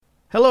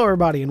Hello,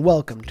 everybody, and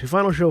welcome to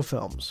Final Show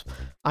Films.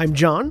 I'm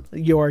John,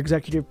 your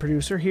executive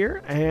producer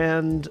here,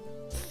 and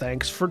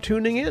thanks for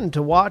tuning in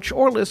to watch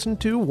or listen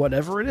to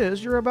whatever it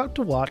is you're about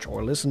to watch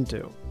or listen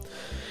to.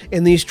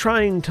 In these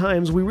trying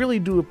times, we really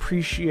do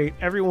appreciate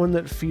everyone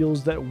that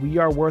feels that we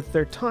are worth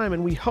their time,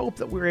 and we hope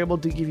that we're able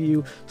to give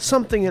you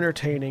something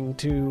entertaining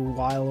to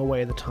while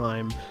away the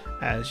time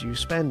as you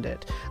spend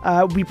it.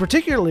 We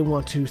particularly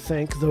want to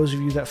thank those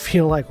of you that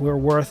feel like we're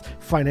worth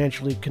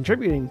financially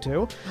contributing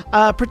to,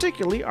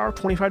 particularly our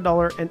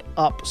 $25 and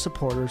up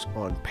supporters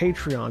on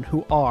Patreon,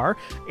 who are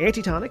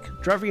Antitonic,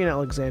 Drevian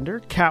Alexander,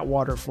 Cat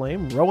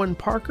Waterflame, Rowan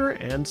Parker,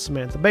 and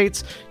Samantha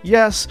Bates.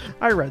 Yes,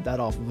 I read that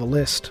off of a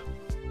list.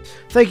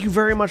 Thank you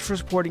very much for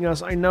supporting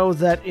us. I know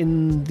that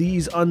in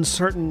these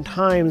uncertain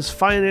times,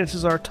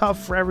 finances are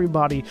tough for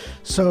everybody,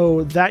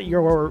 so that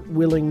you're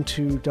willing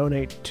to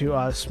donate to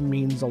us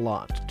means a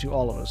lot to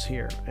all of us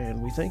here, and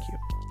we thank you.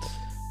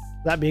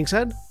 That being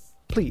said,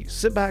 please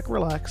sit back,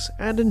 relax,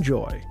 and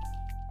enjoy.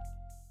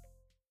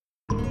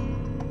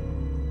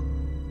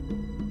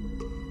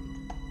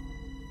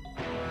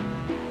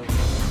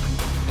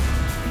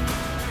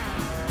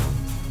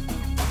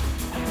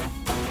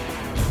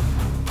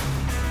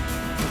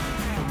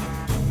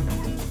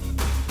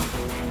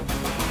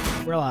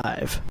 We're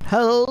live.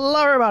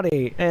 Hello,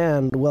 everybody,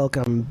 and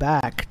welcome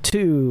back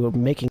to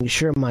making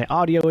sure my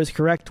audio is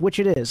correct, which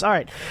it is. All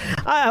right,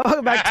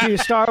 welcome back to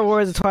Star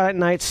Wars: The Twilight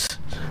Nights,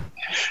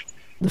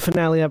 the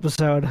finale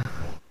episode.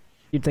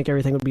 You'd think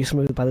everything would be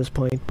smooth by this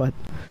point, but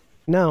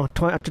no.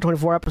 After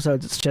 24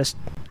 episodes, it's just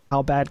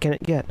how bad can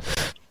it get?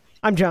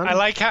 I'm John. I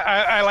like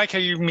how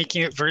you're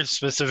making it very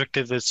specific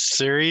to this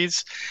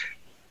series,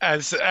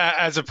 as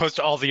opposed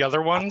to all the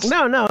other ones.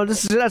 No, that's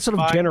sort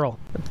of general.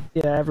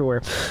 Yeah,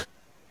 everywhere.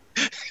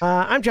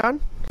 I'm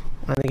John.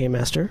 I'm the Game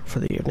Master for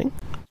the evening.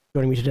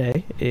 Joining me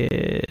today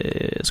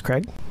is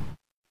Craig.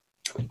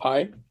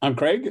 Hi, I'm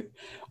Craig.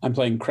 I'm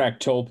playing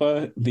Crack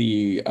Tolpa,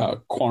 the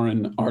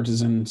Quarren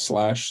artisan /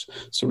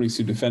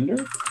 Sorisu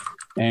defender.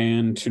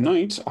 And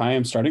tonight I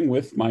am starting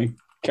with my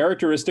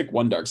characteristic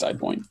one dark side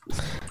point.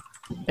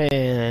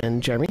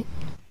 And Jeremy.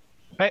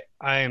 Hi,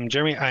 I am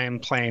Jeremy. I am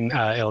playing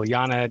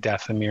Ilyana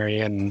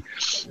Dathomirian.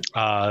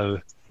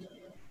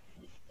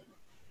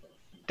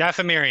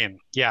 Dathomirian,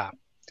 yeah.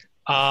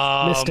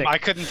 Mystic. I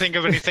couldn't think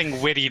of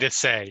anything witty to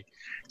say.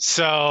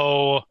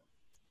 So...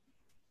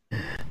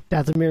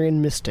 Dathomirian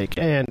Mystic.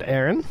 And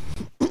Aaron?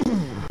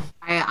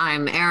 Hi,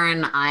 I'm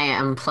Aaron. I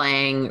am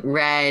playing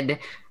Red,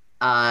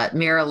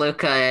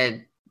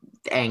 Miraluka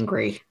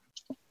Angry.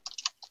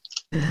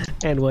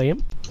 And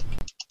William?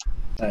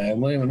 I'm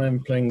William, and I'm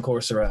playing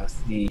Korsarath,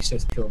 the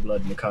Sith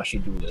Pureblood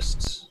Nakashi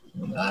duelist.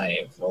 And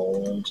I've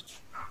rolled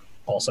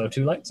also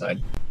 2 light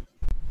side.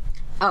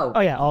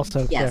 Oh yeah,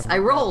 also. Yes, yeah. I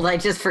rolled. I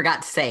just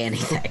forgot to say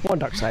anything. One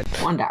dark side.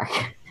 One dark.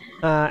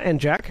 And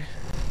Jack?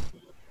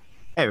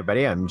 Hey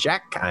everybody, I'm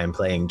Jack. I'm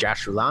playing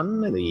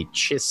Jashulan, the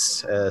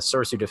Chiss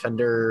Sorcerer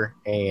Defender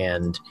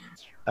and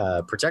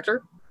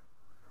Protector.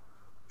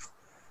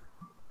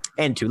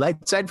 And 2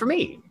 light side for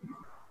me.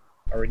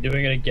 Are we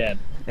doing it again?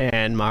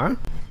 And Mara?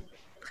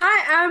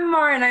 Hi, I'm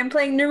Mara, and I'm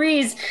playing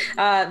Nerys,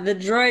 the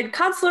droid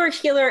consular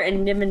healer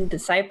and Niman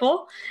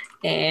disciple.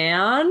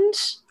 And...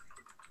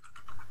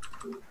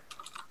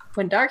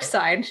 One dark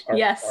side,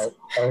 yes.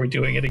 Are we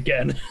doing it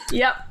again?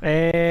 Yep.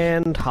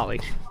 And Holly.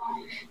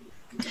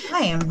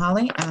 Hi, I'm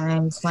Holly.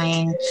 I'm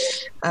playing,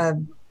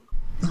 I'm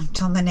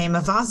telling the name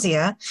of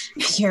Azia,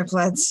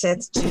 Pureblood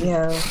Sith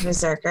Geo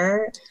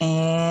Berserker,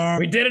 and...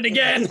 We did it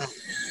again!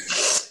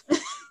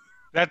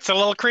 That's a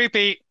little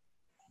creepy.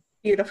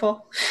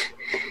 Beautiful.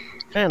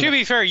 And To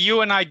be fair,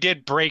 you and I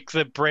did break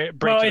it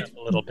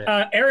a little bit.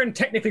 Aaron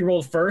technically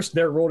rolled first.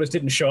 Their roll just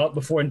didn't show up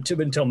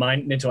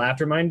until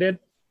after mine did.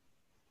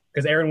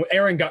 Because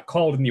Aaron got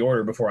called in the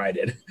order before I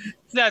did.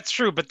 That's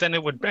true, but then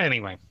it would...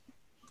 Anyway.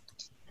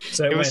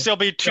 So it would still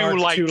be two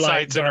light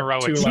sides in a row.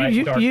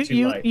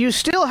 You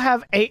still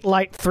have 8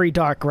 light, 3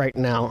 dark right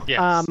now.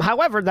 Yes.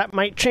 However, that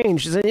might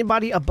change. Is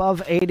anybody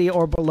above 80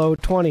 or below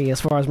 20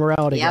 as far as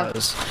morality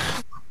goes?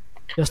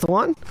 Just the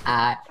one?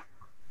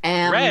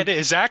 Red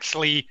is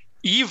actually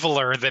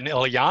eviler than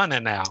Ilyana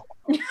now.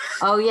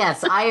 Oh,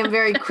 yes. I am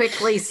very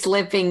quickly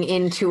slipping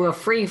into a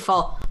free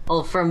fall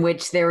from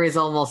which there is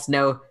almost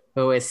no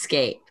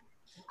escape.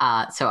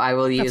 So I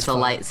will use the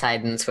light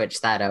side and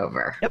switch that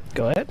over. Yep,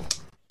 go ahead.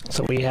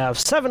 So we have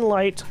 7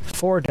 light,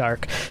 4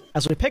 dark,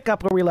 as we pick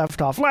up where we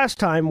left off last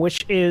time,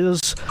 which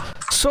is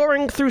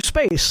soaring through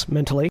space,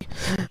 mentally,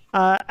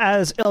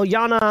 as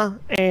Ilyana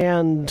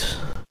and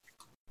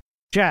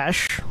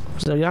Jash...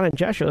 Was it Ilyana and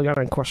Jash or Ilyana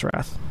and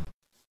Korsarath?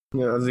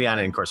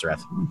 Ilyana and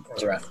Korsarath.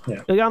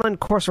 Yeah. Ilyana and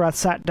Korsarath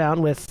sat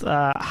down with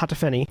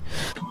Hatafeni,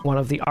 one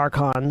of the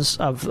archons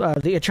of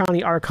the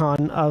Achani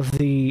Archon of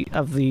the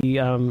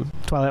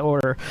Twilight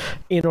Order,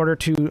 in order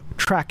to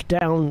track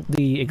down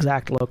the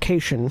exact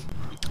location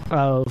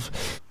of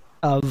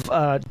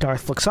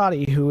Darth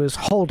Fluxati, who is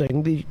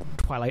holding the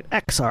Twilight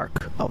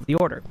Exarch of the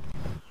Order.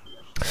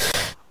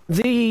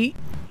 The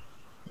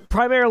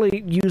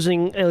primarily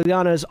using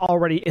Ilyana's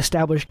already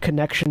established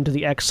connection to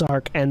the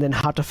Exarch and then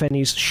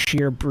Hatafeni's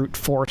sheer brute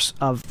force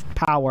of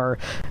power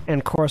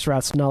and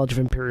Korsrath's knowledge of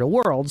Imperial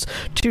worlds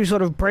to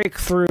sort of break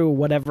through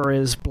whatever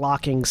is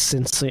blocking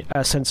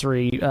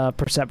sensory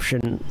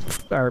perception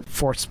or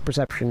force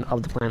perception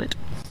of the planet.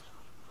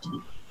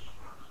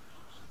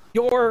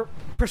 Your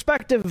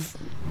perspective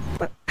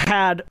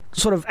had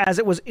sort of, as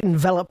it was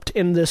enveloped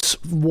in this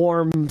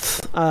warmth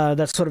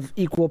that's sort of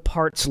equal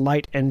parts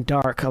light and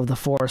dark of the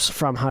force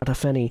from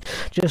Hatafeni,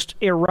 just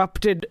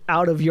erupted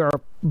out of your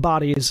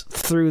bodies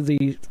through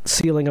the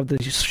ceiling of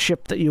the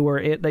ship that you were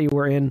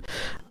in,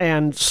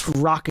 and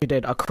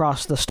rocketed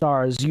across the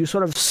stars. You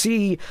sort of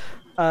see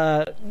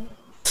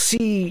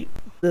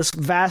this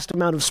vast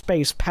amount of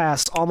space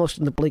pass almost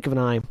in the blink of an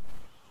eye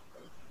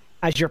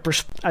as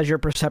your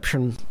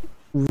perception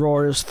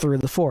roars through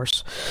the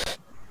force.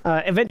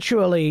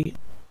 Eventually,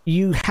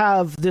 you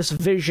have this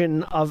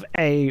vision of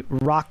a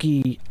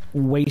rocky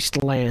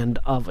wasteland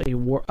of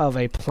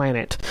a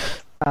planet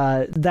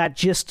that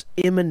just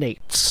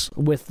emanates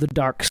with the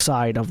dark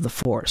side of the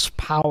force,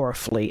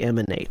 powerfully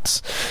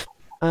emanates.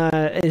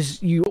 As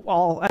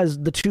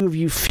the two of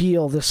you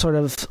feel this sort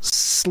of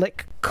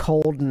slick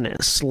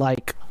coldness,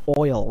 like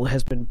oil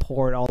has been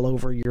poured all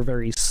over your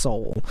very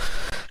soul,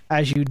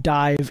 as you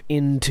dive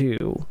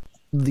into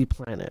the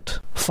planet,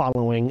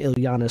 following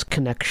Ilyana's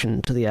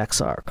connection to the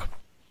Exarch.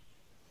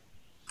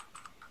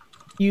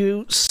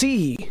 You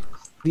see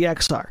the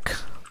Exarch,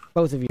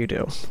 both of you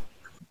do,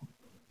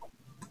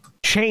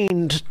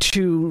 chained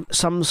to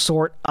some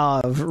sort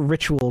of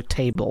ritual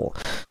table.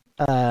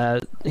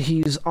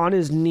 He's on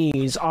his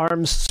knees,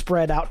 arms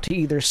spread out to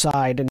either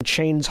side, and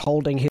chains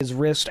holding his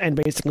wrist and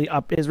basically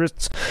up his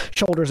wrists,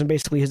 shoulders, and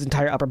basically his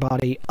entire upper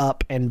body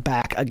up and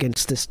back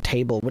against this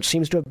table, which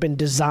seems to have been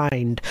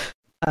designed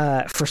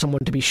for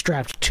someone to be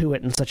strapped to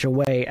it in such a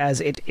way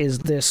as it is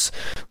this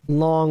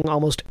long,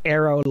 almost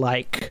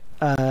arrow-like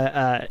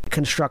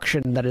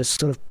construction that is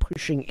sort of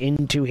pushing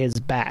into his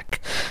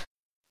back.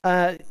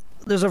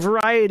 There's a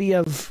variety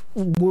of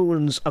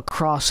wounds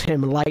across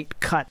him, light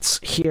cuts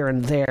here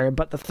and there,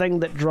 but the thing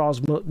that draws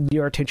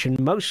your attention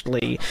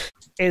mostly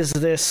is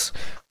this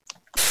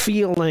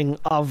feeling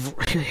of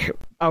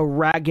a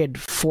ragged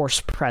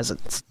force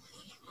presence.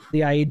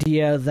 The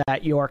idea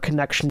that your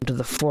connection to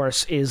the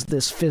Force is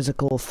this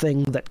physical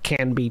thing that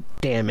can be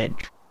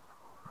damaged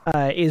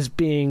is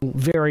being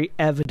very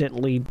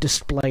evidently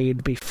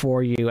displayed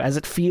before you. As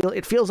it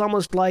feels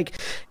almost like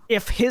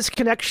if his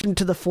connection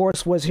to the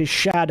Force was his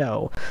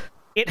shadow,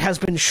 it has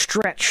been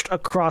stretched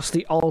across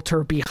the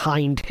altar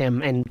behind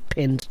him and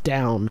pinned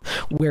down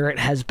where it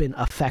has been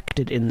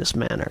affected in this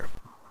manner.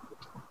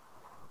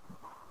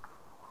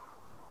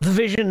 The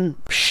vision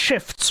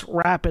shifts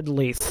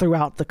rapidly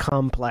throughout the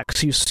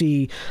complex. You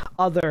see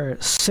other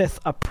Sith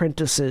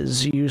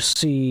apprentices. You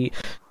see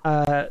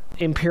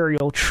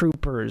Imperial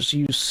troopers.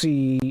 You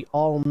see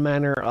all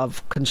manner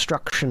of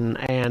construction,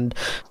 and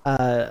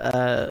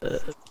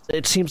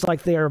it seems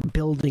like they are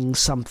building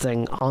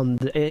something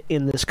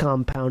in this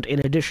compound, in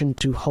addition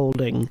to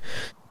holding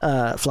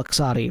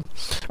Fluxati,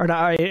 or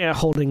not,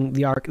 holding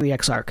the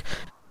Exarch.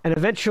 And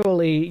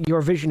eventually,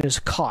 your vision is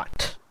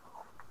caught.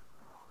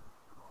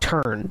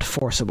 Turned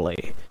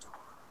forcibly,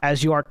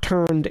 as you are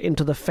turned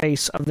into the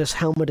face of this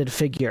helmeted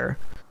figure.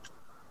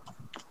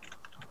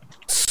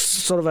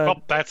 Sort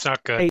of that's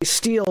not good. A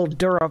steel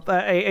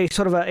a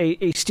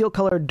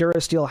steel-colored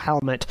Durasteel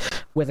helmet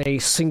with a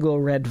single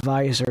red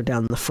visor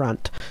down the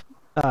front,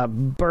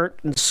 burnt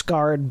and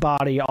scarred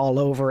body all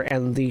over,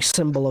 and the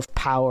symbol of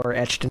power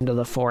etched into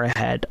the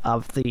forehead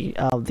of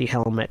the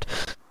helmet.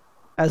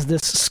 As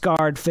this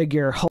scarred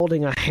figure,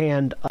 holding a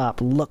hand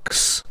up,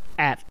 looks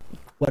at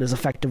what is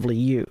effectively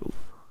you.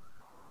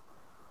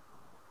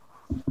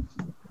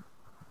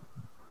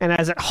 And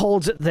as it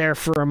holds it there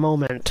for a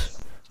moment,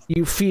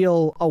 you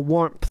feel a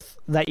warmth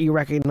that you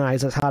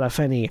recognize as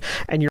Hatafeni,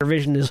 and your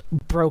vision is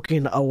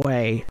broken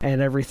away, and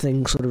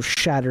everything sort of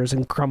shatters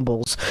and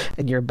crumbles,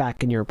 and you're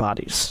back in your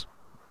bodies.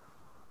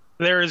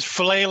 There is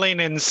flailing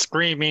and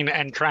screaming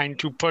and trying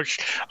to push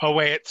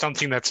away at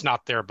something that's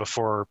not there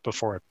before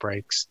it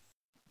breaks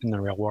in the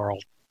real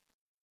world.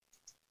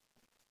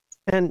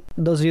 And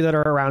those of you that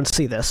are around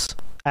see this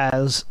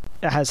as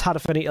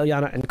Hatafeni,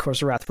 Ilyana, and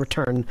Korsarath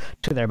return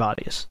to their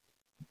bodies.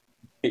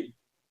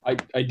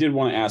 I did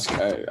want to ask,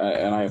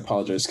 and I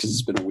apologize because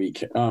it's been a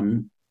week.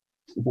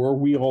 Were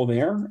we all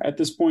there at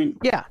this point?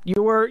 Yeah,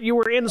 you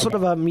were in sort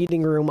of a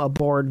meeting room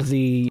aboard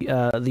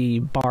the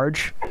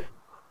barge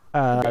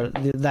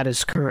that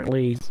is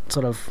currently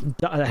sort of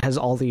has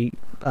all the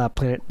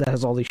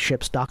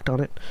ships docked on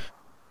it.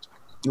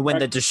 When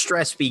the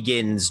distress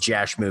begins,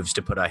 Jash moves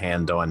to put a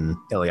hand on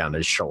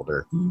Ilyana's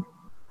shoulder,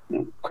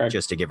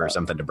 just to give her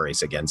something to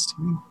brace against.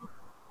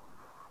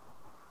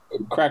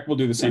 Crack will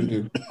do the same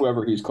to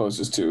whoever he's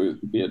closest to,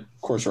 be it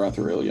Korsarath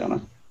or Ilyana.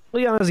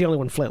 Ilyana's the only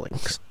one flailing.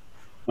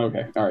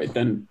 Okay, all right,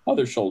 then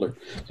other shoulder.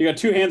 You got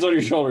 2 hands on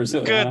your shoulders.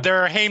 Good.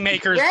 There are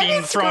haymakers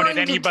being thrown at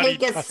anybody.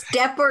 Take a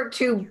step or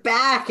 2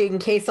 back in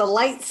case a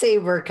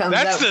lightsaber comes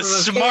out. That's the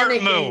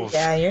smart move.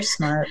 Yeah, you're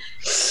smart.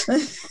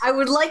 I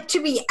would like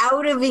to be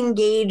out of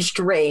engaged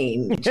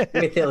range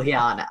with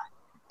Ilyana.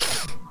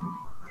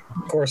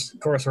 Of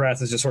course,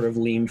 Wrath is just sort of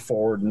leaned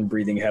forward and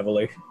breathing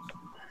heavily.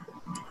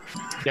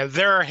 Yeah,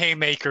 there are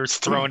haymakers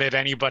thrown at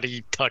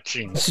anybody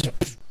touching.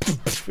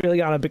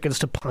 Ilyana begins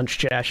to punch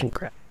Jash and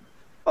Crack.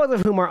 Both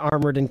of whom are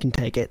armored and can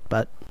take it,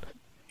 but...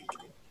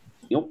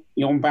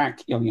 You're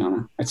back,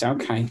 Ilyana. It's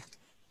okay.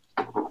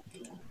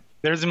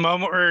 There's a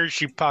moment where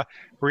she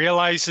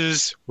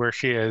realizes where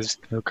she is,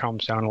 it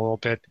calms down a little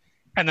bit,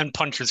 and then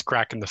punches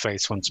Crack in the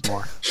face once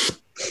more.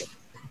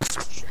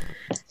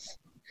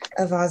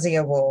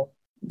 Avazia will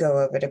go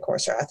over to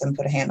Corsarath and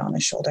put a hand on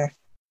his shoulder.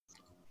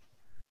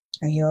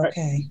 Are you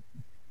okay?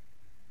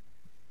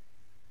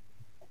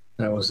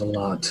 That was a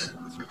lot.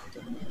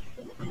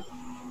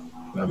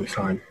 That'll be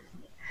fine.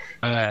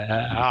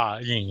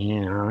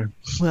 Yeah.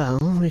 Well,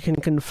 we can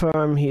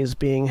confirm he's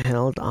being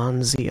held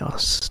on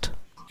Zeost.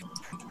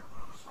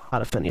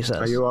 Adafini says.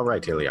 Are you all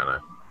right, Ilyana?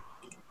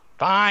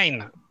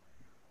 Fine.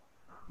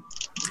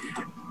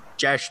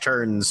 Jash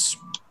turns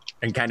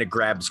and kind of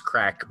grabs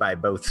Crack by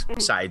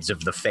both sides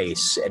of the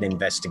face and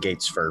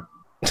investigates for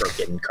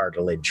broken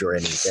cartilage or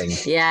anything.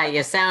 Yeah,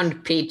 you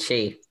sound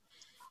peachy.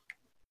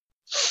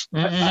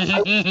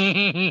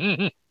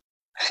 I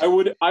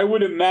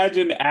would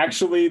imagine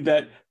actually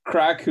that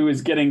Crack, who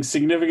is getting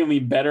significantly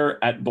better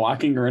at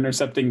blocking or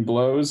intercepting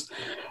blows,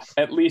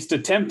 at least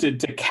attempted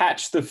to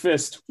catch the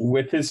fist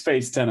with his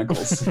face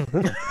tentacles.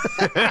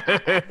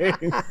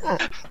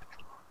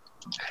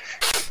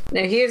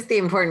 Now, here's the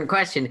important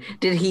question.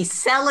 Did he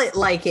sell it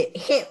like it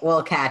hit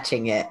while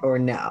catching it, or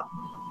no?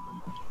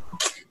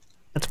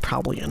 That's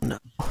probably a no.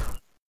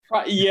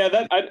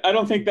 Yeah, I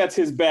don't think that's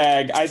his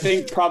bag. I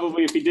think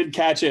probably if he did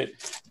catch it,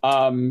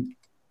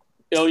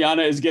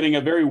 Ilyana is getting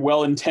a very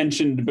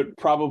well-intentioned but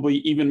probably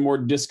even more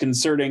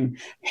disconcerting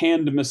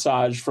hand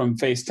massage from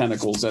face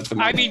tentacles at the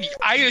moment. I mean,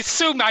 I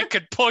assume I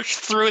could push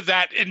through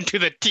that into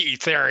the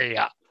teeth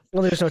area.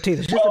 Well, there's no teeth.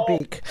 It's just a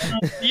beak.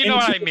 You know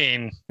what I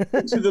mean?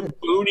 Into the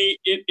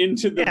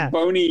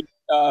bony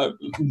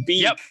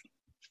beak. Yep.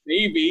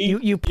 Maybe.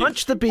 You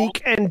punch the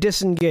beak and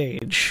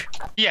disengage.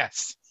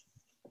 Yes.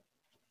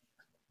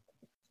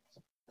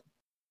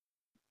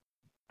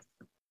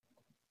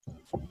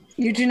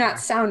 You do not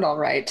sound all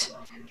right.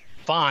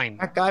 Fine.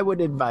 I would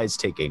advise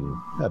taking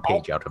a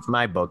page out of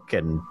my book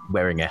and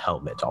wearing a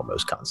helmet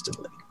almost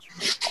constantly.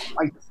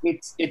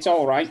 It's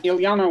all right.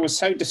 Ilyana was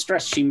so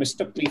distressed she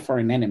mistook me for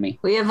an enemy.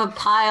 We have a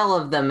pile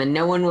of them, and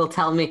no one will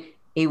tell me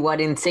what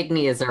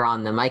insignias are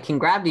on them. I can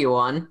grab you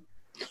one.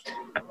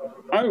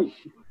 Oh,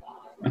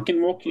 I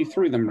can walk you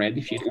through them, Red,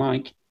 if you'd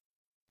like.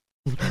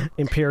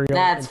 Imperial.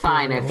 That's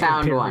fine. I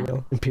found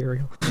one.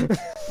 Imperial.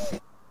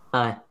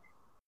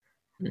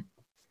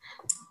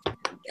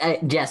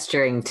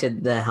 Gesturing to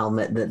the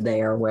helmet that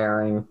they are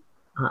wearing.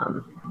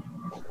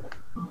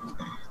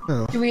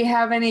 Do we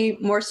have any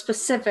more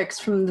specifics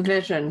from the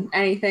vision?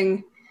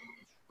 Anything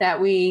that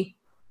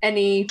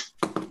any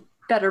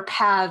better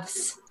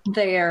paths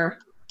there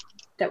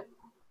that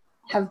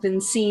have been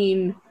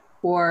seen,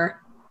 or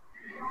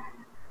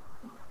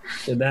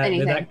did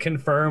that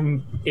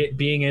confirm it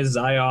being a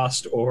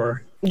Ziost,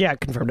 or? Yeah,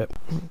 confirmed it.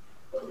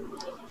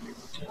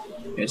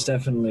 It's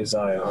definitely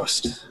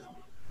Ziost.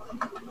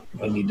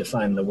 I need to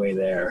find the way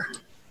there.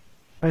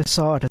 I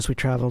saw it as we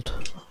traveled.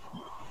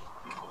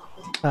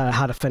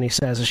 Hadafeni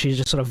says as she's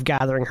just sort of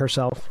gathering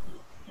herself.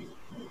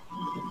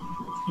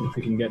 If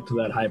we can get to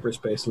that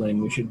hyperspace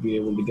lane, we should be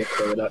able to get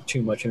there without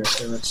too much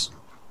interference.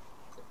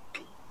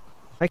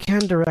 I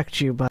can direct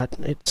you, but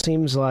it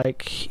seems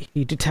like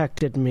he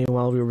detected me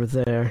while we were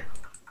there.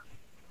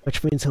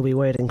 Which means he'll be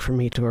waiting for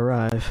me to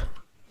arrive.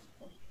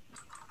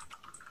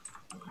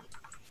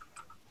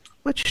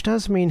 Which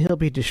does mean he'll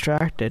be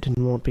distracted and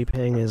won't be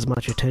paying as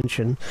much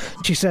attention,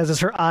 she says as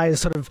her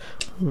eyes sort of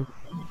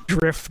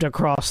drift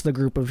across the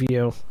group of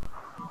you.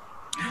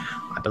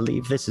 I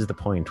believe this is the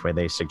point where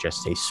they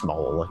suggest a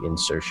small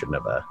insertion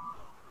of a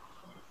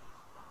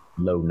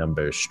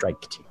low-number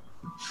strike team.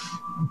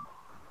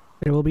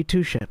 There will be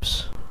 2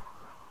 ships.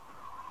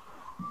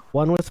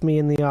 One with me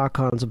and the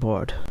Archons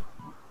aboard.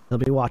 They'll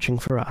be watching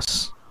for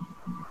us.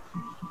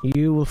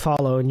 You will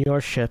follow in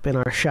your ship in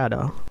our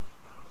shadow.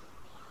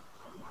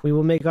 We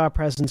will make our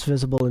presence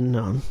visible and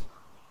known.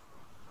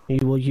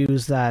 You will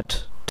use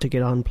that to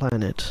get on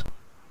planet,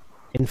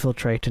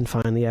 infiltrate and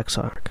find the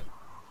Exarch.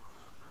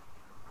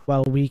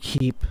 While we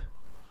keep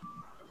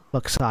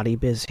Fluxati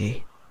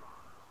busy.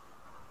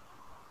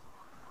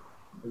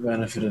 The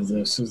benefit of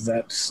this is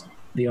that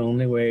the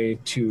only way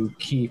to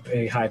keep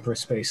a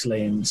hyperspace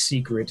lane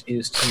secret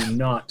is to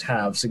not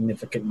have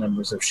significant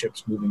numbers of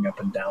ships moving up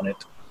and down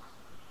it.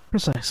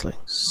 Precisely.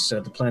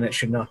 So the planet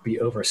should not be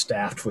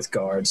overstaffed with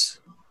guards.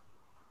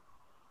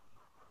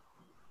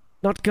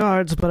 Not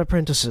guards, but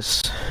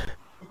apprentices.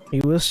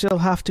 You will still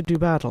have to do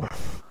battle.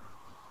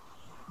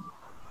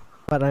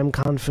 but I'm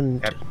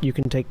confident Yep. you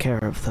can take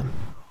care of them.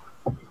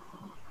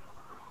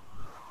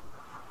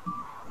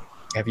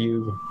 Have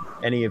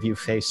any of you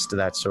faced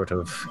that sort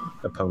of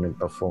opponent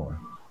before?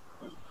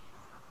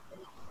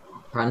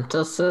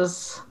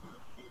 Apprentices?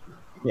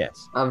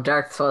 Yes. Of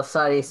Darth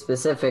Fluxati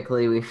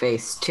specifically, we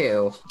faced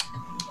 2.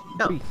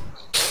 No.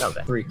 No,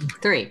 then. 3.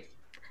 3.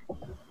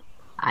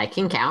 I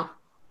can count.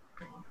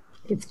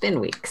 It's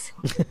been weeks.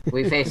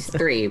 We faced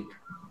 3.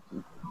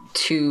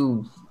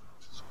 2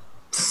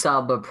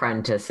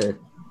 sub-apprentices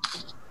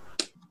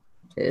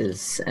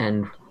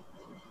and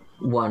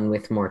 1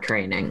 with more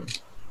training.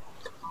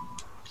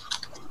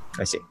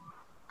 I see.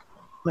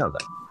 Well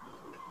then.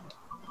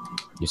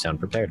 You sound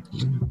prepared.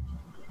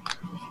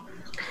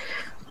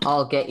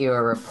 I'll get you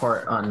a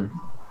report on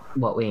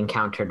what we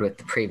encountered with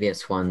the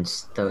previous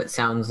ones, though it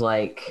sounds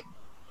like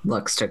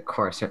looks to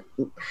Corsair.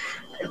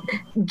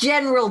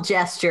 General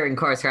gesture in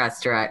Corsair's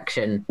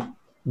direction,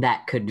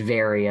 that could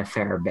vary a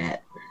fair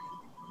bit.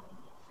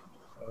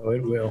 Oh,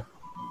 it will.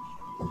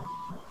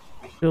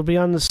 We'll be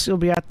at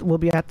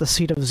the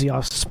seat of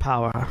Zeos's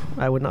power.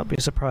 I would not be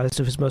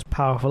surprised if his most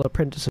powerful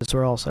apprentices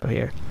were also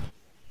here.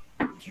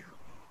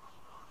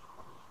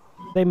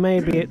 They may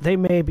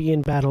be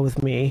in battle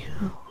with me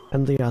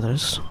and the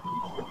others,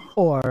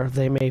 or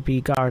they may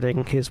be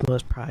guarding his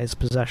most prized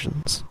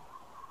possessions.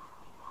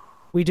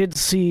 We did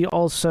see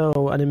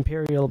also an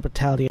Imperial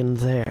battalion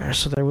there,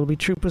 so there will be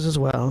troopers as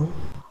well.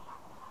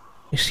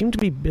 They seem to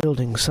be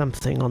building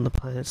something on the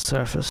planet's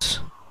surface,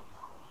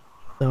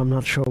 though I'm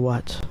not sure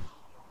what.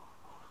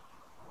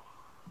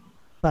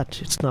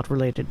 But it's not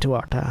related to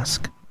our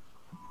task.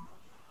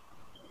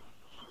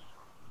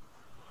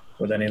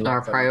 With any luck,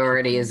 Our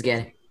priority is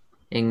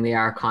getting the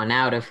Archon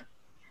out of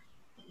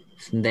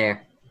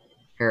there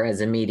as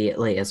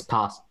immediately as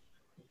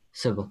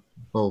possible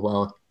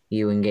while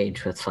you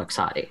engage with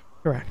Fluxati.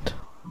 Correct.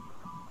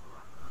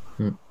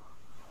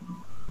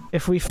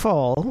 If we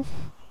fall,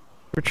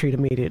 retreat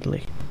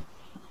immediately.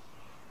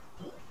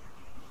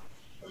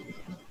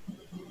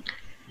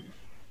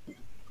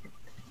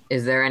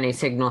 Is there any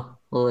signal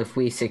if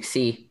we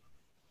succeed?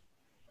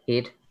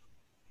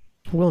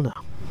 We'll know.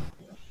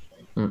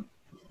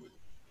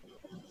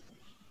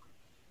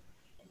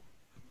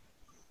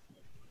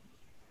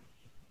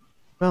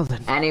 Well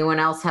then. Anyone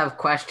else have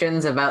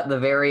questions about the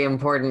very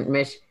important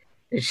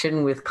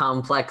mission with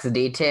complex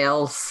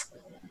details?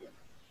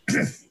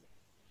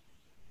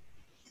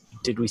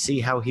 Did we see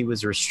how he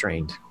was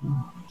restrained?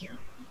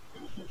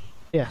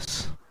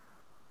 Yes.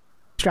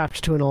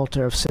 Strapped to an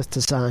altar of Sith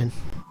design.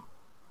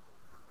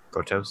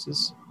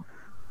 Cortosis?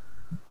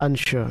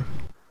 Unsure.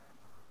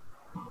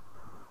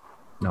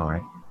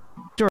 Alright.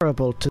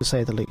 Durable, to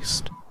say the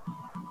least.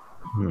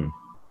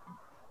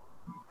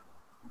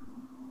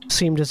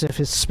 Seemed as if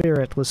his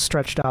spirit was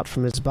stretched out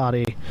from his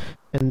body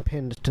and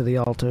pinned to the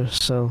altar,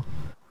 so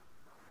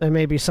there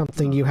may be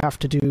something you have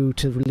to do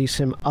to release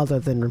him other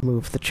than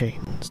remove the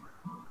chains.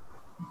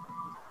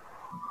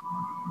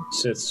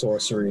 Sith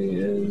sorcery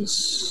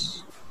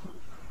is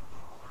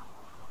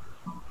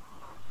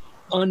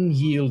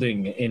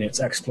unyielding in its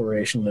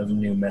exploration of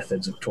new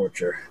methods of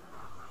torture.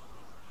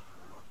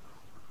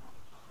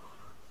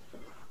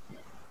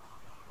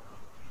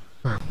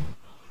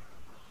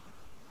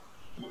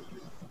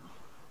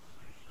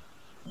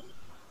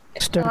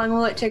 How long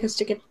will it take us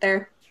to get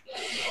there?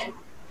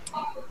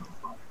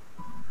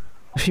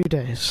 A few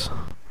days.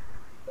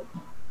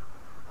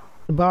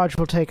 The barge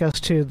will take us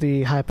to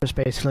the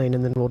hyperspace lane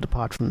and then we'll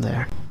depart from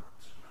there.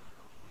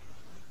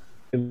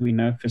 Do we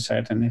know for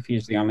certain if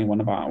he's the only one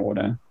of our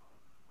order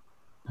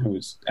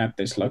who's at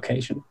this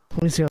location?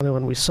 He's the only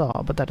one we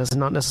saw, but that does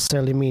not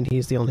necessarily mean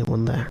he's the only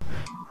one there.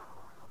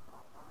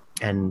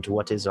 And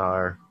what is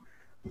our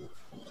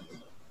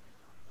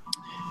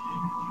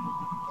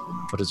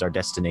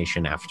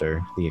destination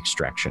after the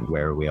extraction?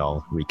 Where are we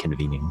all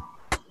reconvening?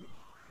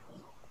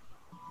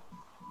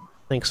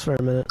 Thinks for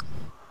a minute.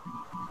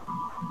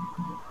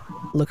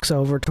 Looks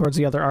over towards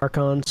the other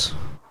Archons.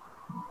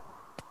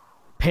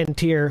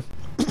 Pentir.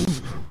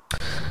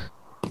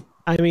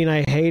 I mean,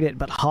 I hate it,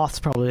 but Hoth's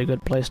probably a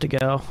good place to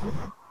go.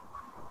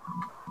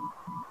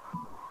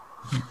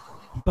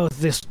 Both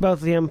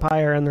the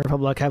Empire and the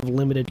Republic have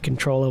limited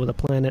control over the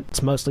planet.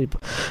 It's mostly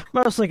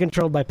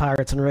controlled by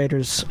pirates and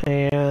raiders,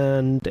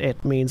 and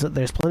it means that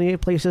there's plenty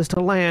of places to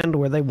land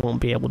where they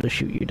won't be able to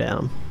shoot you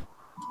down.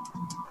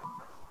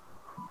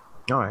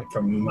 All right.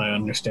 From my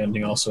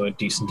understanding, also a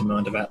decent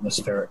amount of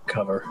atmospheric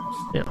cover.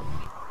 Yeah.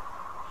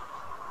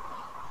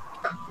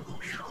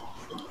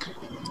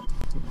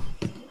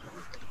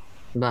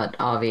 But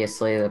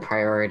obviously the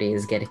priority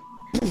is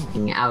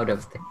getting out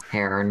of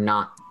there,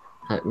 not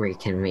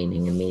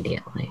reconvening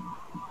immediately.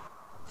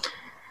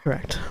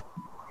 Correct.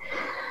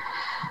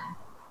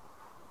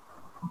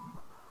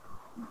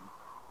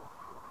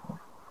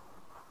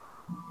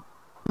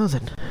 Well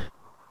then.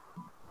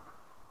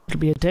 It'll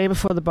be a day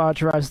before the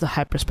barge arrives at the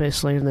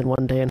hyperspace lane, and then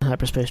one day in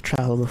hyperspace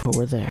travel before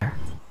we're there.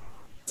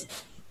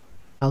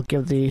 I'll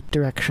give the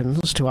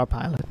directions to our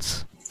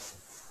pilots.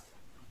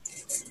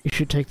 You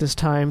should take this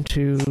time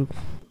to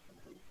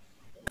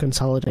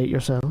consolidate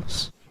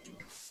yourselves.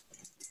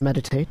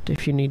 Meditate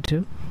if you need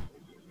to.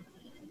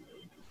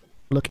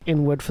 Look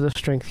inward for the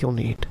strength you'll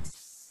need.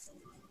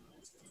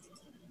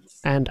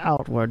 And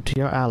outward to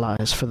your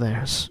allies for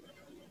theirs.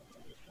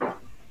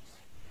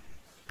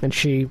 And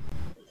she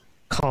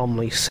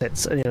calmly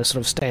sits, sort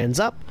of stands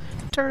up,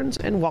 turns,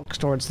 and walks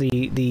towards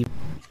the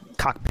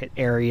cockpit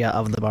area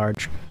of the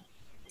barge.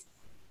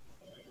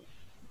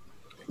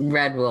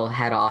 Red will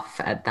head off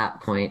at that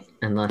point,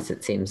 unless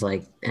it seems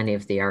like any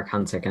of the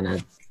Archons are gonna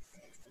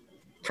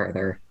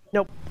further.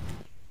 Nope.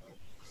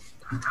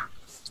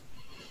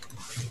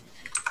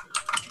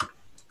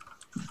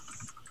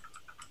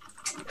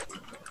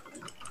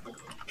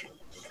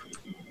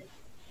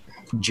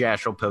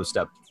 Jash will post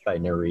up by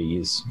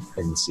Nerys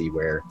and see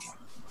where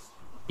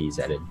he's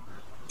headed.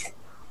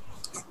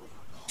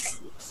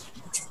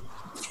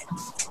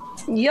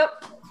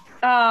 Yep.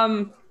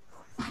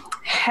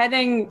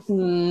 Heading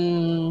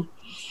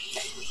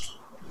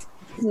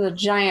the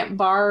giant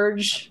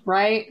barge,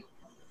 right?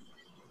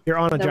 You're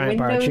on a The giant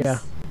barge, windows? yeah.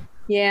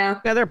 Yeah.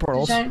 Yeah, they're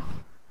portals.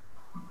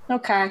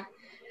 Okay.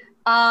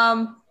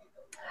 I'm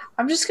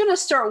just gonna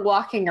start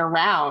walking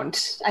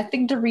around. I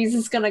think Deriz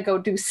is gonna go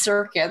do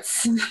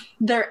circuits.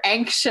 They're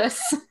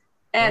anxious,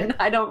 and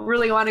I don't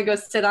really want to go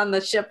sit on the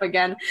ship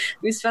again.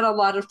 We spent a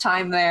lot of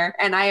time there,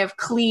 and I have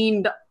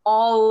cleaned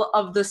all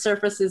of the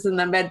surfaces in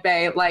the med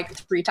bay like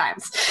 3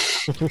 times.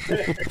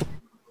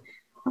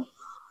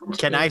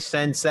 Can I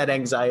sense that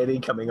anxiety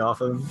coming off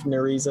of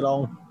Nerys at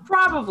all?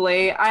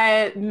 Probably.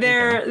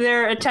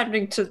 They're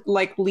attempting to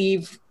like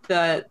leave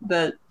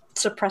the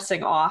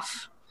suppressing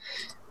off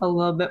a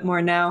little bit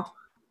more now.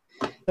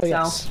 Oh,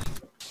 yes.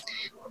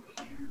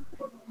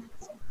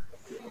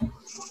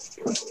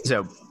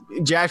 So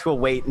Jash will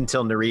wait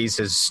until Nerys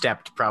has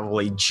stepped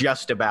probably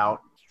just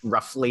about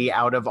roughly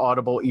out of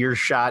audible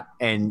earshot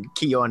and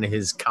key on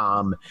his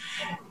comm.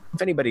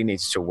 If anybody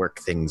needs to work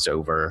things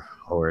over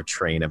or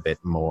train a bit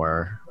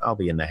more, I'll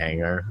be in the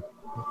hangar.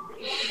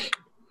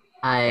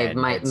 I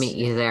might meet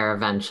you there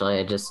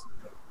eventually.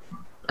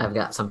 I've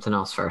got something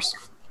else first.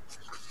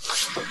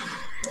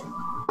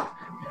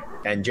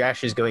 And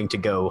Jash is going to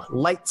go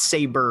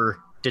lightsaber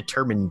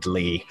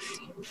determinedly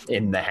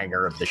in the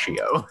hangar of the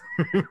Shio.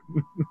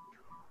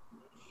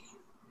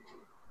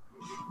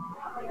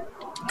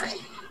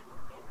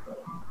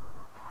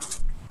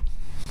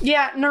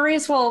 Yeah,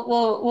 Nerys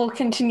will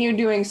continue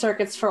doing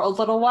circuits for a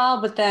little while,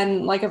 but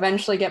then like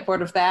eventually get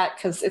bored of that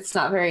because it's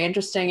not very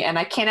interesting, and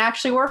I can't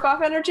actually work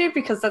off energy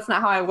because that's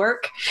not how I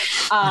work.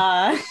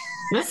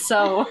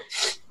 So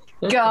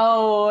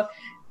go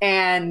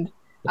and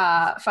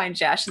find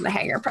Jash in the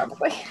hangar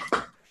probably.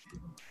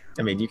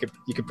 I mean, you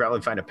could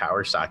probably find a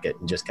power socket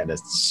and just kind of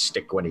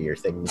stick one of your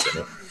things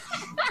in it.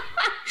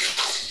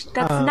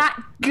 That's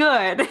not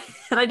good,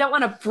 and I don't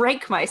want to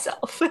break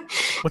myself.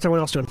 What's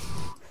everyone else doing?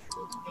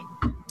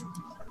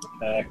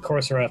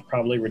 Korsarath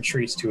probably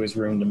retreats to his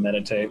room to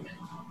meditate.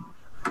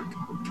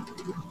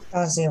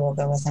 Ozzy will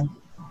go with him.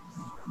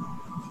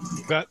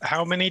 But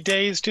how many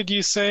days did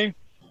you say?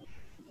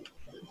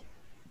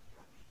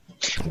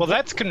 Well,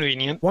 that's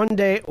convenient. One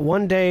day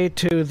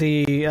to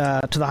the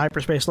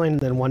hyperspace lane, and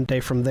then 1 day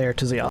from there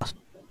to Zeos.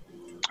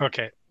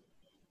 Okay.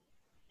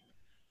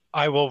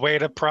 I will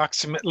wait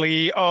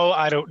approximately,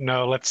 I don't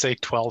know, let's say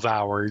 12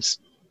 hours.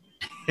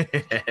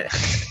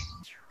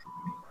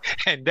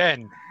 And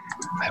then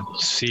I will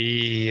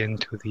see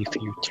into the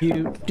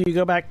future. Do you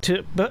go back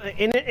to... But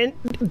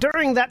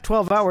during that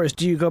 12 hours,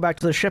 do you go back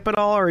to the ship at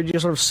all, or do you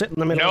just sort of sit in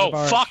the middle of the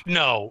barge? No, fuck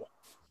no.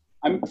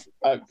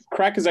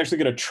 Crack is actually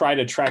going to try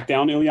to track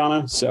down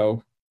Ilyana,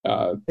 so...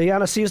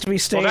 Ilyana seems to be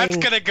staying... Well, that's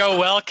going to go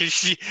well,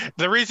 because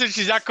the reason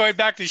she's not going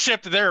back to the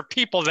ship, there are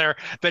people there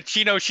that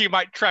she knows she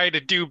might try to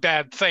do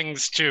bad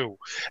things to,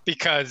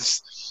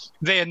 because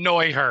they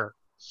annoy her.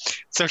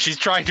 So she's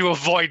trying to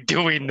avoid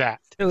doing that.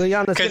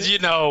 Because,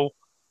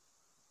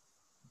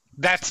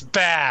 that's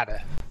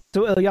bad.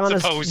 So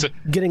Ilyana's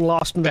getting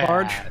lost in the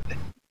barge?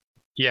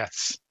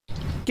 Yes.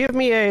 Give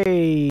me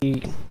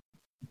a...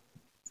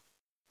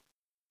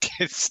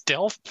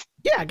 Stealth?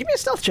 Yeah, give me a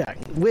stealth check.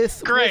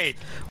 Great.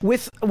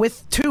 With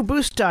 2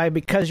 boost die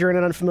because you're in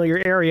an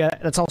unfamiliar area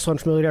that's also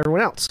unfamiliar to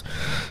everyone else.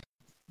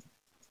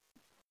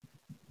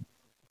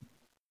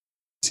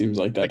 Seems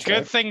like that. The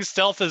good thing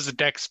stealth is a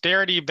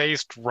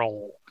dexterity-based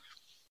roll.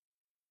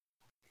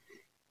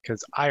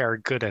 Because I are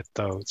good at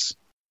those.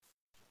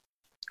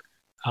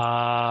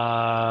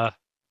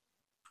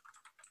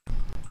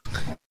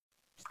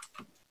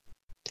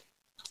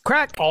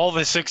 Crack! All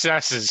the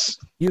successes.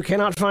 You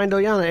cannot find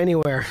Ilyana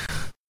anywhere.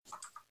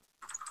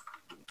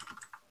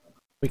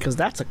 Because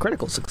that's a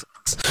critical success.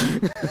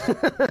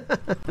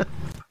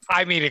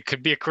 I mean, it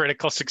could be a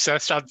critical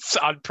success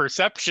on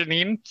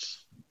perceptioning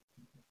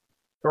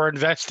or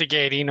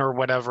investigating or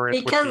whatever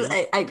it because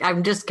would be.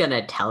 I'm just going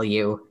to tell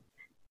you,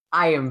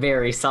 I am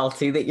very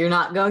salty that you're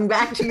not going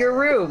back to your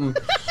room.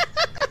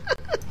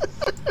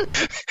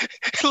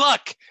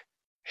 Look,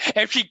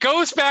 if she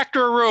goes back to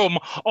her room,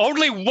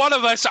 only one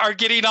of us are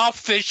getting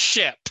off this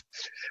ship.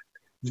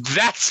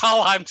 That's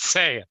all I'm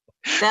saying.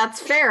 That's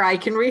fair. I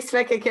can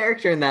respec a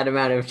character in that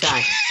amount of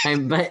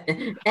time. But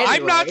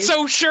I'm not anyways.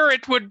 so sure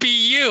it would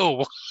be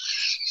you.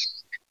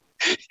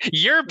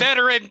 You're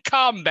better in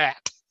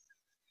combat.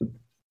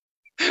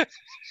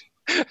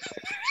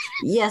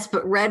 Yes,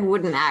 but Red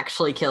wouldn't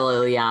actually kill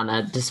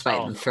Ilyana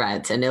despite the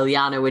threats, and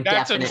Ilyana would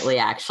That's definitely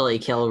actually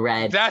kill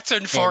Red. That's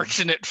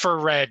unfortunate for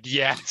Red,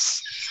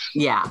 yes.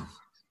 Yeah.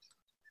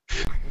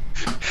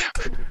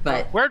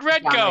 But Where'd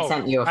Red John, go? I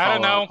sent you a I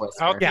don't know. follow-up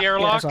whisper. Out the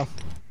airlock? So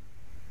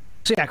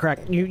yeah,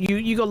 correct.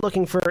 You go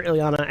looking for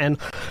Ilyana, and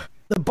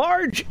the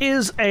barge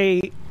is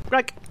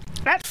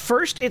at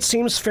first it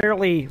seems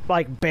fairly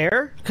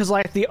bare because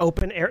the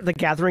open air, the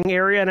gathering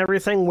area and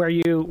everything where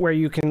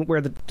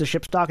the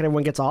ship's dock and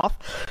everyone gets off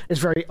is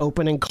very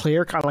open and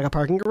clear, kind of like a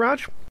parking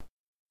garage.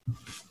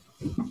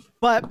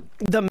 But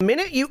the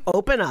minute you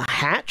open a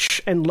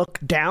hatch and look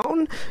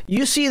down,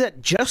 you see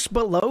that just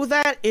below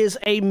that is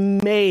a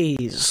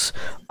maze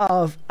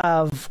of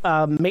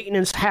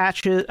maintenance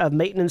hatches, of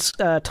maintenance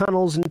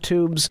tunnels and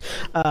tubes,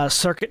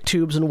 circuit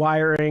tubes and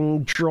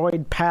wiring,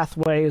 droid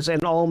pathways,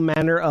 and all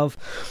manner of.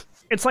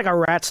 It's like a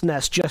rat's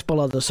nest just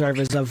below the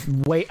surface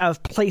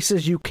of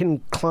places you can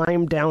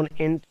climb down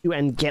into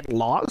and get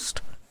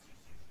lost.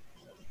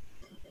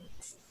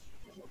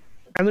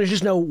 And there's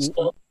just no.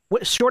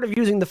 Short of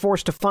using the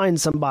Force to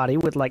find somebody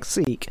with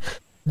Seek,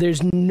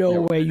 there's no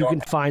way you can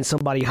find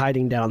somebody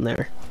hiding down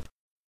there.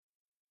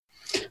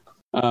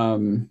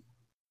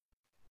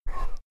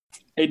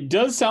 It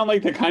does sound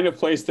like the kind of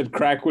place that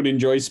Crack would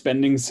enjoy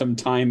spending some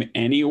time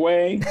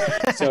anyway.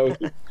 So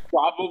he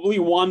probably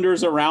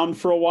wanders around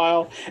for a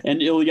while,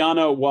 and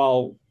Ilyana,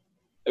 while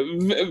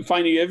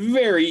finding it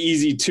very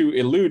easy to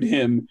elude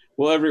him,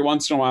 will every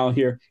once in a while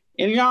hear,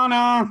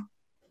 Ilyana,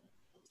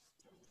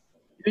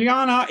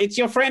 it's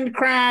your friend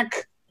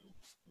Crack.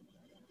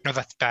 No,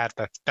 that's bad.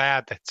 That's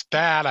bad. That's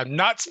bad. I'm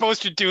not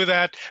supposed to do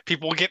that.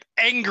 People will get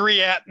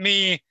angry at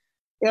me.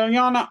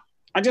 Ilyana,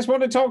 I just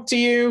want to talk to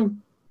you.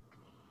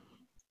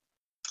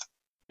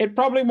 It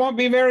probably won't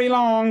be very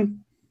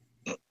long.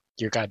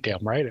 You're goddamn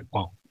right it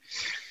won't.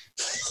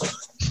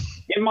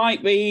 It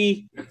might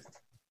be.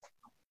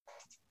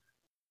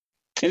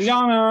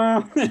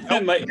 Ilyana.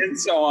 And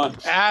so on.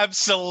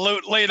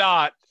 Absolutely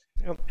not.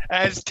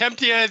 As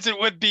tempting as it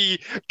would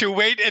be to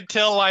wait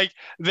until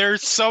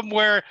there's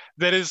somewhere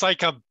that is a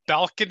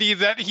balcony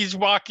that he's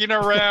walking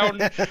around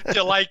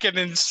to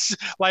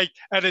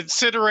an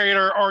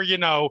incinerator, or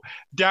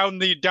down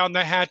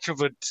the hatch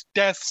of a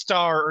Death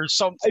Star or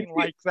something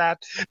like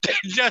that, to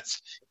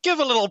just give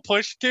a little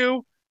push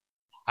to.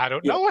 I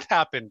don't know what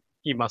happened.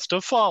 He must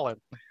have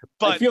fallen.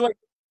 But I feel like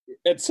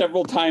at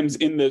several times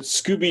in the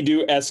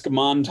Scooby-Doo-esque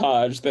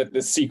montage that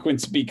the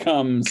sequence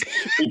becomes,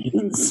 you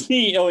can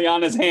see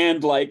Ilyana's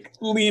hand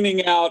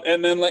leaning out,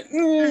 and then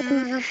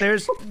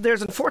There's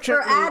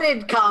unfortunately for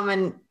added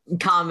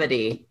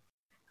comedy,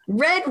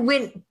 Red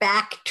went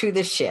back to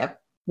the ship,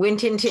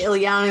 went into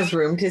Ilyana's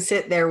room to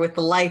sit there with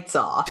the lights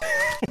off.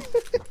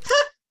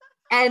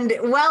 And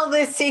while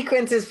this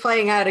sequence is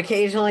playing out,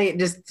 occasionally it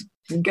just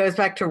goes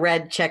back to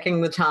Red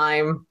checking the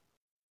time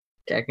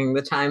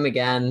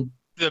again.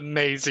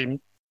 Amazing.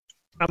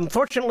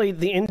 Unfortunately,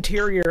 the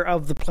interior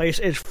of the place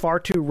is far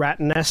too rat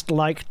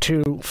nest-like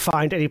to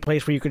find any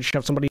place where you could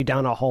shove somebody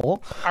down a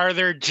hole. Are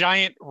there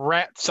giant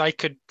rats I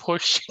could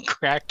push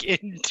Crack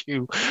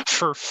into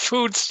for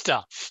food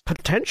stuff?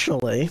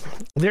 Potentially.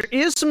 There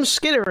is some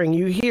skittering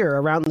you hear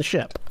around the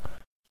ship.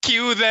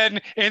 Q then,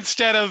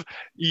 instead of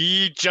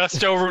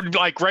just over,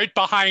 right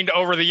behind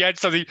over the edge,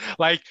 so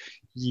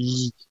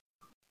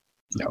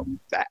no,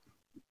 that.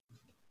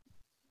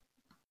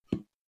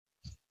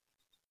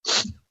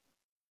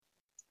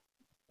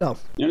 Oh.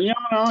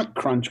 Ilyana,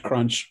 crunch,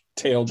 crunch,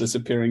 tail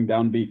disappearing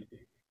downbeat.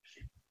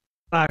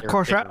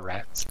 Korsrat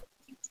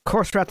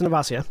and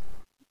Avasia.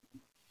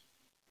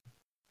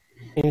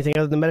 Anything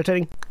other than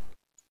meditating?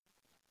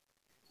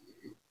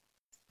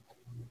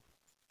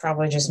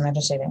 Probably just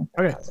meditating.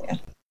 Okay.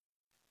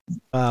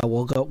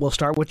 We'll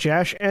start with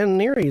Jash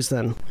and Neres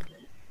then.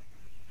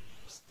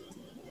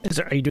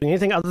 Are you doing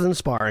anything other than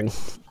sparring?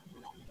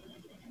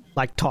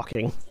 Like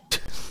talking?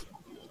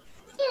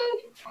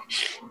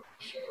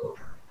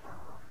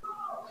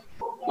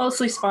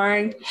 Mostly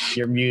sparring.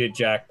 You're muted,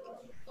 Jack.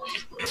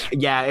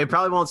 Yeah, it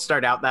probably won't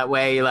start out that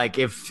way.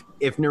 If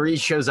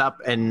Neres shows up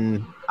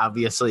and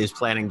obviously is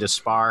planning to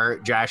spar,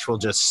 Jash will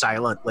just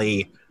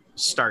silently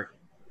start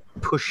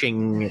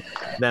pushing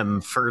them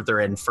further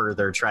and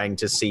further, trying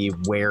to see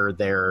where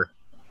their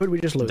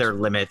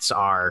limits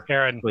are.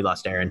 Aaron. We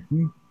lost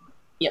Aaron.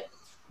 Yep.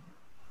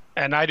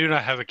 And I do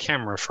not have a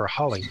camera for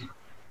Holly.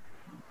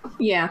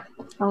 Yeah,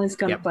 Holly's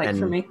gonna bite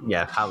for me.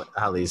 Yeah,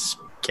 Holly's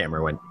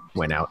camera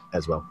went out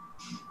as well.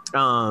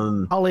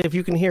 Holly, if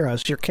you can hear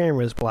us, your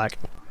camera is black.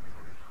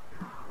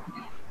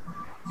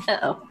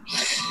 Uh-oh.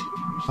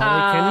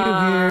 Holly, can you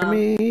hear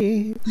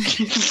me?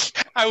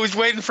 I was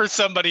waiting for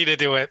somebody to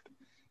do it.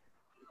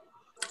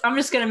 I'm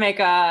just gonna make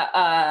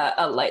a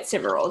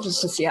lightsaber roll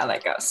just to see how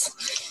that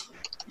goes.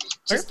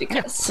 Just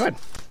because. Yeah, go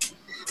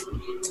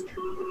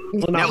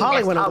Well, now Now we Holly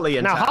lost went Holly away.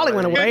 and Now Holly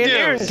went Tyler. away, and Good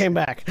Aaron news. came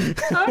back.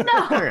 Oh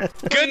no!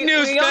 Good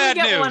news, we bad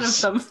only get one of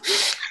news. them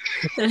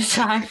at a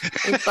time.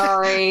 I'm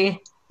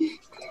sorry.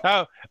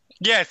 Oh,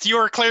 yes, you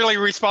are clearly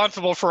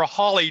responsible for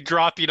Holly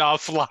dropping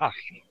offline. I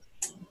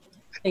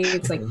think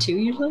it's like 2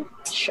 usually.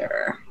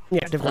 Sure.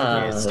 Yeah,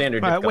 different.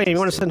 Standard. Wait, you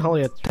want to difficulty. send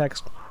Holly a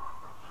text?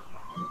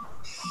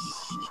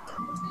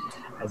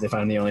 As if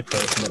I'm the only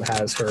person that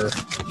has her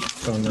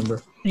phone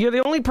number. You're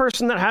the only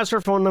person that has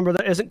her phone number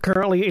that isn't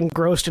currently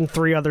engrossed in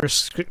 3 other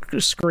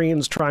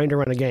screens trying to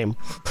run a game.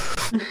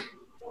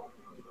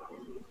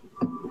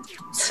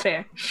 It's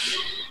fair.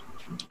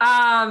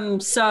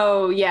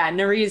 So yeah,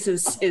 Nerys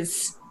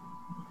is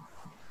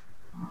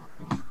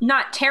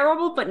not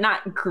terrible, but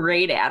not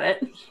great at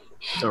it.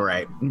 All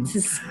right. This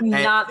is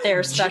not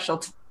their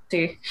specialty.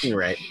 You're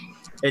right.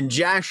 And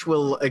Josh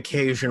will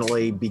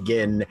occasionally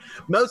begin,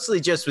 mostly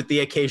just with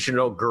the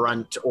occasional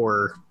grunt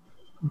or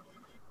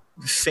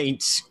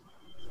faint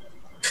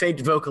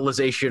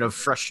vocalization of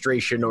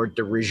frustration or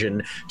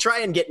derision.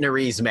 Try and get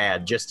Nerys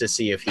mad just to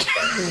see if he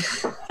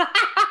can.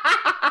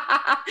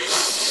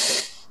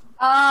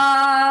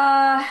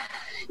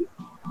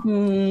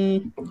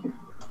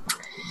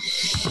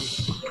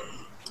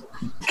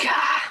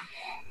 God.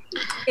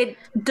 It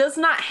does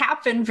not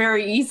happen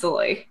very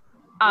easily.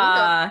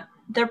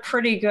 They're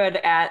pretty good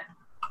at,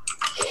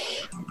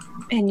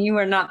 and you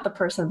are not the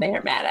person they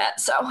are mad at.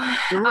 So,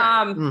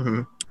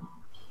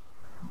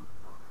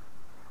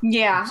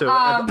 yeah. So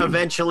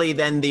eventually,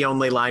 then the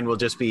only line will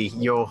just be,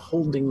 "You're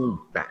holding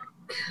back."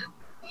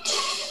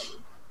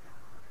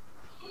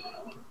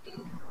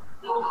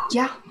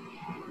 Yeah.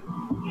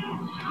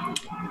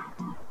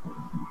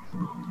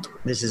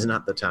 This is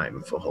not the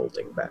time for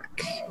holding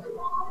back.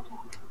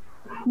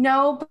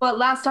 No, but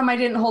last time I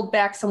didn't hold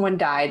back, someone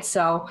died.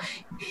 So,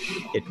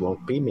 It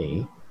won't be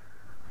me.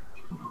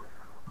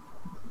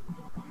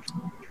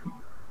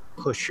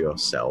 Push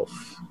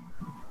yourself.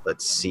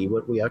 Let's see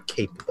what we are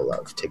capable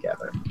of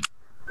together.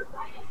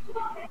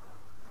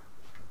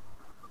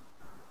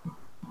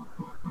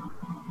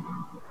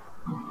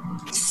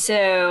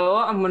 so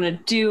I'm gonna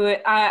do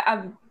it.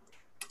 I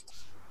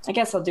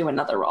guess I'll do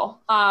another roll.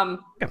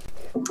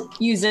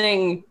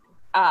 Using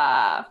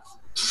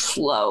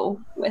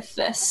flow with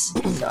this,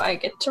 so I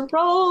get to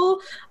roll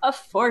a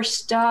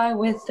force die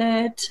with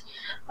it.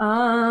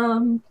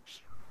 I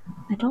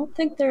don't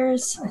think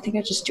there's. I think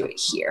I just do it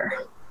here.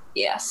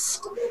 Yes.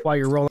 While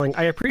you're rolling,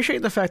 I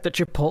appreciate the fact that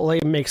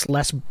Chipotle makes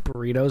less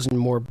burritos and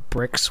more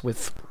bricks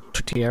with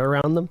tortilla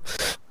around them.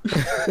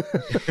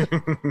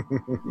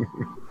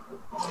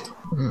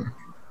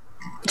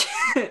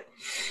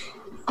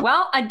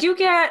 Well, I do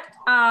get.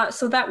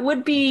 So that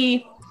would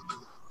be.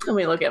 Let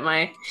me look at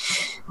my.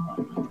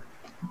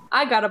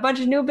 I got a bunch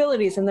of new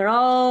abilities, and they're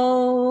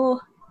all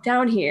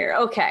down here.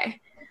 Okay.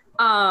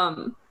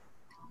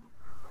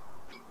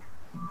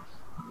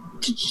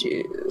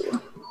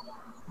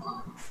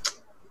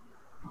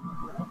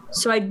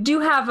 So I do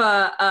have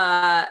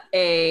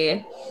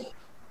a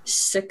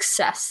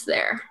success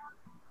there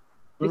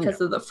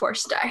because of the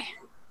force die.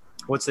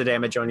 What's the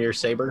damage on your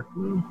saber?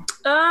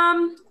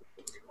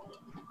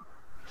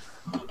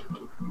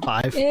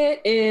 5.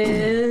 It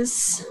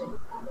is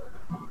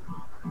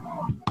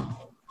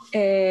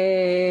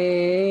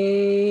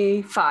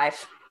a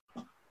 5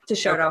 to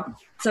Shoto.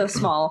 So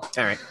small.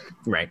 All right.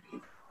 Right.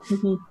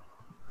 Mm-hmm.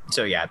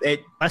 So yeah,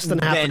 Less than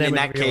half the then in damage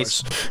that of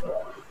case, yours.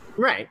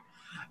 right.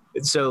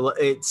 So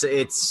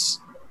it's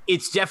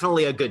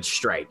definitely a good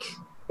strike.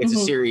 It's a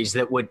series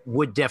that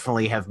would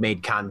definitely have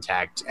made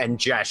contact, and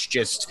Josh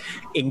just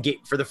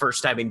for the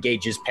first time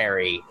engages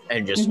parry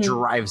and just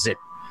drives it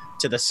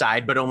to the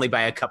side, but only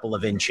by a couple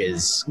of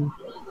inches.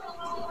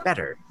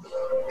 Better.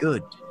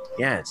 Good.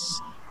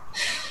 Yes.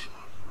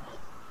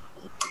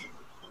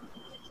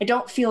 I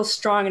don't feel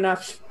strong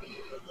enough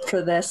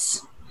for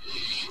this.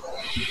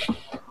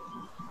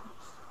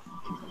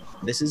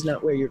 This is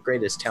not where your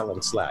greatest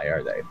talents lie,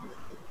 are they?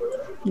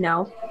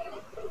 No.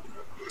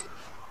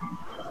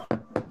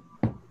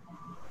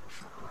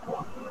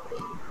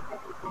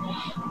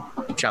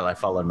 Shall I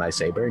fall on my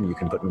saber and you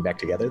can put me back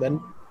together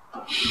then?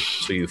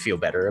 So you feel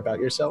better about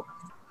yourself?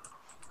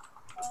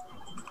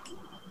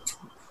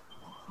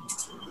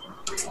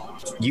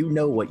 You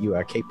know what you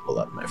are capable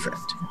of, my friend.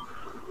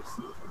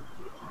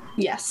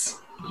 Yes.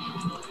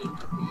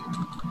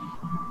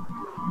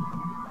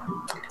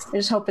 I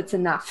just hope it's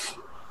enough.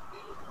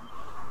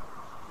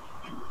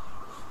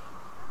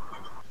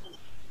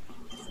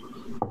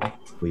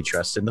 We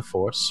trust in the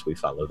Force, we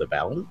follow the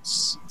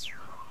balance,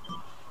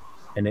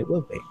 and it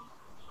will be.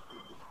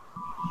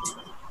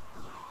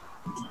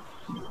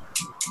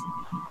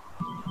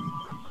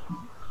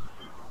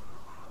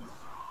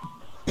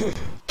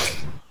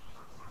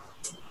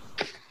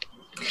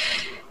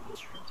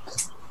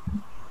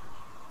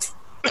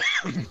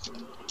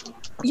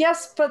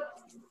 Yes, but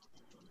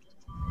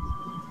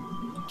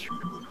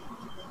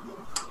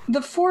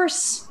the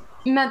Force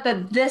meant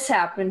that this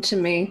happened to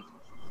me.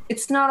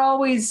 It's not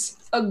always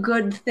a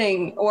good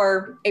thing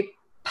or a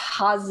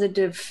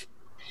positive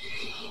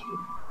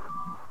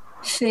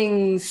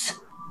things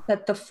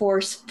that the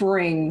Force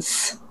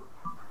brings.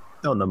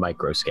 On the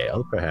micro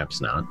scale,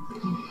 perhaps not.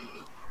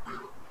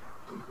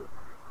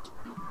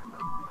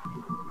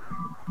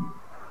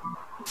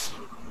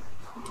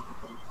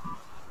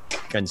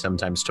 And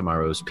sometimes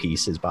tomorrow's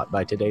peace is bought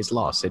by today's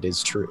loss. It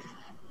is true.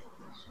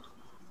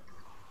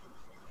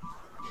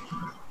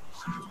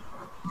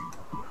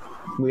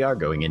 We are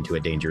going into a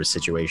dangerous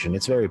situation.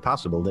 It's very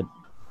possible that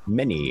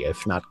many,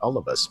 if not all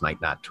of us,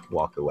 might not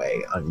walk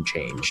away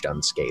unchanged,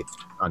 unscathed,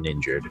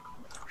 uninjured,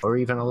 or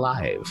even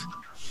alive.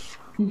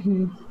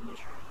 Mm-hmm.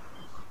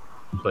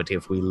 But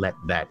if we let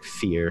that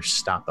fear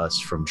stop us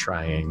from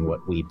trying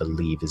what we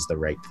believe is the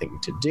right thing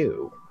to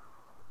do,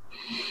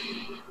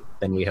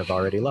 then we have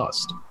already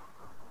lost.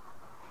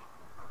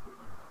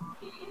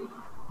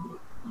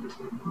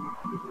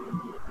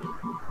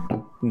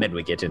 And then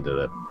we get into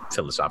the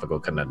philosophical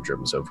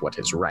conundrums of what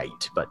is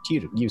right, but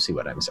you see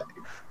what I'm saying.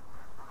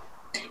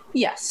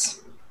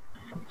 Yes.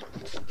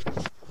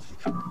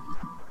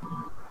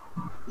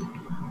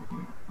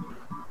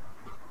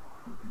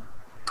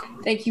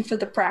 Thank you for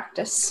the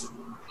practice.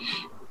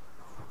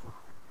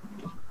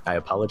 I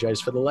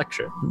apologize for the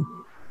lecture.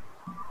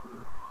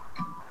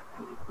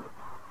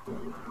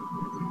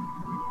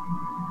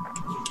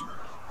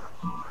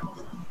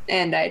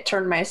 And I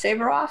turn my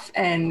saber off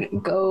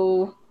and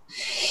go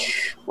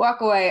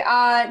walk away.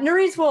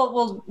 Nerys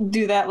will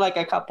do that like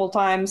a couple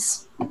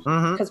times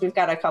because we've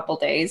got a couple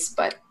days.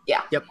 But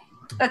yeah, Yep.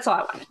 That's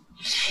all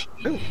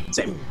I wanted.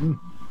 Same.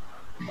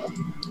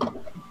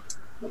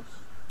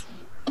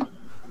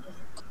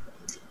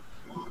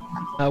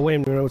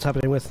 William, do you know what's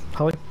happening with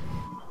Holly?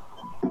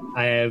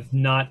 I have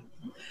not.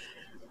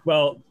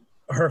 Well,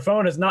 her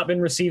phone has not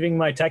been receiving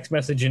my text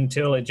message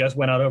until it just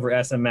went out over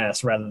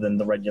SMS rather than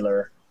the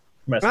regular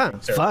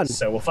messaging service. Fun.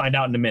 So we'll find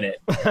out in a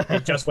minute.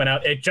 It just went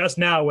out. It just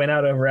now went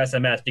out over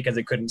SMS because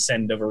it couldn't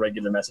send over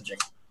regular messaging.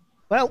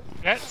 Well,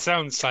 That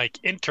sounds like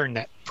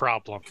internet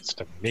problems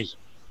to me.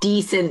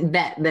 Decent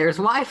bet there's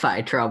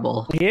Wi-Fi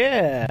trouble.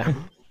 yeah.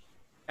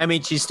 I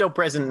mean, she's still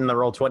present in the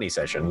Roll20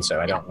 session, so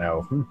I don't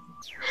know.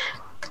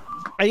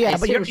 Yeah, I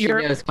but assume she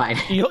you're knows by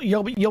now.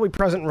 you'll be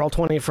present in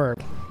Roll20 for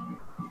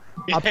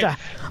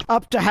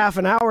up to half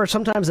an hour,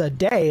 sometimes a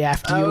day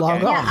after you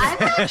log Yeah, on.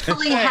 I've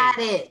actually had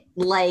it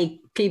like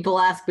people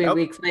ask me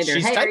weeks later.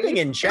 She's hey, typing are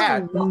you in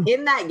chat. still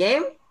in that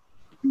game?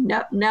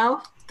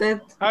 No.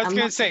 I was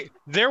gonna say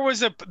there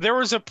was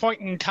a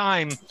point in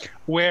time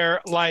where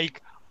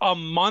like a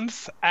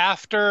month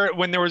after,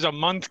 when there was a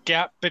month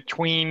gap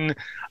between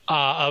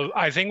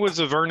I think it was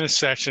the Avernus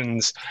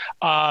sessions,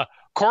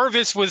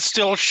 Corvus was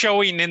still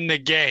showing in the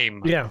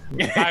game. Yeah.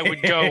 I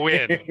would go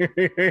in.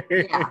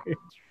 Yeah.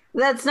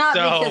 That's not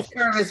So- because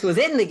Corvus was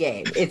in the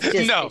game. It's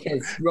just No.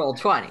 because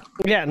Roll20.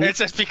 Yeah. It's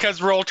just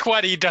because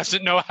Roll20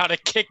 doesn't know how to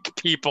kick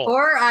people.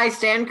 Or I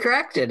stand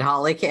corrected.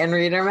 Holly can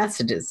read our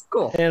messages.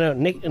 Cool.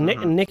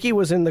 Nikki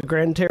was in the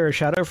Grand Terror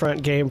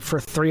Shadowfront game for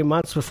 3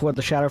 months before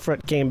the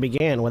Shadowfront game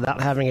began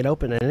without having it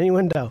open in any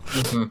window.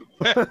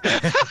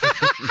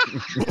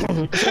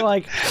 So,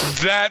 like,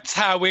 That's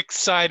how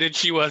excited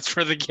she was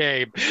for the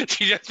game.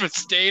 She just was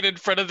staying in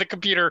front of the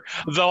computer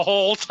the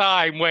whole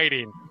time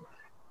waiting.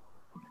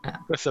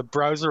 With the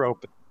browser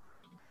open.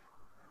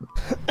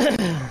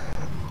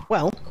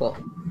 well, Cool.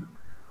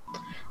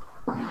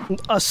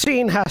 a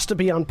scene has to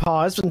be on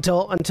pause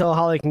until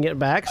Holly can get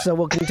back, so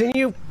we'll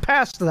continue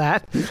past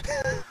that.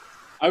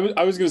 I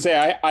was going to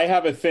say, I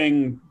have a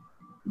thing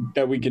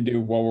that we could do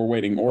while we're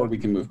waiting, or we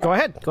can move. Go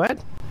ahead.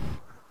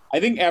 I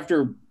think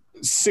after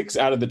 6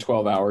 out of the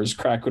 12 hours,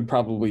 Crack would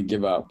probably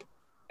give up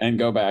and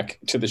go back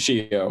to the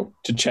Shio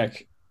to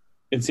check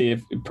and see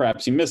if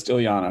perhaps he missed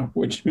Ilyana,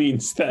 which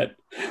means that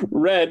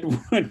Red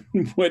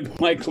would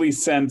likely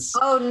sense.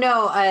 Oh,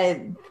 no.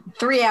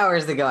 3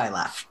 hours ago I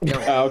left.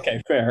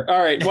 Okay, fair.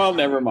 All right, well,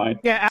 never mind.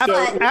 Yeah,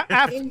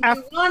 If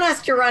you want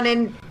us to run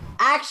in...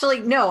 Actually,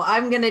 no.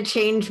 I'm going to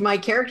change my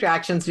character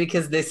actions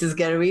because this is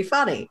going to be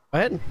funny. Go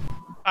ahead.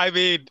 I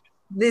mean,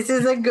 This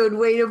is a good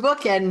way to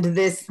bookend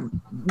this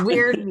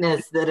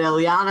weirdness that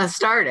Ilyana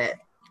started.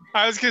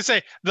 I was gonna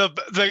say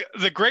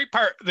the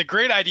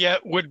great idea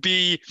would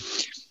be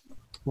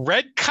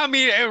Red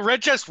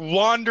just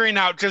wandering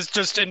out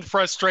just in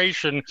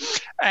frustration,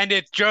 and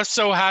it just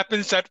so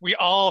happens that we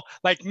all,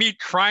 like me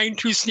trying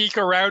to sneak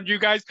around you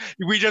guys,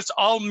 we just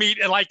all meet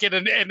like in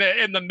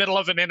the middle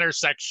of an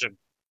intersection.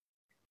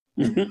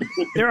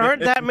 There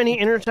aren't that many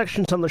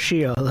intersections on the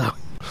Shio, though.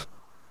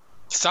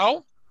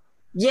 So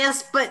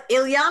Yes, but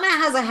Ilyana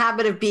has a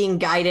habit of being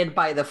guided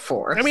by the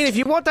Force. I mean, if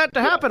you want that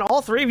to happen,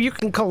 all three of you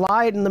can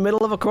collide in the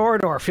middle of a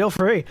corridor. Feel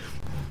free.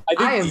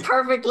 I am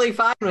perfectly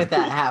fine with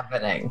that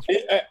happening.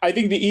 I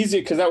think the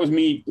easiest, because that was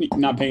me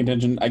not paying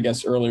attention, I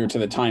guess, earlier to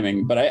the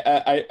timing. But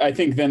I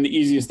think then the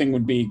easiest thing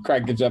would be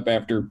Craig gives up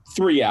after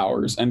 3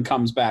 hours and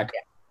comes back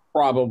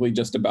probably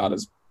just about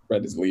as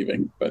Red is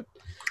leaving. But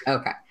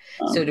Okay.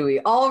 So do we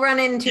all run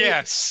into?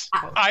 Yes,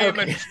 I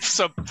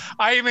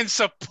am in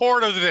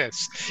support of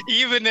this,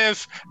 even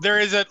if there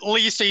is at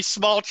least a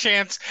small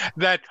chance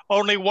that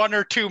only one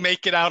or two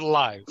make it out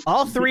alive.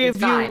 All three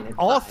of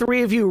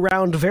you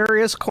round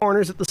various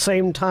corners at the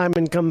same time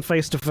and come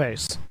face to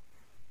face.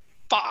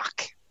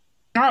 Fuck.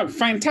 Oh,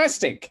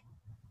 fantastic.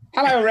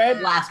 Hello,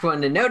 Red. Last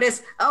one to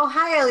notice. Oh,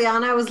 hi,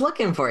 Eliana. I was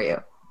looking for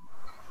you.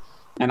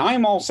 And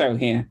I'm also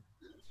here.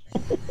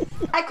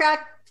 Hi,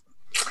 Crack.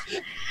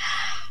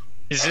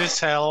 Is this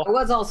hell? I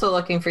was also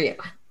looking for you.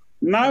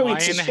 No, Am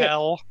it's I in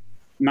hell?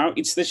 No,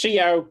 it's the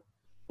Shio.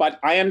 But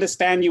I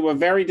understand you were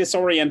very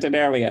disoriented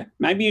earlier.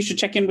 Maybe you should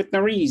check in with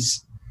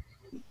Nerys.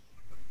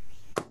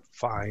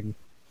 Fine.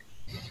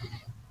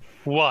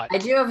 What? I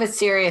do have a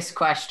serious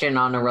question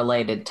on a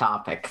related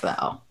topic,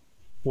 though.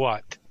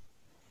 What?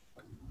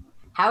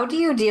 How do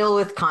you deal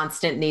with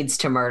constant needs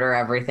to murder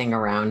everything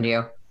around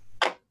you?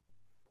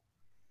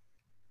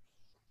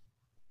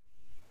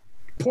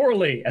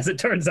 Poorly, as it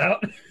turns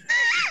out.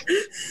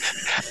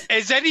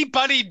 Is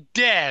anybody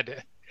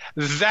dead?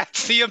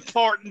 That's the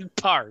important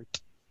part.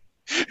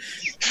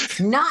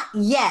 Not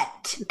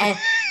yet.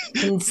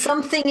 And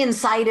something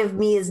inside of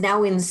me is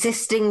now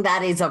insisting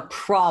that is a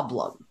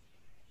problem.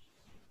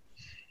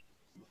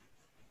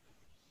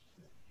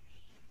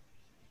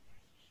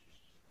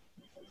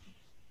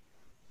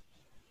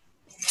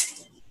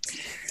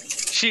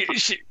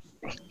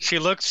 She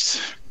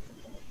looks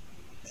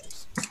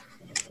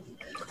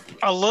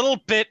a little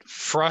bit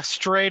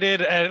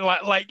frustrated and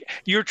like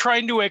you're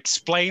trying to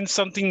explain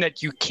something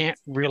that you can't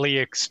really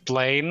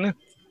explain.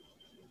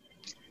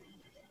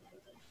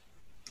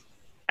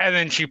 And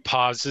then she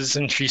pauses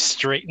and she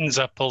straightens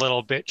up a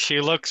little bit.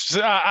 She looks,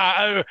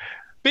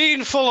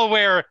 being full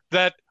aware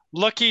that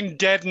looking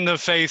dead in the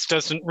face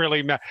doesn't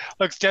really matter.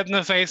 Looks dead in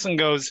the face and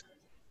goes,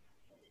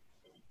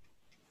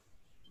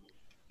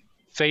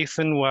 faith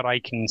in what I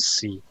can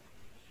see.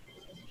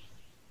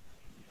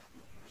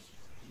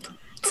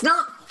 It's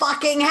not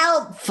fucking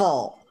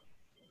helpful.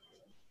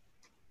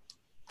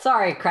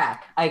 Sorry,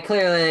 Crack. I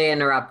clearly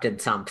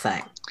interrupted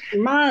something.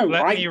 No,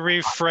 Let me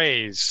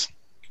rephrase.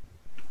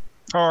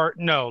 Or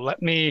no,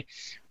 let me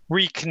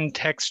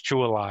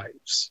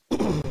recontextualize.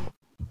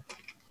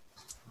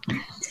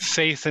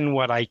 Faith in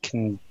what I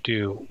can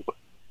do.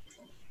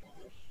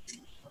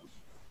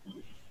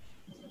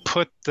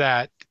 Put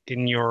that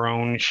in your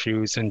own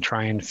shoes and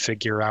try and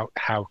figure out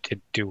how to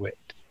do it.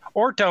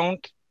 Or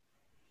don't.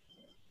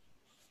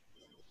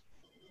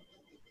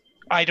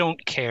 I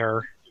don't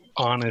care,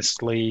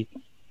 honestly.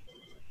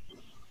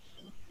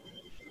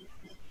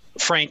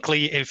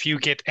 Frankly, if you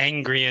get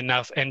angry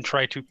enough and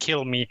try to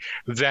kill me,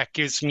 that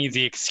gives me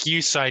the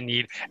excuse I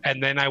need,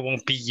 and then I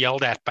won't be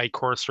yelled at by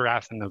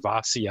Korsarath and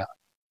Navasia.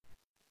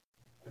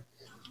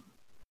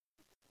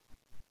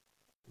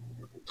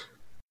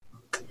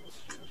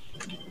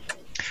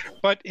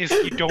 But if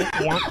you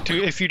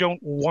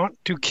don't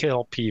want to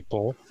kill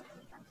people,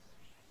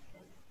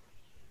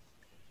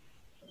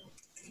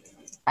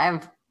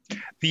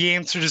 the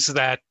answers to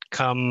that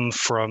come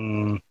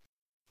from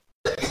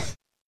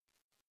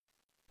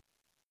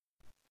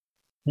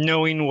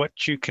knowing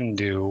what you can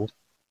do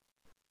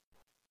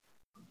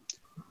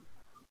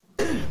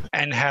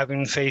and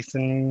having faith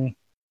in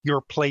your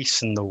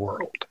place in the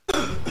world.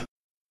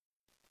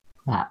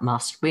 That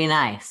must be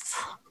nice.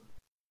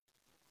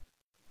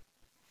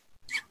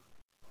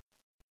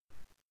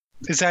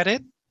 Is that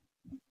it?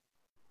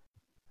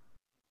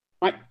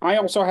 I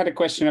also had a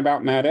question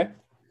about murder.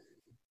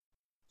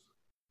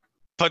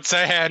 Puts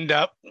a hand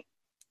up.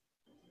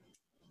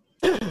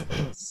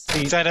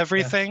 Is that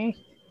everything,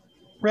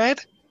 Red?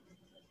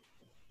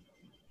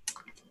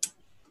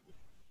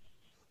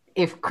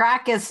 If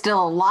Crack is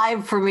still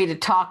alive for me to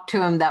talk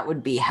to him, that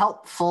would be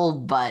helpful,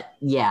 but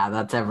yeah,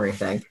 that's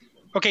everything.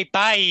 Okay,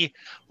 bye.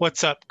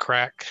 What's up,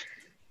 Crack?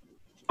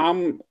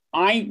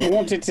 I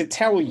wanted to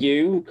tell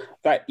you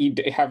that you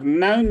have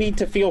no need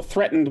to feel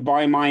threatened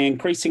by my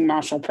increasing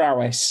martial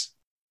prowess.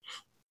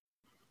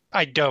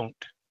 I don't.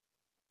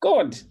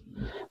 Good.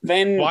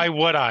 Then why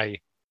would I?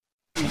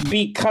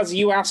 Because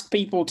you ask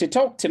people to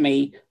talk to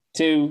me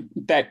so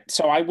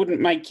I wouldn't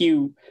make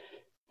you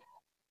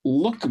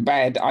look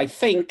bad, I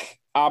think.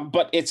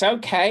 But it's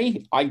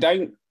okay. I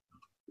don't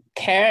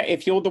care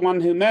if you're the one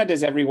who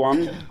murders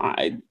everyone.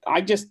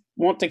 I just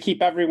want to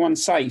keep everyone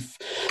safe.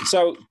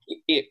 So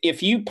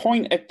if you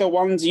point at the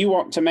ones you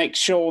want to make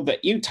sure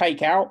that you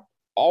take out,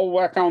 I'll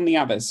work on the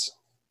others.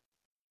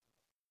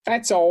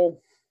 That's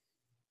all.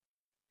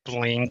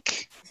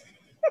 Blink.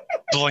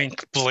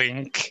 Blink,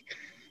 blink.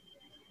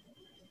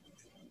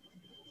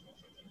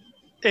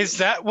 Is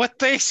that what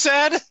they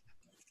said?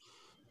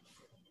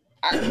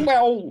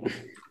 Well,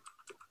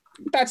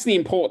 that's the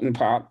important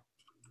part.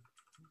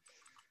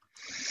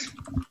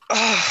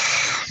 I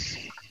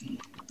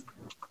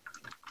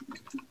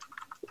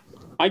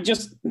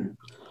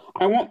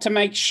want to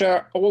make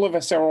sure all of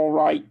us are all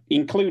right,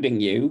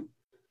 including you,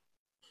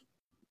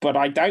 but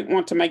I don't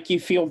want to make you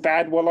feel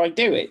bad while I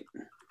do it.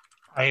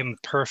 I am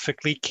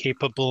perfectly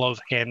capable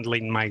of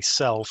handling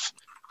myself.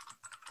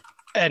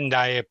 And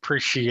I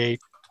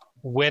appreciate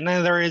when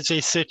there is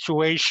a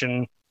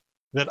situation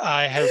that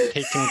I have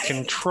taken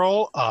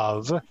control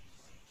of,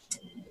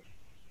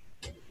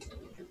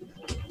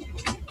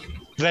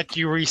 that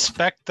you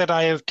respect that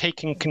I have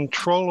taken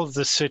control of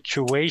the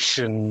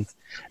situation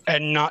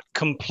and not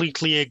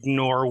completely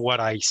ignore what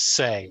I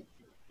say.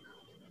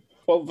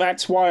 Well,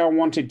 that's why I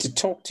wanted to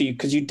talk to you,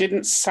 because you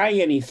didn't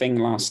say anything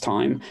last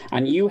time,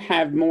 and you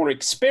have more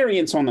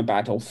experience on the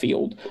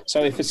battlefield.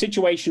 So if a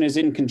situation is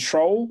in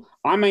control,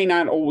 I may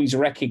not always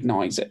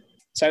recognize it.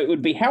 So it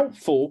would be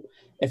helpful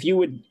if you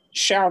would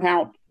shout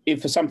out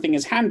if something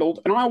is handled,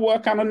 and I'll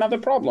work on another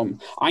problem.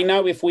 I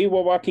know if we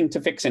were working to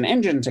fix an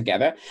engine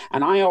together,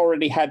 and I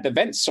already had the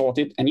vents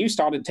sorted, and you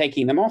started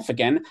taking them off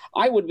again,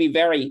 I would be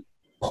very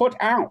put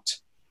out.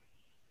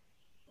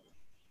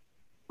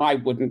 I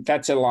wouldn't,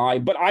 that's a lie,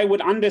 but I would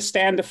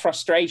understand the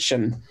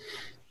frustration.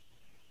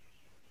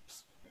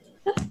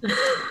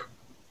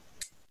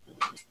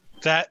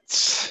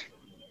 That's...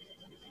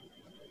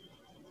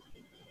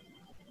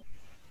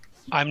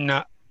 I'm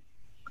not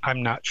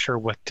sure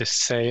what to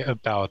say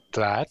about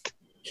that.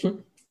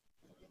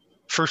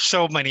 For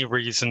so many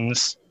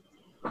reasons.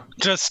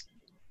 Just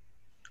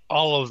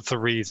all of the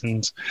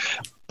reasons.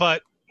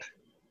 But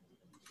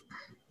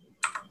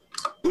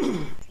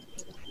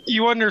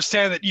you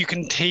understand that you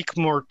can take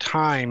more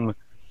time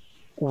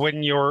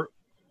when you're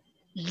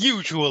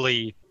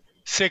usually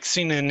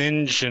fixing an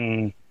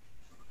engine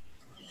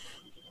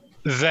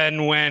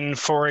than when,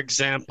 for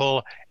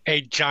example,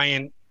 a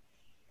giant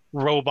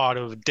robot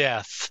of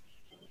death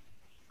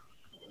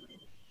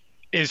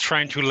is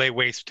trying to lay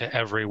waste to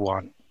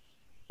everyone.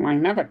 I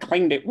never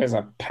claimed it was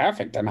a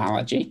perfect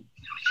analogy.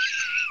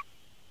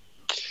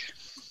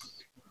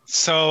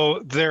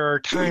 So there are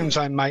times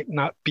I might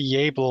not be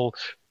able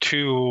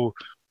to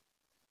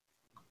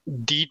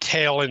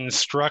detail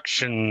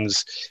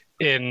instructions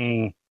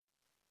in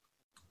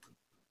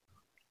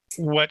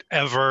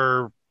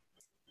whatever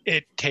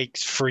it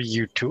takes for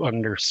you to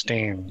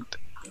understand.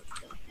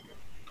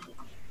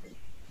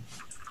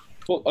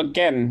 Well,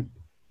 again,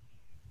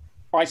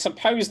 I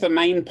suppose the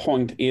main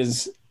point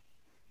is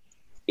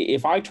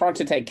if I try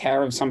to take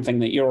care of something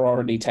that you're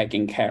already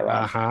taking care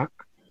of,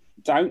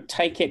 don't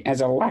take it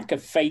as a lack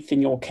of faith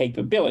in your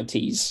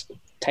capabilities.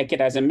 Take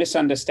it as a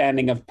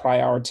misunderstanding of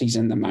priorities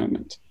in the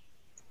moment.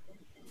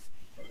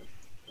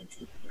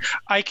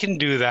 I can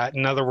do that.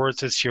 In other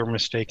words, it's your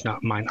mistake,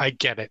 not mine. I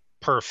get it.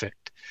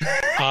 Perfect.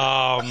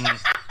 I'll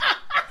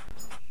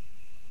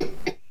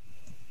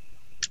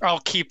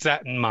keep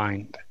that in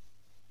mind.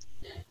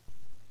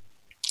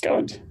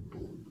 Good.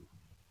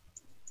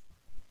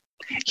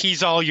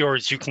 He's all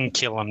yours. You can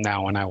kill him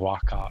now when I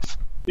walk off.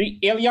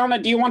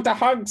 Ilyana, do you want a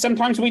hug?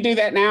 Sometimes we do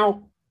that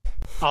now.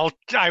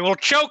 I will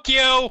choke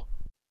you.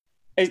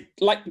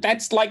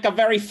 That's like a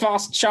very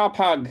fast, sharp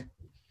hug.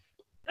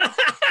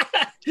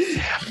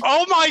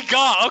 Oh my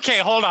god. Okay,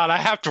 hold on. I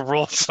have to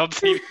roll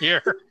something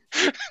here.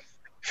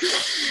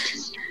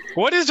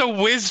 What is a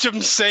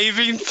wisdom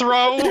saving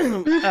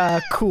throw?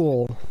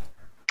 Cool.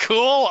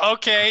 Cool?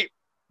 Okay.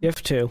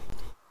 If 2.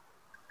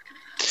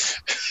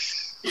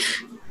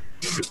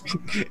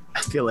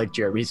 I feel like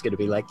Jeremy's going to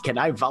be like, can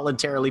I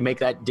voluntarily make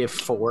that diff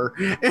 4?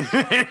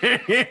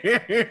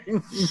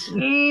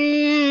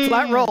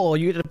 Flat roll,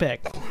 you get to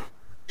pick.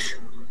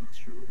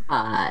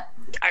 I'm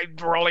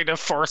rolling a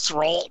force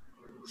roll.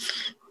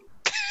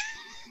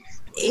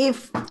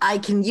 If I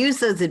can use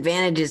those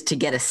advantages to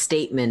get a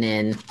statement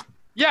in.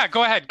 Yeah,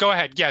 go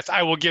ahead. Yes,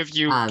 I will give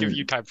you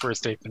time for a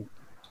statement.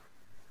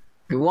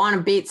 If you want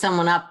to beat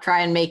someone up,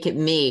 try and make it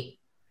me.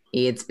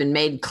 It's been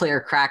made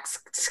clear Crack's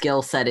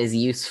skill set is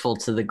useful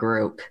to the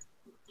group.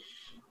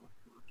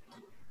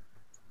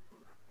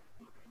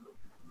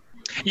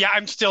 Yeah,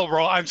 I'm still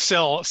I'm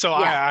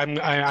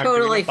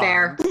totally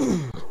fair.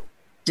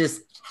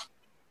 Just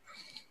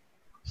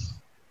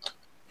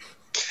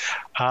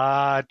hold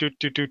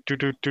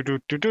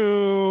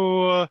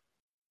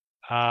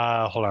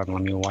on,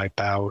 let me wipe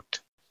out.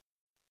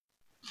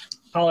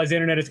 Holly's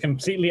internet is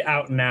completely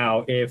out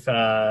now. If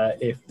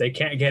they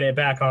can't get it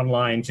back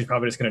online, she's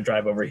probably just going to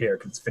drive over here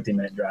because it's a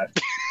 15-minute drive.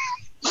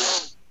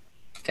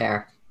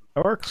 Fair.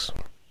 That works.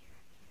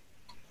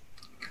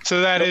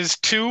 So that is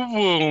 2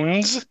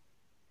 wounds.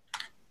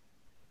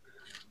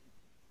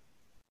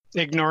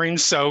 Ignoring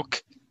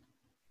soak.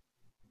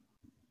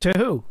 To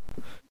who?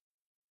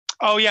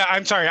 Oh yeah,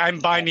 I'm sorry. I'm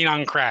binding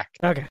on Crack.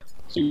 Okay.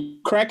 So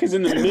Crack is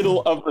in the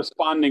middle of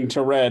responding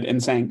to Red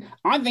and saying,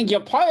 I think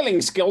your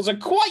piling skills are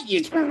quite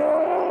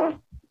useful.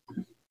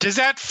 Does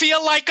that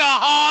feel like a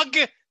hug?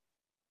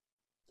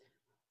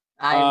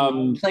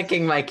 I'm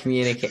clicking my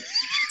communicator.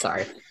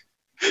 Sorry.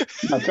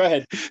 No, go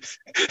ahead.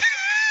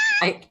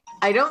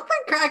 I don't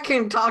think Crack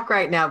can talk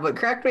right now, but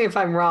correct me if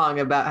I'm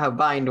wrong about how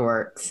bind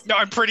works. No,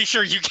 I'm pretty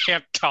sure you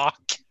can't talk.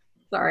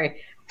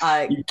 Sorry.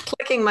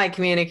 Clicking my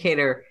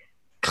communicator.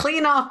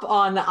 Clean up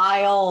on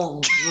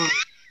aisle...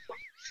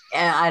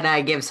 And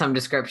I give some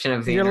description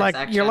of the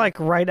intersection. You're like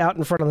right out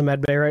in front of the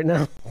med bay right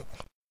now.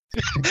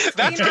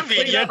 That's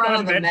convenient. In front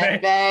of the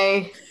med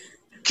bay.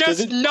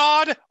 Just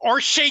nod or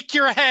shake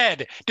your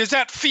head. Does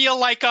that feel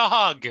like a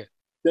hug?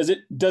 Does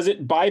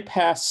it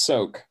bypass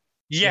soak?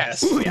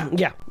 Yes.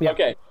 Yeah.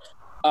 Okay.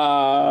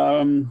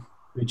 Let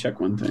me check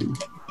one thing.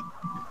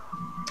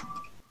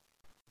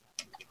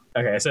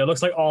 Okay, so it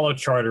looks like all of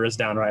Charter is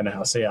down right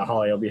now. So yeah,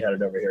 Holly will be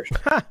headed over here.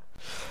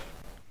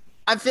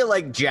 I feel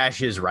like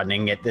Jash is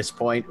running at this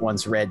point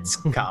once Red's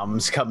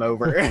comms come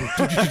over.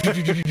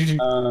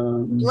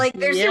 Like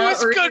there's It no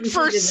was good urgency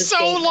for to the so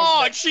statement,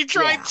 long. but- She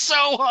tried yeah.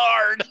 so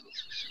hard.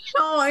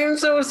 No, I'm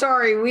so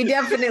sorry. We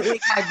definitely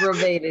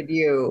aggravated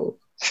you.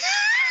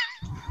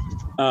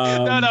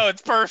 No,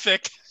 it's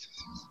perfect.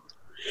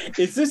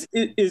 Is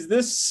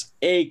this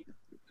a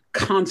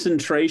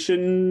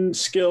concentration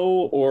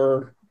skill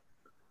or?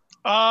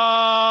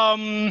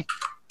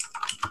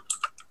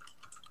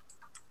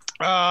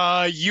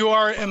 You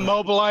are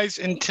immobilized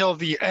until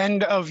the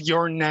end of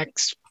your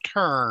next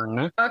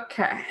turn.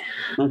 Okay.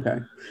 Okay.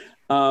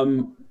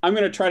 I'm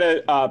gonna try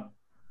to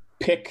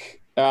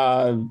pick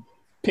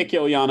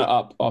Ilyana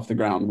up off the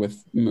ground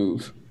with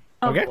move.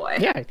 Oh Okay. boy.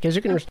 Yeah, because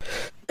you can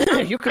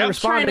you can I'm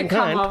respond Trying to in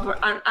come kind. over.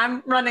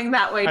 I'm running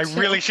that way I too.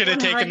 really should have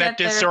Whenever taken I that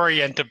get there-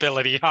 disorient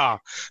ability, huh?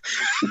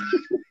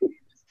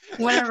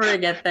 Whenever I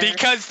get there.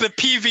 Because the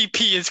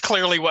PvP is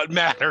clearly what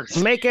matters.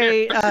 Make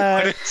a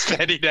But it's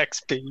steady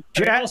XP.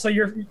 And also,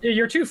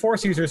 you're two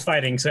Force users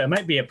fighting, so it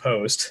might be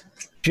opposed.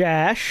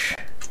 Jash.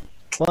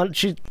 Well,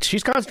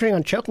 she's concentrating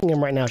on choking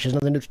him right now. She's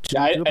nothing to do.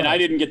 I about it.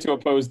 didn't get to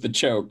oppose the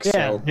choke. Yeah.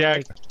 So.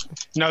 Yeah.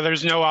 No,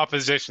 there's no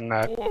opposition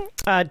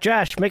that.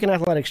 Josh, make an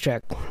athletics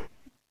check.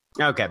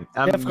 Okay,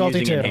 I'm Difficulty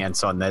using 2.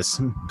 enhance on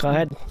this. Go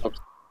ahead.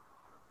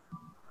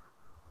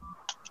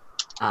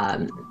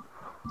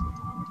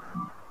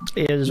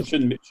 Is It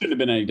shouldn't have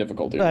been any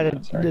difficulty. on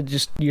that, sorry.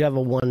 just you have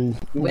a 1.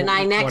 When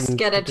I next one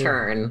get a to do.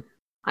 turn,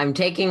 I'm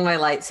taking my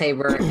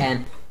lightsaber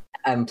and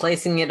I'm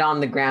placing it on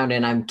the ground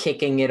and I'm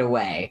kicking it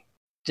away.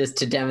 Just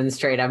to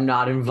demonstrate I'm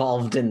not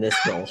involved in this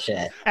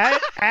bullshit.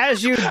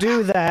 As you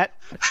do that,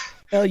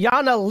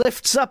 Ilyana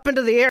lifts up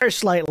into the air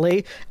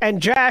slightly,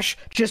 and Jash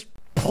just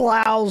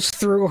plows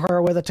through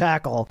her with a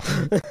tackle,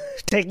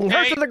 taking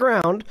her to the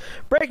ground,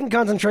 breaking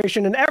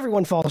concentration, and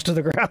everyone falls to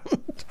the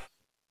ground.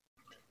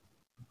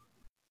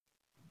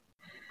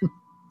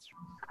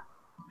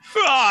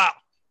 Ah!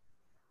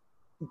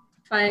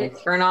 I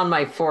turn on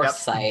my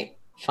foresight.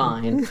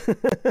 Fine.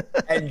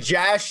 And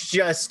Jash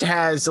just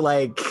has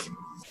like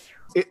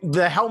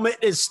the helmet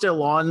is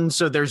still on,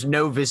 so there's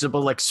no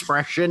visible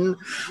expression.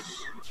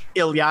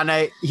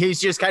 Ilyana,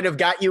 he's just kind of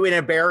got you in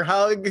a bear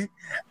hug,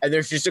 and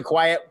there's just a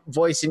quiet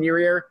voice in your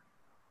ear.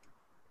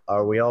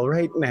 Are we all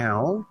right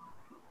now?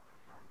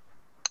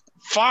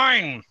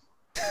 Fine.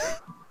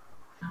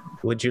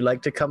 Would you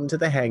like to come to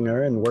the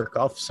hangar and work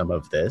off some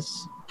of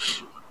this?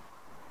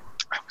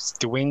 I was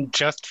doing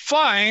just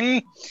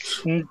fine.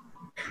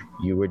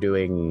 You were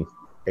doing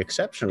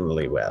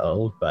exceptionally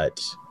well, but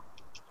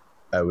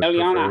I would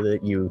Ilyana. prefer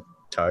that you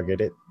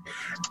target it.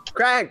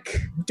 Crack,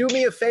 do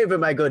me a favor,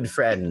 my good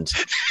friend.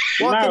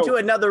 Walk No. into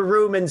another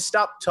room and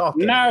stop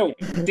talking. No,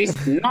 this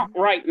not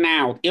right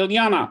now,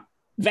 Ilyana.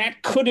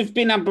 That could have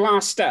been a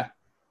blaster.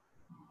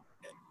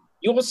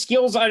 Your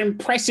skills are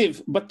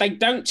impressive, but they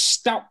don't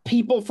stop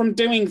people from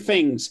doing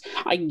things.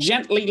 I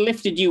gently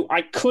lifted you.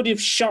 I could have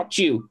shot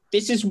you.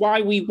 This is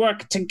why we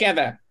work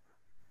together.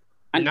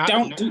 And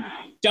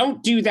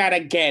don't do that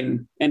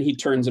again. And he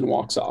turns and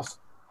walks off.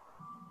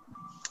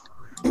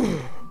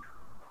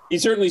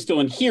 He's certainly still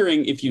in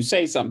hearing if you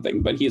say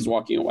something, but he is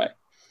walking away.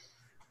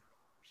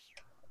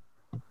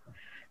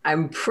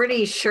 I'm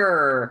pretty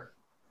sure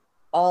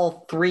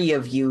all three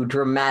of you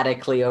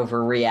dramatically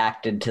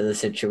overreacted to the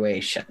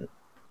situation.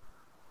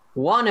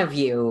 One of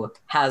you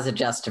has a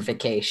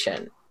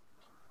justification,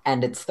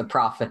 and it's the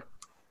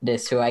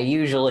prophetess who I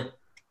usually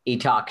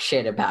talk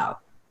shit about.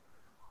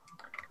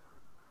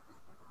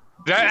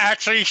 That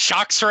actually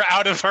shocks her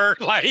out of her,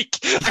 like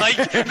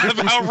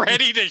about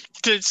ready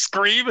to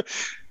scream.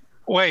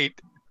 Wait,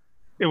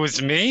 it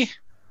was me?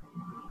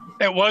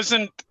 It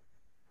wasn't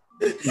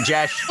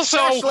Josh,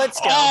 so let's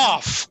go.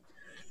 off.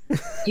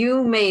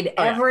 You made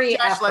every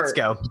Josh, effort let's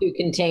go. to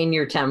contain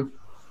your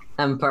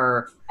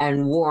temper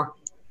and warn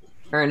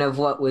of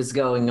what was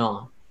going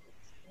on.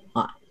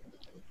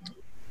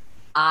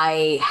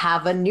 I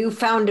have a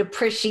newfound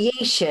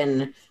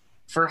appreciation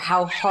for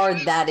how hard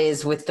that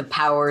is with the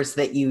powers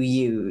that you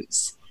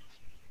use,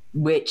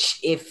 which,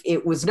 if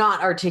it was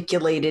not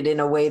articulated in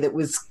a way that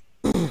was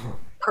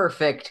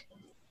perfect,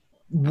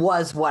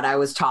 was what I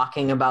was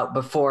talking about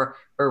before,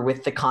 or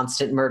with the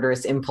constant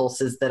murderous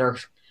impulses that are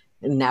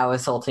now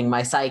assaulting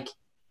my psyche,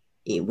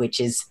 which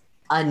is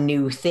a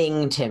new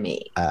thing to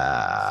me.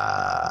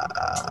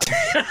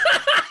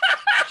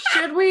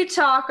 Should we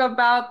talk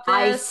about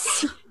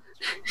this?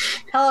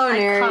 Hello,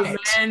 I come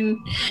Nerys.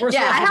 in.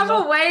 Yeah, I have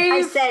a wave.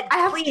 I said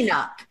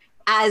cleanup,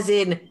 as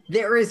in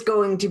there is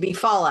going to be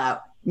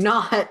fallout,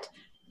 not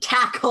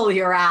tackle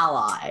your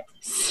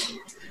allies.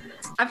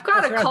 I've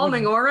got a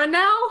calming aura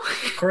now.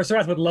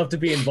 Corsorath would love to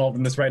be involved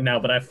in this right now,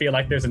 but I feel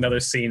like there's another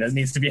scene that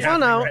needs to be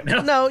happening right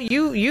now. No,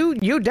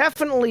 you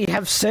definitely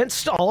have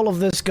sensed all of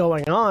this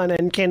going on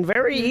and can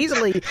very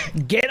easily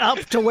get up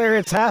to where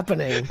it's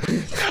happening.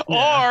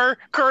 Or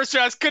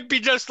Corsorath could be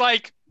just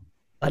like,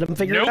 let them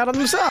figure it out on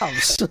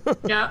themselves.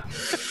 Yeah.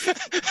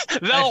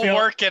 They'll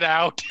work it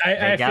out.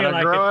 They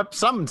gotta grow up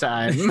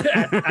sometime.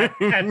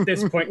 At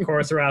this point,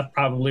 Corsorath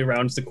probably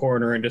rounds the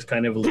corner and just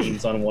kind of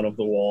leans on one of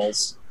the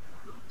walls,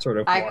 sort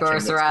of Hi, watching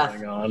what's Corsorath.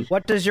 going on.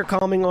 What does your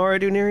calming aura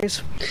do,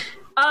 Neres?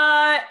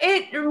 When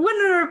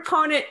an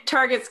opponent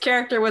targets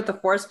character with a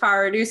force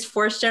power, reduced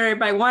force generated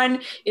by 1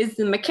 is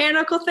the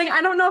mechanical thing.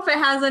 I don't know if it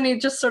has any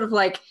just sort of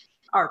like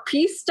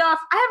RP stuff.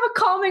 I have a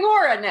calming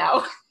aura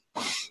now.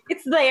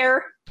 It's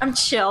there. I'm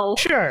chill.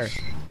 Sure.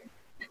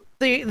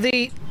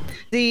 The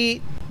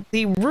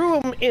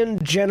room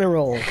in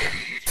general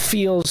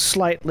feels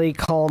slightly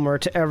calmer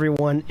to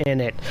everyone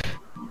in it.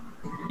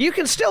 You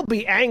can still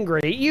be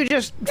angry. You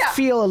just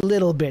feel a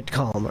little bit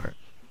calmer.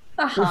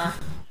 Uh-huh.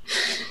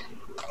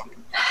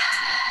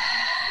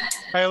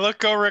 I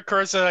look over at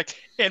Corsorath like,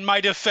 in my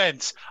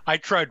defense, I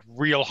tried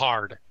real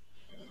hard.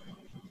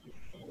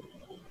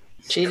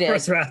 She did.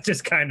 Corsorath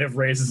just kind of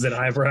raises an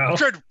eyebrow. I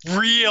tried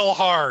real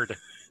hard.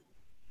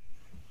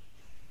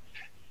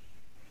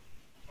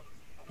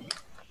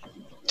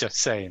 Just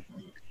saying.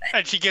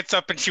 And she gets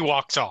up and she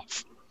walks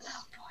off.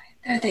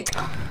 There they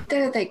go.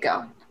 There they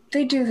go.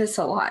 They do this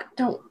a lot.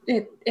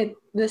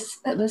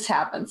 This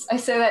happens. I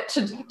say that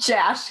to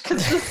Jash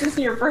because this is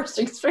your first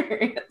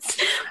experience.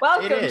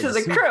 Welcome to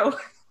the crew.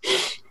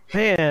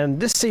 Man,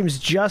 this seems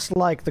just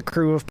like the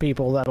crew of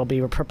people that'll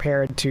be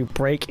prepared to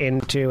break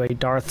into a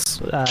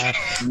Darth's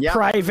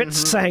private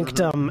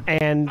sanctum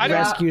and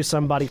rescue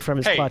somebody from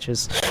his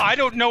clutches. I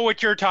don't know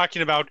what you're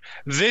talking about.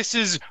 This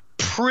is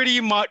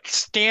pretty much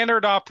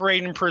standard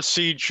operating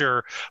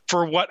procedure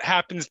for what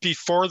happens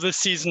before the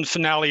season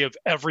finale of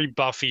every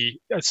Buffy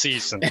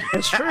season.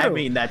 It's true. I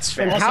mean, that's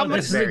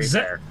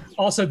fair.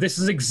 Also, this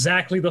is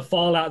exactly the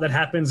fallout that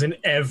happens in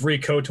every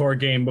KOTOR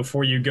game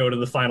before you go to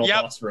the final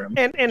boss room.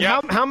 And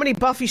how many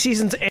Buffy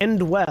seasons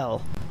end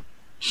well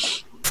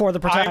for the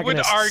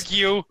protagonists? I would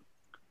argue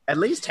at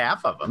least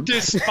half of them.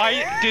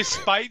 Despite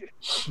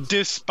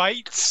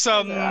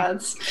some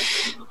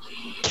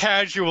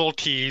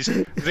casualties,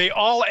 they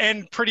all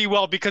end pretty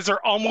well because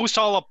they're almost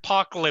all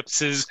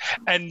apocalypses,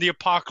 and the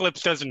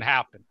apocalypse doesn't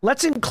happen.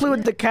 Let's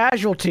include the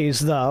casualties,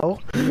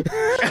 though.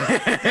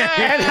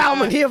 And how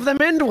many of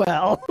them end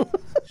well?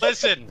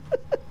 Listen,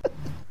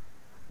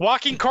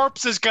 Walking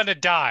Corpse is gonna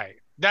die.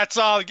 That's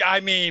all. I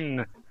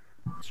mean.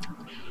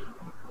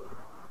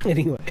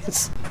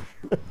 Anyways.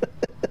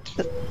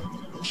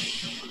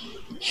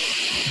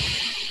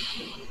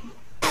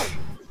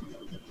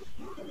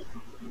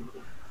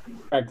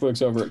 Craig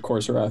looks over at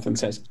Corsorath and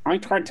says, I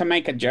tried to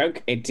make a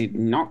joke. It did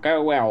not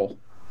go well.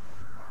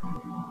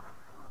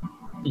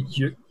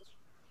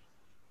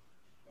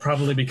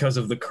 Probably because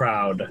of the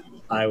crowd,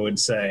 I would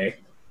say.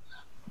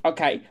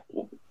 Okay,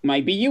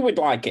 maybe you would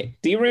like it.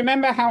 Do you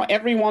remember how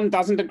everyone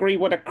doesn't agree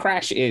what a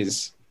crash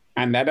is?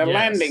 And that a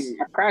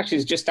crash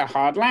is just a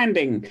hard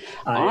landing.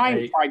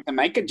 I tried to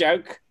make a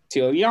joke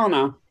to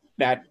Ilyana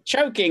that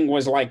choking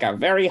was like a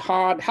very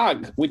hard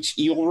hug, which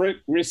you'll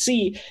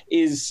see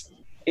is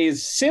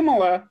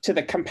similar to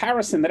the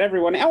comparison that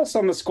everyone else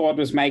on the squad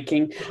was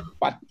making,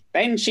 but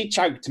then she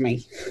choked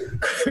me.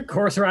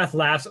 Corsorath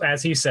laughs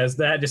as he says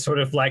that, just sort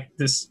of like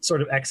this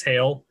sort of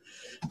exhale.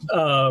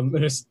 I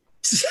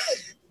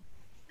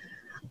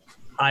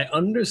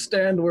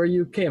understand where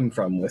you came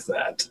from with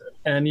that.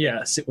 And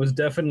yes, it was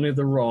definitely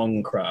the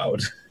wrong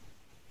crowd.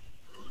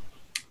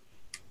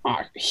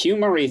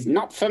 Humor is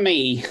not for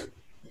me.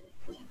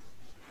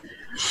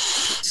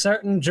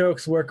 Certain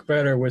jokes work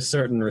better with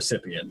certain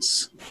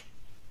recipients.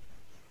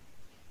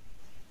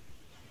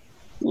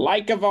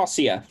 Like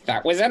Avosia.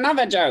 That was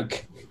another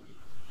joke.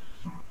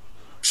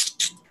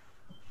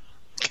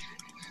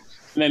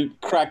 And then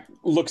Crack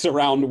looks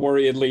around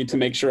worriedly to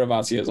make sure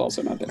Avosia is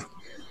also not there.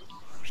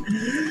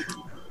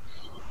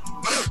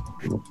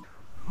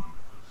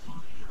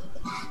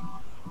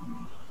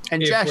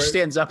 And Josh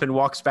stands up and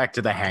walks back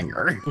to the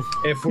hangar.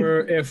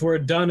 If we're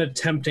done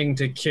attempting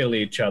to kill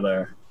each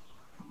other,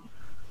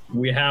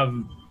 we have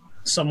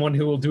someone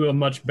who will do a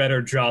much better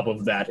job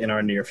of that in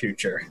our near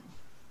future.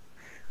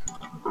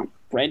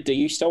 Red, do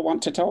you still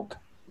want to talk?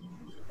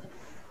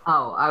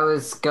 Oh, I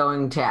was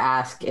going to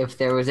ask if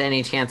there was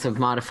any chance of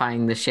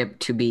modifying the ship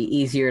to be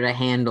easier to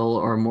handle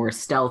or more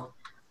stealth.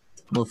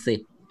 We'll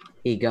see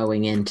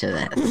going into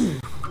this.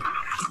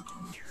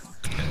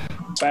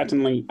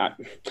 Certainly.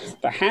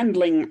 The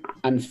handling,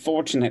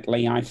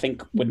 unfortunately, I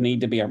think would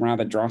need to be a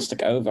rather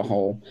drastic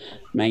overhaul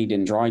made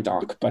in dry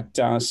dock. But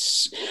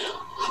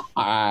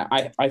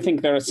I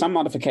think there are some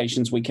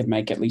modifications we could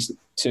make, at least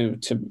to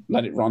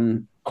let it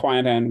run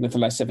quieter and with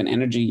less of an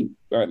energy,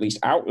 or at least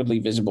outwardly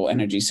visible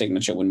energy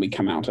signature when we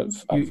come out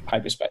of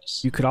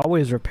hyperspace. You could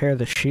always repair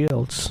the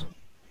shields.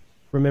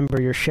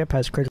 Remember, your ship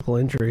has critical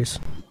injuries.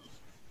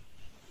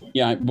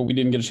 Yeah, but we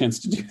didn't get a chance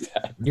to do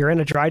that. You're in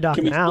a dry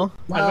dock now.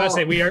 I was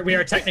going to say we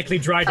are technically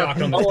dry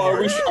docked on the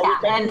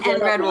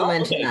And Red will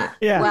mention that.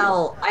 Yeah.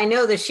 Well, I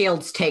know the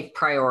shields take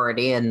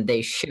priority, and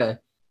they should,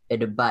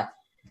 but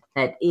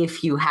that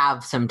if you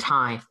have some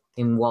time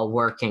while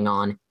working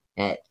on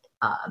it,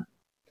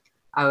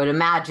 I would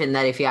imagine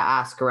that if you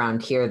ask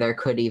around here, there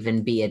could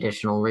even be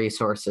additional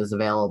resources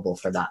available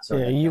for that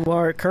sort of thing. You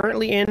are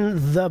currently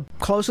in the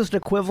closest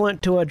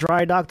equivalent to a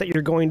dry dock that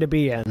you're going to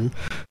be in.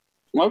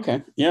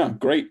 Okay. Yeah.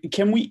 Great.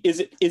 Can we?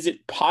 Is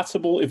it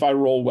possible if I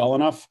roll well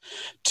enough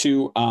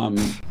to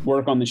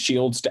work on the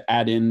shields to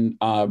add in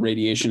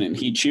radiation and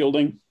heat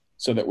shielding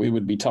so that we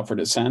would be tougher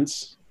to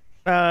sense?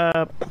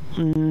 No,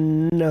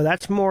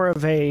 that's more of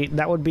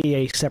that would be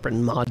a separate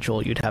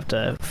module you'd have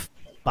to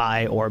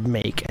buy or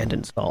make and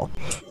install.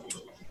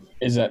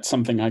 Is that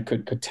something I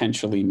could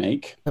potentially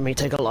make? Let me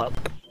take a look.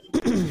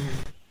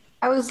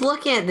 I was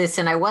looking at this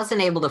and I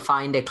wasn't able to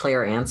find a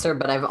clear answer,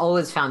 but I've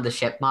always found the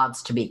ship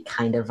mods to be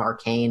kind of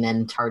arcane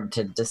and hard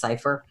to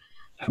decipher.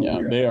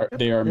 Yeah,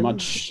 they are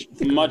much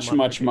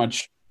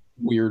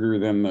weirder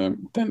than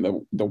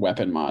the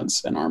weapon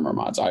mods and armor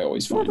mods. I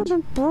always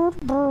find.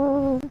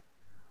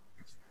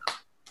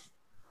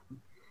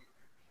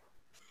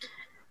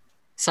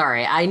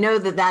 Sorry, I know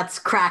that's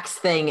Crack's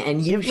thing,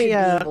 and you should be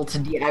able to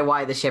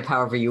DIY the ship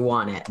however you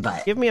want it,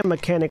 but... Give me a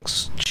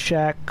mechanics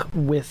check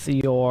with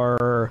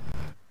your...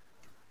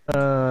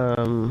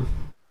 So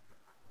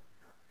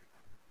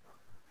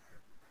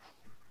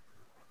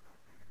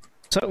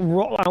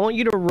I want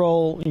you to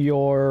roll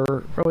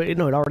your... Oh, wait,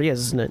 no, it already is,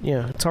 isn't it?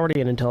 Yeah, it's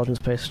already an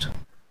intelligence-based,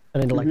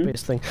 an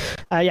intellect-based thing.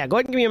 Yeah, go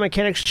ahead and give me a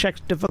mechanics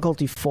check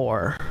difficulty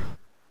 4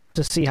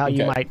 to see how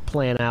you might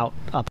plan out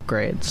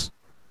upgrades.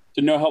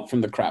 So no help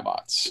from the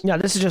Crabots. Yeah,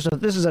 this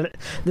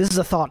is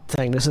a thought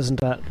thing. This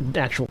isn't an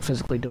actual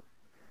physically do.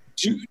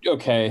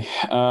 Okay,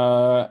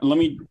 let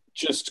me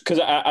just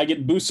because I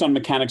get boosts on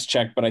mechanics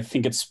check, but I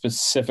think it's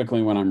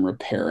specifically when I'm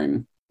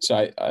repairing.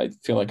 So I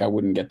feel like I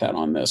wouldn't get that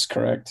on this.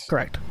 Correct.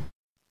 Correct.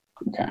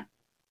 Okay.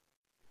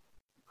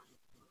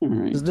 All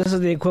right. This is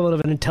the equivalent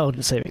of an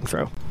intelligence saving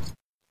throw.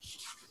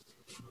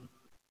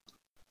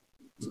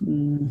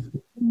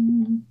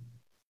 Mm-hmm.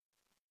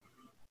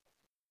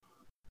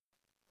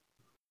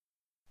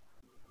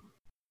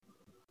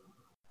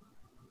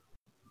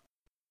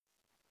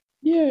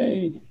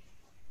 Yay.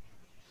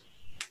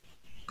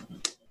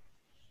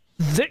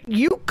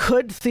 You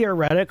could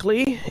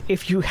theoretically,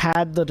 if you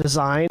had the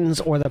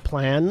designs or the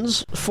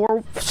plans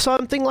for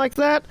something like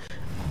that,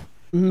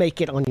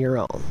 make it on your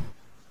own.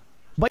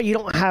 But you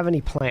don't have any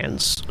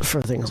plans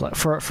for things like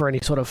for any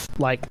sort of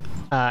like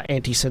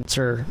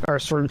anti-sensor or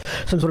sort of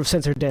some sort of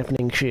sensor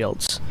dampening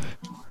shields.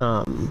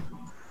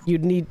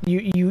 You'd need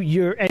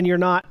you're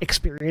not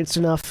experienced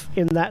enough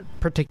in that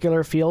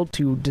particular field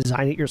to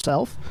design it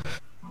yourself.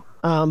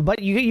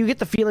 But you get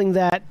the feeling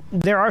that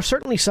there are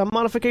certainly some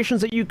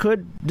modifications that you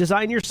could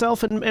design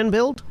yourself and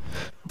build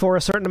for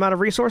a certain amount of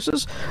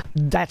resources.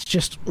 That's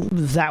just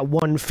that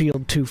one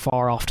field too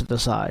far off to the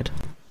side.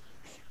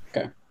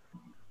 Okay.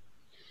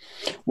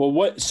 Well,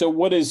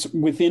 what is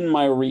within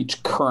my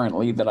reach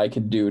currently that I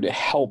could do to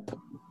help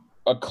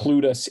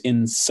occlude us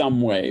in some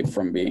way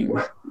from being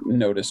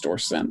noticed or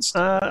sensed?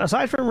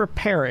 Aside from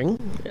repairing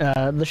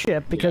the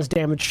ship, because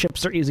damaged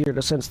ships are easier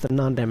to sense than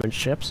non-damaged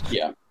ships.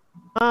 Yeah.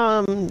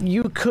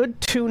 You could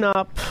tune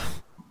up.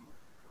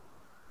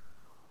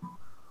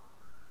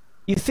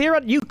 You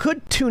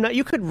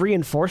could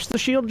reinforce the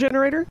shield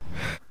generator,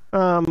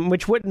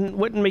 which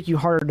wouldn't make you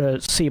harder to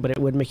see, but it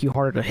would make you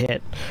harder to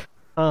hit.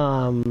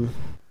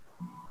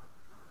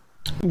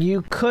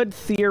 You could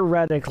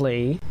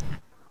theoretically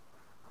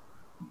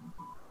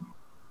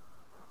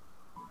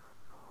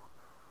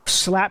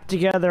slap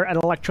together an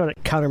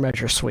electronic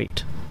countermeasure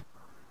suite,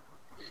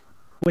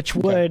 which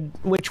would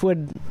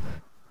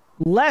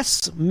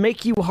less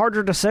make you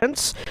harder to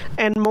sense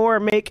and more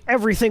make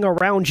everything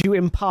around you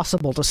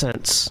impossible to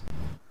sense.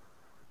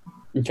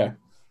 Okay.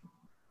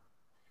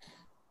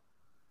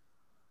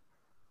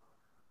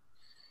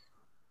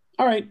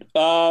 All right.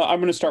 I'm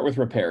going to start with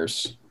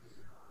repairs.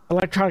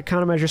 Electronic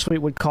countermeasure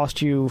suite would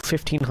cost you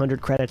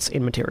 1,500 credits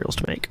in materials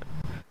to make,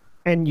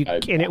 and you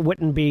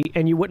wouldn't be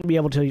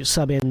able to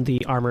sub in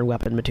the armor and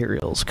weapon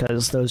materials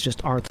because those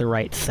just aren't the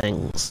right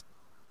things.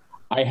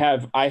 I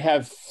have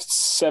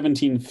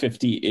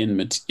 1750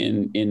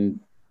 in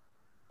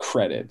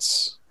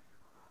credits,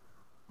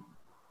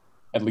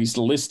 at least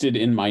listed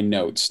in my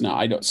notes. Now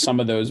I don't. Some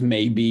of those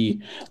may be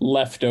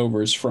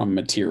leftovers from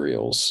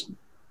materials.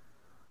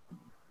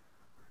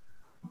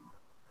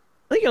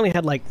 I think you only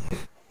had like.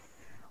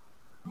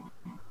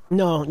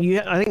 No,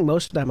 I think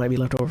most of that might be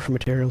left over from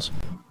materials,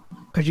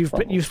 because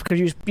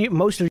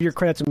most of your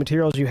credits and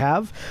materials you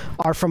have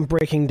are from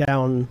breaking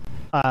down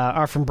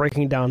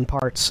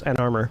parts and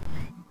armor.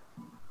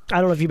 I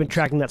don't know if you've been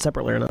tracking that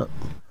separately or not.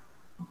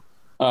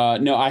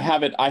 No, I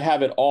have it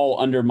all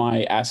under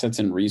my assets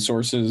and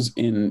resources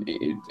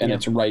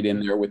it's right in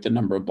there with the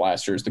number of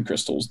blasters, the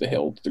crystals, the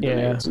hilt, the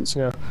grenades, and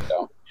stuff.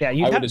 So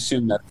I would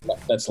assume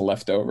that's the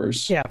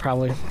leftovers. Yeah,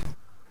 probably.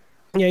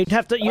 Yeah, you'd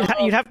have to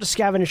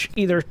scavenge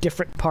either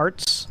different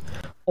parts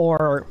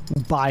or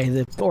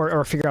buy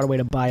or figure out a way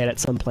to buy it at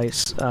some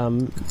place.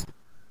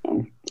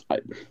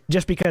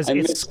 Just because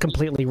it's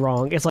completely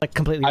wrong. It's like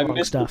completely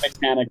wrong stuff.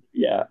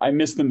 I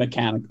miss the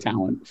mechanic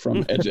talent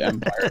from Edge of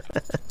Empire.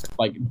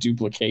 Like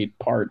duplicate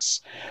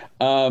parts.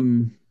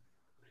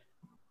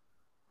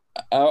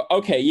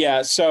 Okay,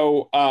 yeah.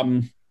 So,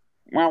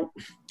 well,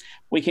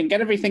 we can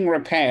get everything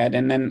repaired,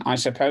 and then I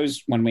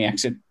suppose when we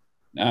exit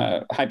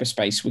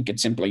hyperspace, we could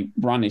simply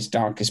run as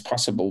dark as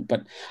possible.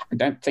 But I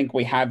don't think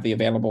we have the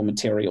available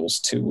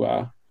materials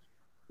to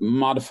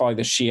modify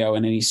the Shio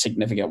in any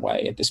significant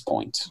way at this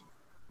point.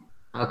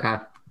 Okay,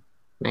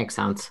 makes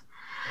sense.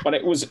 But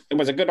it was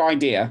a good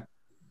idea.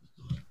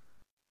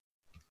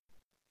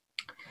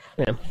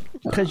 Yeah,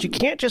 because you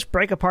can't just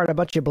break apart a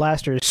bunch of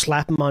blasters,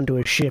 slap them onto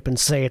a ship, and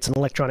say it's an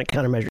electronic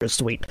countermeasure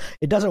suite.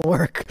 It doesn't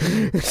work.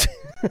 I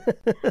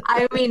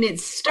mean,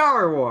 it's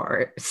Star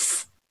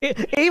Wars.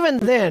 Even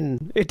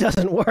then, it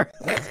doesn't work.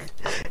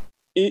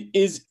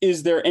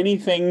 Is there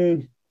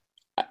anything?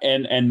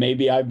 And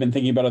maybe I've been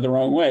thinking about it the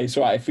wrong way,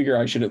 so I figure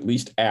I should at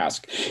least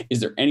ask: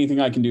 is there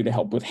anything I can do to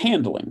help with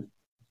handling?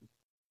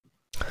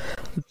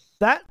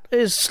 That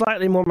is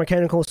slightly more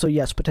mechanical, so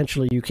yes,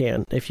 potentially you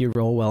can if you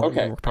roll well.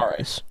 Okay, all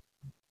right.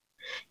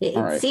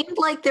 It seemed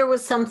like there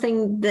was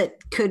something that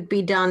could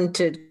be done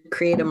to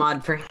create a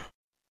mod for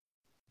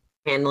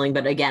handling,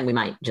 but again, we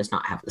might just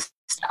not have the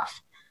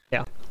stuff.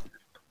 Yeah.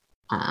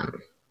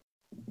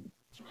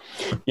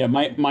 Yeah,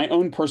 my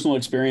own personal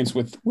experience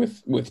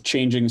with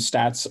changing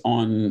stats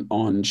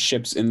on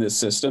ships in this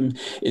system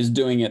is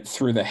doing it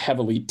through the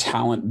heavily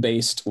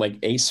talent-based like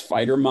Ace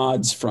Fighter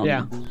mods from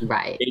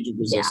Age of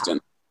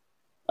Resistance.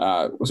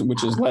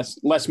 Which is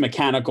less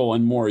mechanical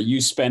and more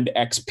you spend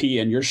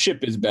XP and your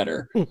ship is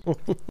better.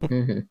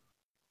 Mm-hmm.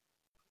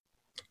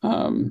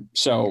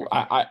 So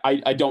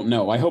I don't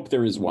know. I hope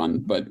there is one,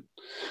 but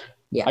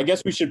I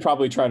guess we should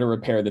probably try to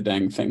repair the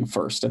dang thing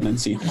first and then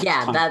see.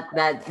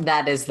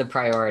 That is the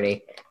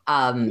priority.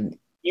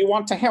 You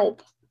want to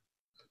help?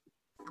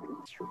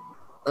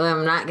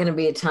 I'm not going to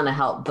be a ton of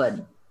help,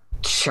 but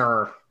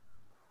sure,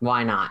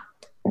 why not?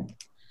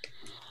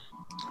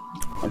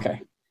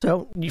 Okay.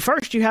 So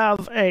first you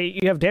have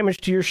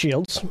damage to your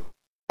shields.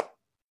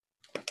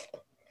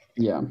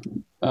 Yeah.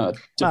 I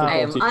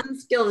am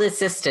unskilled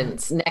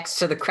assistance next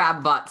to the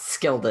Crabbot's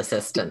skilled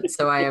assistant,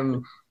 so I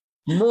am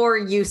more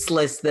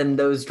useless than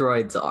those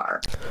droids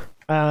are.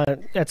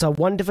 It's a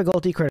 1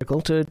 difficulty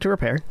critical to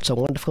repair, so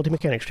 1 difficulty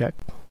mechanics check.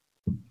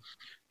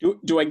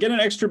 Do I get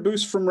an extra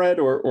boost from red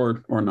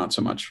or not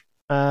so much?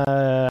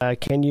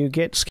 Can you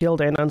get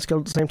skilled and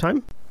unskilled at the same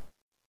time?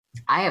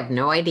 I have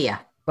no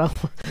idea. Well,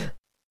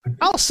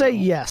 I'll say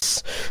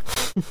yes.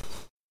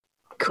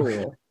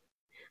 Cool.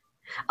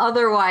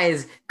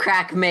 Otherwise,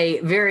 Crack may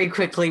very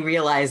quickly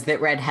realize that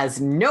Red has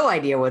no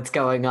idea what's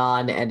going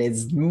on and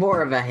is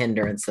more of a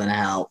hindrance than a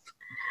help.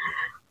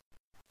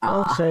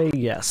 I'll say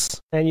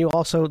yes. And you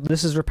also,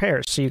 this is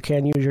repairs, so you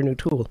can use your new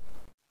tool.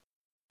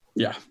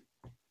 Yeah.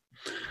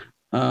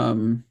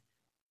 So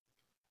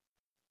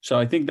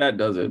I think that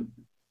does it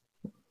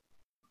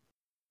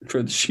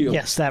for the shield.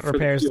 Yes, that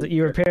repairs.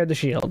 You repaired the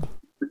shield.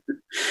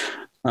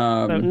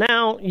 So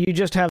now you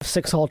just have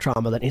 6 hull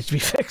trauma that needs to be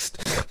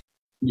fixed.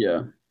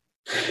 Yeah.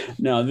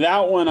 Now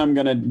that one I'm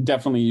gonna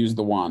definitely use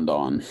the wand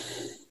on.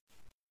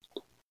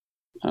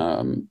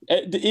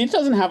 It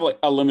doesn't have like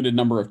a limited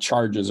number of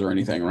charges or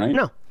anything, right?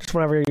 No, just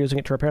whenever you're using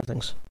it to repair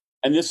things.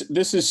 And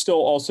this is still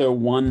also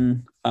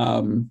one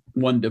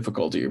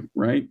difficulty,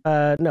 right?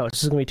 No,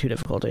 this is gonna be 2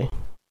 difficulty.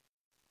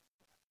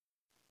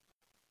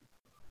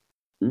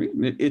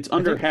 It's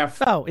under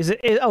half. Oh, does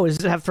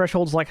it have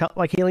thresholds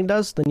like healing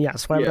does? Then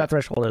yes, whatever that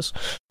threshold is.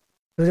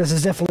 This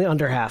is definitely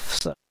under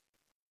half. So.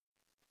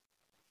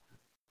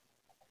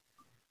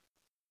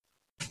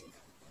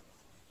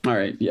 All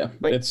right, yeah,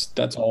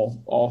 that's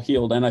all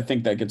healed, and I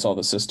think that gets all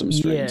the systems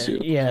straight too.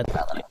 Yeah.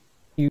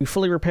 You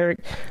fully repair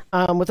it.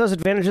 With those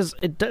advantages,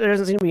 there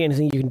doesn't seem to be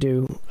anything you can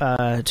do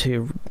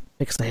to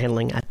fix the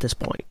handling at this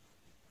point.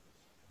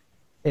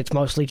 It's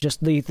mostly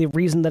just the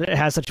reason that it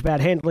has such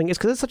bad handling is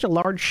because it's such a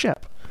large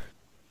ship.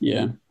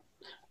 Yeah.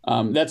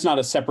 That's not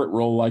a separate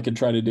roll I could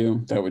try to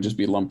do. That would just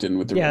be lumped in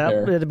with the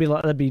repair. Yeah,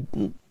 that'd be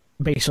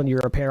based on your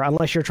repair,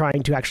 unless you're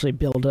trying to actually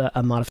build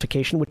a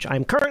modification, which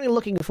I'm currently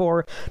looking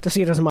for to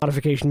see if there's a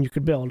modification you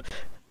could build.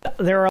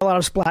 There are a lot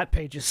of splat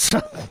pages. So.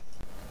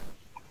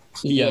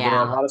 Yeah, there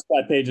are a lot of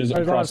splat pages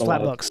across a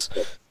lot of books.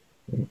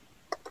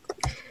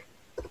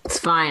 It's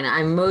fine.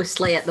 I'm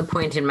mostly at the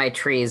point in my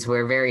trees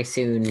where very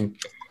soon,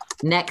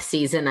 next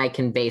season, I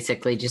can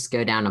basically just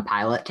go down a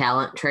pilot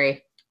talent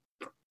tree.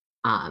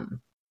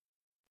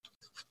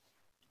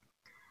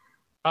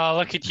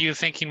 Look at you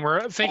thinking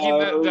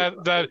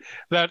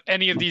that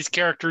any of these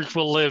characters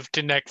will live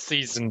to next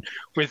season,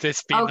 with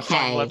this being the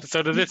final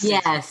episode of this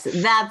season. Yes,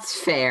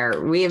 that's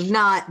fair. We have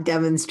not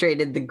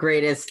demonstrated the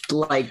greatest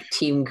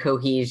team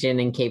cohesion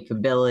and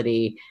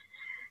capability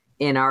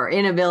in our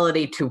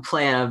inability to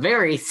plan a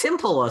very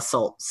simple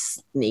assault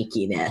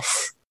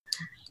sneakiness.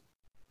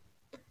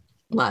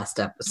 last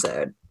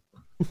episode.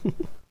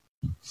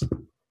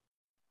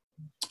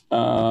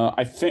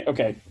 I think,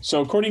 okay,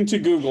 so according to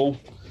Google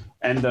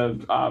and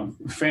the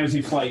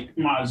Fantasy Flight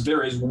mods,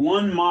 there is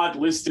one mod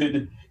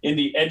listed in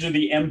the Edge of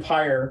the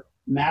Empire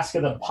Mask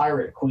of the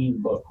Pirate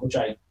Queen book, which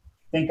I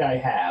think I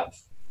have.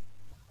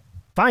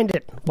 Find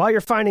it while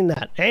you're finding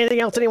that.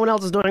 Anything else anyone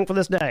else is doing for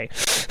this day?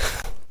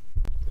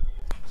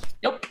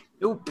 Nope.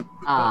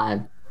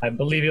 I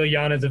believe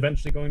Ilyana is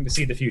eventually going to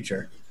see the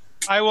future.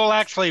 I will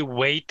actually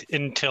wait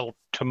until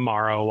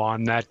tomorrow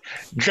on that,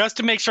 just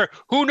to make sure.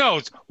 Who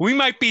knows? We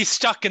might be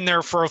stuck in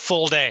there for a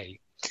full day.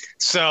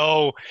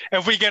 So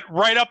if we get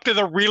right up to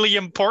the really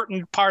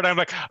important part, I'm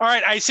like, all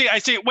right, I see.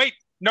 Wait,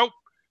 nope.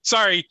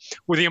 Sorry.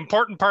 Well, the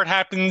important part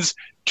happens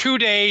 2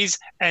 days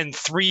and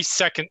 3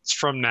 seconds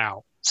from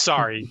now.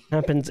 Sorry.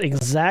 Happens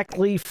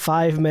exactly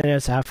 5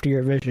 minutes after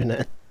your vision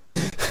ends.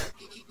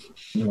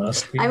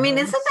 I mean,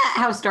 isn't that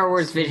how Star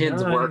Wars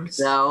visions work,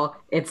 though?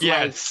 It's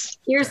like,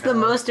 here's the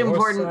most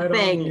important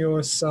thing.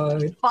 Your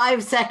side.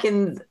 5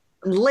 seconds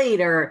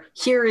later,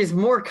 here is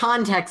more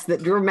context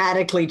that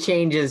dramatically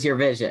changes your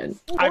vision.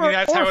 I mean,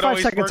 that's how it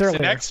always works earlier.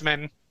 in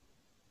X-Men.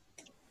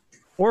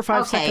 Or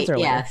 5 seconds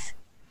earlier. Yes.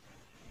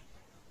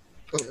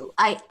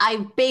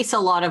 I base a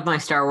lot of my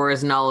Star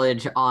Wars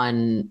knowledge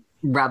on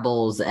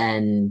Rebels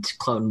and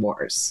Clone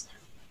Wars.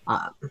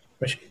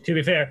 Which, to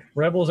be fair,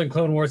 Rebels and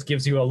Clone Wars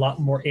gives you a lot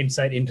more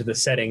insight into the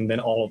setting than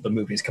all of the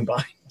movies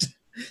combined.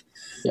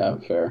 Yeah,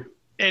 fair.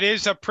 It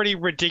is a pretty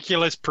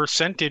ridiculous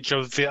percentage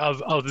of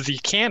the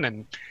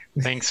canon,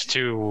 thanks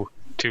to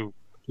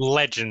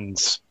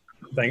Legends.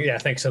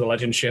 Thanks to the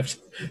Legend shift.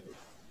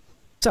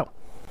 So,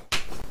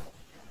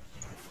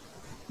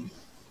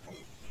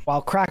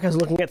 while Crack is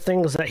looking at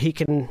things that he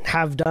can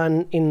have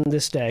done in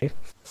this day.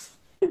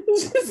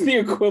 This is the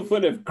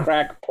equivalent of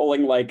Crack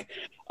pulling like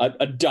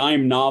a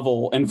dime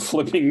novel and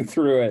flipping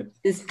through it.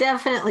 This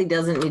definitely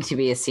doesn't need to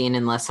be a scene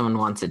unless someone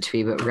wants it to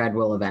be, but Red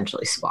will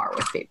eventually spar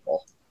with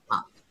people.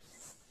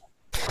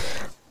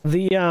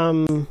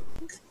 You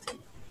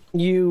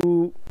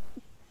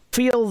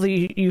feel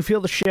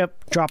the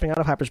ship dropping out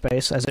of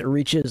hyperspace as it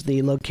reaches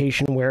the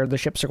location where the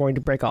ships are going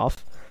to break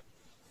off,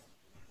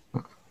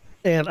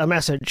 and a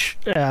message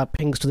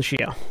pings to the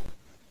Shio.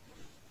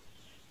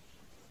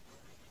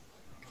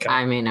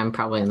 I mean, I'm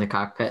probably in the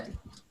cockpit.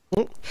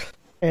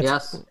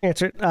 Yes.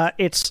 Answer.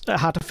 It's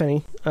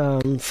Hatafini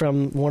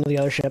from one of the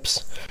other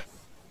ships.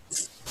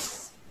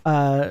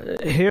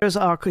 Here is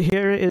our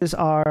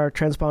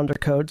transponder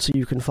code, so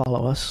you can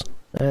follow us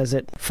as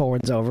it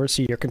forwards over,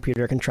 so your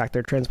computer can track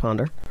their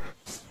transponder.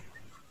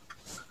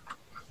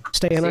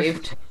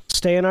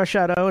 Stay in our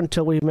shadow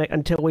until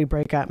we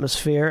break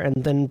atmosphere,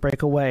 and then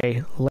break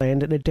away.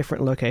 Land at a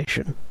different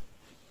location.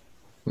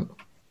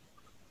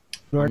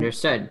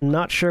 Understood.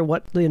 Not sure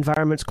what the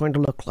environment's going to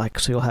look like,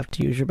 so you'll have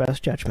to use your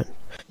best judgment.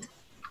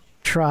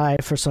 Try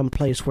for some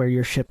place where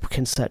your ship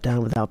can set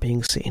down without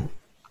being seen.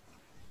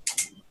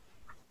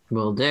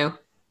 Will do.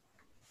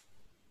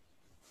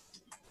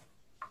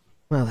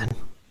 Well then,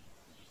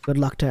 good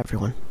luck to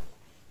everyone.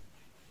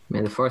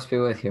 May the Force be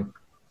with you.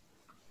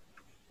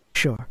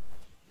 Sure.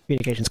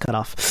 Communications cut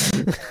off.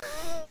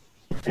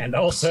 And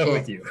also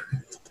with you.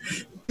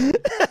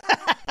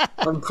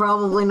 I'm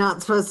probably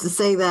not supposed to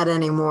say that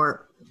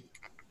anymore.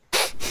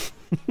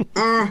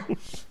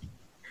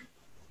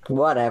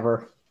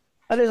 Whatever.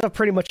 That is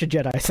pretty much a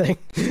Jedi thing.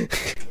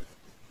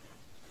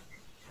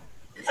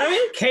 I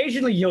mean,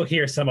 occasionally you'll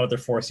hear some other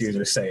Force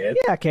users say it.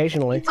 Yeah,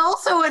 occasionally. It's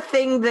also a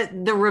thing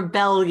that the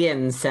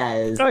Rebellion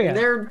says. Oh, yeah.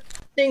 They're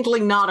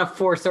distinctly not a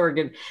Force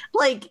organ.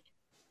 Like,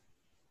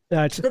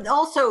 but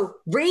also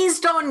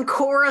raised on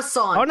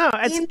Coruscant. Oh, no.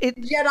 In the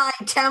Jedi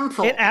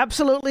Temple. It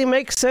absolutely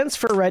makes sense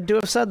for Red to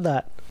have said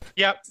that.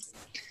 Yep.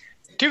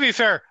 To be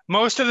fair,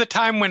 most of the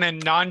time when a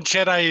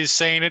non-Jedi is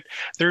saying it,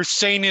 they're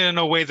saying it in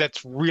a way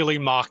that's really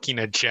mocking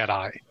a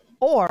Jedi.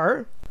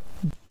 Or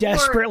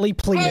desperately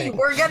pleading. Hey,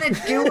 we're gonna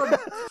do a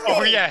thing.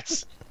 Oh,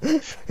 yes.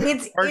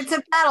 It's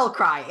a battle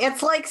cry.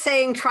 It's like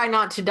saying try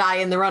not to die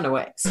in the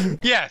Runaways.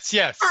 Yes.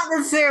 Not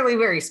necessarily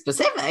very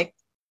specific.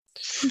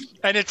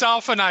 And it's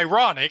often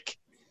ironic.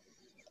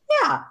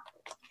 Yeah.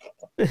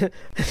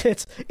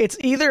 It's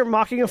either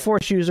mocking a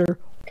Force user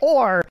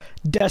or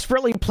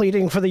desperately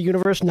pleading for the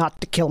universe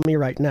not to kill me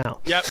right now.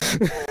 Yep.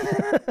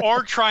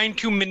 Or trying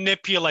to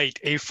manipulate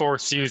a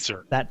Force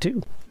user. That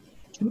too.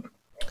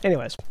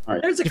 Anyways. All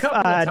right. There's a couple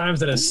of times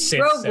that a Sith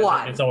Rogue says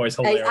One. it. It's always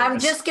hilarious. I'm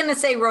just going to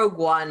say Rogue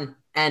One,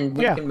 and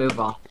we can move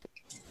on.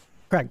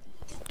 Craig,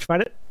 did you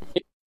find it?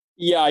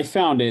 Yeah, I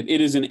found it.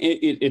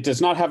 It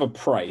does not have a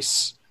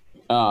price.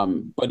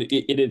 But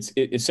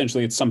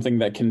essentially it's something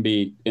that can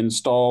be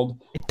installed.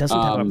 It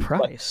doesn't have a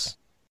price.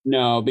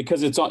 No,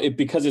 because it's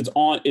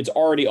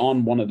already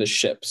on one of the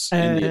ships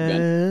in the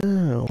event.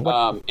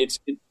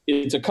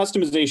 It's a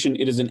customization.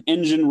 It is an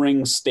engine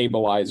ring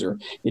stabilizer.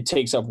 It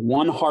takes up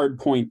one hard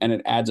point and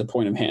it adds a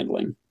point of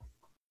handling.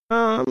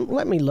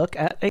 Let me look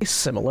at a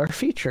similar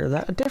feature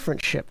that a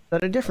different ship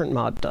that a different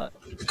mod does.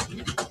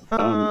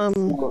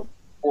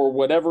 for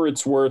whatever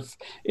it's worth,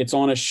 it's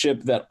on a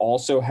ship that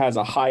also has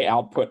a high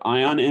output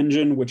ion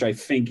engine, which I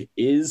think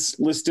is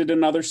listed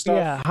in other stuff.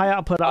 Yeah, high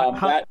output.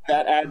 That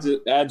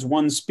adds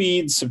 1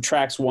 speed,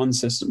 subtracts 1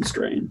 system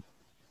strain.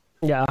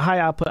 Yeah, high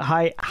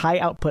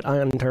output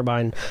ion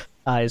turbine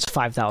is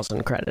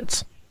 5,000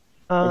 credits.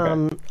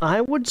 Okay.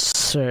 I would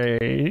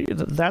say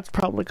that's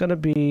probably going to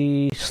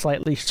be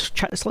slightly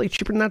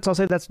cheaper than that. So I'll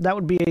say that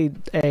would be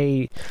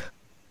a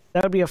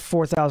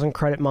 4,000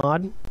 credit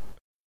mod.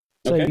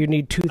 So Okay. you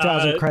need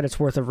 2,000 credits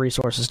worth of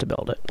resources to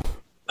build it.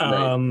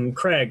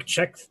 Craig,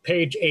 check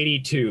page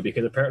 82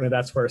 because apparently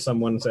that's where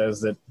someone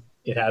says that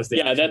it has the.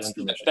 Yeah,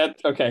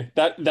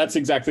 that's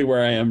exactly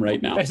where I am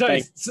right now.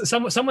 Sorry,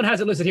 someone has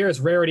it listed here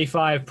as rarity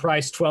 5,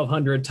 price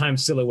 1,200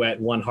 times silhouette,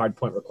 1 hard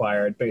point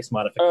required, base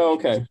modification. Oh,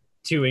 okay.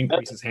 2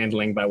 increases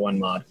handling by 1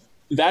 mod.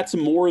 That's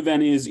more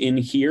than is in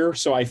here,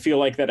 so I feel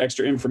like that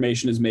extra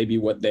information is maybe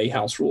what they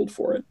house ruled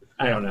for it.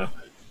 I don't know.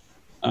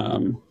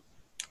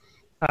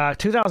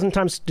 2,000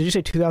 times. Did you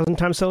say 2,000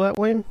 times silhouette,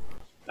 William?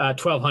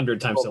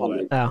 1,200 times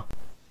silhouette. Oh,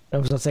 I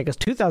was going to say because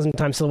 2,000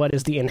 times silhouette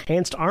is the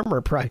enhanced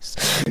armor price.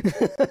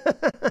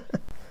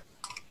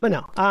 But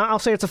no, I'll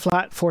say it's a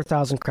flat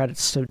 4,000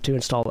 credits to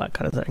install that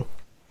kind of thing.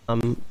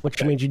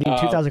 Which means you need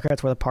 2,000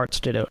 credits worth of parts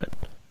to do it.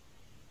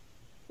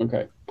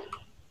 Okay.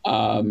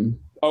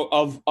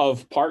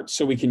 Of parts,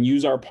 so we can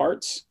use our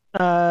parts.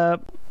 Not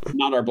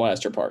our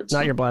blaster parts.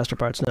 Not your blaster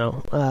parts,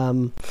 no.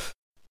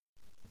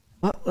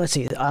 Let's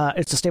see.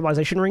 It's a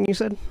stabilization ring, you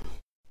said?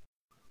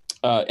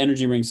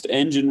 Engine ring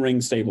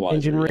stabilizer.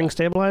 Engine ring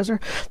stabilizer.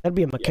 That'd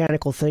be a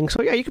mechanical thing.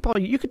 So yeah, you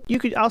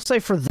could. I'll say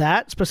for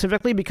that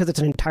specifically because it's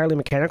an entirely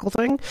mechanical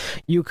thing.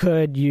 You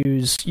could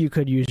use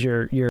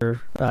your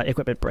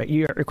equipment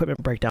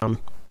breakdown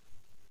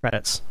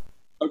credits.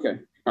 Okay.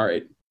 All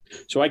right.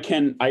 So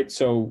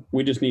so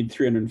we just need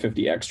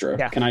 350 extra.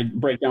 Yeah. Can I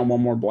break down one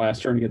more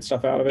blaster and get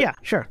stuff out of it? Yeah,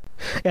 sure.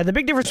 Yeah, the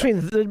big difference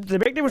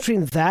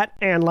between that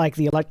and like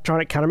the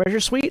electronic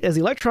countermeasure suite is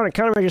the electronic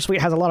countermeasure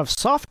suite has a lot of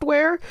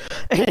software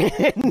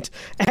and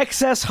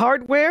excess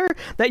hardware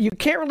that you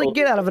can't really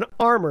get out of an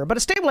armor, but a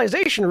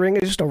stabilization ring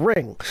is just a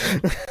ring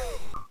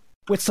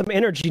with some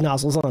energy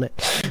nozzles on it.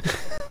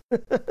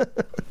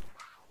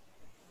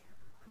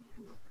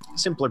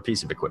 Simpler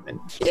piece of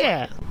equipment.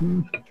 Yeah.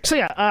 So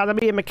yeah, that'd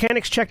be a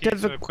mechanics check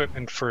Piece of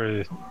equipment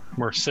for a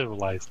more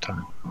civilized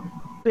time.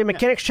 The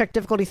mechanics check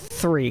difficulty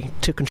 3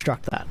 to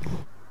construct that.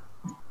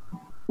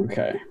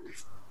 Okay.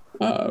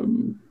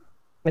 And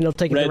it'll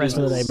take you the rest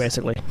of the day,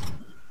 basically.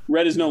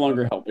 Red is no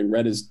longer helping.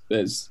 Red is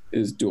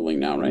dueling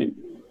now, right?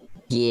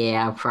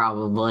 Yeah,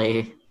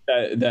 probably.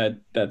 That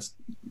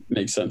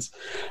makes sense.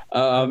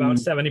 About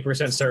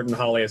 70% certain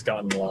Holly has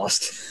gotten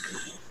lost.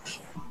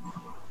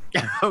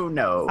 Oh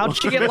no! How'd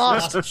she get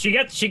lost?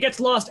 She gets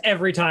lost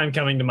every time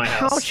coming to my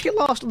house. How'd she get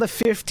lost on the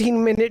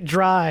 15-minute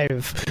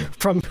drive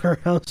from her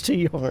house to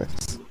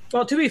yours?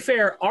 Well, to be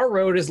fair, our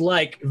road is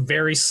like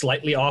very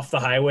slightly off the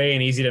highway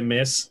and easy to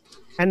miss.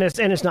 And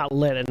it's not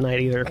lit at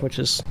night either, which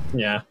is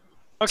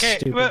Okay,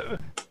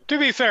 but to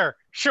be fair,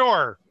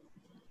 sure.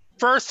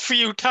 First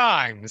few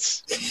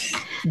times.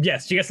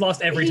 Yes, she gets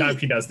lost every time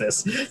she does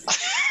this.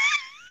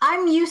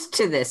 I'm used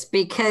to this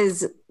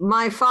because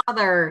my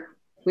father.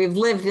 We've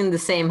lived in the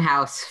same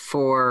house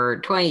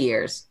for 20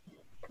 years.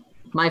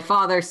 My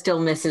father still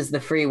misses the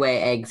freeway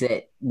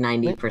exit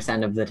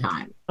 90% of the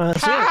time.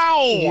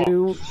 How?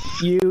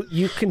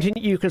 You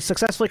continue. You can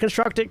successfully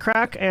construct it,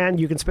 Crack, and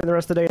you can spend the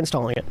rest of the day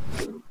installing it.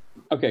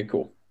 Okay,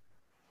 cool.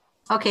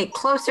 Okay,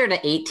 closer to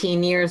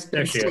 18 years, but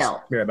There she still.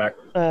 is. Be right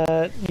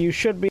back. You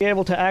should be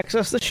able to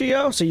access the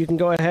Shio, so you can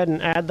go ahead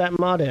and add that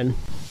mod in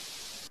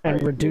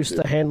and reduce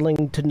the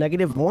handling to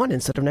 -1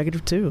 instead of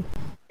 -2.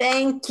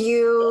 Thank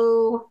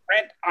you.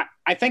 Red,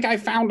 I think I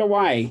found a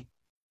way.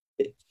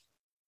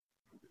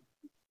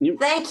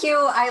 Thank you.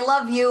 I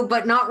love you,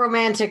 but not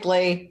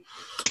romantically.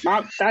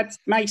 That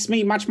makes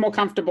me much more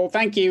comfortable.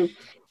 Thank you.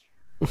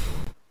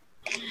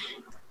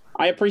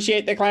 I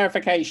appreciate the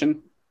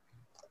clarification.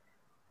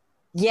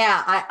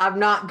 Yeah, I'm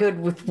not good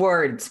with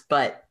words,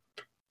 but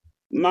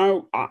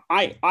No,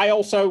 I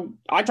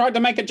tried to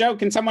make a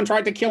joke and someone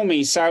tried to kill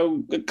me,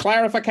 so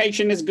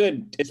clarification is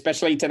good,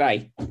 especially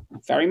today.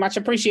 Very much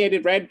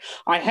appreciated, Red.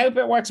 I hope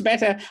it works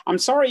better. I'm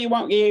sorry you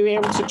won't be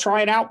able to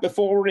try it out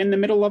before we're in the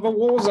middle of a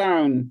war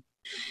zone.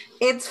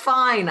 it's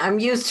fine. I'm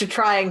used to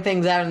trying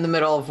things out in the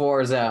middle of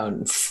war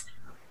zones.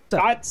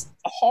 That's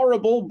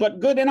horrible, but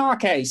good in our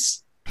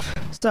case.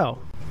 So,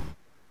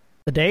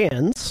 the day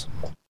ends.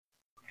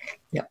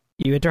 Yep.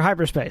 You enter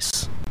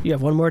hyperspace. You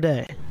have one more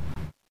day.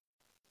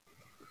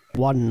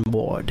 One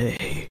more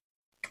day.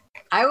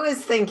 I was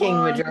thinking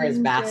Majora's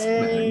Mask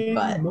Moon,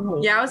 but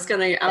Yeah, I was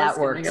gonna that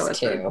go works with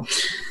too.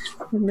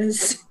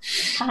 it.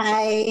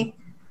 Hi.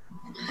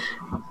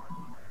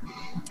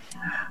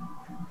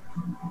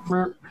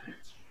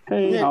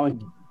 Hey, Holly.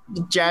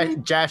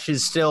 Josh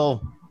is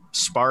still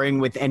sparring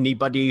with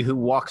anybody who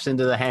walks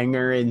into the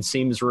hangar and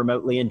seems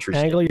remotely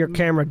interested. Angle your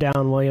camera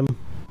down, William.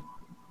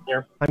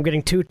 Here. I'm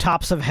getting 2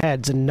 tops of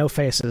heads and no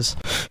faces.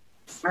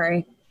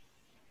 Sorry.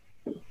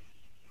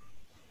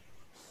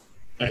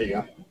 There you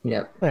go.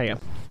 Yep. There you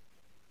go.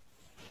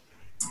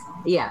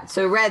 Yeah,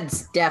 so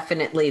Red's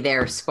definitely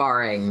there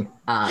sparring.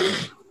 My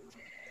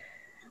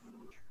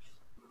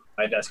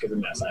desk is a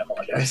mess. I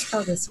apologize.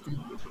 Oh, this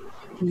one.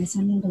 Can I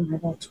send him to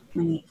Marvel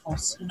 28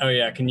 also? Oh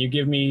yeah, can you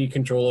give me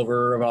control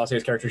over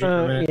Avasia's character sheet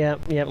for a minute?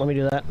 Yeah, let me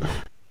do that.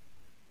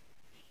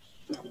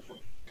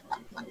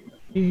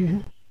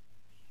 It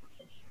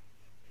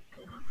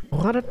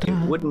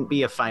wouldn't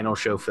be a final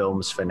show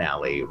films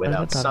finale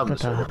without some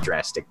sort of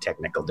drastic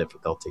technical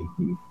difficulty.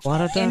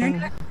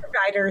 Internet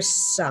providers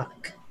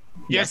suck.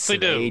 Yes, they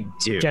do. They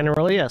do.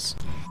 Generally, yes.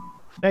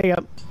 There you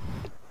go.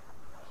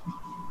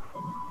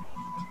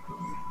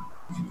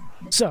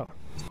 So,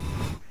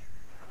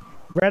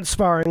 Red's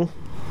sparring.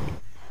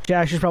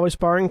 Jash is probably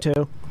sparring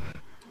too,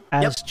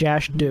 as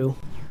Jash do.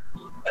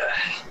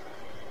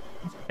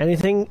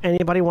 Anything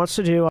anybody wants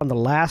to do on the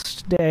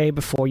last day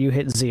before you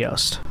hit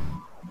Zeost?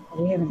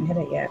 We haven't hit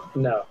it yet.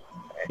 No.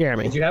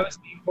 Jeremy. Did you have a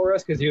Steam for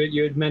us? Because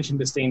you had mentioned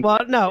the Steam.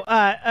 Well, no.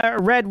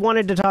 Red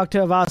wanted to talk to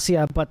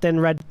Avasia, but then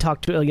Red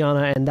talked to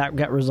Ilyana, and that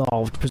got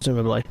resolved,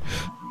 presumably.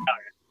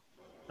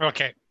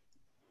 Okay.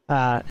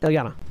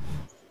 Ilyana,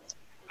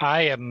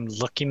 I am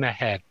looking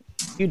ahead.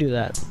 you do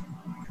that.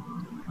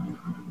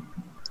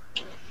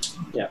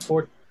 Yeah.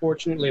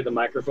 Fortunately, the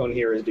microphone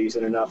here is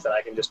decent enough that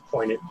I can just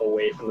point it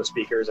away from the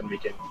speakers, and we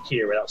can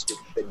hear without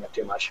speaking up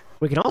too much.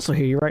 We can also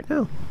hear you right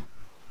now.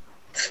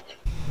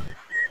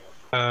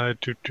 Yeah,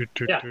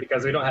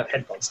 because we don't have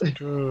headphones. we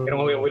don't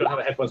have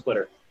a headphone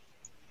splitter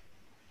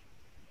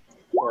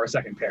or a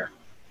second pair.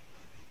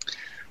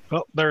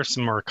 Well, there's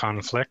some more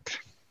conflict.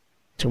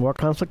 2 more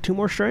conflict, 2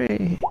 more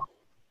stray.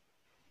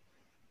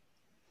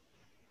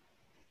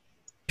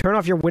 Turn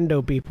off your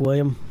window beep,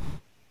 William.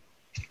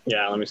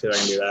 Yeah, let me see if I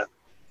can do that.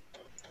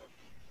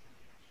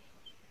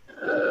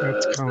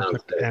 That's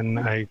conflict, and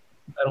I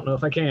don't know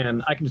if I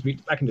can. I can just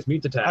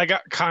mute the tab. I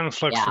got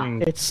conflict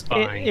from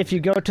If you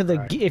go to the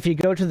gear, if you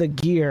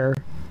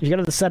go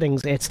to the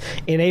settings, it's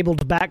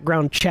enabled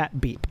background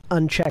chat beep.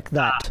 Uncheck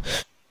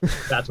that.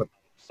 That's what.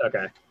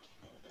 Okay.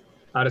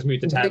 I'll just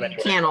mute the tab. But you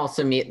can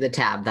also mute the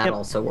tab. That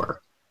also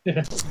works.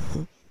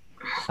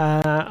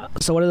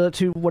 So what do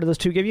those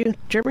two give you,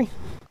 Jeremy?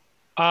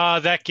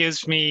 That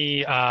gives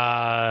me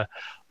up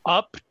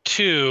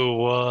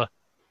to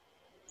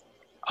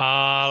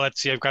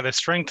let's see, I've got a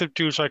strength of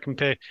 2, so I can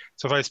pay.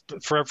 So if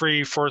for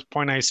every force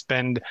point I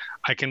spend,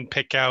 I can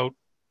pick out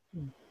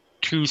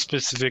 2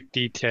 specific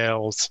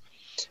details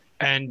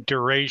and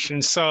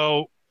duration.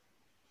 So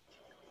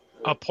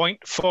a point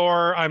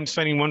for I'm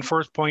spending 1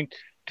 force point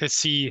to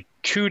see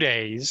 2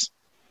 days.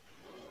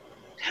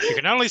 You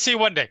can only see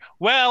 1 day.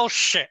 Well,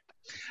 shit.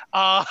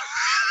 And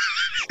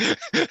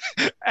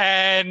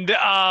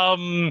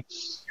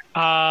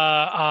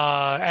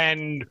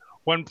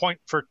 1 point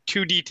for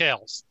 2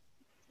 details.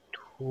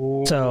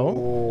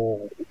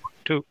 So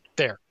 2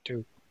 there.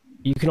 2.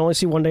 You can only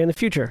see 1 day in the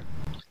future.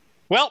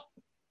 Well,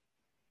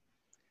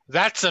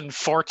 that's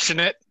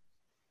unfortunate.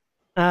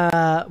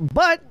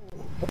 But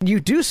you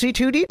do see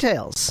 2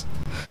 details.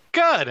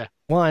 Good.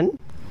 1,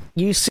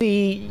 you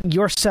see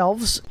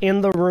yourselves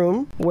in the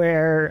room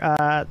where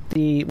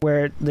the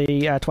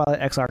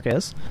Twilight X arc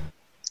is.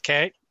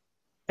 Okay.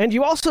 And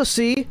you also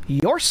see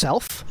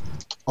yourself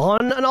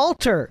on an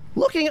altar,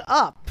 looking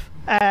up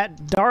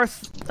at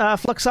Darth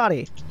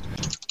Fluxati,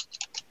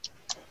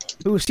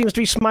 who seems to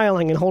be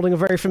smiling and holding a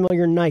very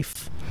familiar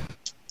knife.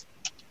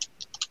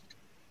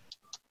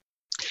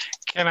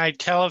 Can I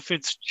tell if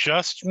it's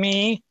just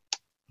me?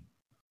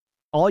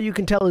 All you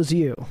can tell is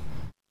you.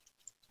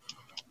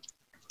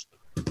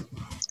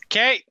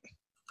 Okay.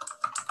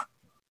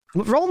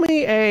 Roll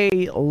me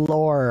a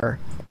lore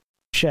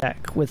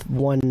check with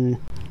one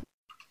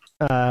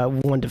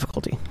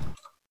difficulty.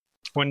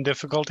 1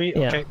 difficulty?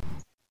 Yeah. Okay.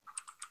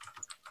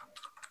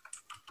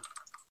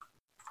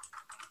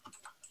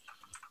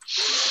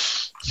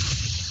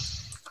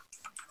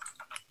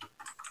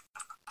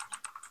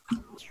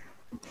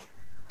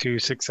 Two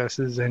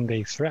successes and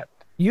a threat.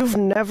 You've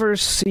never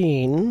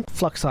seen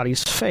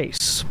Fluxati's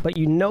face, but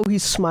you know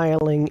he's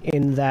smiling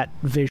in that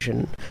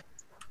vision.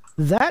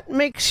 That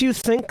makes you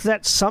think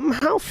that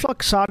somehow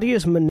Fluxati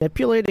is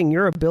manipulating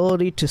your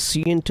ability to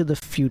see into the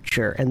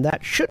future, and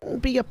that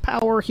shouldn't be a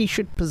power he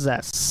should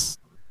possess.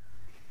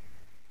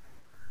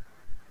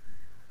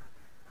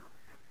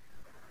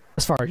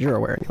 As far as you're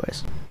aware,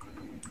 anyways.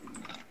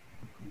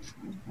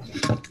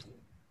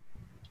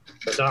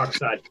 The dark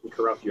side can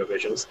corrupt your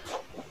visions.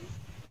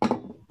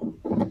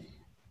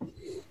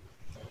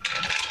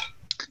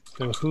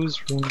 So whose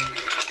room?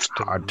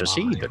 Hard to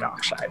see the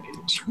dark side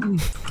is.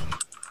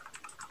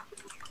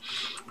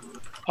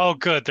 Oh,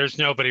 good. There's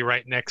nobody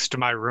right next to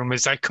my room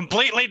as I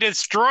completely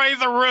destroy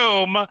the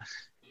room.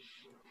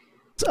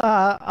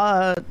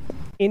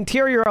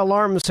 Interior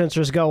alarm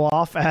sensors go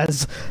off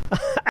as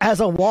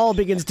a wall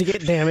begins to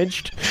get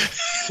damaged.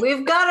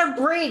 We've got a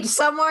breach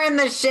somewhere in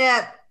the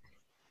ship.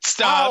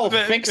 Stop. Oh,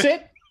 fix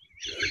it.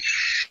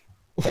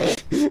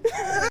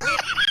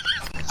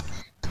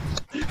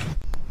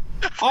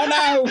 Oh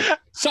no!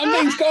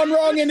 Something's gone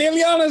wrong in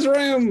Ilyana's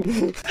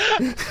room.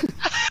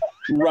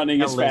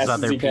 running as Hell is fast as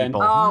other he can.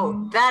 people.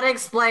 Oh, that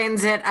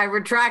explains it. I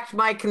retract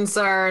my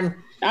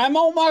concern. I'm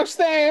almost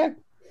there.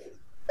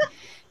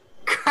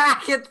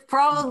 Crack, it's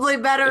probably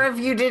better if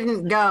you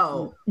didn't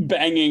go.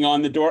 Banging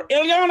on the door.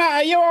 Ilyana,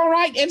 are you all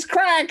right? It's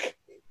Crack.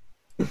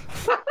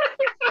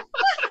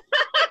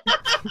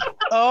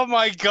 Oh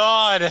my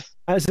god.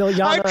 As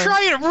Ilyana, I'm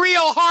trying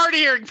real hard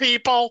here,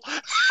 people.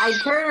 I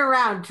turn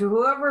around to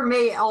whoever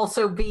may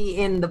also be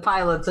in the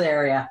pilot's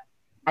area.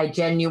 I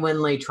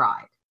genuinely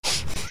tried.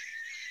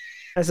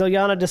 as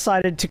Ilyana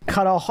decided to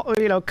cut a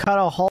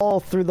hole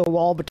through the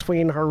wall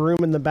between her room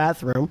and the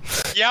bathroom.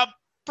 Yep,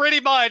 pretty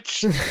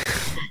much.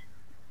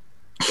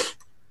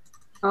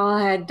 I'll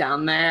head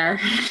down there.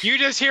 You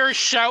just hear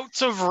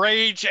shouts of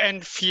rage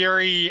and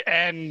fury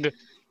and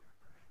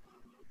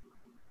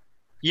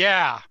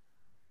yeah,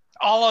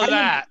 all of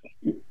that.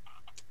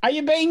 Are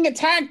you being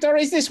attacked, or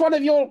is this one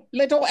of your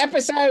little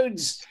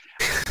episodes?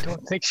 I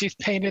don't think she's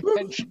paying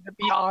attention, to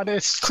be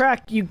honest.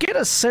 Crack, you get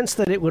a sense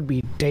that it would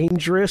be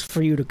dangerous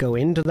for you to go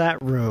into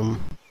that room.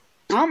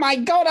 Oh my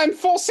god, I'm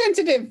force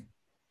sensitive.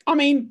 I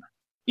mean,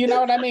 you know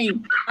what I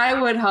mean.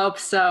 I would hope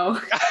so.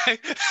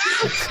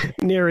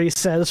 Neri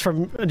says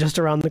from just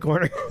around the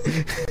corner.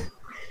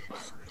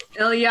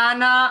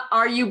 Ilyana,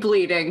 are you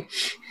bleeding?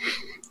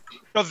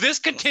 So this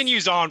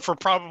continues on for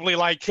probably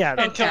until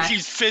Okay.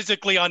 she's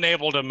physically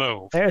unable to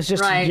move. There's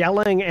just Right.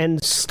 yelling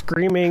and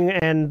screaming,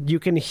 and you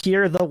can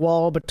hear the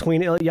wall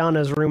between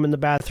Ilyana's room and the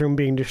bathroom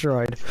being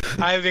destroyed.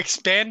 I've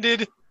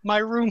expanded my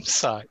room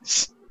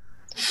size.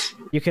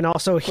 You can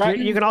also hear. Right.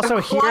 You can also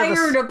hear.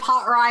 Acquired a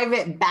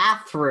private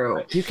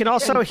bathroom. You can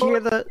also hear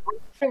the.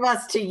 For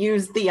us to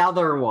use the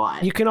other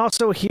one. You can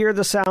also hear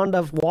the sound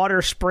of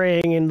water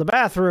spraying in the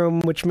bathroom,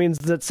 which means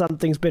that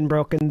something's been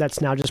broken that's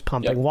now just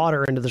pumping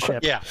water into the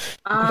ship. Yeah.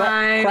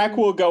 Crack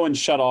will go and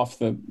shut off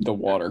the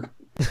water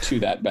to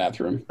that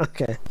bathroom.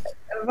 Okay.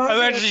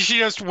 Eventually, she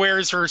just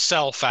wears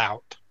herself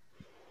out.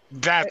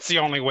 That's the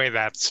only way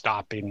that's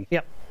stopping.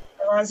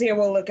 Razia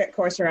will look at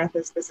Corsorath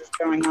as this is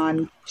going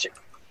on.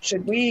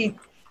 Should we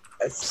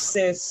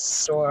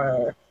assist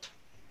or...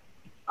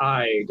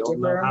 I don't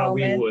Give her know a how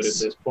we moment. would at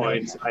this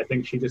point. I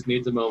think she just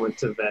needs a moment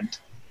to vent.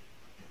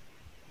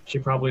 She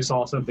probably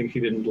saw something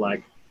she didn't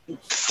like.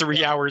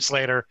 3 hours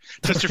later,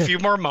 just a few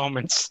more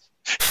moments.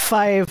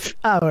 5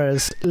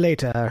 hours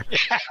later.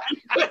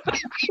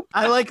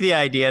 I like the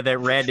idea that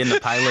Red in the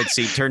pilot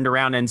seat turned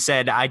around and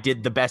said, I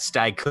did the best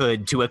I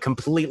could to a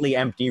completely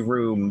empty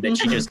room that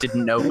she just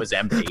didn't know was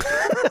empty.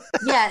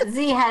 Yeah,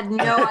 Z had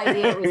no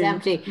idea it was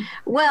empty.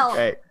 Well,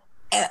 Right.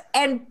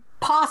 and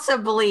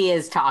possibly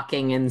is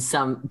talking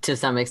to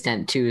some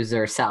extent to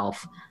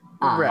herself.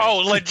 Right. Oh,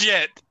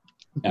 legit.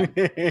 But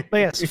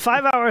yes,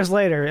 5 hours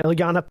later,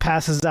 Ilyana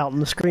passes out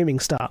and the screaming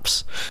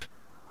stops.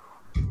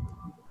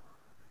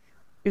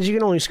 Because you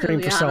can only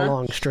scream for so Ilyana?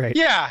 long straight.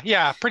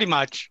 Yeah, pretty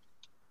much.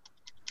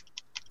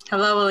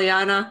 Hello,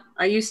 Ilyana.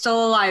 Are you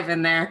still alive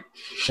in there?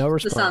 No The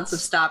response. sounds have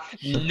stopped.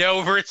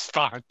 No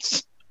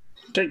response.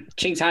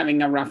 She's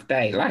having a rough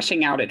day,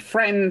 lashing out at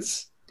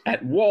friends,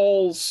 at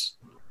walls.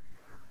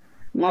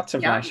 Lots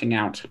of Yeah. lashing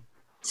out.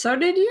 So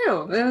did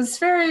you. It was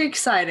very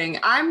exciting.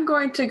 I'm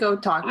going to go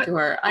talk to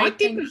her. I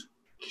think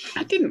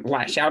I didn't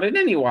lash out at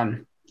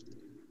anyone.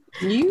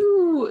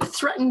 you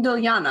threatened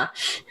Ilyana.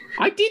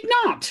 I did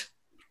not.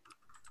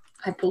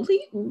 I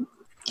believe.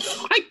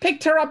 I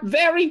picked her up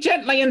very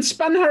gently and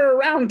spun her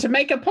around to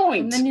make a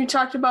point. And then you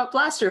talked about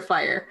blaster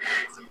fire.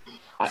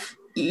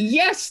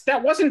 Yes,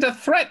 that wasn't a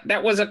threat.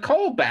 That was a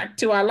callback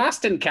to our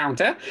last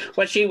encounter,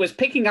 where she was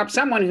picking up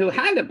someone who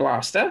had a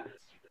blaster,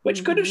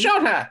 which could have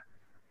shot her.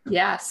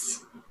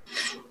 Yes.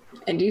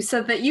 And you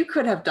said that you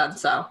could have done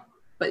so,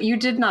 but you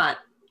did not.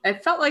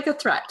 It felt like a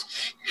threat.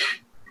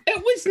 It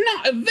was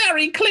not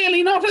very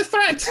clearly not a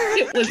threat.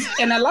 It was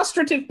an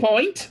illustrative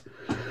point.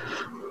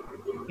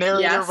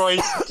 Narrator Yes.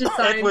 voice.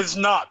 Design- It was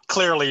not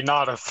clearly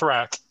not a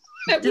threat.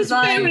 It was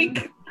Design.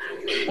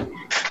 very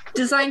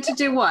Designed to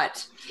do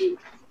what?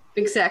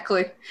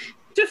 Exactly.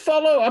 to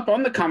follow up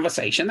on the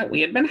conversation that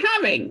we had been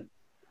having.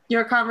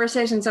 Your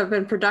conversations have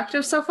been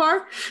productive so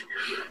far?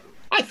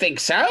 I think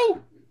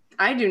so.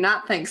 I do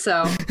not think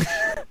so.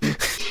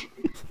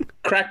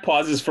 Crack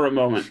pauses for a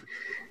moment.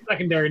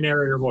 Secondary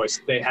narrator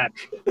voice. They had.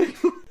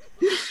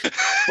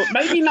 But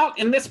maybe not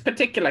in this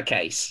particular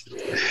case.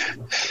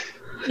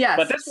 Yes.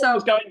 But this one So,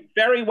 was going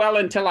very well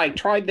until I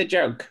tried the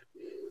joke.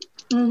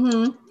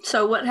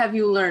 so what have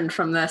you learned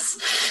from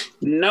this?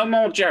 No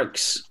more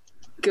jokes.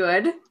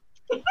 Good.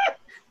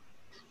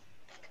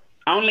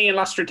 Only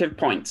illustrative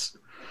points.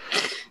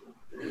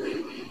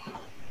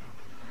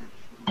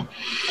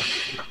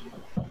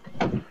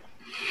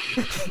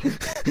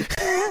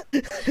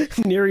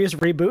 Neri's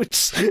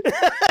reboots.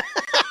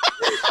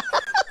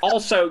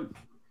 Also,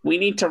 we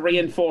need to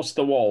reinforce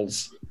the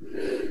walls.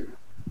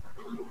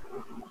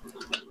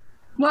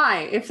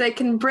 Why? If they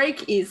can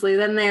break easily,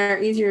 then they are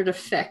easier to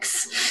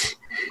fix.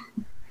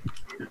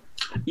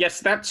 Yes,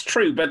 that's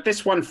true, but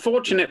this one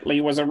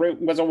fortunately was a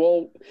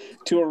wall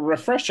to a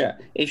refresher.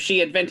 If she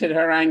had vented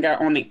her anger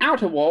on the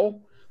outer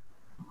wall,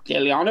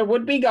 Ileana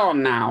would be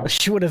gone now.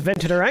 She would have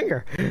vented her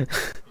anger.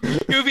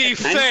 To be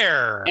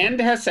fair, And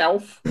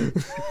herself.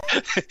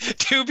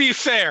 to be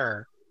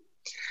fair,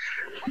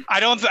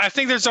 I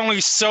think there's only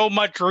so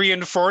much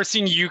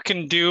reinforcing you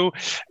can do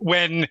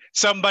when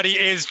somebody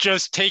is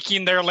just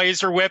taking their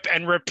laser whip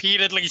and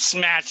repeatedly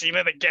smashing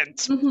it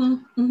against.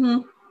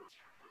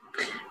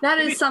 That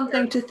is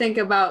something to think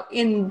about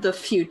in the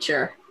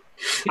future.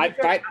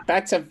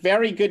 That's a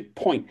very good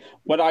point.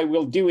 What I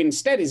will do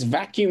instead is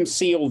vacuum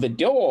seal the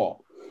door.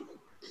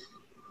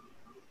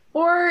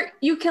 Or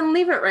you can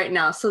leave it right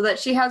now so that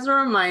she has a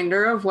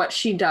reminder of what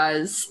she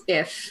does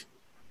if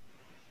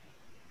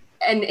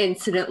an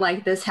incident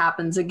like this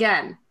happens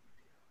again.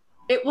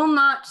 It will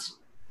not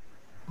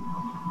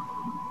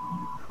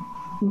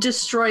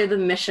destroy the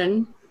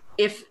mission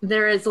if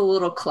there is a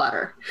little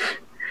clutter.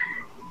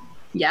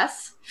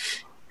 Yes?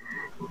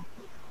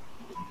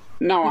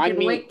 No, I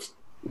mean... Wait.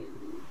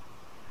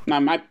 No,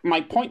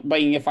 my point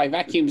being, if I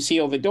vacuum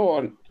seal the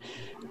door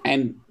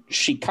and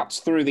she cuts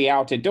through the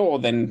outer door,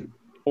 then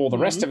all the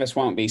rest of us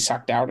won't be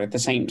sucked out at the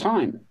same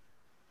time.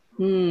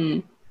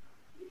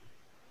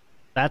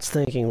 That's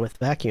thinking with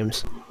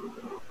vacuums.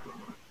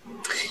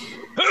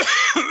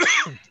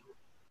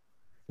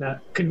 Now,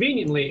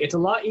 conveniently, it's a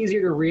lot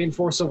easier to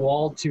reinforce a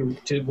wall to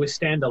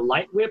withstand a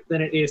light whip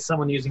than it is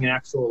someone using an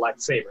actual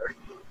lightsaber.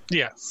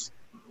 Yes.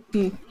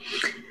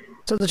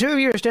 So the two of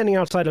you are standing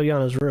outside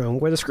Ileana's room,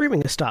 where the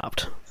screaming has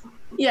stopped.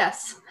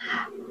 Yes.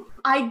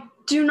 I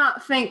do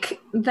not think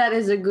that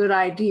is a good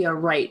idea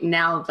right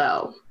now,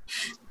 though,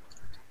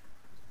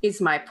 is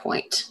my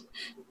point.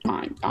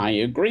 I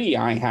agree.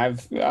 I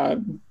have the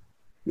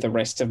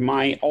rest of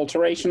my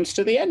alterations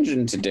to the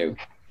engine to do.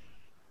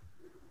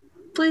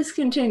 Please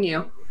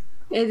continue.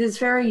 It is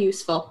very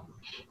useful.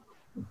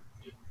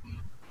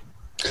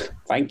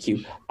 Thank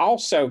you.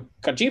 Also,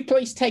 could you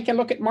please take a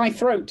look at my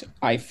throat?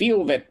 I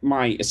feel that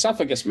my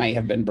esophagus may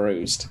have been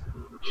bruised.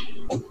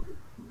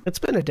 It's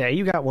been a day.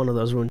 You got one of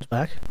those wounds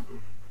back.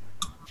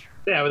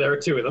 Yeah, well, there were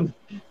two of them.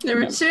 There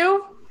were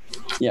two?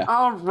 Yeah.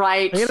 All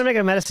right. I'm going to make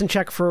a medicine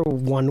check for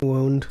one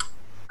wound.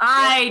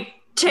 I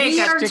take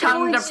We a are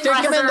tongue going Stick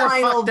him in the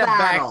Final fucking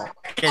battle.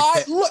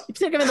 back. Look,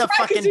 Stick him in the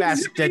fucking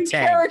basket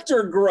tank.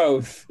 character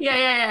growth.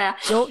 Yeah.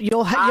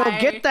 You'll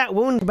get that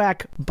wound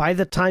back by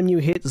the time you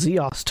hit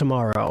Zeos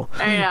tomorrow.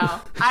 I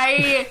know.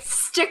 I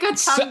stick a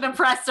tongue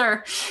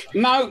depressor.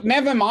 No,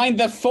 never mind.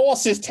 The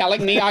Force is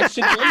telling me I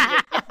should leave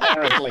it,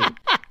 apparently.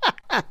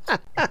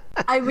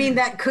 I mean,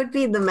 that could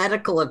be the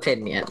medical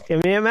opinion.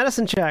 Give me a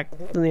medicine check,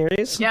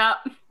 Nerees. Yep.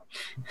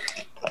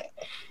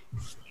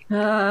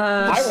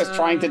 I was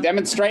trying to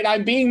demonstrate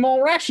I'm being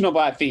more rational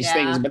about these Yeah.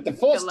 things, but the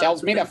Force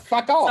tells me to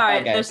fuck off. Sorry,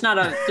 I guess.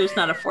 there's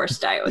not a force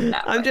die with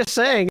that. I'm just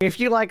saying, if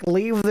you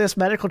leave this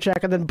medical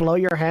check and then blow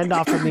your hand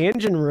off in the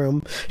engine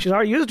room, she's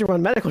already used her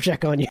one medical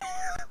check on you.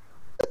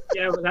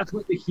 Yeah, but that's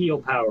what the heal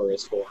power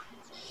is for.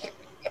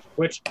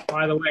 Which,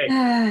 by the way,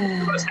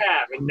 most of us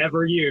have and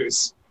never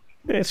use.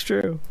 It's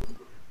true.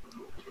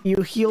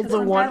 You heal the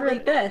I'm one. bad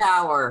like this.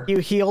 Power. You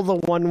heal the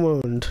one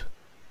wound.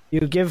 You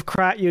give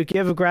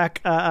Grak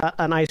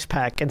an ice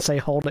pack and say,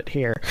 "Hold it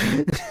here."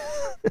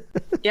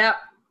 Yep.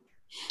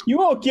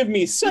 You all give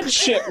me such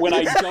shit when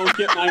I don't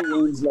get my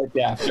wounds looked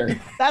after.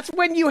 That's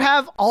when you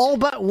have all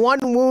but one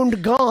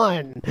wound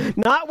gone,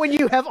 not when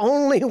you have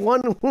only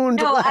one wound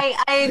No, left.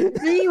 I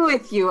agree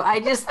with you. I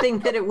just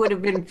think that it would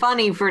have been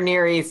funny for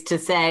Nerees to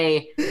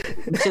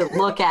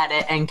look at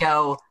it and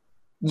go,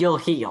 "You'll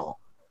heal."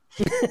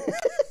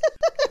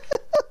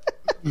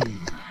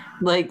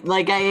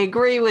 Like I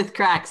agree with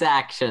Crack's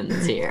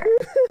actions here.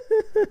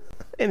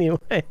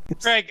 Anyway,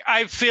 Greg,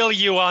 I feel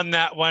you on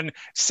that one.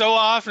 So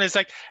often it's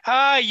like,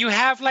 you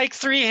have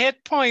 3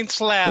 hit points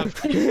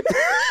left.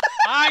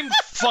 I'm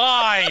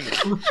fine.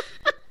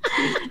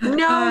 No,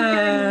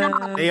 you're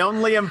not. The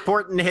only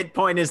important hit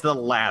point is the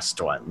last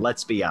one.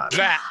 Let's be honest.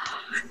 That.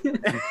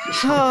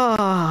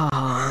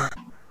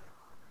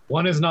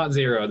 One is not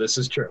zero. This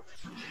is true.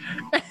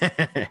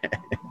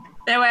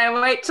 Anyway,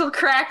 I wait till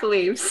Crack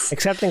leaves.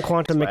 except in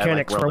quantum That's why I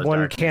like mechanics, World where of one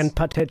Darkness. can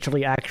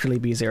potentially actually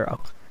be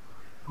zero.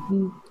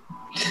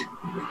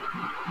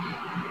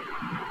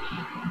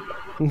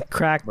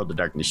 Crack World of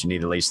Darkness, you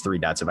need at least 3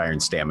 dots of iron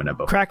stamina.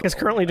 Before Crack is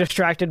currently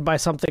distracted by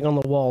something on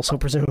the wall, so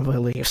presumably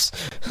leaves.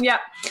 Yep.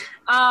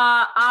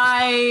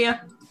 I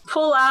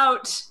pull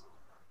out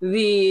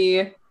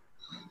the.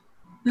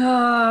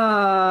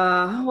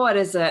 What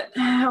is it?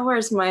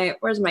 Where's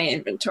my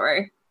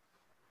inventory?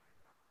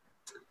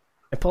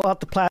 I pull out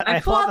the I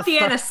pull out the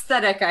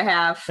anesthetic I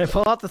have. I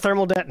pull out the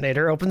thermal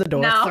detonator, open the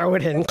door, No. throw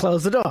it in,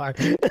 close the door.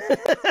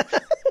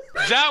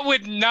 That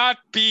would not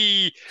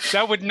be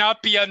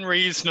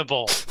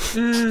unreasonable.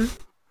 I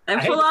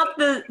pull out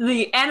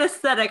the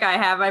anesthetic I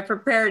have. I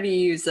prepare to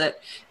use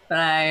it, but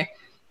I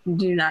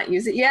do not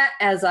use it yet.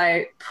 As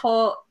I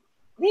pull,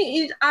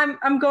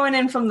 I'm going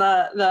in from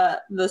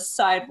the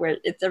side where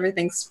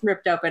everything's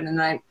ripped open,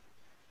 and I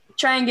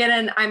try and get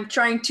in. I'm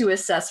trying to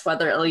assess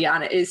whether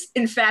Ileana is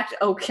in fact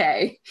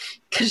okay,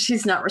 because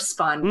she's not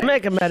responding.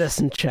 Make a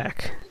medicine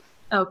check.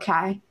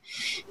 Okay.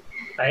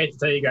 I hate to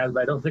tell you guys,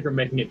 but I don't think we're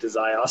making it to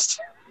Ziost.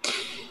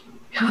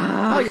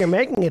 Oh, you're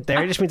making it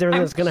there. It just means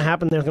everything that's going to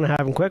happen there's going to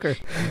happen quicker.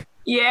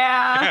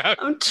 Yeah,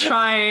 I'm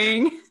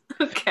trying.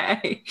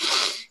 Okay.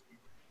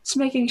 Just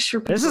making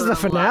sure. This is the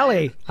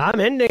finale. Alive. I'm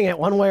ending it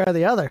one way or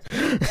the other.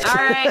 All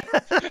right.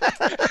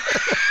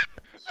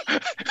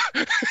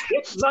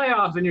 Get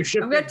Ziost in your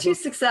ship. I've got 2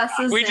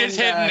 successes. We just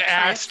hit an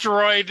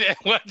asteroid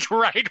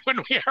right when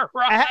we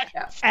arrived.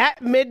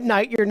 At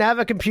midnight, your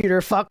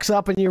Navicomputer fucks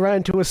up and you run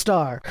into a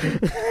star.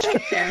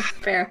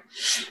 Fair.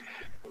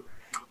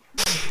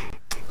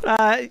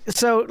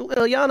 So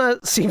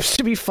Ilyana seems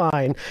to be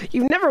fine.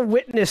 You've never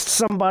witnessed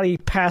somebody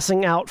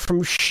passing out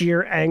from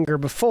sheer anger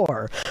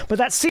before, but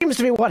that seems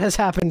to be what has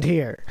happened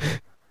here.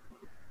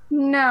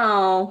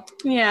 No.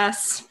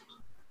 Yes.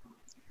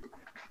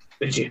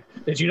 Did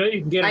you know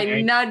you can get?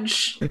 I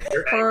nudge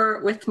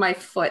her with my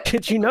foot.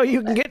 Did you know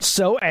you can get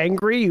so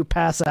angry you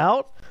pass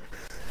out?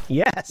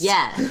 Yes.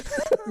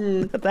 Yes.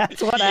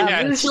 That's what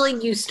happens.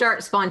 Usually you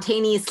start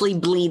spontaneously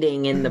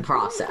bleeding in the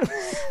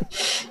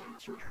process.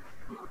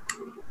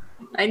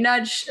 I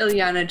nudge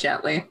Ilyana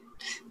gently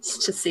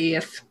just to see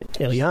if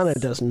Ilyana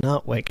does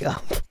not wake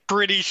up.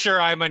 Pretty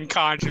sure I'm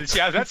unconscious.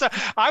 Yeah,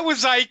 I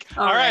was like,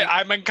 all right,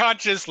 I'm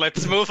unconscious.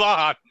 Let's move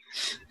on.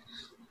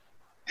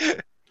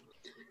 It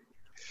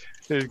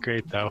was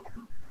great, though.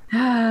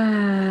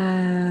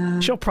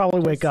 She'll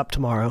probably wake up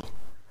tomorrow.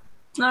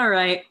 All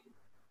right.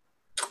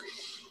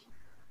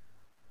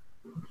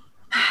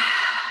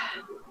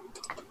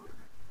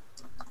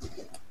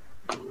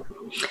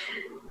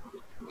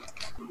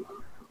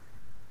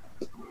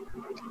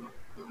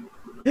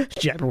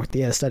 Jabber with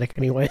the aesthetic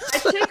anyways. I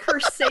take her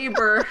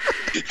saber.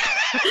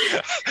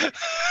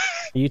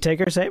 You take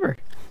her saber.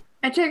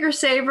 I take her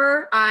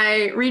saber.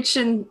 I reach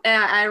inside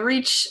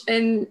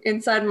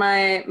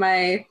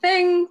my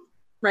thing,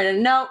 write a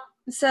note.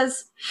 It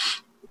says,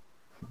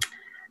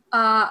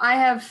 I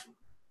have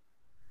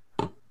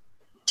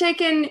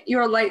taken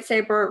your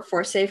lightsaber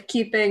for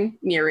safekeeping,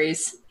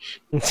 Nerees.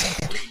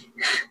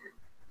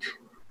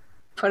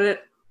 Put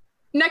it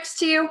next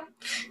to you.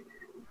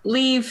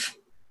 Leave.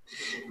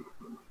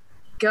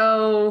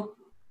 Go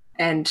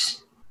and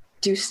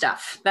do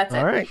stuff. That's it.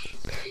 All right.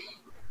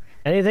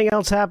 Anything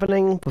else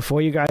happening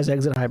before you guys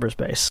exit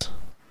hyperspace?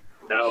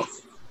 No.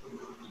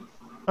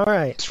 All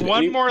right. Just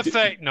one more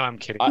thing. No, I'm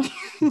kidding.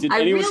 Did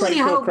I anyone try really to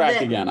kill hope Crack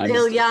that again?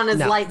 Ilyana's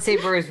No.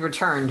 lightsaber is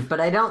returned,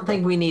 but I don't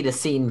think we need a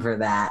scene for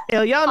that.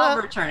 I'll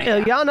Ilyana, return it, yeah.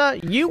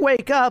 Ilyana, you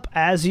wake up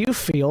as you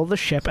feel the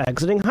ship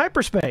exiting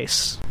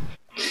hyperspace.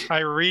 I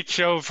reach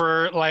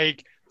over,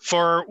 like,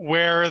 for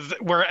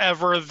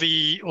wherever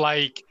the,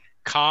 like,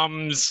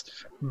 comms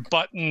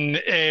button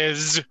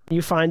is.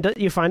 You find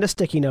a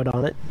sticky note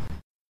on it.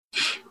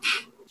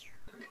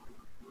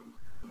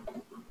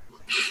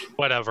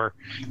 Whatever.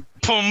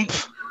 Pump.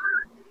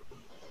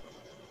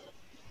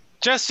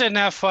 Just an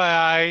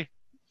FYI,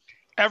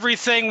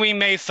 everything we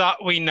may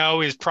thought we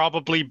know is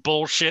probably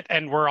bullshit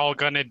and we're all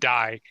gonna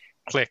die.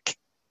 Click.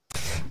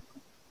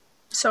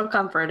 So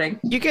comforting.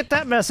 You get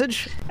that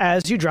message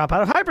as you drop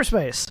out of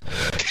hyperspace.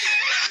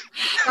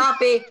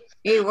 Copy.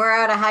 We're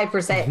out of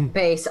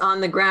hyperspace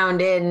on the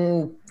ground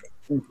in,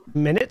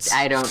 Minutes.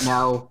 I don't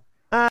know,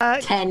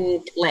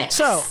 10 clicks.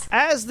 So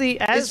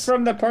It's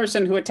from the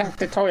person who attacked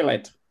the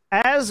toilet.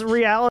 as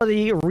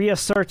reality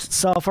reasserts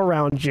itself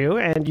around you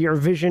and your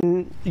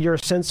vision, your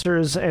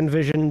sensors and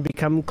vision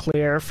become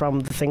clear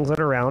from the things that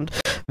are around,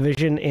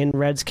 vision in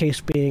Red's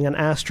case being an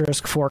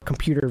asterisk for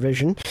computer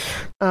vision,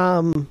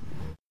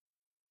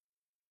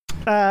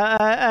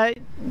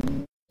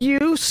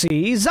 you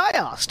see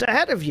Ziost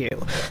ahead of you.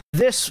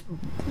 This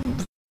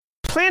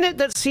planet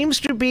that seems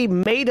to be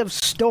made of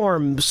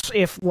storms,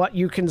 if what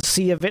you can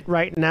see of it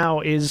right now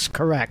is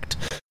correct.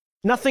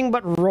 Nothing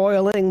but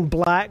roiling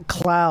black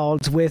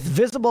clouds with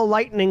visible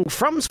lightning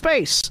from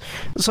space,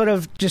 sort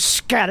of just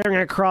scattering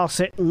across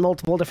it in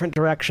multiple different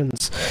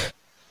directions.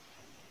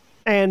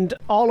 And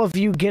all of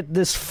you get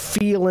this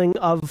feeling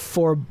of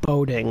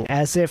foreboding,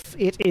 as if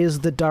it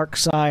is the dark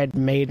side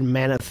made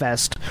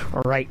manifest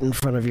right in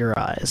front of your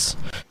eyes.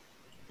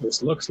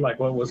 This looks like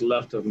what was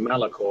left of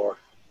Malachor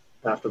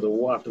after the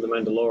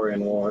Mandalorian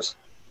Wars.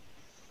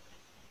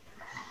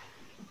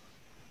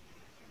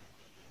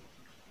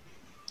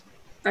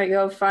 I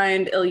go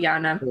find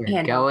Ilyana. We're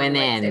hand going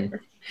her in.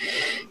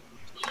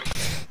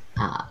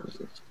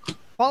 lightsaber.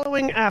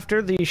 Following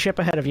after the ship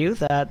ahead of you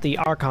that the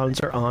Archons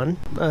are on,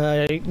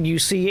 you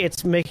see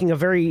it's making a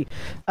very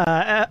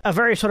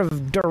sort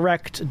of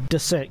direct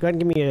descent. Go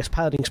ahead and give me a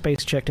piloting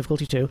space check,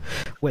 difficulty 2,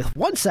 with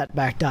 1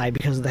 setback die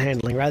because of the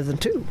handling rather than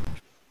 2.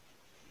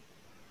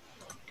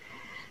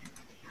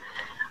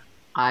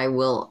 I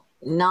will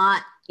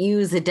not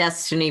use a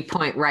destiny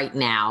point right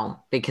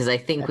now because I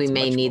think we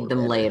may need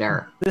them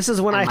later. This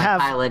is when And I my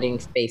have. piloting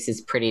space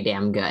is pretty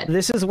damn good.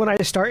 This is when I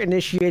start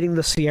initiating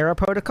the Sierra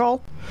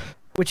Protocol,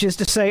 which is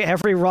to say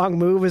every wrong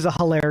move is a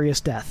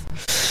hilarious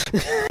death.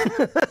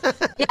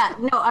 Yeah,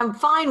 no, I'm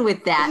fine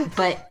with that,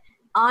 but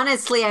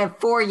honestly, I have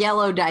 4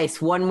 yellow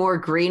dice. 1 more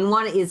green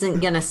one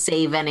isn't going to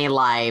save any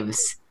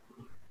lives.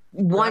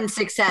 one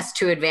success,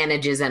 2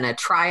 advantages, and a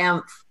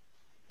triumph.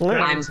 Right.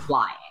 I'm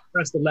flying.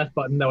 Press the left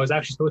button that was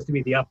actually supposed to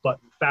be the up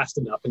button fast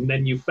enough, and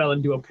then you fell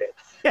into a pit.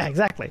 Yeah,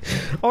 exactly.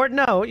 Or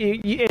no,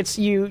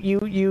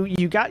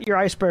 you got your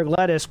iceberg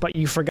lettuce, but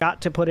you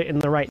forgot to put it in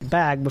the right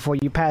bag before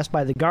you passed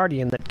by the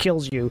guardian that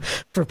kills you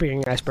for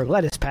being iceberg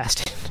lettuce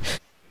past it.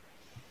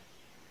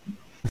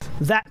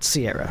 That's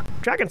Sierra.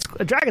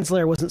 Dragon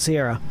Slayer wasn't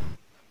Sierra.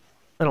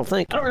 I don't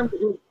think. I don't remember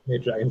who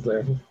made Dragon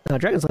Slayer. No,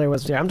 Dragon Slayer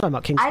was Sierra. I'm talking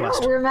about King's I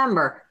Quest. don't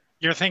remember.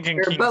 You're thinking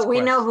King's But we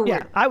Quest. know who.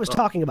 Yeah, I was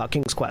talking about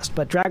King's Quest,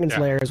 but Dragon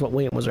Slayer is what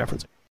William was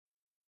referencing.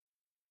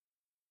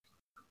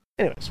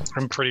 Anyways,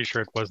 I'm pretty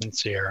sure it wasn't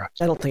Sierra.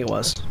 I don't think it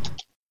was.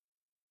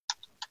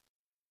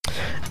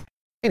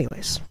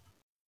 Anyways,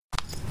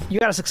 you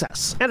got a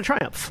success and a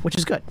triumph, which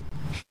is good.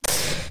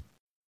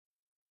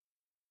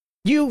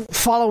 You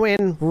follow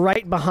in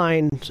right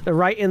behind,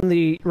 right in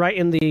the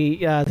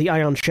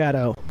ion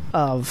shadow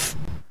of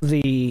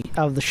the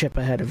ship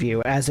ahead of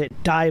you as it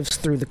dives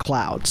through the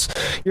clouds.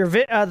 Your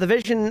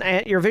vision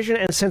and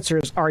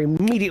sensors are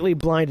immediately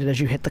blinded as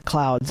you hit the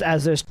clouds,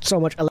 as there's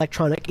so much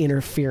electronic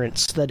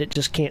interference that it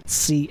just can't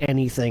see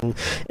anything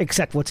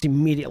except what's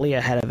immediately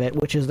ahead of it,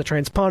 which is the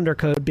transponder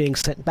code being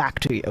sent back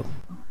to you.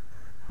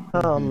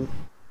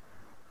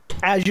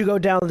 As you go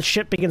down, the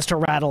ship begins to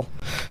rattle.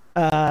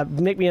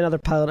 Make me another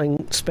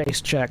piloting space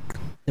check,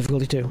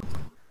 difficulty 2,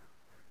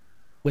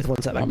 with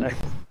 1 setback die.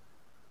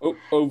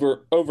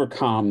 Over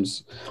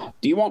comms.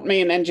 Do you want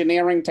me in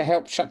engineering to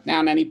help shut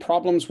down any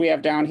problems we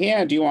have down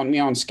here? Or do you want me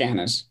on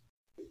scanners?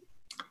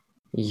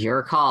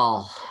 Your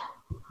call.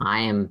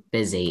 I am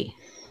busy.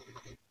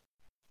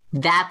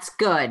 That's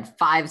good.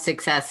 5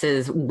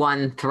 successes,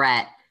 1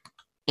 threat,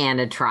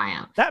 and a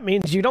triumph. That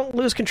means you don't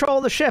lose control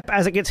of the ship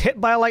as it gets hit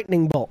by a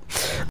lightning bolt.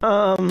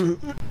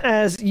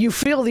 As you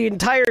feel the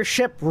entire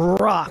ship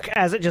rock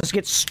as it just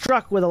gets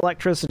struck with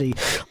electricity.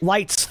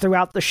 Lights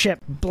throughout the ship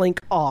blink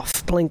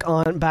off, blink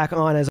on, back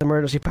on as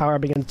emergency power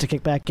begins to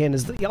kick back in.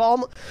 As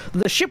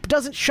the ship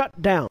doesn't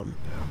shut down,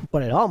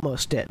 but it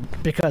almost did,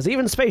 because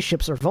even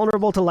spaceships are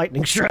vulnerable to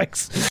lightning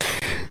strikes.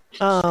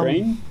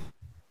 Strain?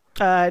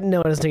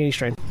 No, it doesn't take any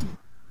strain.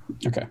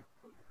 Okay.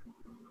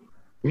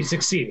 We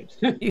succeeded.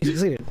 You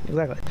succeeded,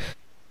 exactly.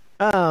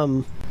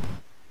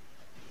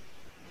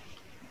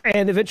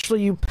 And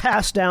eventually you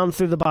pass down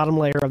through the bottom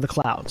layer of the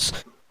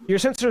clouds. Your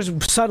sensors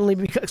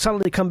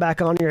suddenly come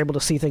back on, you're able to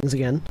see things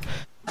again.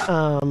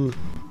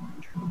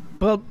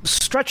 Well,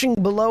 stretching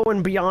below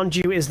and beyond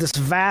you is this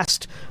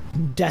vast,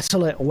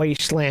 desolate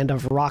wasteland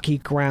of rocky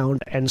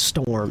ground and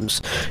storms.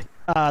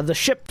 The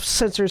ship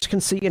sensors can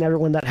see, and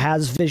everyone that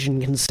has vision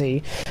can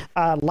see,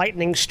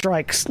 lightning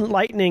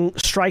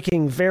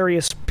striking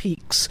various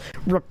peaks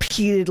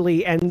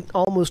repeatedly and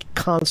almost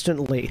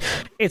constantly.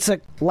 It's a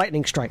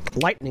lightning strike,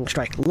 lightning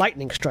strike,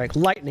 lightning strike,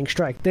 lightning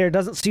strike. There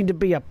doesn't seem to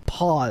be a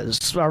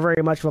pause, or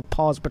very much of a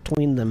pause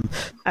between them,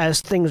 as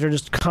things are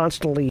just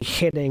constantly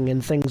hitting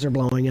and things are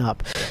blowing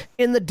up.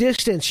 In the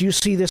distance, you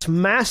see this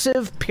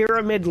massive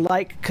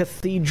pyramid-like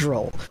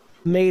cathedral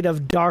made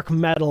of dark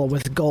metal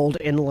with gold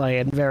inlay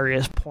at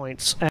various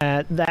points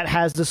that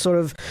has this sort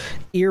of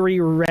eerie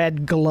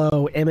red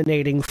glow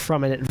emanating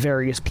from it at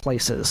various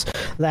places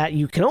that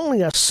you can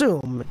only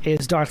assume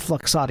is Darth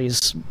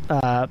Fluxati's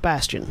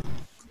bastion.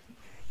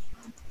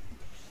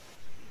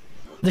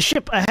 The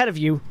ship ahead of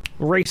you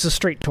races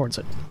straight towards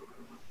it.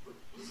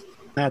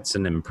 That's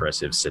an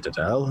impressive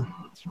citadel.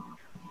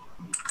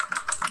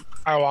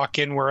 I walk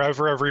in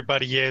wherever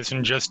everybody is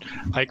and just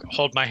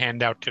hold my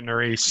hand out to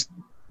Nerys.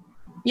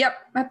 Yep,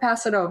 I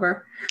pass it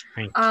over.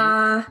 Thank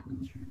you.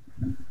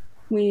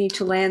 We need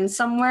to land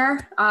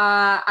somewhere.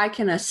 I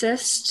can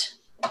assist,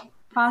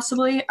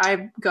 possibly.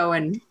 I go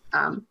and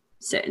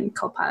sit in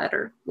co-pilot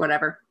or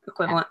whatever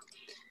equivalent.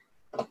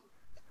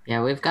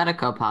 Yeah, we've got a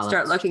co-pilot.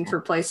 Start looking for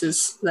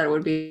places that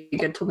would be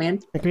good to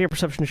land. Make me a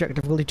perception check,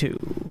 difficulty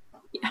 2.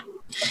 Yeah.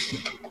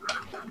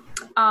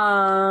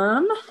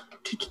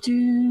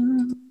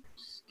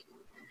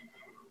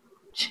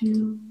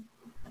 Two.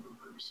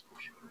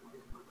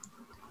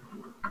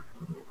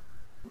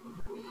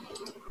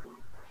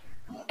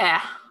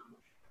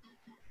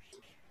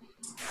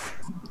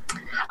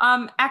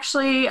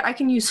 Actually, I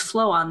can use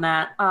flow on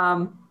that.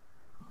 I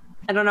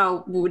don't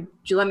know. Would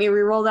you let me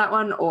re-roll that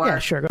one, or Yeah,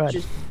 sure. Go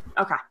ahead.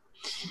 Okay.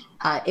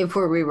 If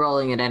we're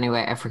re-rolling it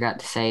anyway, I forgot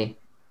to say,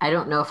 I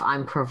don't know if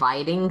I'm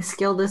providing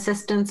skilled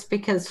assistance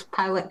because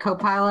pilot,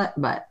 co-pilot,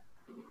 but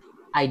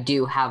I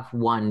do have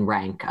 1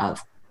 rank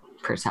of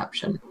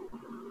perception.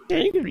 Yeah,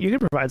 you can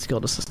provide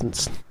skilled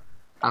assistance.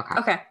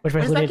 Okay. Which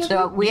What does that basically give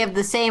So we have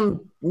the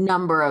same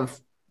number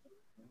of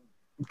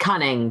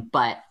cunning,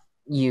 but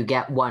you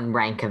get 1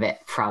 rank of it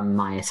from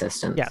my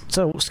assistance. Yeah,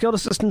 so skilled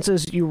assistance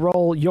is you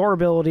roll your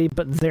ability,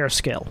 but their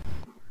skill.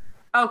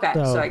 Okay,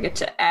 so I get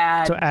to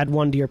add. So add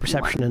 1 to your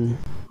perception and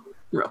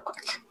real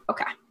quick.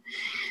 Okay.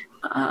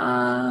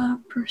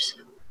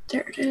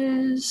 There it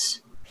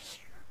is.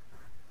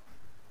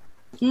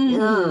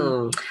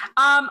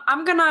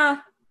 I'm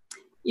gonna.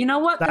 You know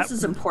what? This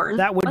is important.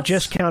 that would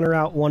just counter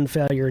out 1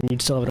 failure, and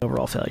you'd still have an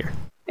overall failure.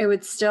 It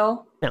would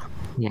still.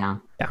 Yeah.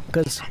 Yeah,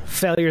 because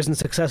failures and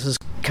successes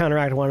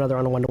counteract one another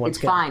on a one-to-one It's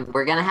scale. fine.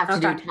 We're gonna have to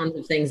Okay. do tons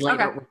of things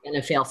later. Okay. We're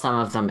gonna fail some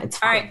of them. It's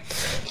All fine. right.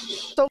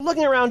 So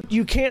looking around,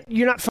 you're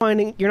not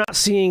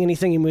seeing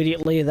anything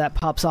immediately that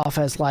pops off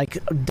as like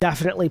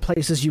definitely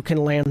places you can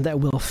land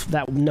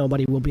that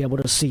nobody will be able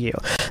to see you.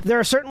 There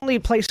are certainly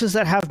places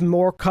that have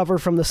more cover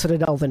from the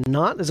Citadel than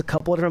not. There's a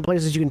couple of different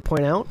places you can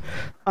point out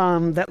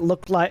that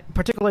look like,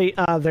 particularly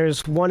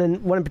there's one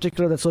in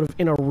particular that's sort of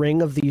in a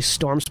ring of these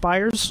storm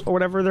spires or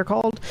whatever they're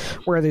called,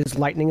 where this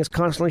lightning is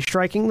constantly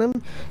striking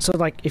them. So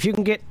like if you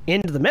can get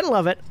into the middle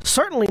of it,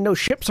 certainly no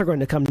ships are going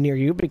to come near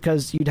you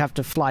because you'd have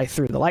to fly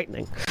through the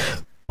lightning.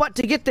 But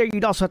to get there,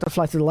 you'd also have to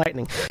fly through the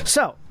lightning.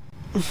 So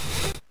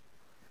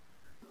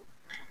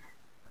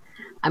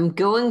I'm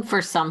going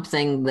for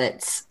something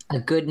that's a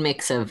good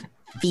mix of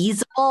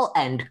feasible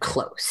and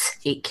close.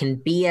 It can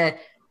be a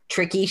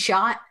tricky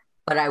shot,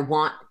 but I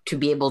want to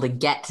be able to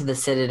get to the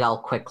Citadel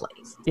quickly.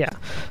 yeah,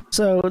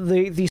 so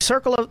the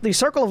circle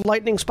of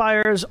lightning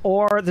spires,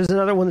 or there's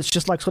another one that's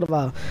just like sort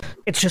of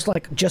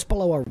just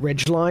below a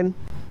ridge line,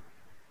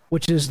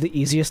 which is the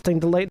easiest thing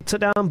to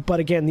sit down. But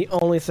again, the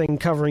only thing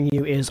covering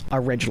you is a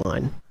ridge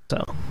line.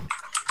 So.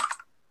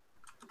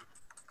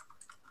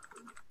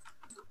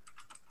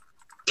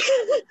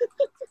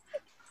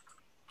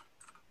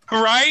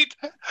 Right?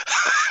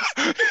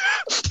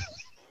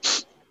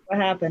 What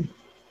happened?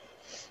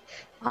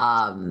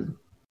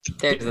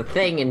 There's a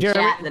thing in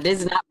chat that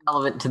is not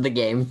relevant to the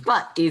game,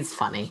 but is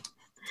funny.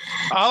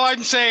 All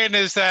I'm saying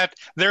is that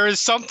there is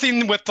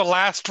something with the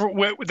last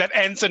that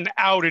ends in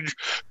outage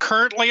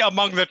currently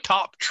among the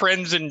top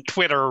trends in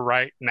Twitter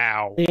right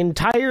now. The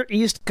entire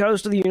east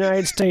coast of the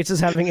United States is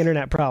having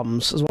internet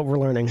problems, is what we're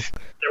learning.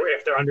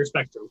 If they're under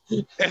Spectrum.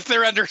 If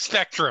they're under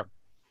Spectrum.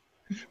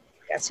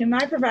 Guess who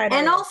my provider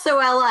And is? also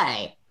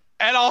LA.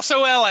 And also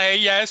LA,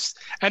 yes.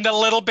 And a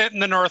little bit in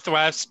the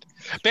Northwest.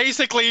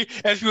 Basically,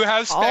 if you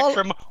have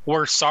Spectrum,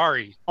 we're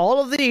sorry. All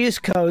of the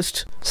East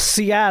Coast,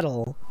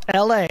 Seattle,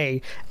 LA,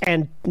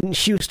 and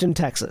Houston,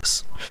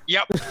 Texas.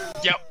 Yep.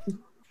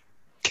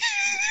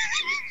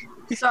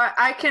 So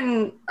I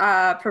can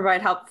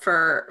provide help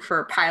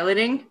for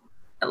piloting.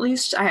 At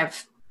least I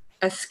have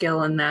a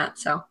skill in that.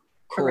 So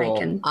Cool.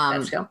 rank in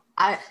that skill.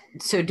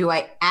 So do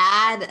I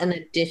add an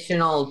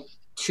additional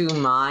to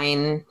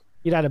mine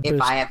You'd add a boost.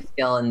 if I have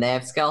skill and they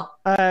have skill?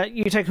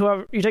 You take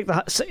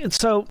the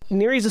so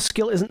Neri's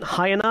skill isn't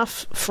high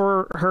enough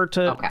for her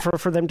to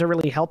for them to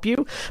really help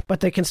you, but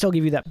they can still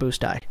give you that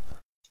boost die.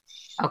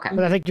 Okay.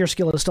 But I think your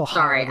skill is still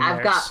higher. Sorry, than I've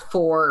theirs. got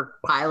 4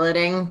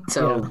 piloting,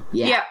 so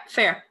yeah. Yeah,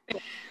 fair.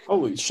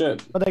 Holy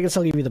shit. But they can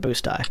still give you the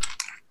boost die.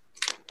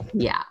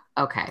 Yeah.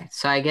 Okay.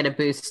 So I get a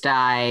boost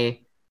die.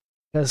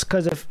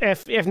 Because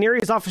if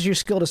Neri's offers you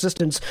skilled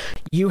assistance,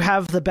 you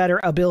have the better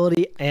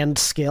ability and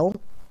skill,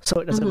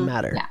 so it doesn't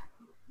matter. Yeah.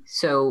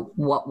 So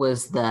what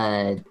was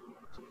the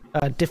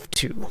diff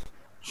 2?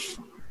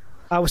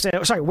 I was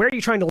saying, sorry, where are you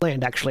trying to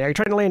land, actually? Are you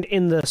trying to land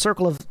in the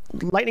circle of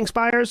lightning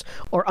spires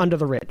or under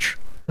the ridge?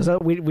 Because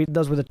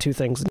those were the two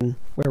things, and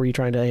where were you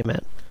trying to aim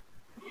at?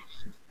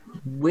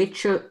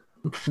 which of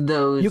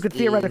those You could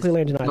theoretically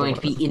land in either going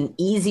one to of be an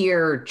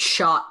easier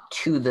shot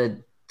to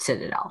the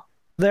Citadel?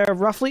 They're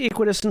roughly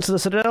equidistant to the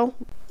Citadel.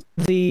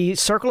 The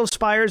Circle of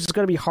Spires is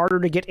going to be harder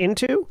to get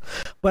into,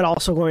 but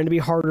also going to be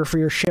harder for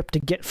your ship to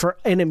get, for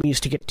enemies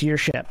to get to your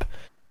ship.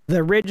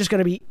 The Ridge is going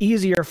to be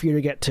easier for you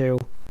to get to,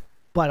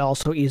 but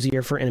also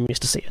easier for enemies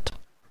to see it.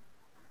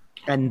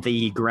 And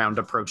the ground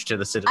approach to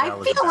the Citadel I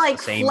is feel about like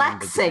the same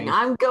flexing. degree.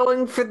 I'm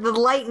going for the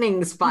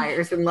lightning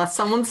spires unless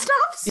someone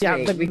stops Yeah,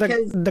 me. the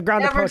because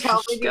ground never approach tell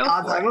is- me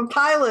because I'm a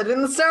pilot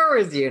in the Star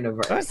Wars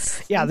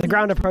universe. Yeah, the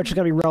ground approach is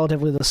going to be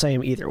relatively the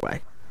same either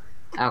way.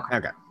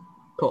 Okay.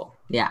 Cool.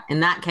 Yeah. In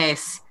that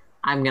case,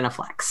 I'm gonna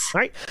flex. All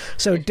right.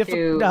 So Two. this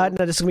is going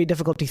to be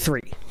difficulty 3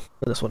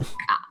 for this one.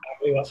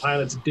 Exactly what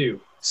pilots do.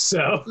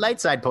 So Light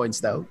side points,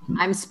 though.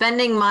 I'm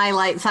spending my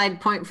light side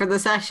point for the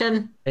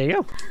session. There you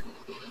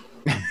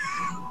go.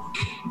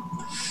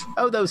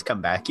 Oh, those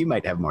come back. You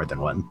might have more than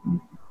one.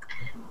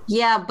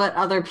 Yeah, but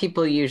other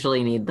people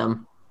usually need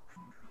them.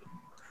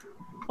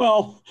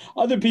 Well,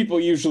 other people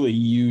usually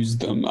use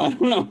them. I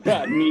don't know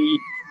about me.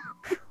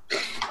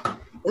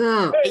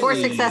 4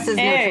 successes,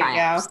 no There you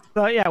triumphs.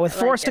 So yeah, with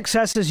 4 like it.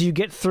 successes, you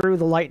get through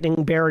the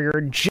lightning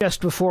barrier just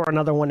before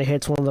another one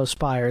hits one of those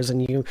spires,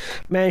 and you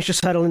manage to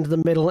settle into the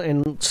middle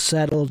and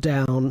settle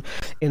down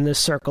in this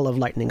circle of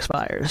lightning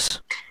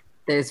spires.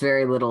 There's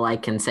very little I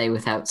can say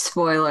without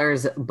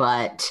spoilers,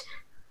 but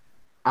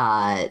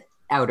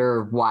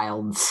Outer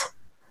Wilds.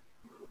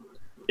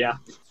 yeah,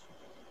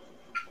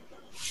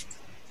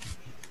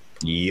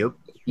 Yep.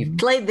 You've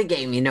played the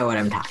game, you know what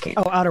I'm talking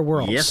about. Oh, Outer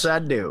Worlds. Yes, I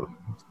do.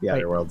 The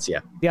Outer Worlds,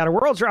 yeah. The Outer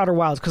Worlds or Outer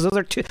Wilds? Because those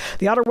are two.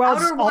 The Outer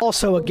Wilds Outer is Wilds-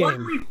 also a the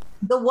game.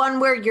 The one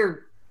where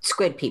you're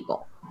squid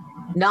people,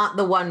 not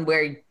the one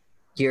where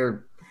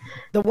you're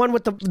The one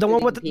with the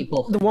one with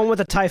people. the one with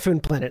the typhoon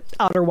planet.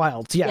 Outer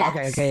Wilds. Yeah.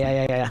 Yes. Okay.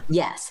 Yeah.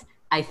 Yes.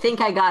 I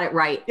think I got it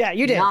right. Yeah,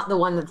 you did. Not the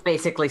one that's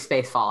basically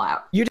Space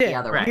Fallout. You did. The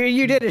other Right. one.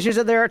 You did. It's just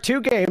that there are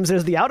two games.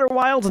 There's the Outer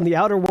Wilds and the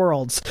Outer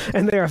Worlds.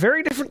 And they are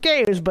very different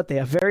games, but they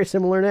have very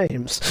similar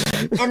names.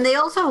 And they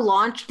also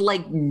launched,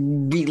 like,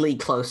 really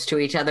close to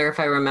each other, if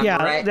I remember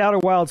Yeah, right. the Outer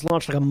Wilds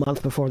launched like a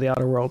month before the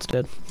Outer Worlds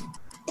did.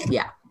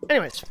 Yeah.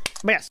 Anyways,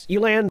 but yes, you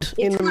land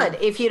It's in... good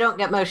if you don't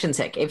get motion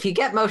sick. If you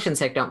get motion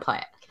sick, don't play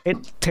it.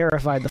 It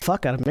terrified the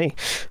fuck out of me.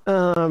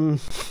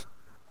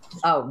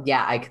 Oh,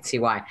 yeah, I could see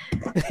why.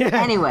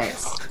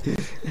 Anyways.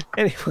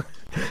 Anyway,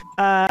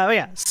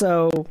 yeah,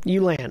 so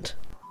you land.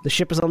 The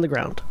ship is on the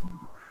ground.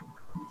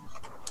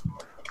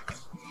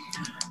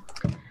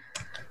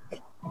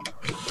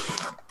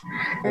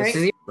 This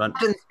is your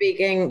captain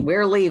speaking.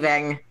 We're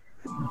leaving.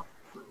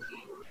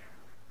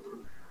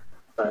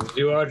 Time to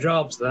do our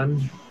jobs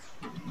then.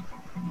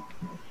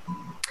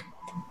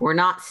 We're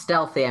not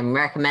stealthy. I'm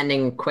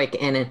recommending quick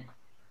in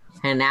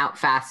and out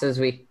fast as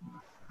we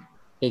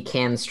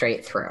can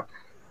straight through.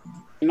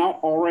 You're not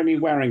already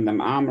wearing them.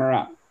 Armor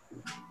up.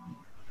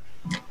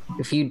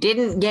 If you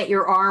didn't get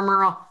your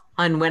armor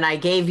on when I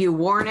gave you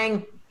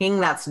warning,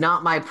 that's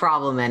not my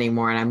problem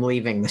anymore, and I'm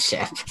leaving the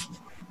ship.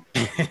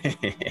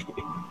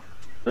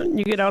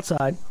 You get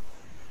outside.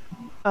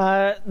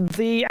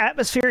 The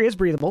atmosphere is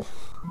breathable.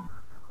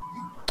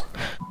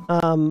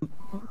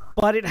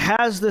 But it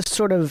has this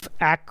sort of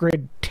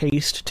acrid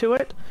taste to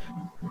it.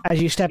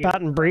 As you step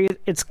out and breathe,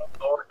 it's...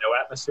 Or no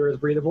atmosphere is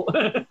breathable.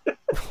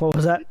 What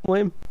was that,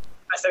 William?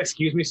 I said,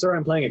 excuse me, sir,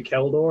 I'm playing a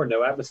Keldor.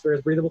 No atmosphere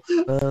is breathable.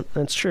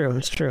 That's true.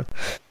 That's true.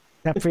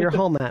 Except for your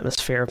home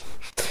atmosphere.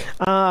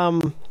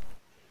 The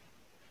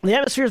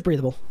atmosphere is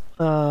breathable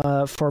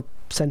for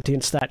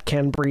sentience that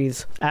can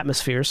breathe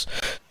atmospheres.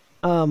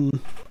 But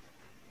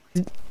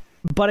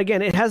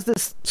again, it has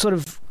this sort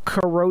of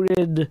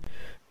corroded,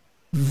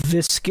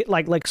 viscous,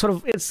 like sort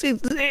of.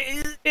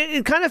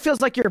 It kind of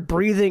feels like you're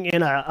breathing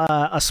in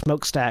a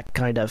smokestack,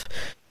 kind of,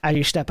 as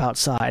you step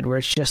outside, where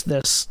it's just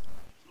this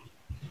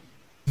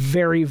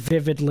very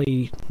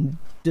vividly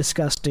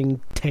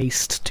disgusting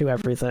taste to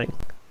everything.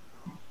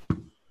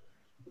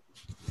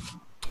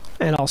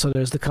 And also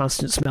there's the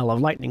constant smell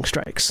of lightning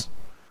strikes.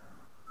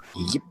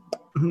 Yep.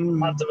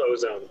 Lots of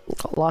ozone.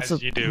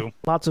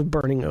 Lots of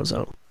burning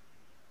ozone.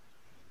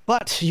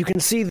 But you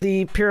can see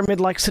the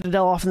pyramid-like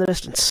citadel off in the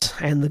distance,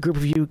 and the group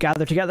of you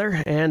gather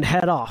together and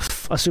head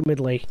off,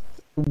 assumedly.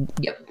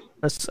 Yep.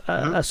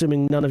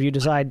 Assuming none of you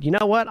decide, you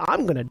know what,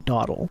 I'm going to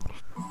dawdle.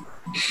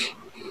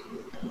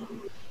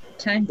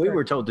 We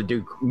were told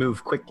to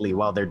move quickly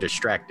while they're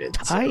distracted.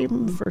 So.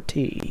 Time for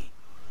tea.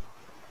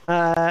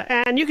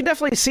 And you can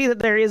definitely see that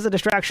there is a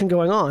distraction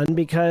going on,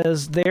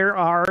 because there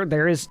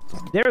is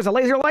a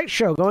laser light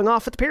show going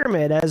off at the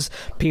pyramid as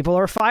people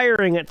are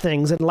firing at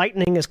things, and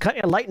lightning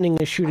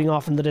is shooting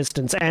off in the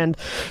distance, and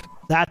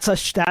that's a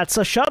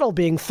shuttle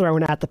being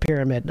thrown at the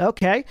pyramid.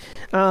 Okay,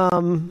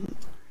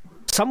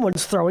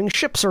 someone's throwing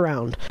ships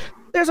around.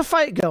 There's a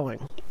fight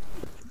going.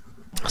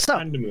 So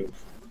Time to move.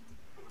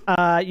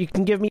 you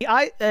can give me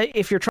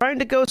if you're trying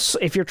to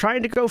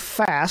go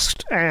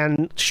fast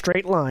and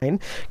straight line,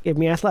 give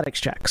me athletics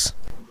checks.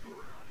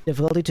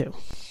 Difficulty 2.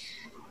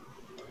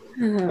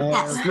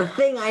 That's the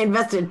thing I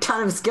invested a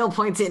ton of skill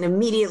points in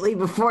immediately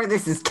before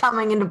this is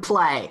coming into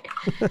play.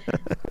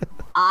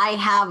 I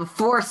have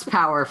force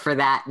power for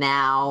that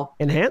now.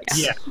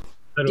 Enhance? Yeah.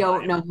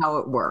 Don't know how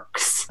it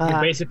works. You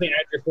basically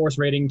add your force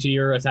rating to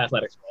your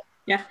athletics roll.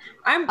 Yeah,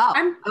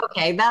 I'm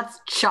okay.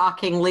 That's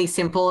shockingly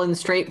simple and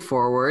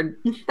straightforward.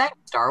 Thanks,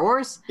 Star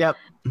Wars. Yep.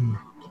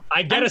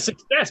 I get a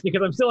success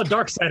because I'm still a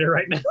dark sider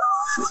right now.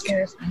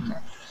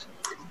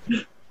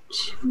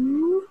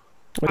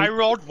 I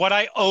rolled what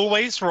I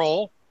always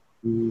roll.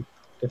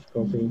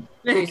 Difficulty.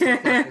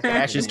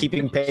 Ash is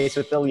keeping pace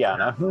with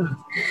Ilyana.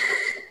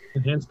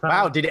 Enhance power.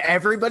 Wow, did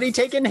everybody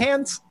take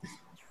enhance?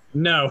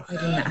 No.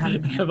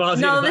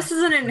 No, this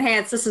isn't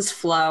enhanced. This is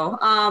flow.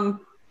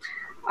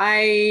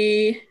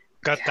 I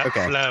Got that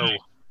flow.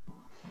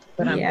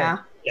 yeah.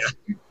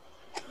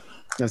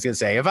 I was gonna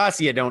say,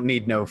 Avasia don't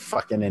need no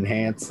fucking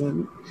enhance.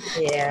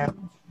 Yeah.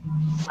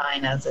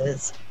 Fine as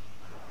is.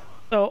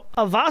 So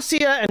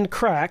Avasia and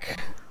Crack,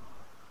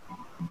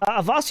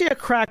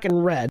 Crack,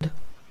 and Red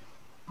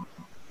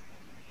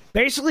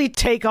basically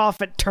take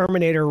off at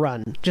Terminator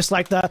Run, just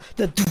like the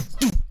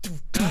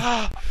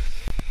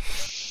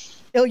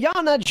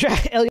Ilyana,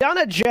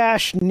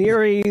 Jash,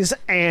 Neres,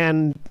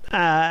 and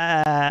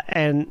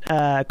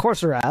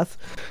Korsarath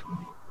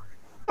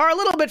are a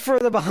little bit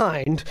further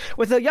behind,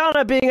 with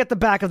Ilyana being at the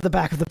back of the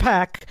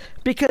pack,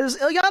 because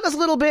Ilyana's a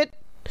little bit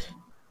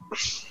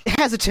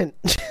hesitant,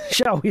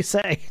 shall we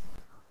say,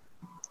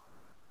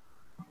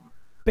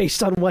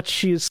 based on what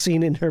she's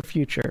seen in her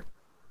future.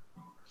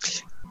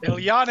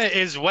 Ilyana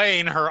is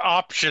weighing her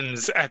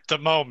options at the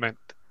moment.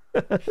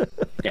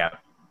 Yeah.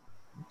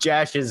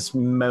 Jash is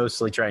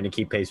mostly trying to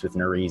keep pace with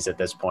Nerese at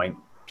this point.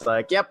 It's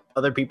like, yep,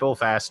 other people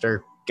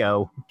faster.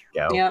 Go.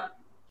 Yep.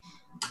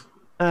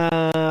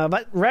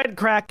 But Red,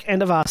 Crack,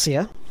 and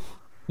Avasia,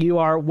 you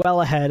are well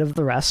ahead of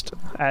the rest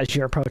as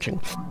you're approaching.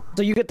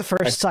 So you get the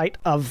first sight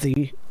of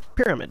the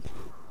pyramid.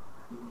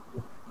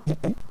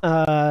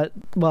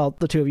 well,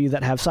 the two of you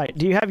that have sight.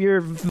 Do you have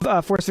your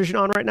force vision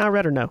on right now,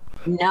 Red, or no?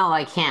 No,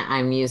 I can't.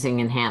 I'm using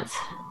enhance.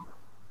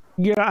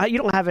 You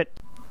don't have it.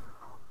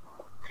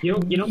 You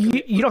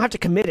don't have to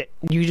commit it.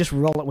 You just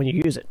roll it when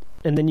you use it,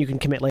 and then you can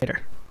commit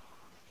later.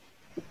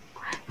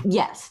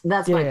 Yes,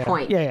 that's my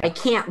point. Yeah. I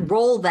can't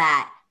roll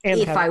that And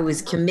if I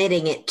was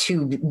committing it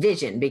to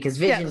vision, because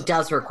vision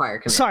does require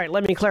commitment. Sorry,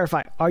 let me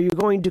clarify. Are you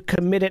going to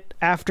commit it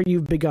after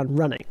you've begun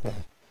running?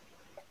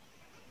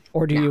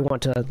 Or do you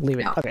want to leave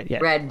it? No. Okay, yeah.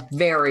 Red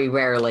very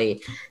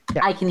rarely.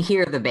 Yeah. I can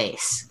hear the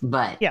bass,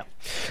 but... Yeah.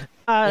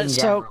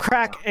 So,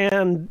 Crack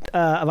and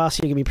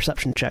Avasia give me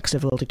perception checks,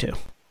 difficulty 2.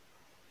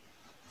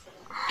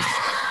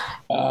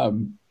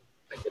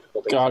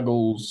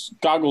 Goggles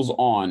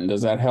on.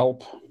 Does that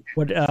help?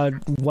 What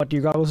do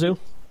your goggles do?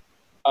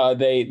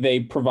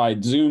 They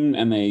provide zoom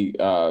and they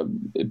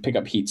pick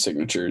up heat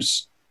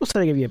signatures. So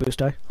they give you a boost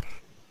die.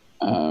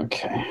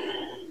 Okay.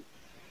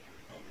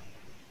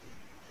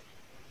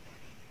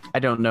 I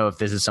don't know if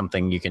this is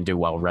something you can do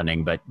while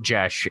running, but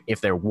Josh,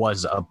 if there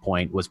was a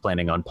point, was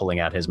planning on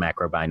pulling out his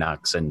macro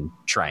binocs and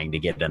trying to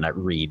get a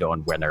read on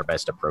when our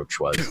best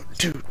approach was.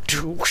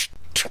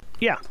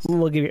 Yeah,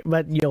 we'll give you,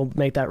 but you'll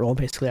make that roll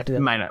basically after that.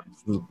 Might not,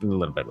 a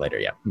little bit later,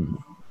 yeah.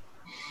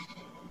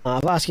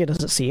 Vasquez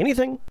doesn't see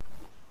anything.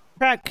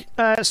 Crack,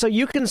 so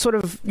you can sort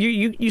of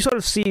you sort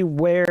of see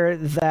where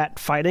that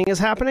fighting is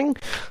happening,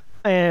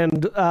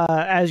 and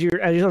as you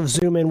sort of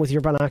zoom in with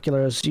your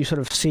binoculars, you sort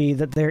of see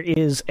that there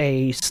is.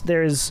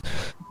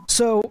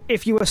 So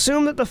if you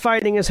assume that the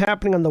fighting is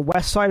happening on the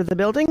west side of the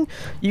building,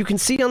 you can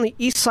see on the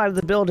east side of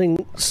the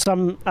building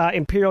some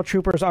Imperial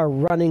troopers are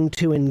running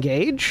to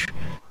engage,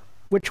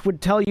 which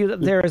would tell you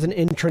that there is an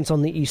entrance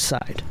on the east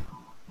side.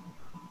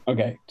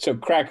 Okay, so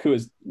Crack, who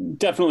is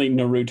definitely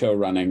Naruto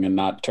running and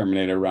not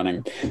Terminator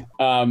running,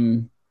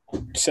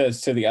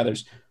 says to the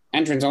others,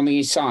 "Entrance on the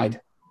east side.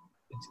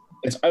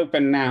 It's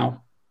open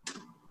now.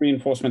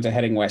 Reinforcements are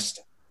heading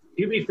west."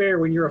 To be fair,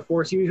 when you're a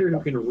force user who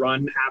can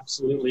run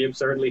absolutely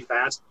absurdly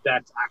fast,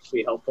 that's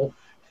actually helpful.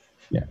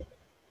 Yeah.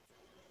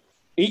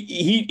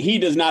 He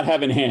does not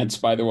have enhance,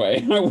 by the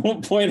way. I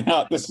will point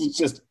out this is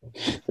just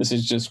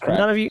Crack.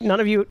 None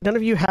of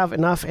you have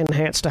enough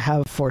enhance to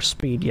have force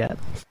speed yet.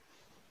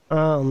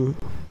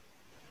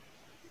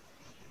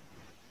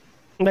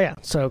 Yeah,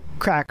 so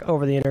Crack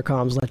over the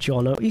intercoms let you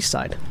all know east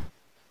side.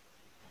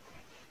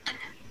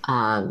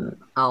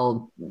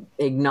 I'll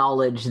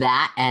acknowledge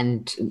that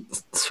and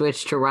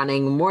switch to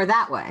running more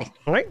that way.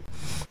 All right.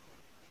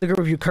 The group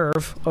of you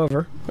curve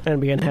over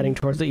and begin heading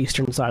towards the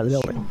eastern side of the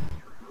building.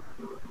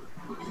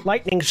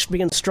 Lightning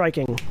begins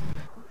striking,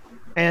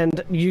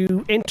 and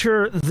you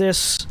enter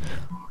this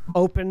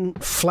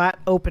flat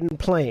open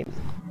plain.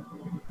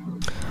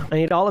 I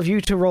need all of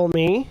you to roll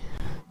me.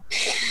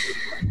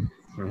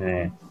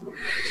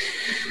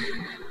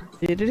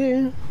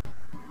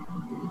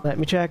 Let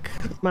me check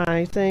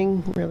my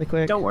thing really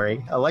quick. Don't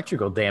worry,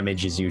 electrical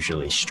damage is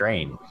usually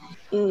strain.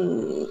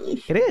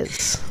 It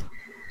is.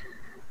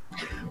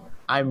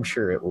 I'm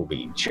sure it will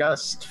be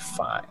just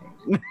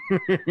fine.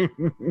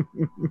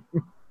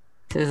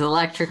 There's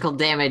electrical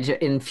damage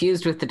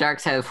infused with the dark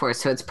side of the force,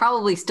 so it's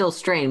probably still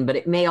strain, but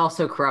it may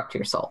also corrupt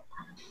your soul.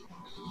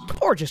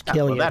 Or just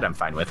kill you. That I'm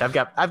fine with. I've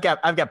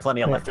got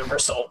plenty of leftover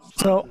soul.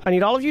 So I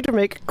need all of you to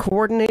make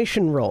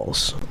coordination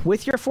rolls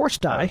with your force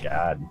die. Oh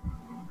God.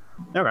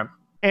 Okay.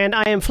 And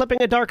I am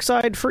flipping a dark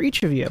side for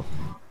each of you.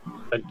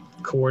 A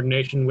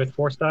coordination with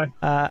force die?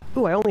 I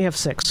only have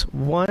 6.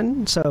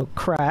 1, so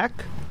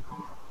Crack,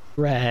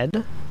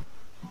 Red,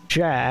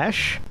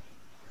 Jash,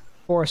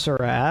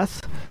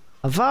 Orsarath,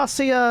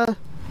 Avasia,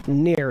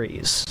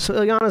 Neres. So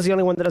Ilyana's the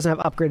only one that doesn't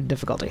have upgraded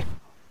difficulty.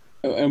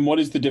 And what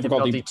is the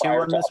difficulty 2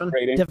 on this one?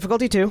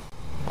 Difficulty 2.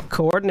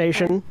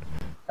 Coordination.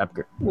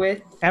 Upgrade.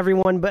 With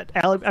everyone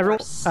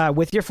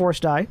with your force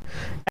die.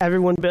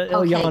 Everyone but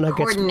Ilyana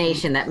gets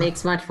coordination. That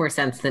makes much more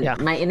sense than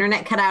my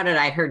internet cut out and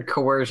I heard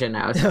coercion.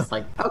 I was just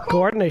like, okay.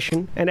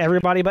 Coordination, and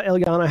everybody but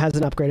Ilyana has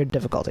an upgraded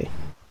difficulty.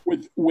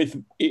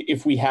 With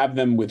if we have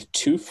them with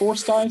 2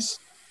 force dice?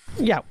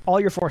 Yeah, all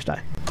your force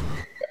die.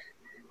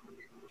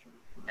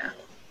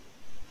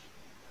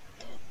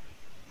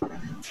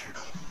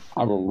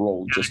 I will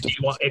roll just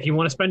if you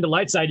want to spend a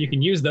light side, you can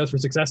use those for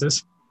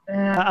successes.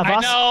 I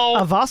know.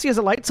 Avasi is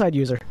a light side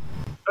user.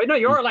 Oh, no,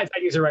 you're a light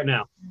side user right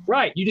now.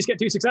 Right, you just get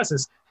 2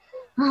 successes.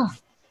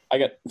 I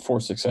got 4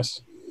 success.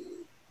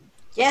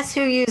 Guess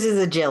who uses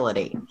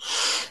agility?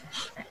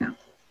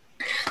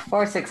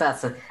 4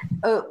 successes.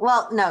 Oh,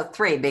 well, no,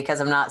 3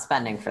 because I'm not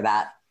spending for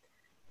that.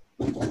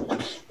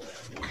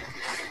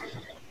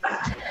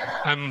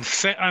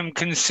 I'm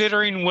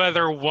considering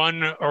whether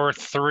 1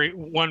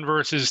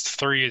 versus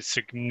 3 is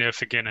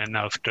significant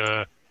enough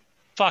to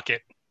fuck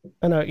it.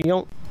 Oh no, you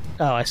don't.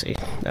 Oh, I see.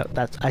 No,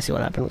 I see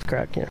what happened with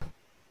Crack. Yeah.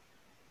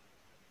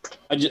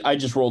 I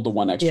just rolled the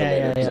 1 extra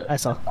later. Yeah, I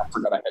saw. I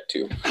forgot I had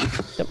 2.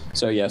 Yep.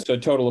 So a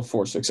total of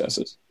 4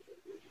 successes.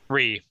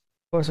 3.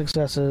 4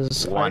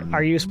 successes. 1.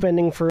 Are you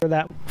spending for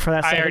that?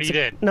 Second? I already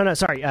did. No,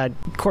 sorry.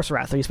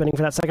 Corsarath, are you spending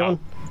for that second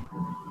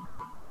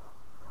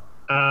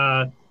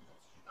one?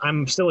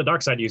 I'm still a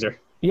dark side user.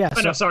 Yeah.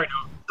 Oh, no, sorry.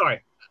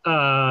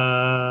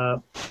 Yeah,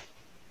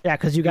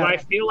 because you Do got. I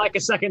feel like a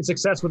second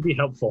success would be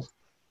helpful?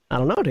 I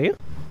don't know. Do you?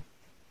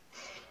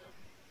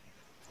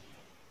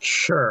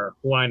 Sure,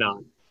 why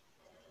not?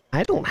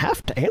 I don't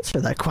have to answer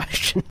that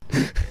question.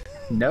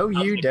 No,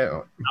 you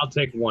don't. I'll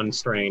take one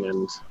strain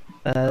and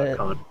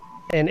con.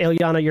 And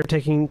Ilyana, you're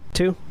taking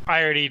 2?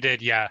 I already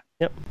did, yeah.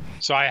 Yep.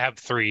 So I have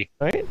 3.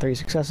 All right, 3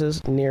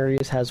 successes.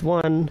 Nereus has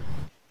 1.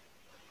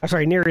 I'm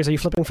sorry, Nereus, are you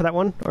flipping for that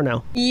one or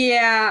no?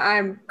 Yeah,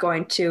 I'm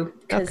going to,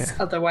 because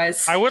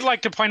otherwise... I would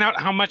like to point out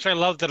how much I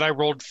love that I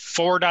rolled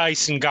 4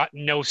 dice and got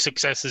no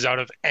successes out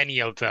of any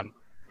of them.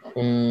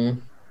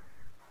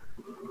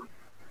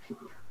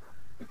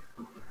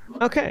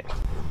 Okay.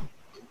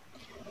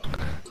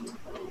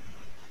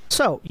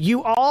 So,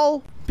 you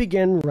all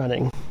begin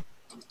running.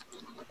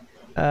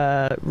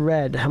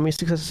 Red, how many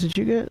successes did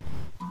you get?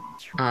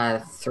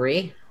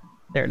 3.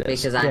 There it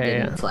is. Because I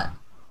didn't flip.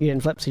 You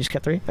didn't flip, so you just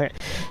kept 3? All right.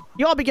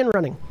 You all begin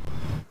running.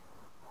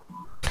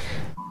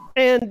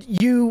 And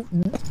you,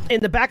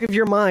 in the back of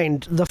your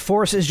mind, the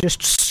force is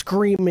just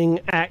screaming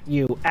at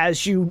you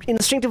as you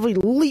instinctively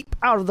leap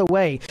out of the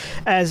way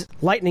as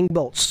lightning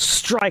bolts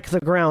strike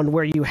the ground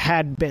where you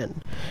had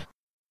been.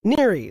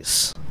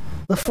 Nereus,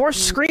 the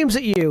force screams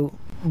at you,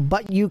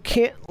 but you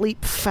can't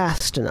leap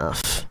fast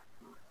enough.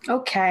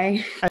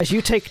 Okay. As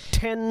you take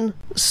 10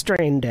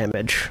 strain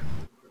damage.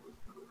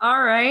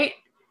 All right.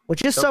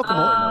 Which is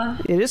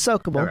soakable. It is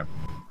soakable.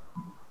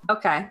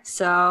 Okay,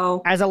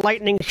 so... As a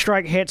lightning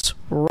strike hits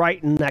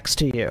right next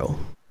to you.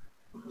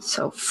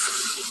 So,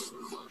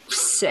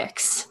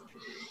 6.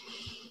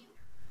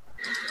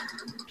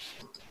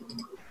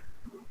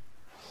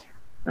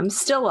 I'm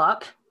still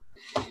up.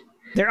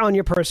 They're on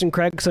your person,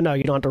 Craig, so no,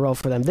 you don't have to roll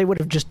for them. They would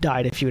have just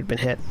died if you had been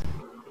hit.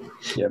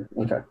 Yeah,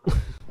 okay.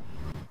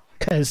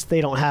 Because they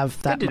don't have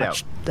that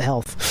much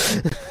health.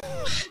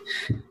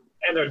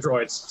 And they're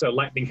droids, so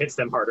lightning hits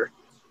them harder.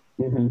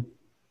 Mm-hmm.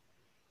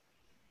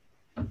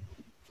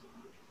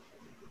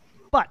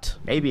 But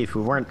maybe if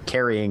we weren't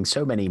carrying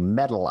so many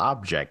metal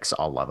objects,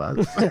 all of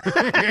us.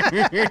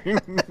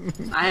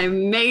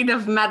 I'm made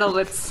of metal.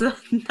 It's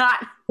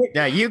not.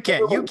 Yeah, you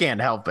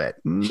can't help it.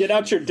 Get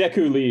out your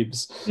Deku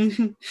leaves.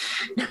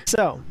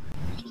 So,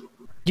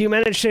 you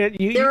managed to.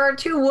 There are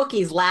 2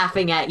 Wookiees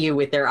laughing at you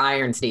with their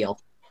iron steel.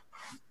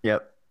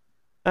 Yep.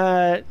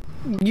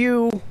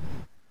 You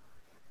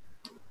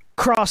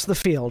cross the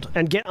field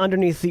and get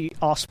underneath the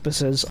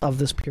auspices of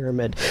this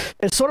pyramid.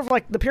 It's sort of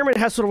like the pyramid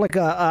has sort of like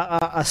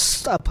a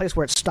place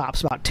where it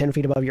stops about 10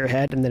 feet above your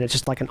head, and then it's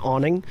just like an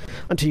awning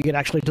until you get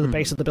actually to the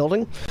base of the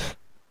building.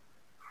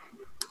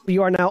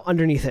 You are now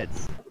underneath it.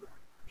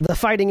 The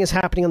fighting is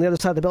happening on the other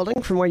side of the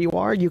building from where you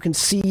are. You can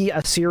see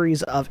a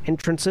series of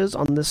entrances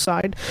on this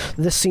side.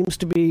 This seems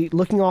to be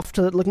looking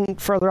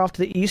further off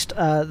to the east.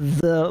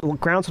 The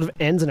ground sort of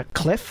ends in a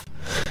cliff,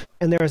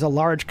 and there is a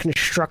large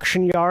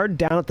construction yard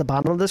down at the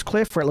bottom of this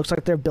cliff where it looks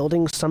like they're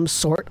building some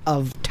sort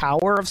of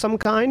tower of some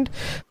kind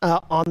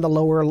on the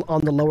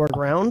lower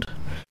ground,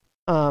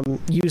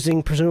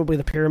 using presumably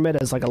the pyramid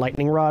as like a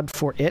lightning rod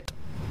for it.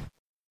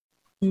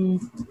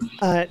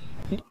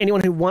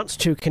 Anyone who wants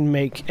to can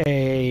make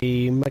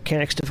a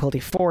mechanics difficulty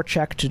 4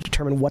 check to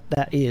determine what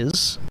that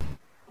is.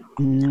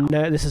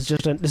 No, this is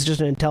just an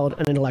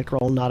intellect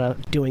roll, not a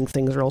doing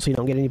things roll, so you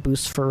don't get any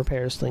boosts for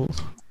repairs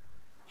things.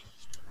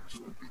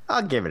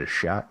 I'll give it a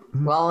shot.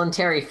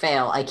 Voluntary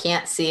fail. I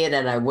can't see it,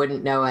 and I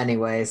wouldn't know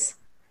anyways.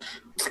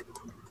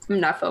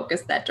 I'm not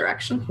focused that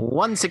direction.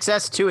 1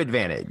 success, 2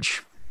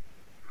 advantage.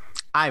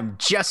 I'm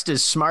just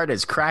as smart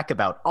as Crack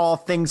about all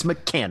things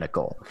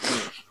mechanical,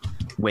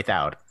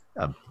 without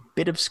a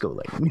bit of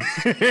schooling.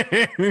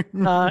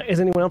 Is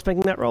anyone else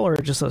making that roll, or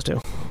just those 2?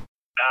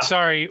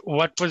 Sorry,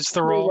 what was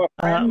the roll?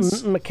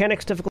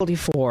 Mechanics difficulty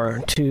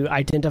 4 to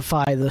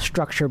identify the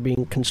structure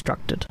being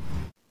constructed.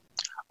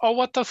 Oh,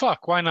 what the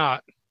fuck? Why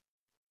not?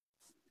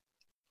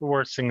 The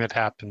worst thing that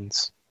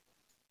happens.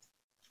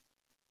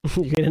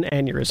 You get an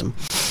aneurysm.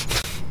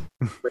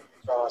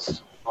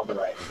 Cross on the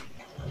right.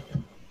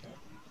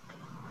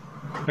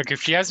 Look,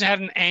 if she hasn't had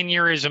an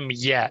aneurysm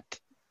yet.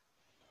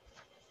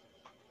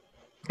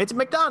 It's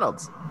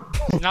McDonald's.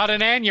 Not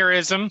an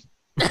aneurysm.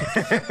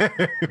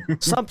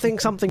 something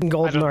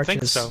golden I don't arches.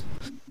 think so.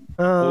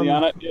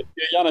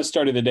 Yana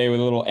started the day with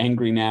a little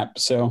angry nap,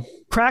 so...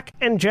 Crack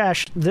and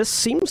Jash, this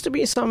seems to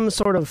be some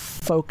sort of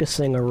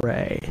focusing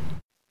array.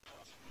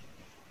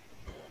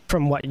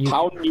 From what you...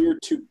 How near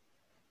to...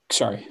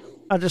 Sorry.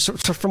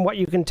 Just from what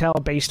you can tell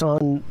based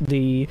on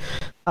the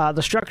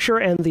structure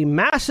and the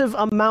massive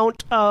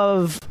amount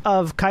of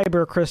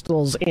kyber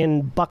crystals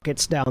in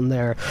buckets down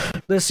there,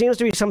 this seems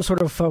to be some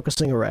sort of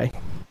focusing array.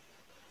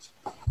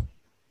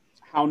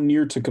 How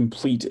near to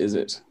complete is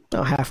it?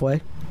 Oh,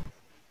 halfway.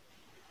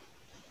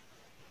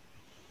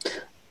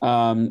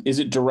 Is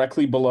it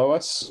directly below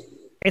us?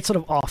 It's sort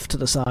of off to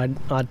the side,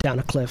 down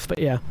a cliff, but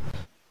yeah.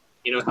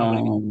 You know how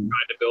many people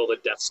tried to build a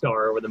Death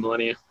Star over the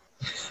millennia?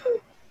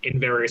 In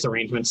various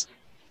arrangements.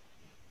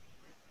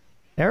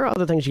 There are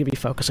other things you could be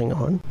focusing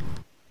on.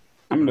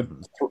 I'm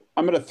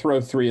gonna throw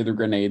 3 of the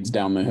grenades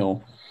down the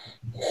hill.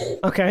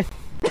 Okay.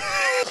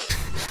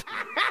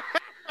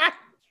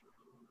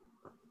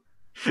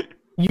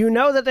 You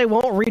know that they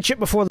won't reach it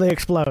before they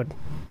explode.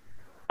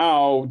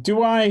 Oh,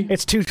 do I?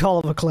 It's too tall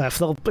of a cliff.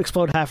 They'll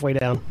explode halfway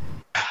down.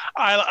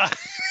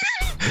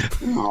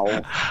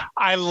 No.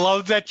 I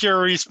love that your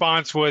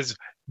response was,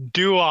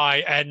 do I,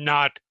 and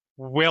not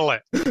will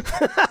it. In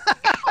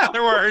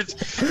other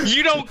words,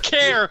 you don't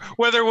care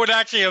whether it would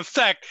actually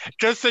affect,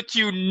 just that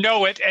you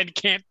know it and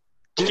can't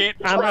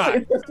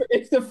try.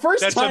 It's the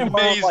first That's time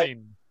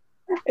amazing.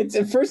 It's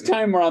the first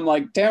time where I'm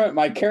like, damn it,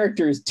 my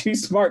character is too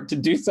smart to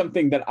do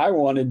something that I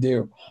want to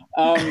do.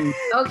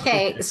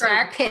 Okay, so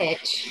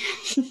pitch.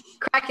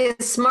 Crack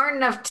is smart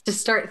enough to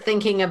start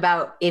thinking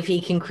about if he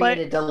can create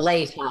a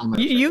delay timer.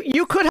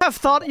 You could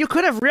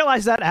have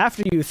realized that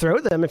after you throw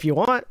them if you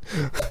want.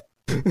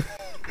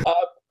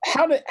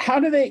 How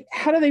do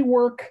they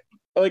work?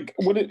 Like,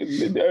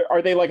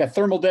 are they like a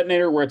thermal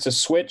detonator where it's a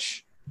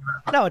switch?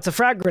 No, it's a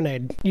frag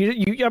grenade.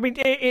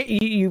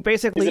 You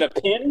basically. Is it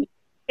a pin?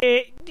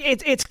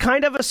 It's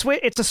kind of a switch.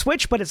 It's a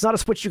switch, but it's not a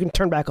switch you can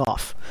turn back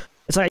off.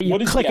 It's like you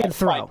click and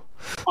throw.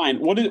 Fine.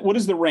 What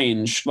is the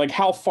range? Like,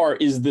 how far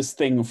is this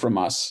thing from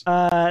us?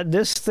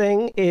 This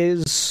thing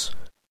is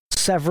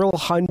several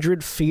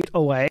hundred feet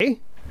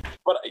away.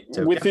 But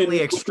So within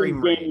definitely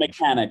extreme game range.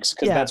 mechanics,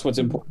 because that's what's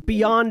important.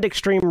 Beyond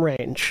extreme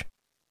range,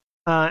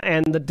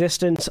 and the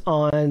distance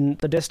on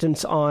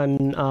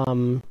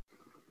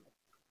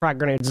frag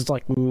grenades is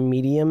like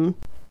medium.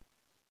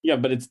 Yeah,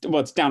 but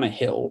it's down a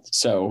hill,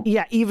 so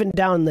Yeah, even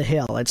down the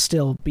hill, it's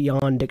still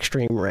beyond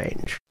extreme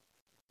range.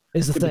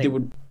 Is the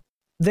thing.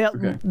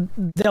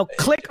 They'll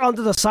click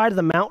onto the side of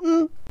the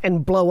mountain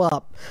and blow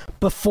up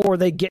before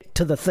they get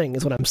to the thing,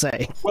 is what I'm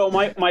saying. Well,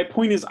 my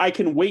point is I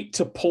can wait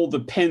to pull the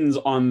pins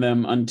on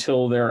them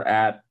until they're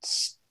at,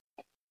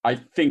 I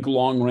think,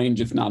 long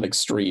range, if not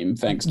extreme,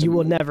 thanks to You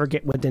will never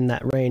get within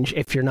that range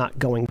if you're not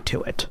going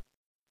to it.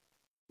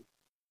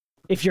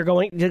 If you're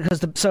going,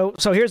 because so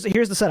here's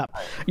the setup.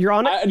 You're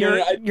on it.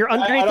 You're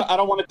underneath. I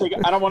don't want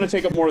to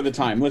take up more of the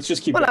time. Let's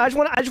just keep. Well, no, I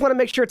just want to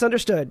make sure it's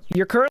understood.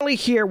 You're currently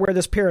here where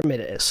this pyramid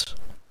is.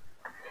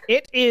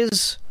 It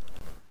is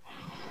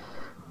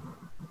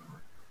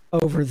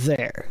over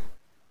there,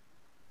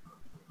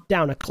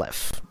 down a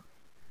cliff.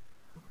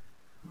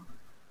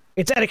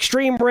 It's at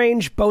extreme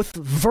range, both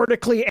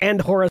vertically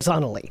and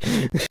horizontally,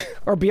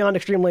 or beyond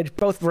extreme range,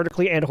 both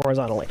vertically and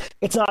horizontally.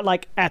 It's not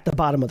like at the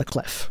bottom of the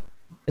cliff.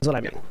 Is what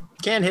I mean.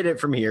 Can't hit it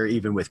from here,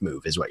 even with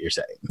move, is what you're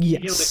saying. You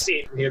can only see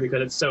it from here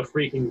because it's so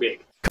freaking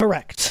big.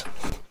 Correct.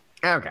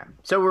 Okay,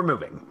 so we're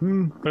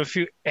moving. But if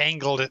you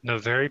angled it in a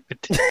very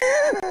particular...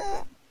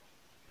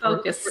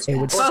 Focus.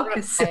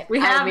 Focus. We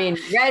have. I mean,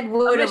 Red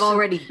would have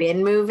already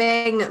been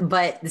moving,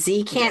 but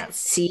Z can't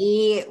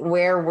see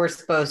where we're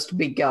supposed to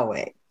be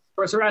going.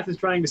 Sarath is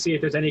trying to see if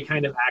there's any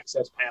kind of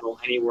access panel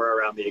anywhere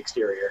around the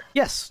exterior.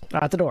 Yes,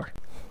 at the door.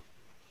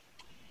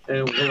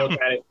 And we'll look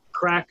at it.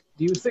 Crack,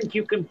 do you think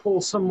you can pull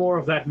some more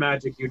of that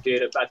magic you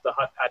did at the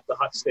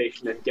hut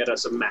station and get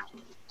us a map?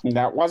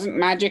 That wasn't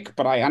magic,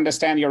 but I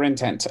understand your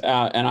intent.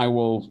 And I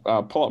will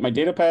pull up my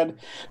data pad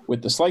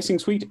with the slicing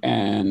suite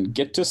and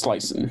get to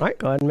slicing. All right,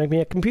 go ahead and make me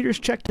a computers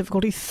check,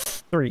 difficulty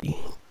 3.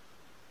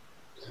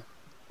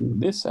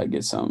 This I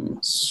get some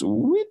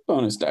sweet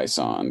bonus dice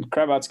on.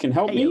 Crabouts can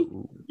help me.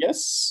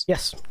 Yes?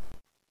 Yes.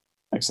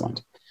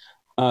 Excellent.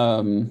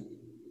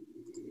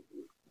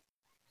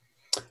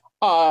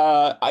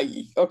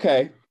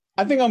 Okay.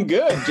 I think I'm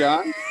good,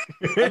 John.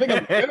 I think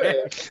I'm good.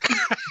 I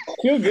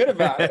feel good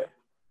about it.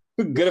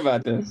 I feel good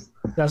about this.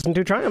 Doesn't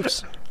do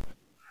triumphs.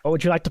 What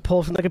would you like to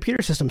pull from the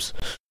computer systems?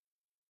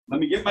 Let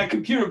me get my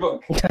computer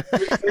book.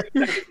 30 seconds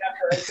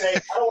after I say,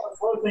 I don't want to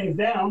slow things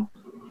down.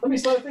 Let me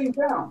slow things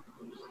down.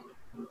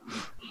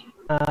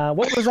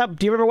 What was that?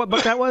 Do you remember what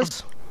book that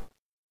was?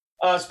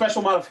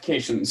 Special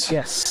modifications.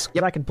 Yes.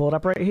 Yep. I can pull it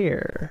up right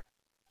here.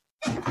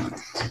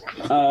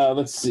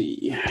 Let's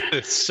see.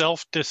 The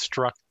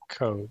self-destruct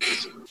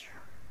codes.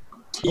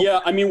 Yeah,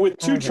 I mean, with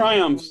 2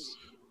 triumphs,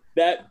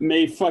 that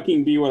may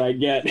fucking be what I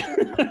get.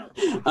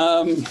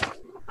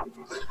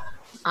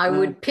 I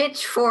would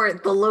pitch for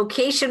the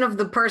location of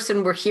the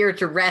person we're here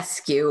to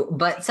rescue,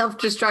 but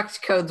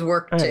self-destruct codes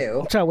work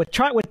too. Right. So with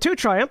 2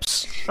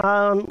 triumphs,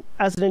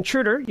 as an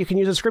intruder, you can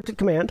use a scripted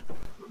command,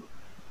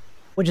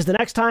 which is the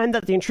next time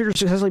that the intruder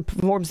successfully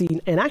performs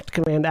the enact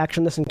command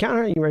action this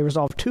encounter, you may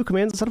resolve 2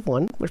 commands instead of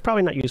 1, which is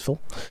probably not useful.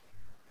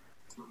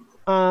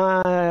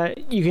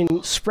 You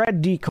can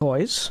spread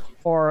decoys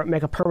or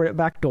make a permanent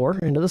backdoor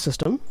into the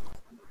system.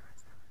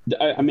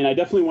 I mean, I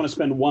definitely want to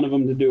spend one of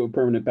them to do a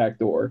permanent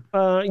backdoor.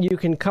 You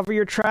can cover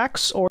your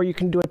tracks, or you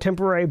can do a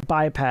temporary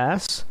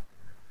bypass.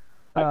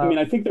 I mean,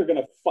 I think they're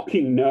going to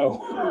fucking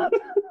know.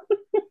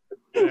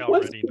 They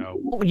already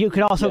know. You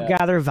could also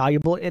gather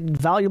valuable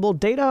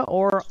data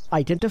or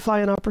identify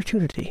an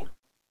opportunity.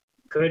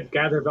 Could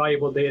gather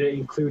valuable data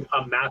include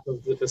a map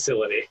of the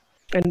facility?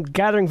 and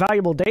gathering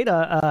valuable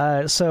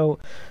data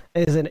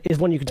is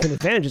one you can spend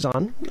advantages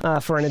on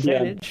for an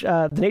advantage.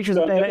 The nature of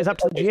the data is up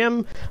to the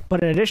GM,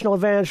 but an additional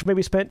advantage may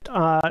be spent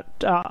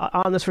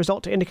on this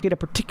result to indicate a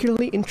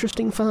particularly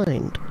interesting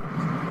find.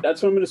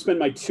 That's what I'm going to spend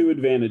my 2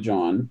 advantage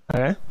on.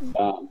 Okay.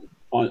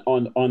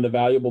 On the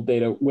valuable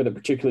data with a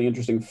particularly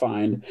interesting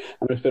find.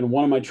 I'm going to spend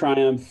 1 of my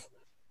triumph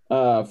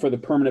for the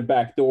permanent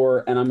back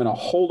door, and I'm going to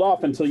hold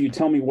off until you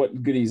tell me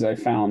what goodies I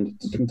found,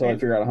 until I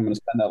figure out how I'm going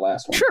to spend that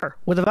last one. Sure.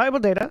 With the valuable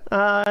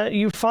data,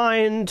 you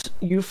find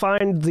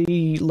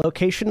the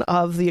location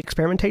of the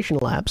experimentation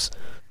labs.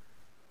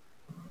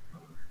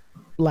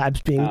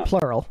 Labs being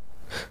plural.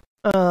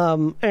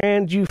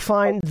 And you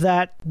find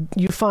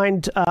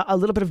a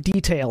little bit of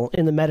detail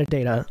in the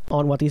metadata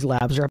on what these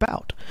labs are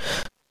about.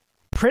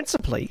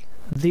 Principally,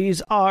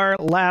 these are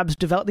labs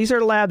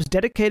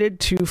dedicated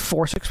to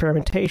force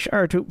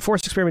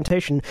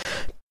experimentation,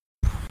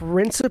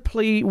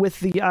 principally with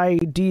the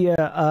idea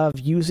of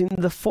using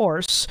the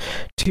force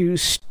to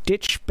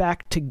stitch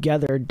back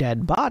together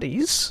dead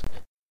bodies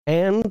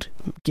and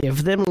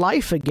give them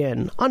life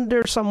again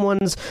under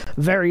someone's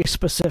very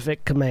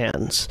specific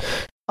commands.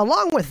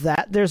 Along with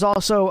that, there is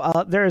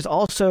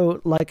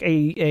also like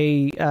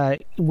a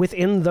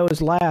within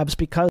those labs,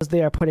 because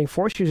they are putting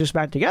force users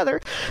back together.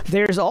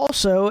 There's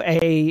also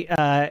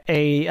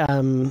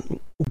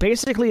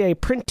basically a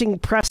printing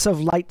press of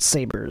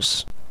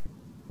lightsabers,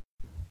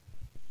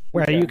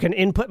 where you can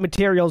input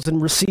materials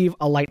and receive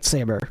a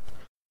lightsaber.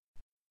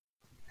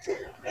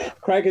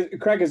 Craig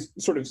is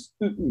sort of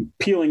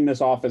peeling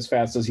this off as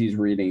fast as he's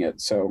reading it,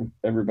 so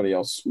everybody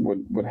else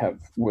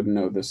would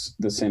know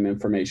the same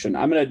information.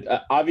 I'm going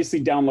to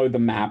obviously download the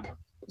map,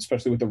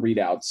 especially with the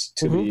readouts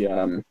to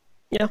the.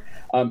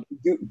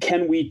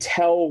 Can we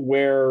tell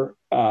where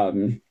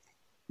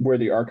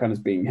the Archon is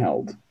being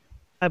held?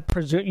 I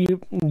presume you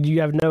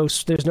have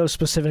there's no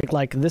specific,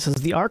 like, this is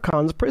the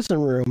Archon's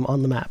prison room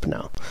on the map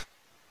now.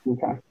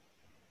 Okay.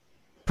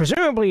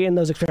 Presumably in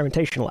those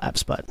experimentation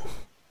labs, but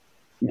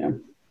yeah.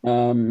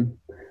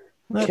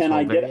 That's can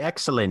I get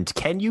excellent?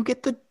 Can you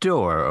get the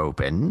door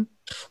open?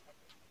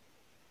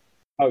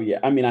 Oh yeah,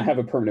 I mean, I have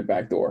a permanent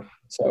back door,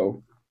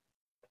 so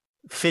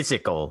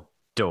physical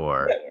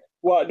door.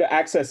 Well, the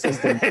access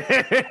system.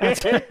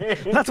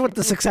 That's what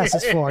the success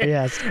is for.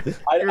 Yes.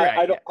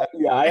 I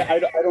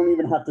don't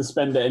even have to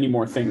spend any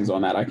more things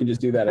on that. I can just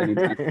do that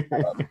anytime.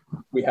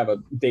 We have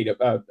an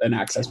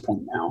access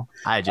point now.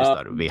 I just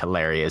thought it would be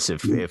hilarious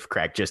if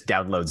Crack just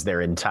downloads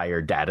their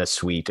entire data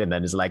suite and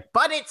then is like,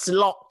 but it's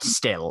locked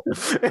still.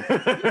 Can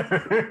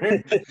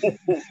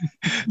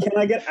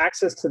I get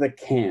access to the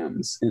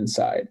cams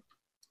inside?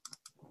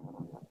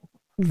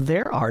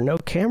 There are no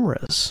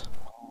cameras.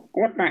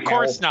 What the hell? Of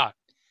course not.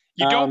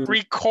 You don't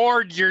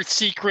record your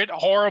secret,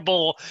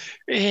 horrible,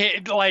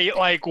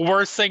 like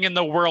worst thing in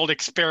the world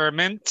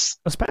experiments.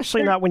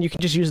 Especially not when you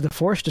can just use the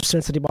force to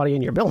sense anybody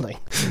in your building.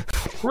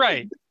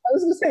 Right. I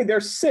was going to say,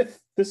 they're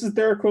Sith. This is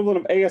their equivalent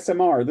of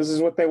ASMR. This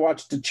is what they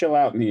watch to chill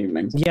out in the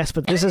evenings. Yes,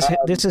 but this is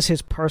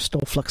his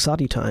personal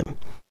Fluxati time.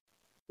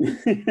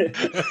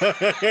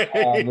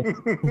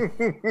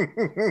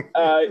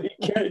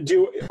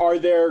 Are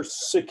there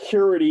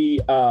security?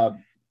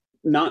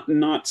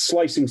 Not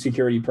slicing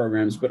security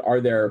programs, but are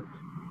there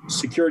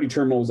security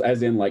terminals,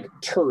 as in like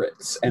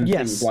turrets and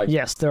things like?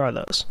 Yes, there are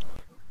those.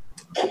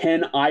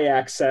 Can I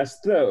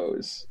access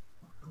those?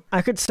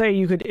 I could say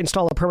you could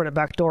install a permanent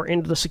backdoor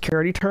into the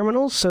security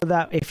terminals so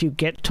that if you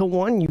get to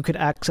one, you could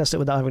access it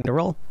without having to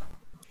roll.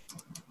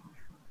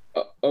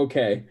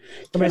 Okay.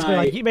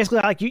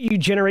 You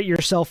generate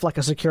yourself like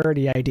a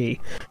security ID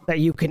that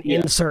you can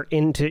insert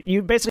into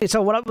you. Basically,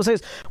 so what I would say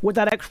is with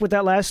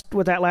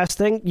that last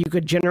thing, you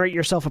could generate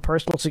yourself a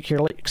personal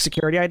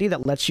security ID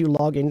that lets you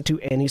log into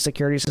any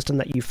security system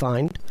that you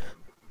find.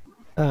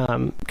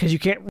 Because you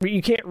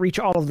can't reach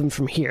all of them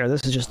from here.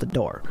 This is just the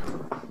door.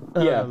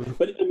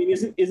 But I mean,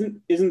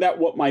 isn't that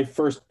what my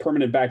first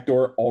permanent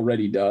backdoor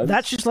already does?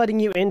 That's just letting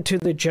you into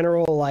the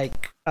general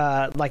like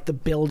the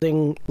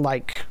building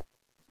like.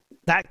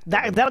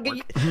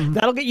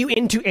 That'll get you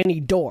into any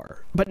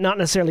door, but not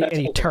necessarily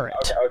any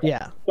turret. Okay.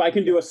 Yeah. So I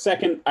can do a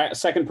second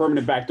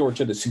permanent backdoor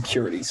to the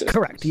security system.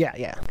 Correct.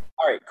 Yeah.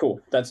 All right.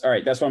 Cool. That's all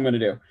right. That's what I'm going to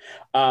do.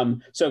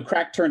 So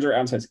Crack turns around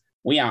and says,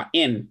 "We are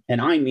in,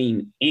 and I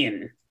mean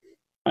in,"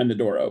 and the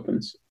door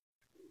opens.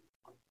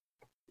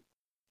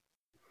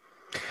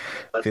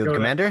 Field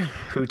Commander,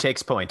 who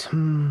takes point?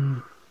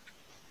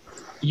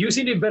 You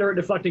seem to be better at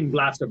deflecting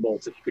blaster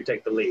bolts. If you could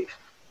take the lead.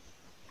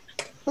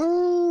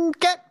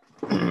 Get.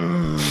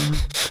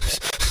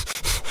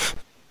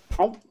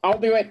 I'll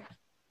do it.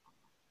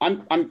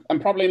 I'm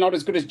probably not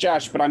as good as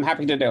Josh, but I'm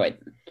happy to do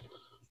it.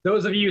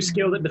 Those of you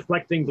skilled at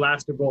deflecting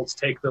blaster bolts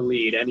take the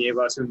lead. Any of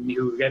us who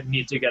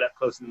need to get up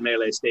close in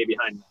melee, stay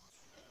behind me.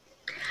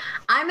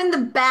 I'm in the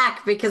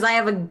back because I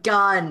have a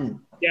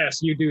gun.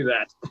 Yes, you do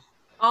that.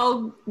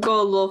 I'll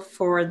go a little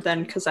forward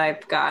then because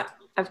I've got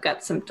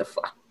some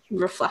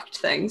reflect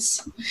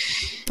things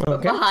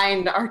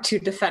behind our two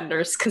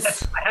defenders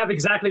because I have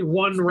exactly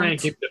one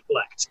rank in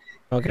deflect.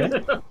 Okay.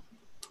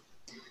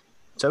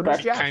 So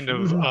does Josh. kind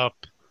of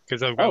up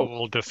because I've got a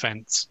little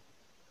defense.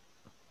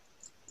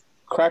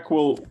 Crack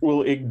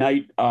will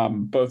ignite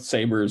both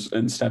sabers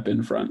and step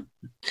in front.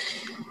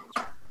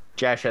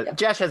 Josh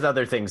has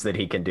other things that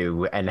he can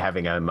do, and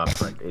having him up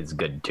front is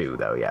good too,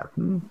 though. Yeah.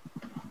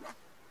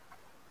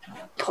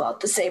 Pull out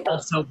the saber.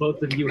 Also,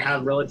 both of you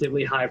have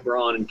relatively high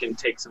brawn and can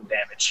take some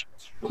damage.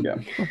 Yeah.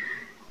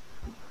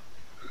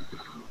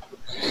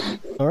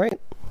 All right.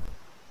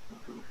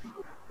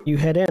 You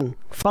head in.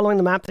 Following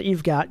the map that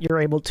you've got, you're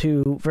able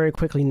to very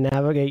quickly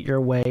navigate your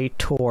way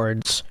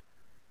towards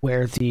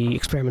where the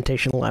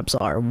experimentation labs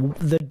are.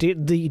 The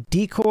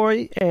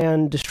decoy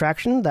and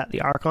distraction that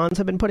the Archons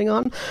have been putting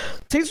on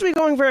seems to be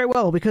going very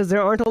well because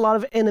there aren't a lot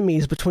of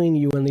enemies between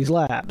you and these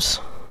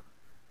labs.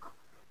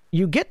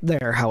 You get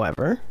there,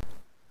 however,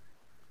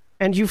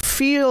 and you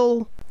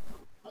feel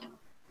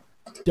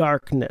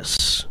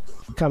darkness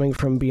coming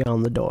from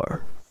beyond the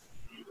door.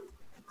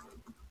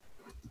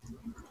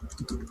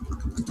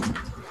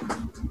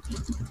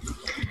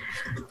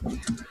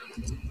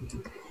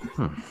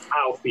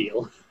 I'll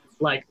feel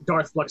like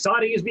Darth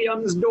Fluxati is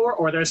beyond this door,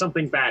 or there's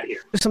something bad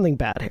here. There's something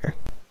bad here.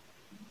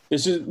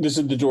 This is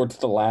the door to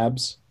the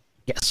labs.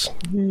 Yes.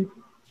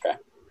 Okay.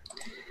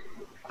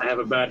 I have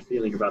a bad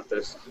feeling about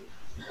this.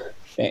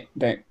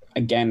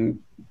 Again,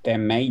 there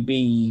may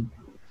be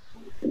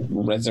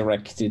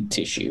resurrected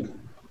tissue.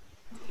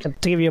 To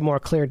give you a more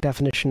clear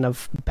definition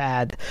of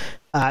bad,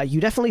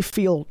 you definitely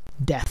feel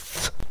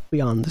death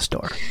beyond this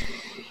door.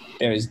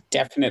 There is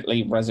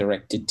definitely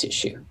resurrected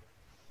tissue.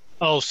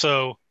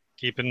 Also,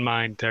 keep in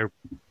mind they're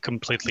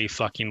completely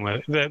fucking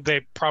with.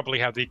 They probably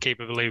have the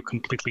capability of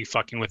completely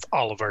fucking with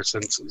all of our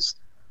senses.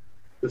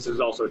 This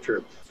is also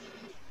true.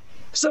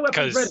 So,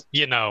 Because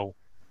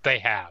they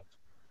have.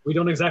 We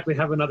don't exactly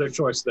have another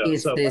choice, though.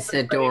 Is this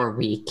a door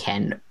we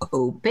can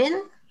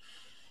open?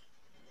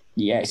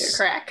 Yes.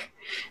 Crack.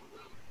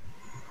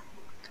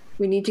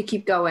 We need to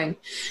keep going.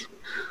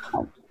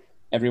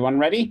 Everyone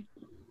ready?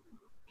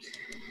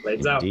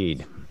 Blades out.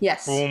 Indeed.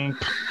 Yes.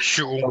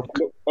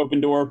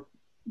 Open door.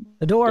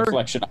 The door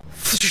Deflection.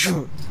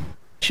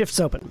 shifts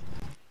open.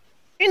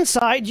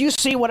 Inside, you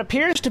see what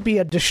appears to be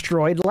a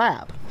destroyed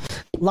lab.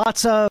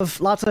 Lots of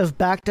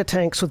Bacta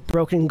tanks with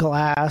broken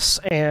glass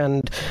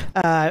and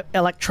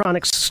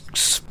electronics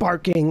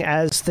sparking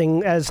as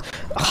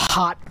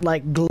hot,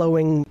 like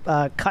glowing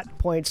cut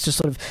points just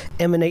sort of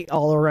emanate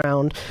all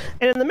around.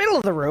 And in the middle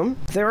of the room,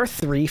 there are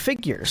 3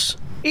 figures,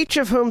 each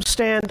of whom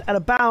stand at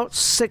about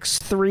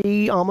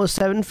 6'3", almost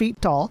 7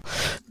 feet tall,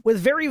 with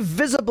very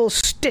visible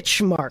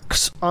stitch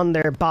marks on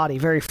their body,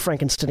 very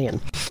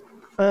Frankensteinian.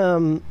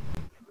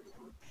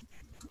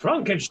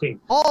 Frankenstein.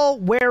 All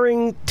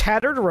wearing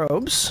tattered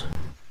robes,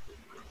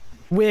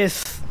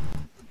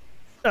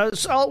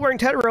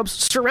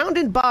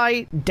 surrounded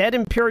by dead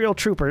Imperial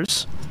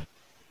troopers,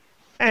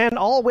 and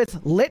all with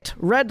lit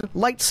red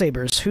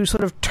lightsabers who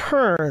sort of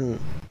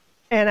turn.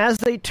 And as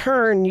they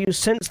turn, you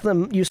sense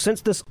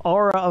this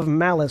aura of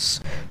malice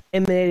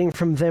emanating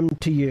from them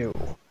to you.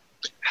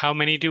 How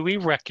many do we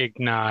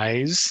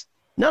recognize?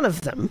 None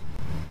of them.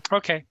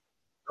 Okay.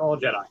 All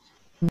Jedi.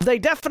 They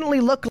definitely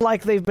look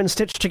like they've been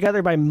stitched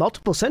together by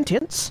multiple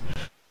sentients,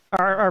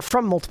 or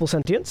from multiple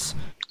sentients.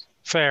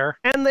 Fair.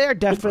 And they're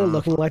definitely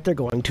looking like they're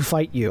going to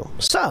fight you.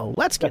 So,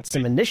 let's get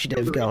some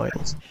initiative going.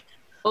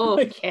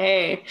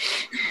 Okay.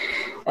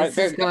 This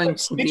is going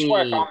to be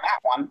work on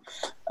that one.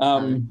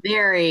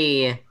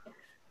 very...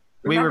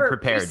 We were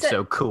prepared,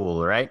 so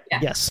cool, right? Yeah.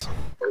 Yes.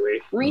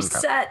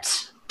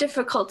 Reset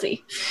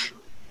difficulty.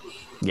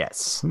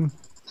 Yes.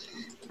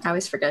 I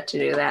always forget to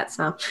do that,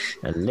 so.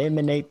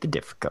 Eliminate the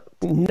difficulty.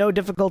 No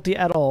difficulty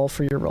at all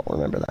for your roll.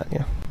 Remember that,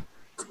 yeah.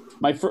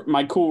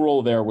 My cool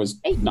roll there was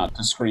not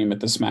to scream at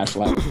the Smash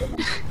Lab.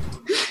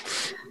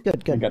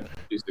 Good. I got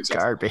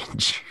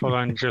Garbage. Hold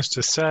on just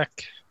a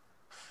sec.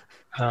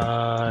 There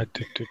are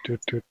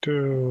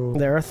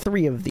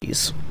 3 of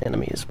these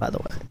enemies, by the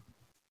way.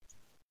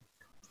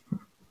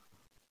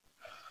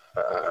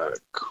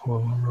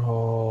 Cool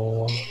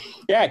roll.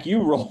 Jack,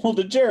 you rolled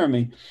a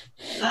Jeremy.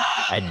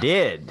 I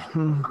did.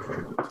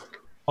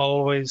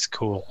 Always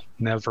cool.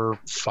 Never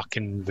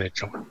fucking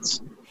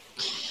vigilance.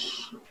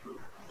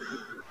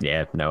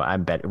 Yeah, no,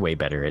 I'm way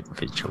better at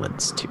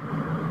vigilance, too.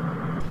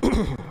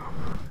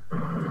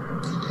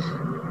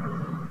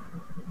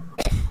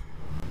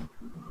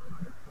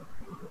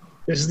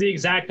 This is the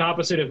exact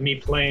opposite of me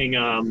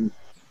playing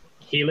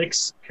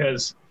Helix,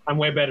 because I'm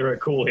way better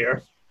at cool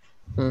here.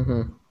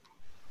 Mm-hmm.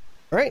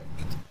 Right.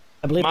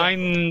 I believe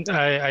mine,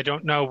 I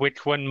don't know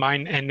which one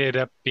mine ended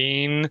up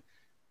being,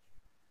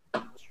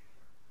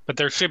 but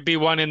there should be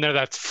one in there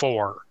that's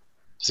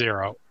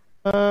 4-0.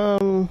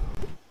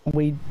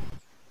 We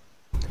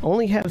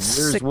only have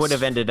Yours 6. would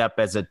have ended up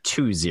as a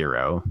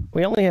 2-0.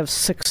 We only have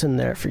 6 in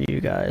there for you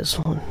guys.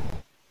 So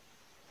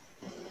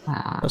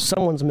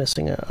someone's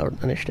missing an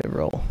initiative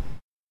roll.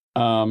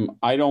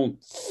 I don't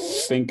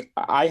think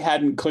I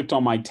hadn't clicked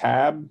on my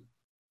tab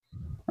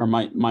or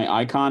my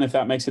icon, if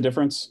that makes a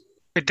difference.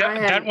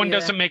 That one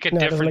doesn't make a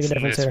difference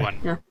in this one.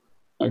 Yeah.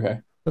 Okay.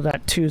 So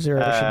that 2-0 should be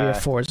a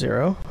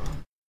 4-0.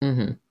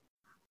 Mm-hmm.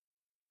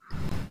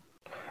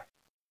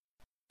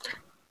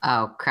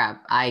 Oh,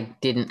 crap. I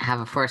didn't have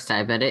a force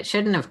die, but it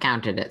shouldn't have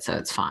counted it, so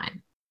it's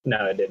fine.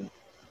 No, it didn't.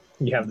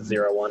 You have the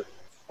 0-1.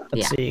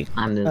 Let's see.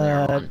 I'm the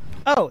 0-1.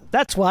 Oh,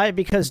 that's why,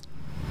 because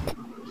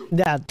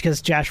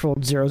Josh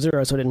rolled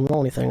 0-0, so it didn't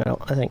roll anything.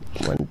 I think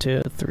 1,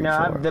 2, 3, 4.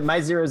 No, my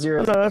 0-0.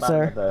 Oh, no, that's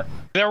there.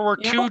 There were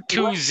two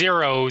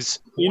zeros.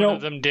 One of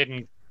them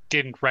didn't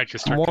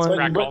register.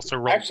 Crack also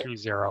rolled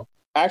 2-0.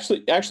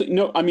 Actually,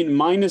 no. I mean,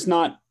 mine is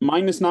not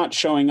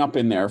showing up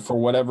in there for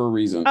whatever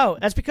reason. Oh,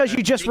 that's because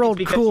you just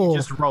rolled cool. You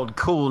just rolled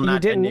cool, You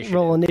not didn't initiative.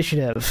 roll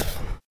initiative.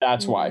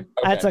 That's why. Okay.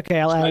 That's okay.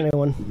 I'll add a new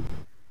one.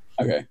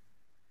 Okay.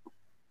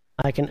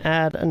 I can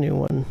add a new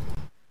one.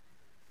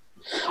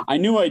 I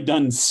knew I'd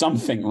done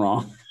something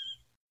wrong.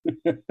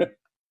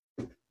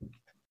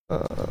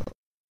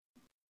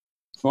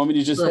 Want me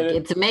to just Look, hit it?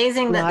 it's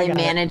amazing that No, I they got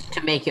it. managed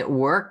to make it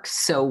work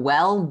so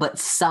well, but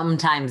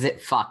sometimes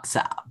it fucks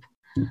up.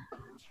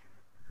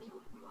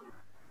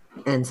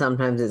 And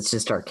sometimes it's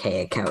just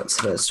archaic how it's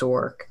supposed to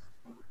work.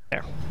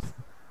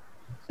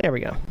 There we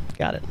go.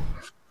 Got it.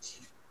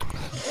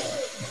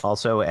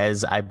 Also,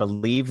 as I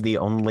believe the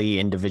only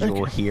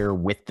individual here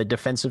with the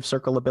defensive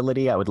circle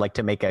ability, I would like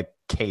to make a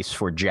case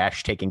for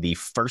Jash taking the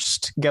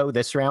first go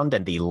this round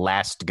and the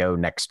last go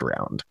next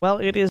round. Well,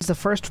 it is the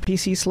first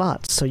PC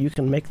slot, so you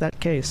can make that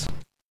case.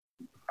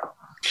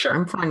 Sure.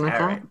 I'm fine with All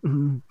that.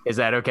 right. Is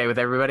that okay with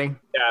everybody?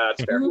 Yeah,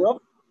 that's fair.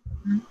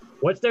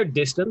 What's their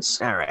distance?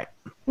 All right.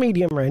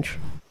 Medium range.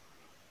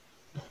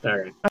 All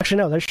right. Actually,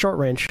 no, they're short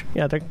range.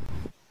 Yeah, they're...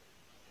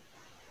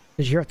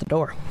 Because you're at the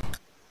door.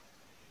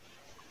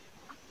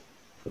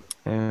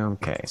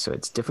 Okay, so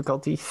it's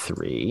difficulty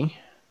 3.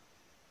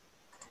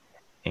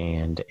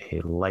 And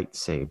a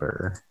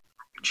lightsaber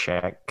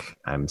check.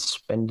 I'm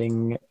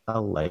spending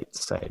a light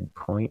side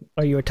point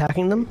Are you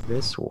attacking them?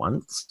 this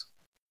once.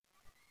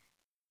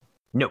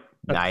 No,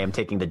 I am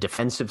taking the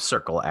defensive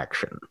circle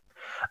action.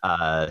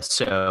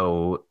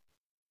 So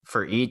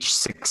for each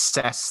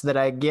success that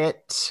I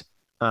get,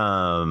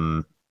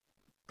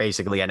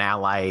 basically an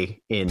ally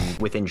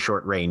within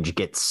short range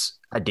gets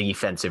a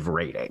defensive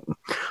rating.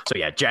 So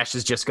yeah, Jash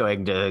is just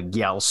going to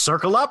yell,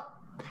 "Circle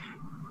up!"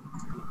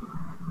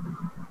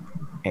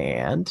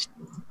 And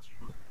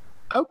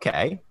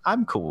okay,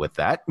 I'm cool with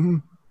that.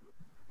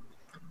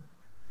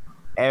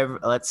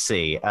 Let's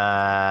see.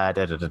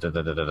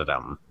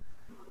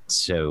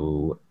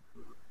 So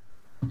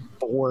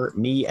for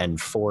me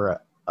and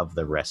 4 of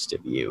the rest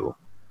of you.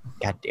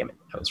 God damn it.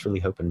 I was really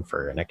hoping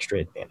for an extra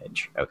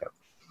advantage. Okay.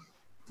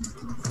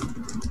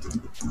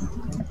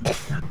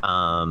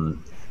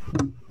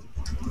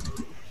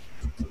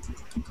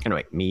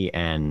 Anyway, me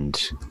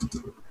and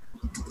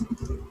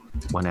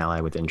 1 ally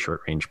within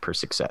short range per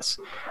success.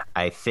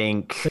 I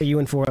think So you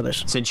and 4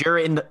 others. since you're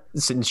in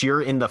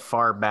the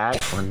far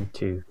back, 1,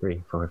 2,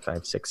 3, 4,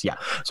 5, 6. Yeah.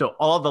 So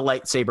all the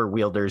lightsaber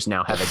wielders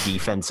now have a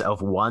defense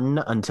of 1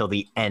 until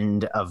the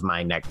end of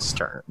my next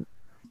turn.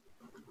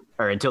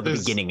 Or until the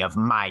beginning of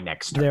my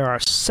next turn. There are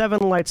 7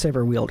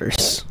 lightsaber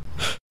wielders.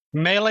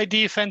 Melee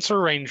defense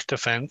or range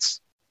defense?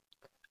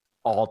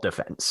 All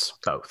defense,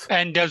 both.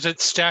 And does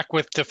it stack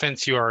with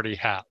defense you already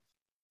have?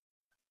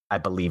 I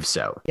believe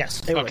so.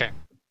 Yes. It would. Okay.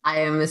 I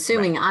am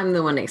assuming I'm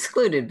the one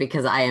excluded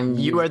because I am.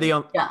 You are the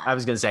only. Yeah. I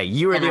was going to say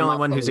you are And the I'm only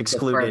one also who's the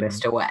excluded,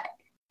 furthest away.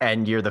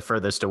 and you're the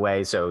furthest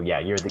away. So yeah,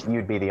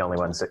 you'd be the only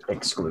ones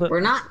excluded. We're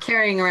not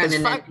carrying around It's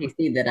an fine.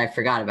 NPC that I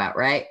forgot about,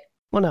 right?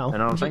 Well, no. I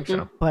don't think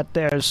so. But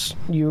there's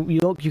you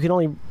can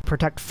only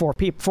protect 4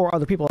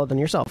 other people other than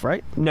yourself,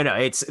 right? No,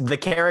 it's the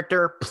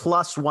character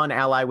plus 1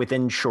 ally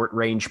within short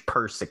range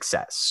per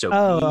success. So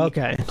Oh, me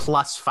okay.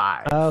 plus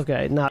 5.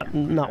 Okay, not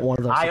one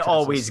of those. I successes.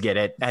 always get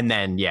it, and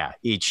then yeah,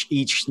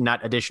 each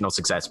not additional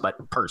success, but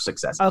per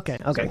success. Okay,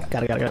 got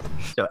it.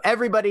 So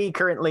everybody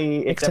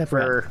currly, except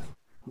for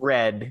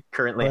Red,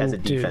 currently has a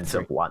 1, 2, defense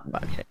 3. of 1.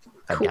 Okay.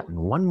 I've gotten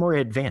 1 more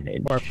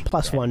advantage. Or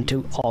 +1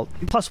 to all,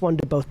 +1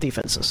 to both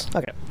defenses.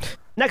 Okay.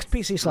 Next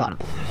PC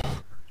slot.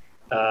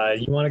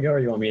 You want to go or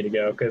you want me to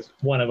go? Because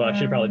one of us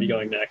should probably be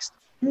going next.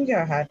 You go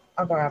ahead.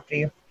 I'll go after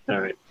you. All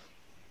right.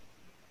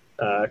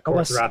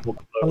 Course Wrath will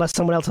close. Unless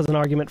someone else has an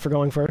argument for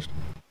going first.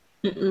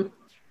 Mm-mm.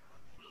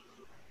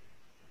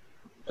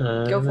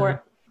 Go for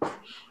it.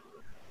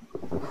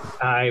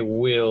 I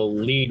will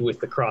lead with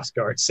the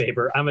crossguard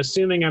saber. I'm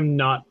assuming I'm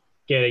not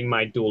getting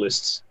my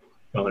duelist's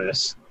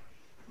bonus.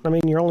 I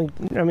mean, you're going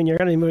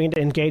to be moving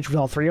to engage with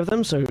all 3 of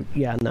them, so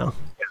yeah, no.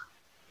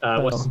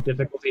 What's the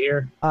difficulty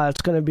here?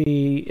 It's going to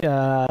be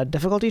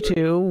difficulty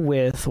 2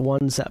 with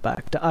 1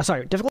 setback.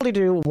 Difficulty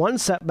 2, 1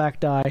 setback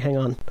die. Hang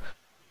on.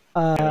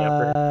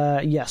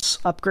 Yes,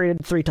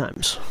 upgraded 3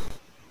 times.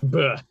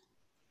 Buh.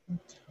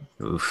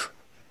 Oof.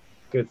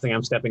 Good thing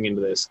I'm stepping into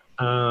this.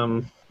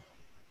 How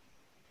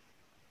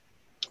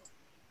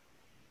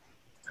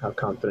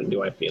confident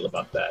do I feel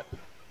about that?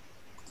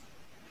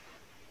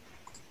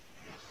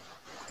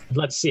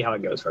 Let's see how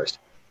it goes first.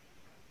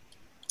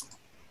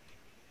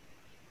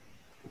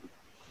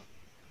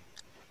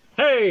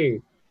 Hey!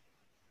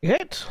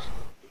 Hit.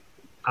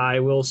 I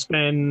will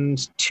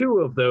spend 2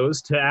 of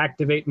those to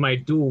activate my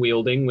dual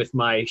wielding with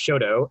my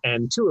Shoto,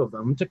 and 2 of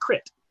them to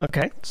crit.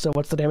 Okay, so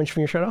what's the damage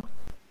from your Shadow?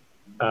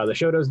 The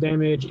Shoto's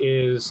damage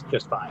is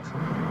just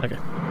 5. Okay.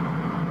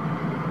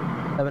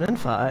 7 and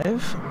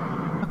 5.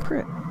 A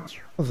crit.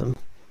 Of them.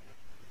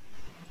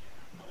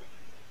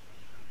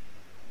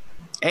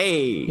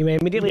 Hey! You may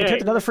immediately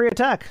attempt another free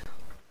attack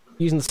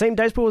using the same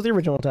dice pool as the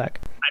original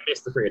attack. I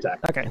missed the free attack.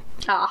 Okay.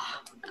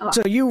 Ah.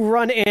 So you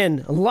run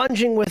in,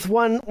 lunging with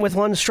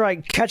one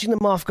strike, catching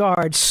them off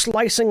guard,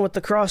 slicing with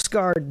the cross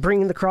guard,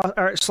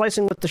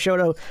 slicing with the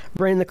Shoto,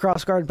 bringing the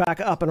cross guard back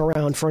up and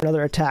around for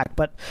another attack.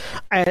 But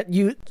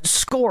you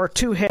score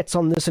 2 hits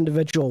on this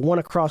individual, one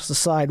across the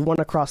side, one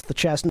across the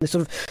chest, and they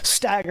sort of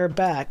stagger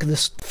back,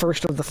 this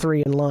first of the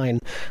 3 in line.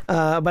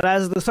 But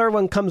as the third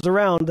one comes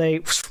around,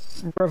 they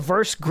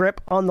reverse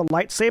grip on the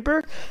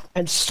lightsaber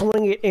and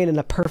swing it in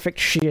a perfect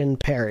Shin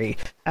parry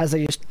as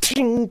they just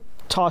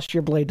toss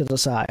your blade to the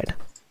side.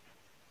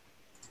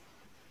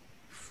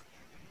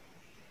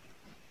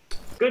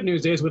 Good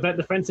news is, with that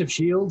defensive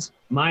shield,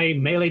 my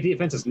melee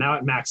defense is now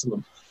at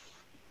maximum.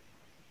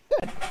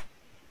 Good.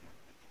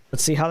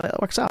 Let's see how that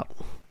works out.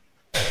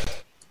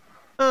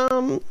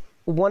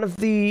 One of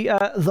the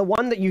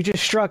one that you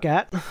just struck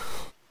at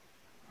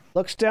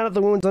looks down at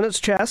the wounds on its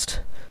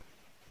chest,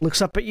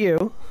 looks up at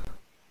you,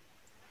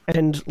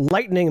 and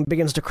lightning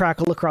begins to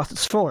crackle across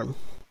its form.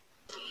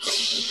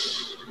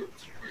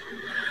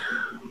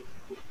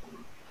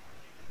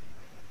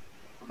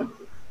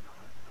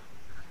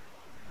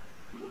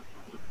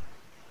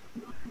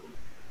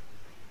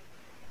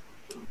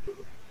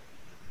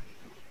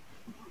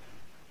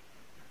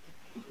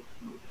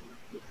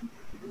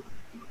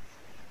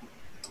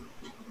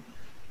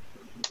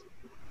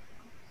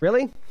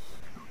 Really?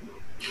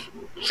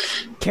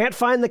 Can't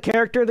find the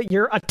character that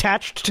you're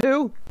attached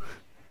to?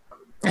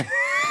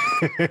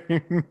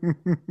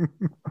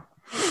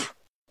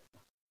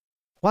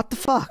 What the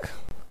fuck?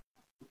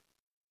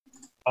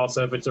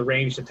 Also, if it's a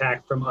ranged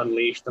attack from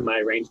Unleashed, then my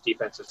ranged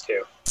defense is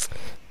 2.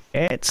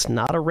 It's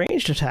not a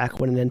ranged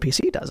attack when an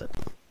NPC does it.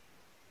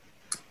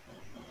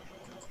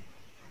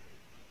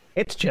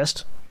 It's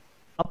just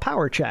a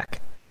power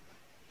check.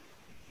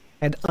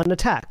 And an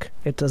attack.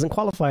 It doesn't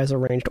qualify as a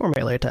ranged or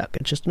melee attack.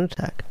 It's just an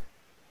attack.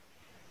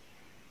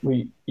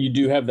 You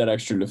do have that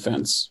extra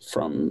defense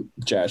from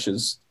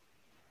Jash's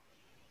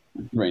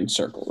ranged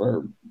circle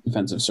or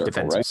defensive circle,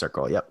 Defensive right?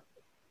 circle, yep.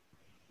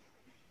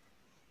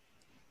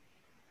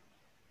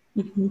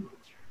 Mm-hmm.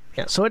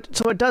 Yeah, so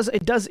it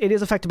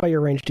is affected by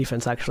your ranged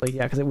defense actually.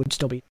 Yeah, because it would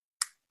still be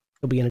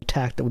an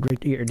attack that would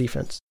reach your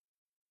defense.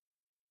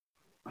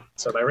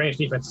 So my ranged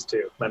defense is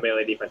 2. My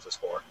melee defense is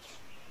 4.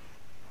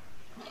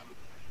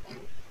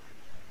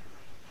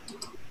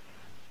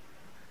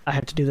 I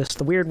have to do this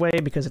the weird way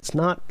because it's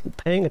not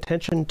paying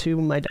attention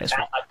to my dice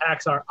roll.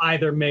 Attacks are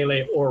either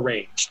melee or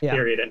ranged. Yeah.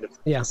 Period. End of.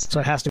 Yeah, so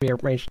it has to be a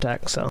ranged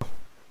attack, so.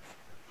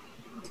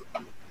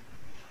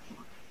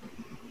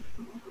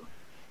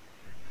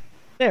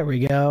 There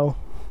we go.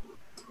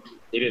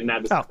 You didn't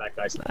add the setback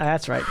dice.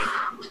 That's right.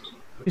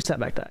 2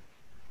 setback die.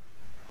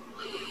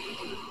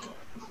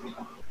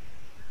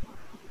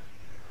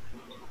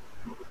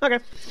 Okay.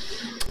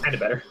 Kind of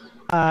better.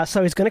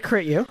 So he's going to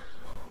crit you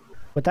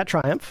with that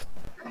triumph.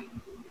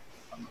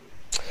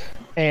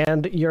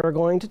 And you're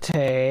going to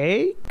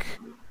take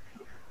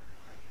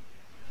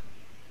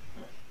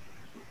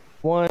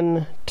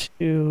 1,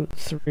 2,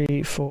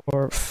 3,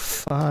 4,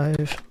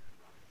 5.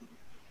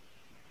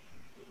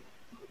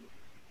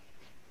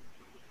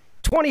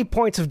 20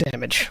 points of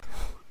damage.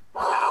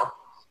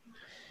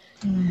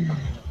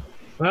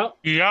 Well,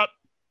 Yep.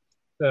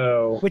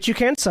 so Which you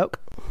can soak.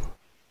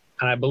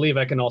 and I believe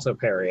I can also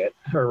parry it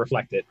or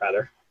reflect it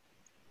rather.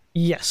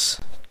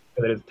 Yes.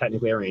 Because it is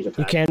technically a ranged attack.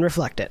 You can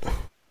reflect it.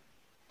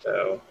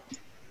 So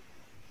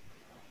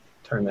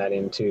turn that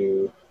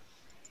into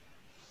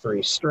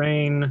free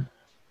strain,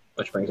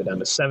 which brings it down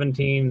to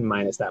 17,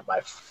 minus that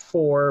by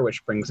 4,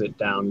 which brings it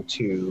down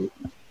to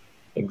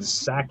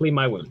exactly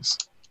my wounds.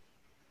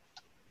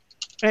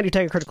 And you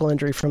take a critical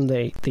injury from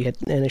the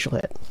initial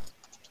hit.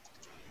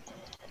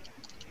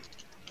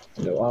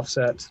 No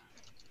offset.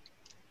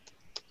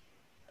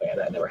 Oh, yeah,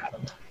 that never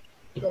happened.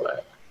 You know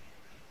that.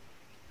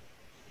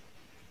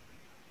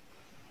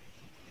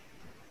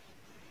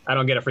 I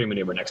don't get a free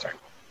maneuver next turn.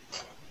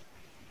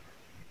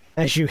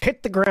 As you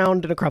hit the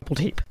ground in a crumpled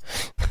heap.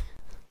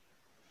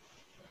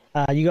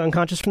 You go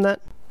unconscious from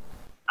that?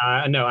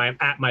 No, I am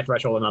at my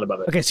threshold and not above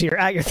it. Okay, so you're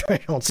at your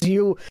threshold. So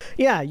you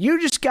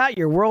just got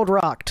your world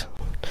rocked.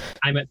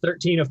 I'm at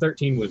 13 of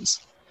 13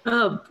 wounds.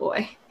 Oh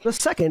boy. The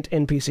second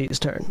NPC's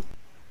turn.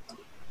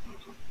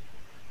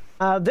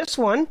 This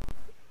one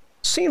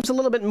seems a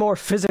little bit more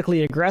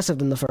physically aggressive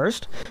than the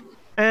first,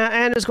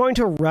 and is going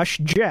to rush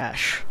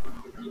Jash.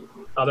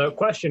 Although,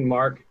 question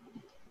mark,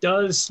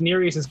 does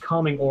Nereus'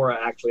 calming aura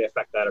actually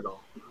affect that at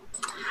all?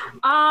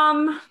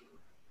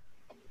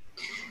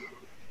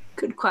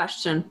 Good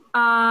question.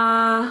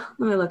 Let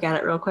me look at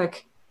it real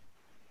quick.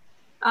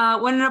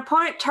 When an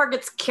opponent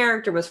targets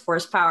character with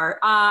force power,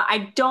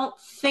 I don't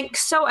think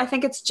so. I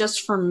think it's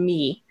just for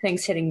me.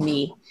 Things hitting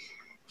me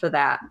for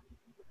that.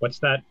 What's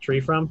that tree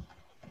from?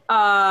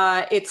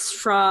 It's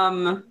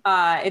from.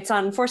 It's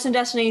on Force and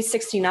Destiny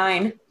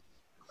 69.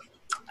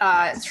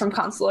 It's from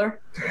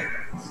Consular.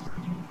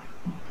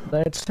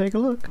 Let's take a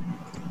look.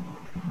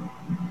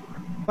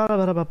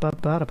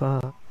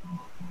 Ba-da-ba-da-ba-ba-da-ba.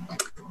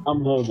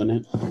 I'm holding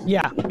it.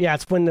 Yeah,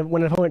 it's when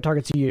an opponent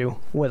targets you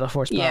with a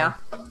force power. Yeah.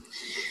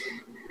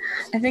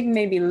 I think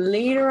maybe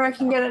later I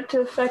can get it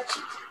to affect,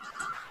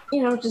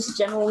 just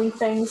generally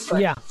things. But...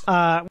 Yeah,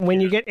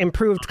 when you get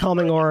improved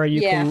calming aura,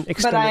 you can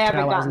extend but I it to haven't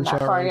allies gotten and that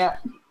show far range. yet.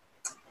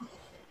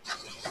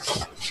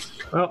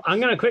 Well, I'm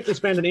gonna quickly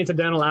spend an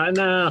incidental.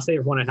 Nah, I'll save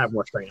it when I have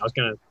more strain. I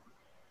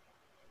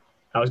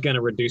was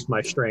gonna reduce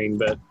my strain,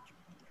 but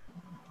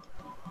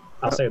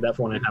I'll save that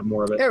for when I have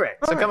more of it. All right.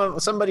 So come on,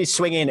 somebody's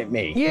swinging at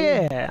me.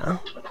 Yeah.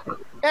 All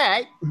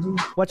right.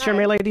 What's your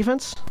melee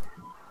defense?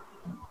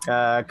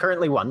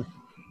 Currently 1.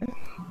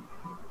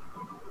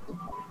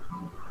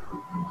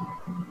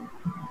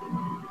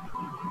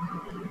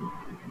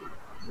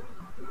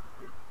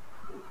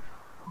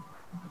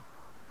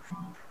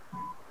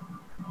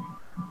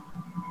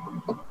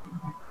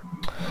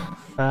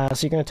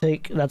 So you're going to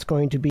take, that's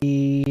going to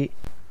be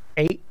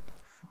 8.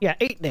 Yeah,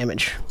 8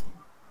 damage.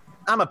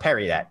 I'm going to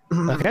parry that.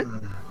 Okay.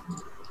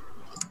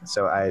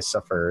 So I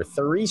suffer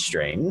 3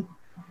 strain.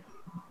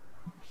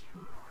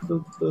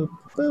 Boop, boop,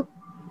 boop.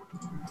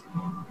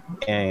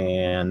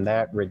 And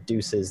that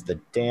reduces the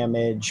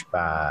damage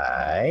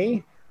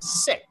by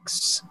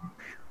 6.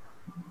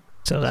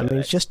 So that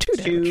means just 2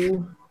 damage.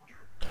 2.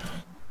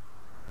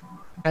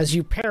 As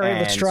you parry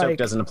the strike. Soap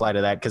doesn't apply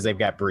to that because they've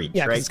got breach,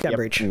 Yeah, 'cause right? it's got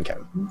breach. Okay.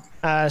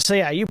 So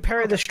yeah, you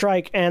parry the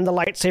strike, and the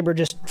lightsaber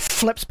just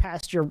flips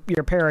past your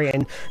parry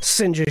and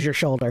singes your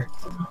shoulder.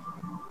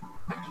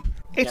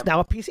 It's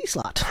now a PC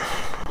slot.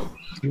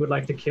 You would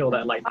like to kill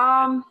that light.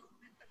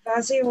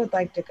 Vazia would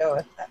like to go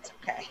if that's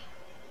okay.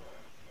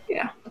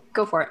 Yeah,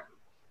 go for it.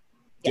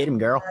 Get him,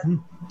 girl.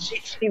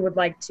 She would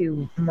like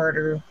to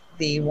murder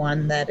the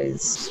one that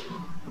is,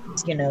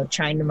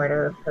 trying to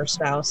murder her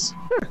spouse.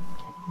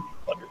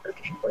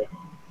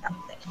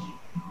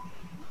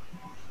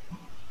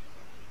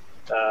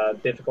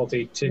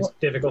 Difficulty 2.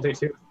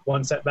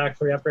 1 setback,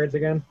 3 upgrades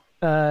again.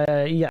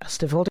 Yes,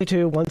 difficulty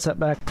 2, 1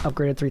 setback,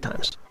 upgraded 3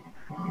 times.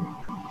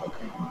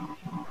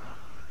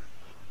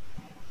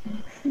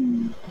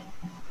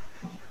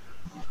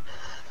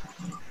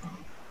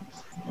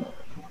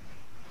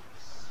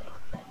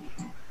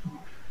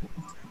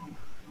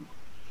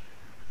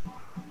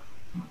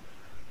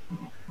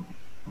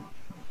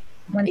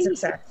 One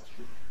success.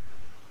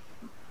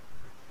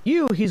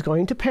 He's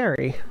going to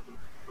parry.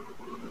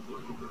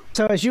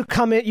 So as you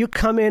come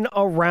in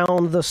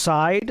around the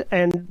side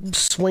and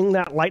swing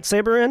that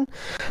lightsaber in,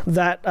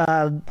 that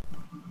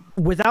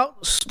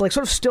without sort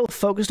of still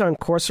focused on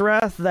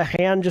Corsorath, the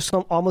hand just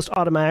almost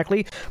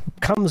automatically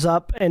comes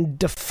up and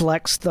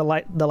deflects the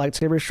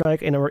lightsaber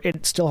strike, and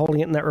it's still holding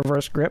it in that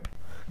reverse grip.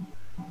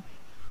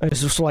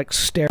 It's just like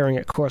staring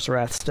at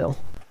Corsorath still.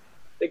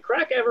 Did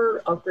Crack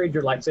ever upgrade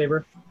your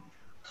lightsaber?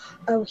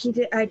 Oh, he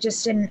did. I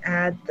just didn't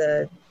add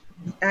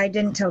I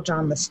didn't tell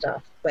John the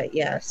stuff, but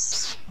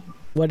yes.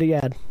 What did he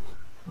add?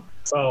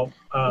 So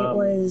it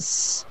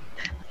was.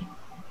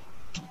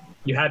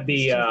 You had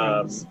the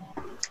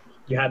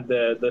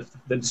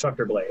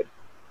destructor blade.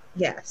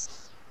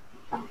 Yes.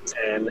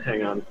 And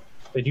hang on,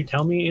 did you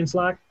tell me in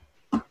Slack?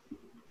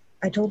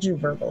 I told you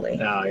verbally.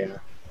 Oh yeah.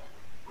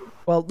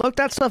 Well, look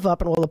that stuff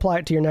up and we'll apply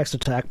it to your next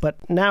attack. But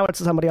now it's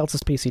somebody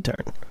else's PC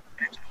turn.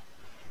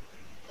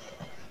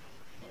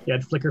 You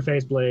had flicker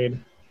face blade.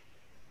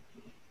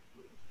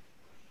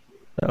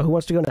 So who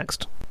wants to go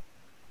next?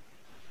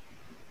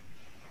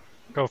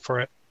 Go for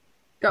it.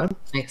 Go.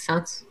 Makes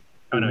sense.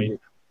 Oh no, you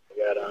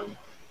got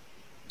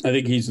I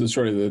think he's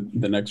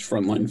the next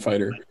frontline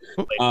fighter.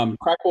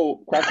 Crack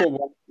will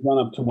run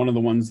up to one of the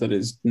ones that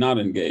is not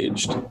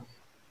engaged.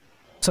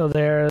 So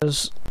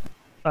there's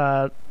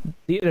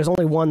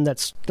only one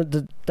that's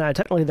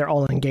technically they're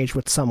all engaged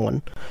with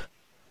someone.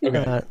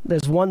 Okay.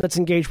 There's one that's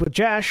engaged with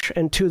Jash,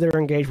 and 2 that are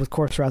engaged with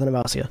Corsorath and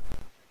Avasia.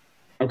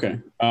 Okay.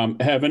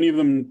 Have any of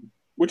them?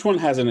 Which one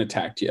hasn't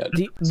attacked yet?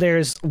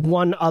 There's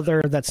one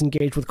other that's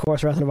engaged with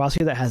Corsorath and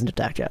Avasia that hasn't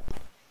attacked yet.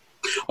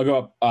 I'll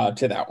go up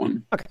to that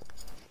one. Okay.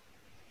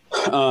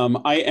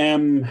 I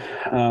am.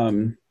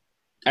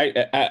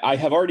 I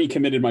have already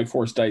committed my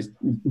force dice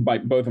by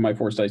both of my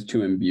force dice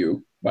to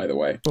imbue. By the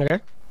way. Okay.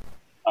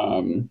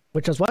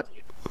 Which is what?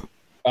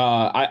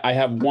 I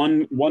have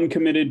one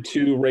committed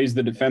to raise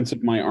the defense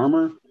of my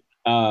armor,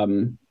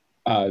 the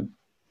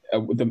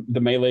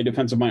melee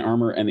defense of my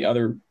armor, and the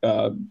other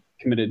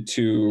committed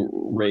to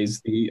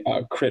raise the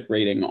crit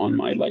rating on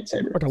my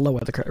lightsaber. Or to lower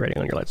the crit rating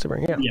on your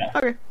lightsaber. Yeah. Yeah.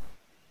 Okay.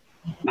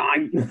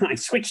 I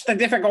switched the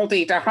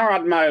difficulty to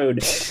hard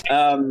mode.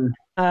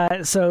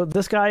 So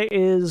this guy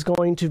is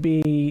going to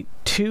be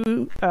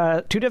 2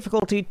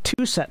 difficulty,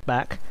 2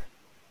 setback,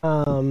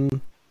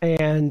 and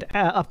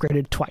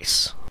upgraded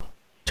twice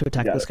to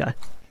attack this guy.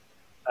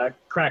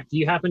 Crack, do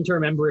you happen to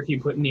remember if you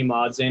put any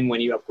mods in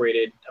when you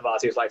upgraded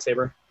Avazia's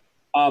lightsaber?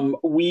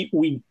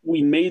 We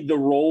made the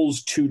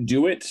rolls to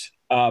do it,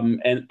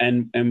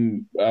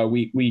 and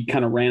we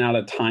kind of ran out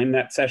of time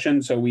that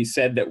session, so we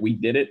said that we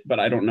did it, but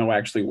I don't know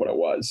actually what it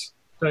was.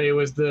 So it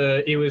was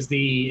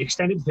the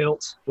extended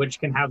hilt, which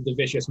can have the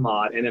vicious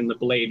mod, and then the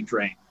blade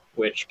drain,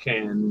 which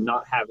can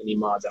not have any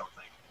mods, I don't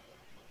think.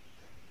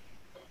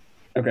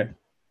 Okay.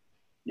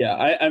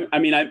 Yeah, I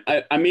mean,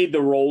 I made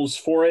the rolls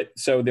for it,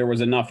 so there was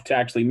enough to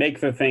actually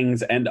make the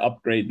things and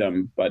upgrade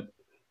them. But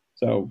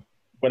so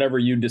whatever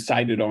you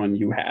decided on,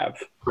 you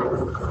have.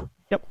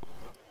 Yep.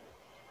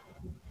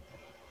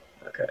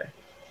 Okay.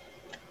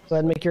 Go ahead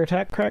and make your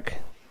attack, Craig.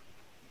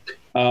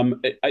 Now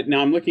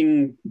I'm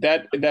looking.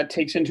 That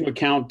takes into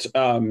account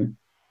the.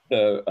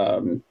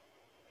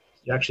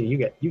 Actually, you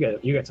get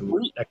some.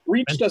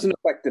 Reach doesn't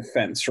affect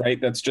defense, right?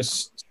 That's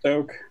just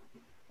soak.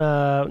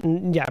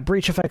 Yeah,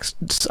 breach affects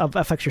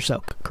your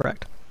soak.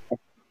 Correct.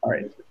 All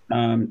right.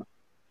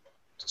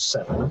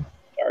 7.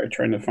 Sorry,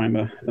 trying to find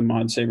the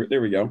mod saber.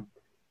 There we go.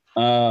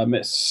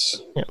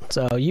 Miss. Yeah,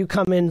 so you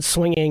come in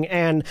swinging,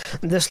 and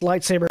this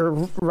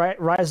lightsaber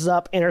rises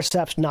up,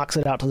 intercepts, knocks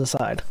it out to the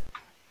side.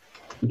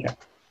 Okay.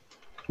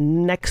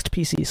 Next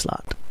PC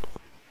slot.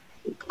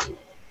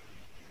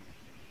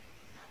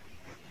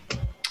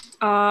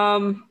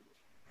 Aaron,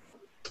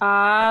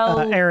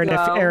 go.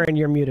 if Aaron,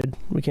 you're muted.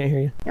 We can't hear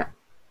you. Yeah.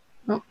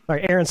 All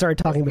right, Aaron started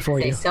talking before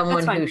you.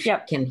 Someone who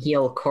Yep. can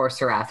heal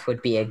Corserath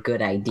would be a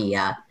good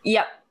idea.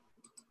 Yep.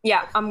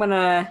 Yeah, I'm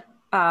gonna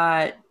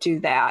do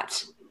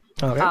that.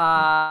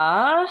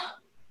 Okay.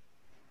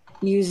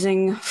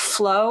 Using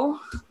flow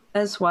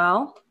as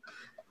well.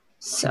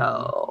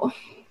 So,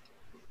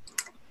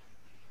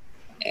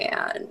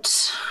 and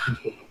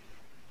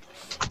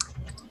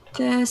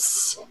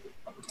this,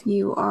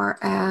 you are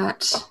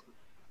at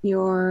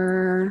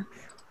your...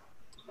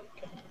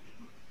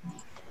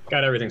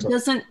 Got everything.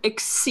 Doesn't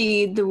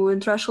exceed the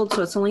wound threshold,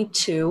 so it's only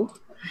 2.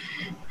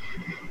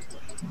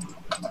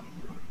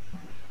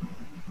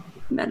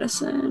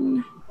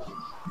 Medicine.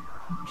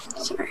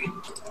 Sorry.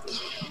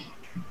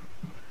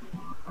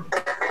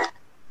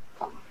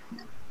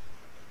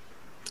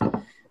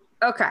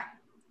 Okay.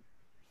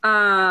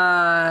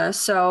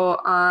 So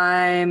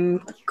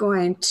I'm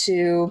going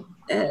to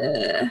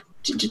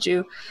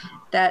do.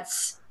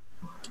 That's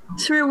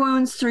 3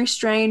 wounds, 3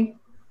 strain.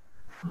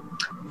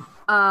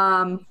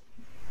 I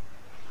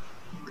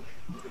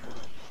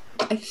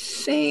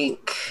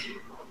think.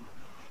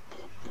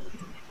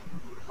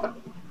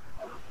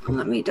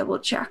 Let me double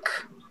check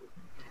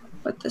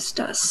what this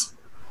does.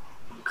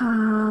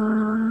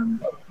 You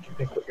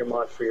think what your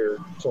mod for your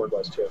sword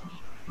was too.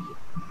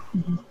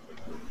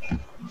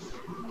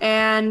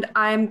 And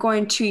I'm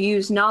going to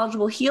use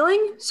knowledgeable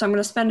healing, so I'm going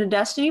to spend a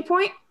destiny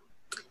point.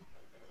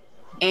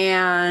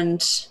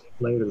 And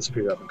Later to the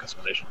superior weapon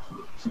customization.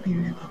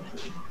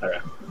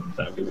 Alright,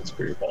 that'll give it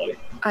superior quality.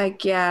 I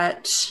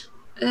get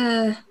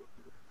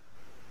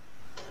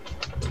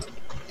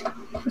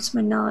what's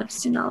my knowledge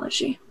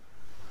synology?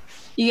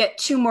 You get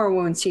 2 more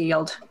wounds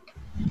healed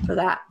for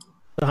that.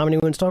 So how many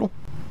wounds total?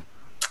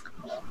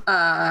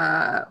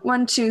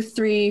 1, 2,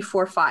 3,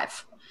 4,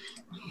 5.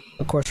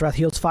 Of course, Wrath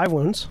heals 5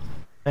 wounds.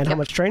 And how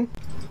much strain?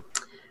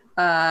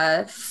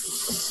 3.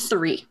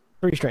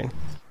 3 strain.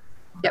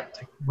 Yep.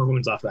 Take more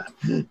wounds off that.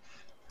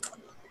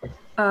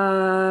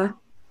 Oh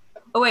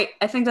wait,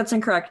 I think that's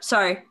incorrect.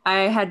 Sorry,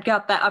 I had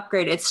got that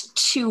upgrade. It's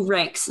 2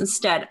 ranks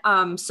instead.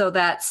 So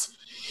that's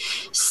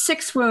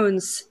 6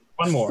 wounds.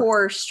 1 more.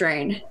 4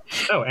 strain.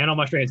 Oh, and all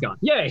my strain is gone.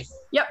 Yay!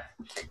 Yep.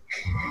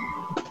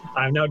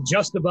 I'm now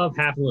just above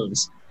half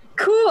wounds.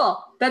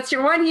 Cool. That's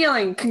your 1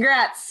 healing.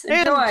 Congrats.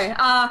 Enjoy.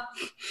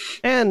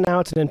 And now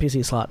it's an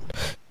NPC slot.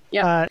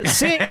 Yeah.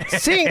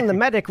 Seeing the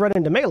medic run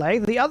into melee,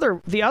 the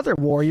other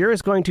warrior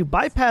is going to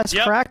bypass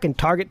Crack and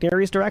target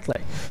Nereus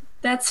directly.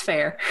 That's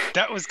fair.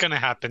 That was gonna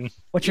happen.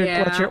 What's your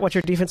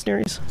defense,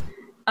 Nereus?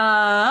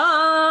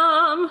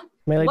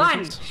 Melee 1.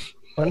 defense?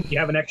 1. You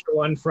have an extra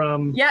 1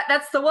 from. Yeah,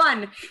 that's the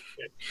 1.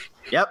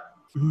 Yep.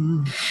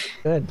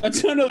 Good. That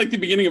sounded like the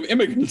beginning of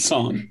Immigrant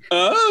Song.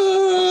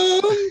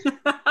 A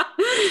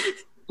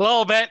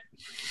little bit.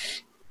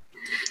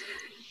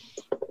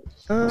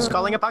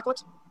 Scalding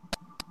Apocalypse?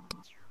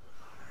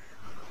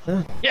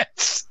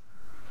 Yes.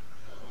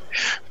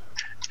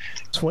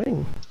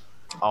 Swing.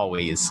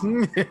 Always.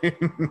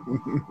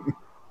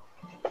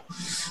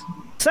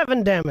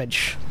 7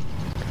 damage.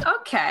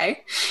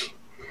 Okay.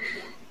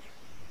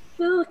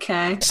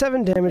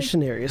 7 damage to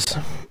Nereus.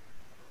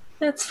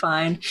 That's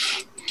fine.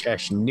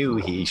 Josh knew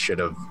he should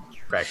have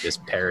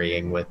practiced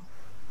parrying with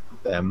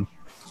them.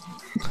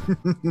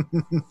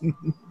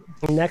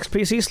 Next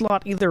PC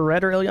slot, either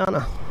Red or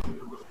Ilyana.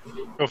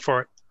 Go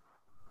for it.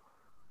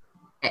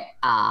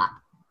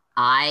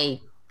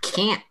 I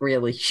can't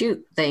really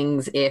shoot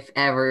things if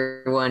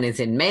everyone is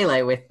in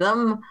melee with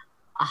them.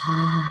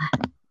 I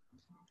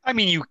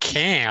mean, you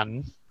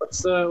can.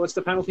 What's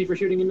the penalty for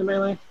shooting into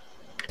melee?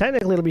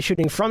 Technically, it'll be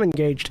shooting from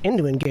engaged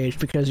into engaged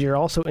because you're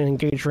also in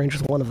engaged range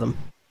with one of them.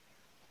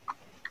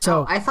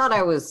 So I thought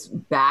I was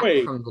back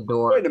Wait, from the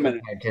door wait a minute.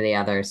 compared to the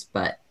others,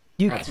 but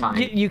that's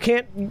fine. you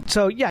can't.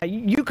 So yeah,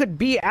 you could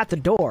be at the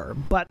door,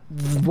 but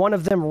one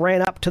of them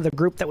ran up to the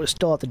group that was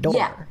still at the door.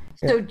 Yeah.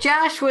 So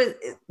Josh was.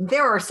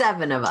 There were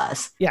 7 of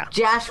us. Yeah.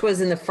 Josh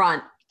was in the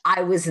front.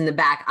 I was in the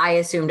back. I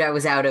assumed I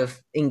was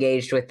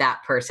engaged with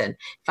that person.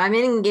 If I'm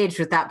engaged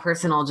with that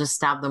person, I'll just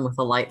stab them with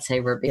a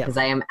lightsaber because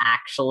I am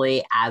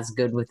actually as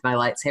good with my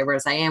lightsaber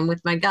as I am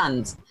with my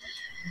guns.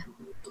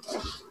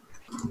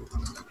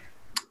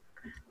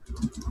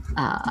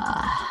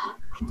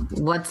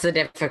 What's the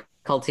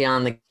difficulty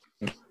on the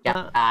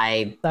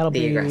guy? That'll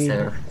be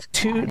aggressive.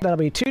 2. That'll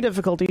be 2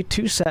 difficulty,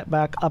 2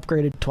 setback,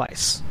 upgraded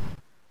twice.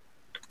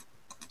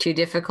 2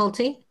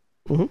 difficulty,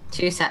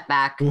 2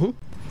 setback,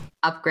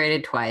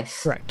 upgraded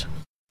twice. Correct.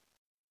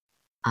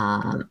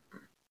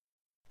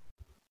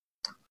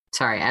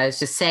 Sorry, I was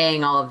just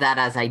saying all of that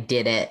as I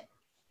did it.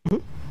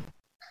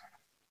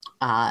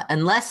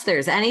 Unless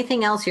there's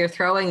anything else you're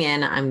throwing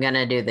in, I'm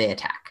gonna do the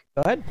attack.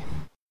 Go ahead.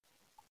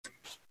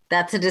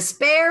 That's a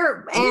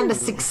despair and a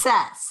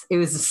success. It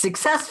was a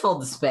successful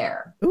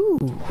despair. Ooh.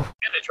 And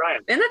a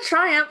triumph. In a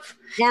triumph.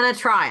 And a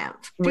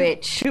triumph,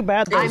 which Too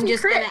bad. I'm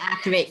just going to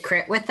activate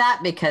crit with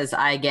that because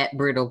I get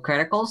brutal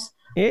criticals.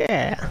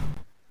 Yeah.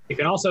 You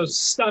can also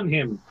stun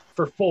him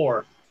for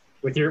 4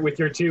 with your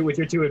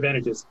 2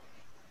 advantages.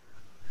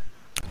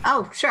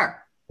 Oh,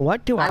 sure.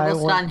 What do I I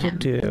will want to stun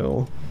him.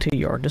 do to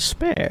your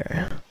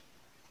despair?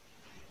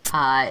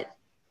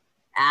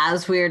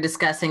 As we are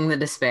discussing the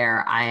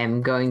despair, I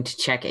am going to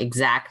check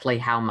exactly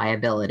how my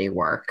ability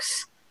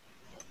works.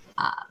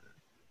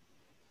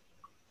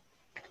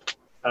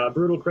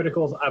 Brutal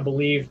criticals, I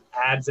believe,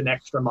 adds an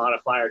extra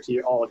modifier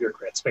to all of your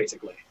crits,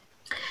 basically.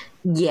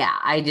 Yeah,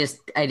 I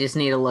just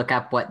need to look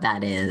up what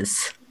that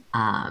is.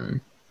 I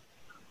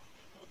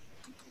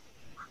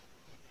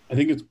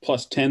think it's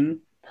plus 10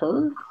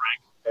 per.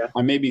 Yeah.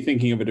 I may be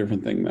thinking of a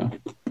different thing though.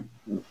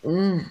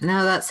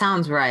 No, that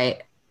sounds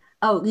right.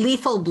 Oh,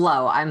 lethal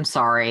blow. I'm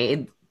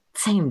sorry.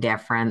 Same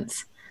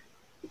difference.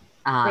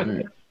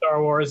 Star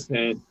Wars.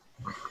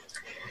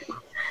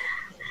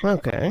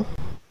 Okay.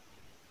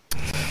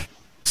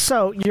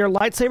 So your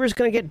lightsaber is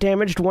going to get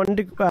damaged it's going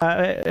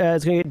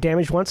to get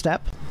damaged 1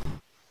 step.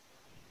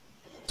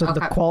 So the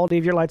Okay. quality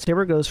of your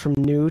lightsaber goes from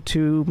new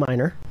to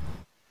minor.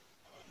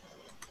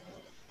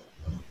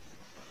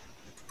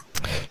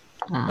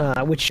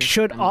 Which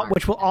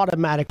will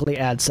automatically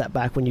add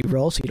setback when you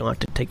roll, so you don't have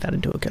to take that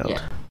into account.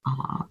 Yeah.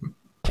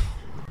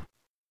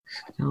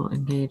 Still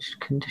engaged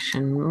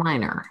condition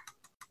minor.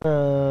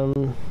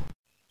 You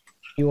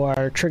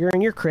are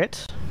triggering your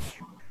crit.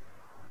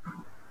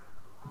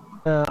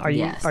 Are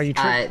you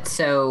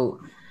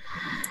so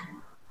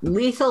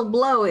lethal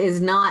blow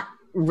is not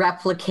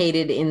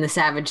replicated in the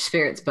Savage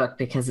Spirits book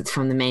because it's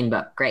from the main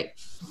book. Great.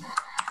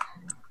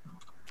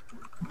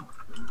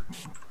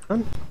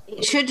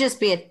 It should just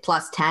be a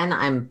plus 10.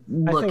 I'm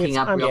looking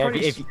up.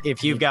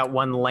 If you've got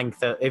one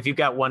if you've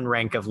got 1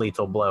 rank of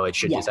lethal blow, it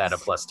should just add a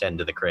plus 10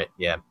 to the crit.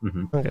 Yeah.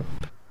 Mm-hmm. Okay.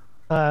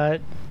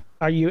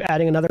 Are you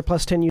adding another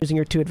plus 10 using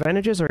your 2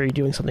 advantages, or are you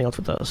doing something else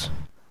with those?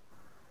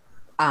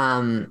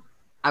 I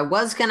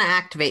was gonna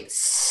activate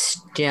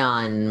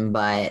stun,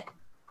 but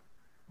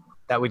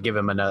that would give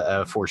him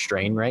a 4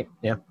 strain, right?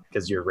 Yeah,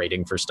 because your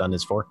rating for stun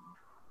is 4.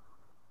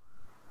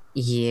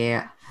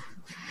 Yeah.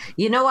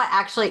 You know what?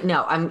 Actually,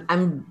 no.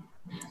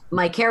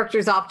 My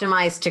character's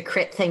optimized to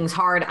crit things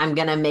hard. I'm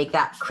gonna make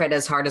that crit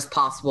as hard as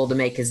possible to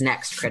make his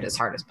next crit as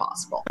hard as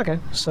possible. Okay,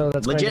 so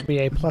that's Legit. going to be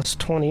a plus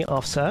 20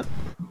 offset.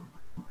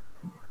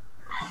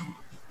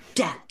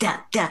 That's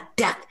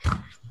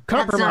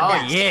Compromise. not Oh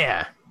bad.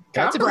 yeah,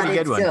 that's a But pretty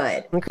good it's one.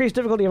 good. Increase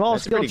difficulty of all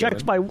That's a skill pretty good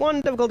checks one. by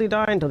 1 difficulty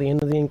die until the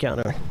end of the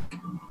encounter.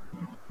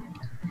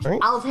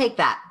 I'll take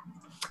that.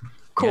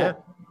 Cool. Yeah.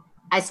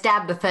 I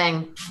stabbed the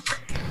thing.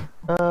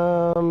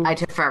 I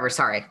took forever.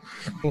 Sorry.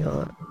 Hang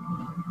on.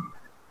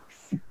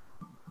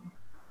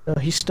 No,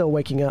 he's still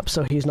waking up,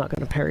 so he's not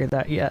going to parry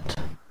that yet.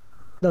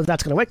 No,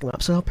 that's going to wake him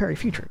up, so he'll parry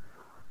future.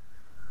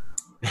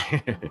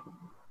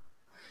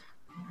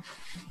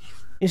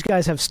 These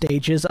guys have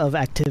stages of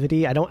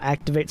activity. I don't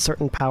activate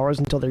certain powers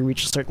until they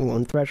reach a certain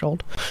wound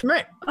threshold.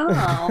 Right.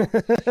 Oh.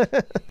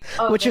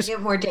 Which They is-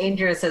 get more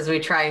dangerous as we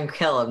try and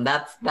kill him.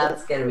 That's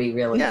gonna be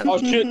really. Yeah. Oh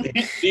shit!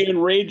 The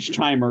enraged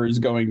timer is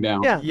going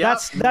down. Yeah, Yep.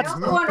 I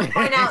also want to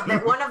point out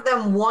that one of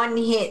them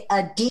hit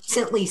a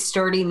decently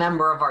sturdy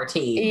member of our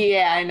team.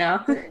 Yeah, I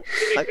know.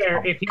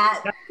 If you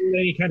At- have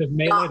any kind of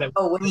melee, Not that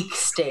awake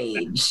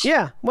stage.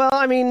 Yeah, well,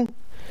 I mean,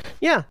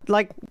 yeah,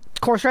 like,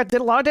 Corsair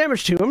did a lot of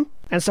damage to him,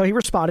 and so he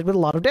responded with a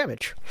lot of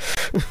damage.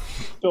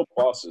 Still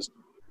bosses.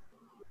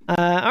 All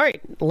right,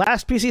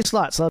 last PC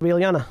slot, so that'll be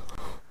Ilyana.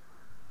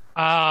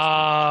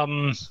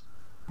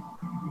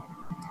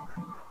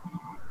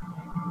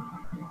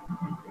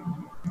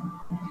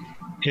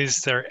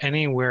 Is there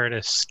anywhere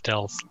to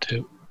stealth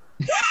to?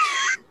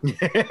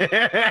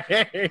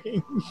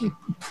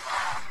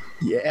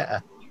 Yeah.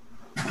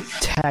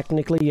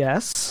 Technically,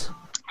 yes.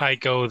 I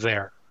go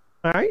there.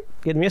 All right,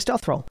 give me a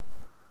stealth roll.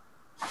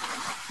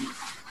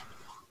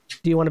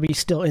 Do you want to be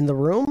still in the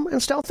room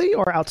and stealthy,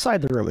 or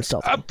outside the room and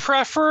stealthy?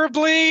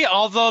 Preferably,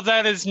 although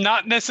that is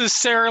not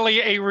necessarily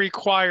a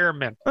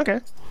requirement. Okay.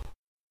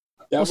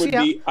 That would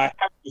be, I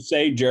have to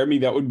say, Jeremy,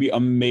 that would be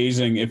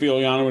amazing if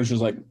Ileana was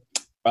just like,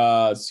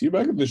 see you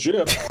back at the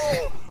ship.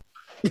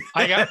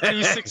 I got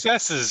 2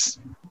 successes.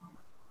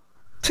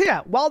 So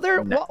yeah, while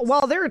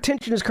their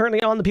attention is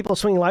currently on the people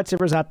swinging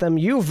lightsabers at them,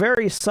 you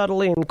very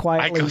subtly and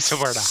quietly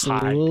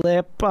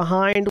slip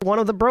behind one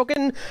of the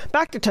broken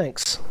Bacta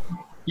tanks.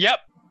 Yep.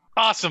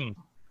 Awesome.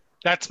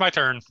 That's my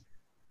turn. If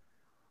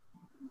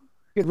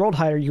you had rolled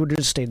higher, you would have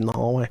just stayed in the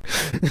hallway.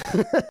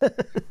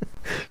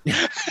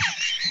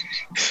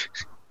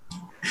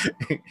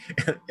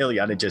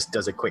 Ileana just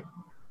does a quick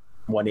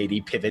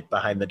 180 pivot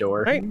behind the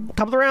door. Right,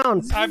 top of the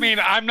round. I mean,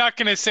 I'm not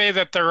going to say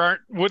that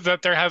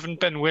there haven't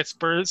been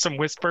some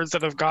whispers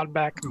that have gone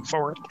back and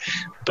forth.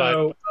 But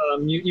So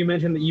you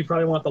mentioned that you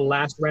probably want the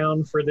last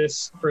round for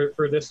this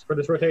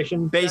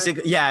rotation.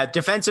 Basically, yeah,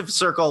 defensive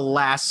circle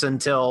lasts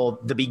until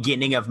the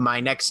beginning of my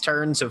next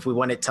turn. So if we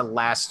want it to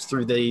last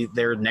through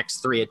their next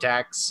 3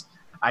 attacks,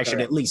 I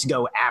should at least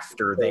go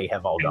after they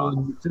have all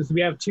gone. Since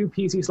we have 2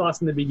 PC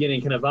slots in the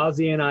beginning, can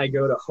Avazi and I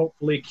go to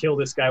hopefully kill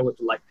this guy with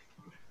lightning?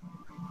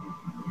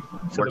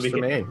 Works for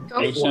me.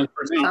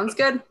 Sounds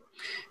good.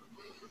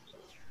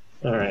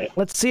 All right.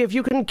 Let's see if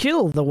you can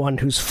kill the one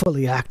who's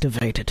fully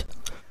activated.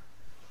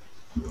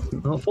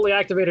 Well, fully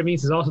activated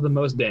means he's also the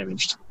most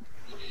damaged.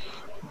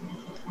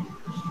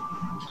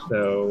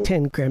 So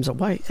 10 grams of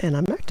white, and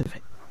I'm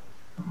activated.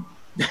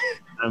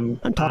 I'm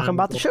talking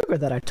about the sugar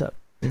that I took.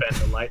 Spend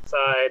the light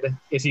side.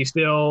 Is he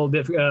still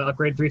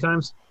upgrade 3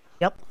 times?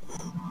 Yep.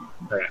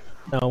 Okay.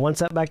 No, 1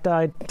 setback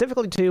die.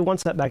 Difficulty 2, 1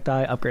 setback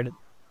die, upgraded.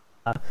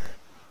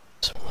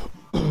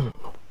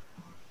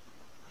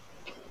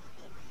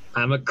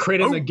 I'm a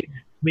crit him again.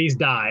 Please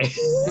die.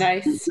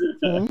 Nice.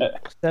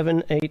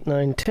 7, 8,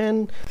 9,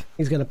 10.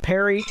 He's going to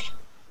parry.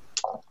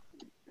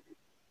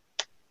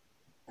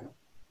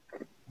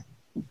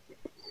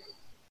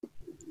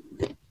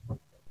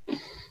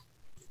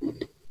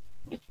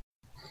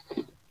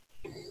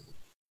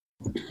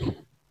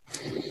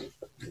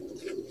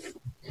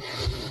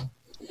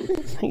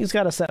 He's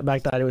got a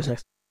setback die to his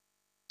next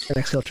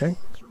skill check.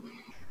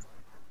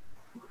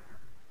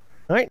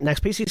 All right,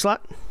 next PC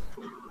slot.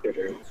 Your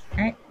turn. All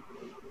right.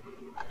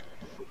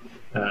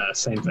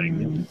 Same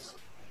thing.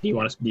 Do you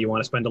want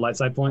to spend a light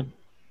side point?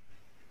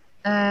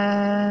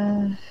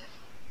 I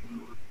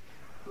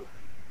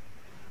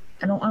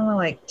don't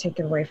want to take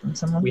it away from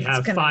someone. We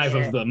have 5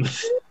 of them.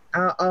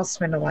 I'll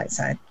spend a light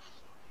side.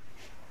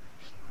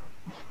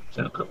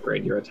 So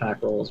upgrade your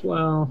attack roll as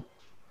well.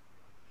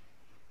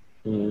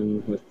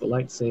 And with the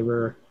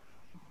lightsaber,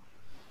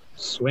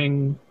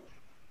 swing.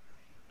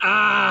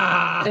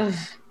 Ugh.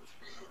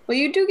 Well,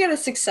 you do get a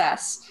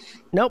success.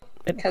 Nope.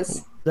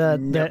 Because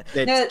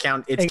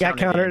it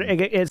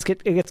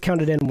gets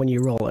counted in when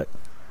you roll it.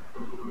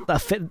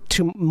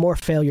 2 more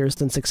failures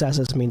than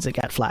successes means it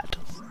got flat.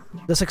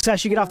 The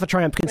success you get off the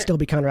triumph can still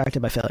be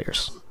counteracted by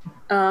failures.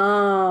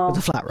 Oh. It's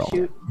a flat roll.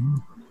 Shoot.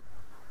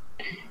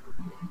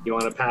 You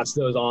want to pass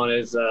those on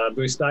as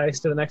boost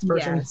dice to the next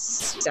person?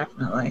 Yes,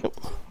 definitely.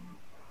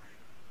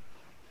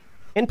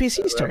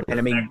 NPC's turn. And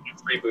I mean,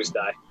 3 boost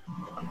die.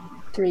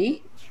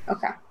 3?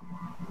 Okay.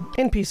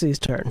 NPC's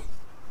turn.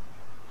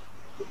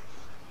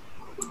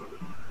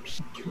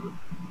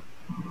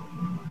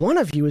 One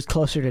of you is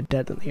closer to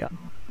dead than the other.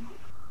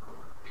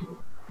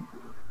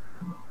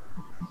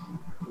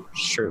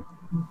 it's true.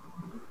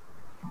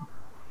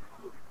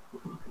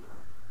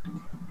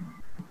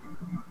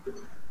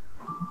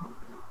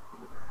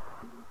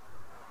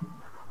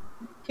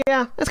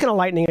 Yeah, it's gonna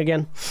lightning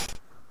again.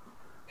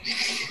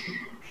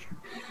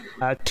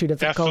 Too difficult.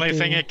 Definitely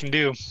thing it can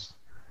do.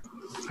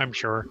 I'm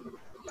sure.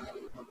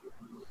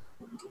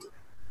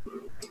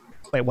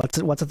 Wait,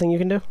 what's a thing you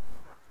can do?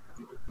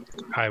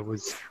 I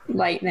was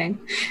Lightning.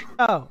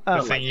 Oh,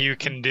 the thing you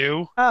can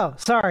do. Oh,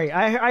 sorry.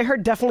 I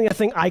heard definitely a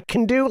thing I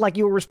can do, like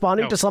you were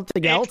responding to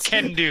something else. It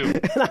can do.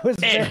 And I was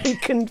very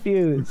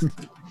confused.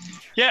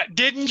 Yeah,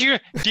 didn't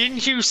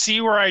you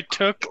see where I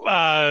took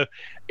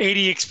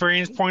 80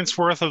 experience points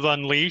worth of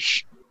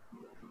Unleash?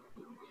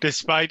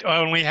 Despite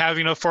only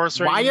having a force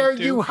rating. Why are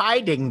you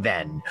hiding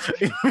then?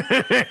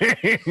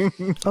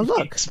 Oh,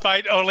 look.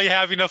 Despite only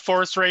having a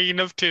force rating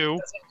of 2.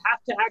 Does it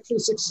have to actually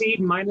succeed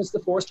minus the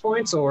force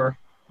points, or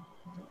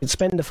You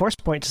spend a force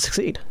point to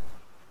succeed.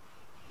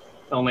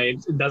 only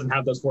it doesn't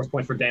have those force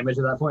points for damage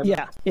at that point?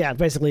 Yeah.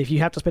 Basically, if you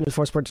have to spend a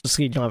force point to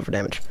succeed, you don't have it for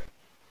damage.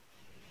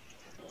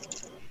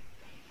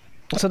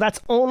 So that's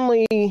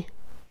only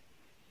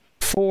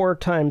 4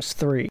 times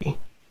 3.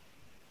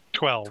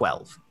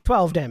 12.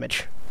 12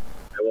 damage.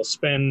 I will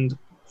spend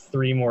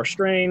 3 more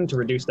strain to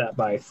reduce that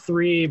by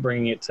 3,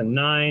 bringing it to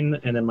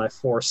 9, and then my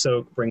 4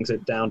 soak brings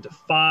it down to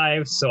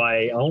 5. So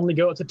I only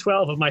go up to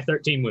 12 of my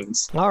 13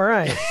 wounds. All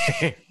right.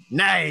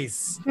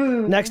 Nice.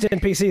 Next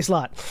NPC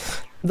slot.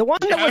 The one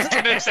that I was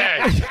gonna say.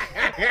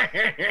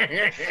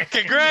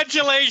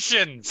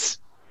 Congratulations.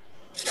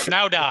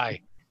 Now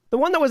die. The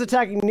one that was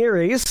attacking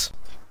Nereis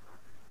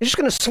You're just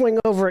going to swing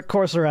over at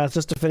Corserath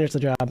just to finish the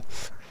job.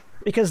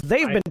 Because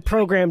they've been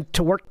programmed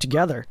to work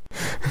together.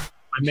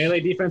 My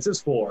melee defense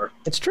is 4.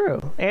 It's true.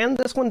 And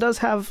this one does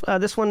have...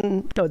 this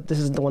one... No, this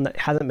is the one that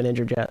hasn't been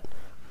injured yet.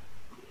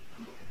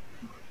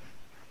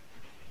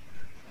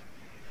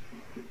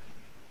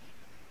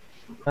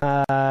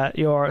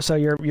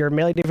 Your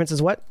melee defense is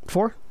what?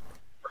 4?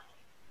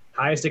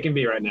 Highest it can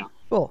be right now.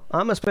 Cool.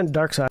 I'm gonna spend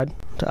Dark Side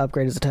to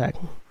upgrade his attack.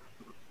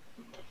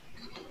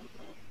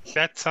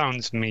 That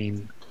sounds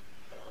mean.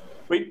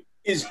 Wait,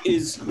 is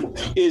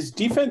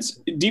defense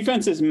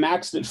is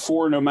maxed at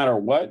 4 no matter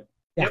what?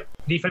 Yeah. Yep.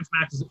 Defense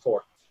max is at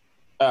 4.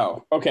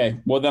 Oh, okay.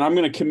 Well, then I'm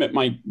going to commit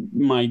my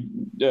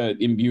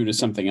imbue to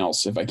something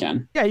else if I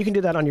can. Yeah, you can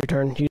do that on your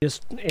turn. You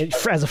just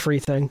as a free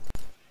thing.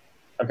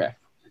 Okay.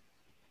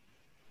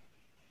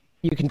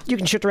 You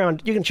can shift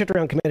around. You can shift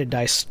around committed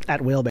dice at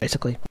will,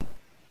 basically.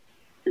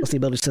 Unless the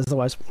ability says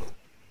otherwise.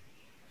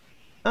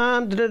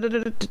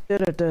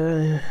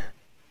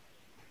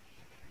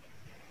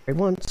 Trade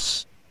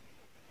once.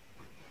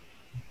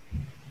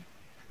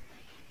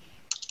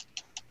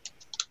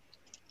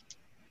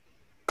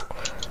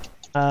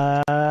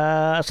 So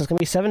it's gonna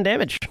be 7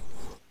 damage.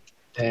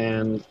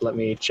 And let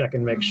me check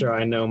and make sure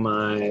I know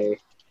my...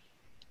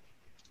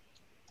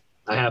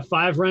 I have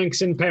 5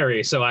 ranks in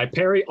parry, so I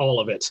parry all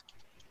of it.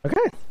 Okay.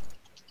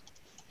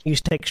 You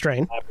take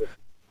strain.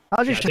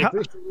 How's your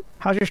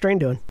strain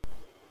doing?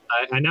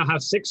 I now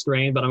have 6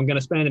 strain, but I'm going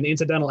to spend an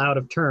incidental out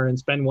of turn and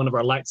spend one of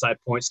our light side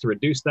points to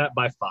reduce that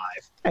by 5.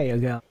 There you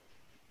go.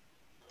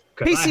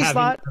 PC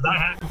slot.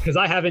 Because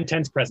I have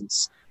intense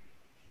presence.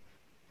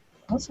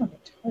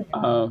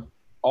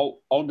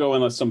 I'll go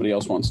unless somebody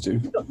else wants to.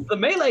 The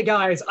melee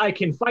guys, I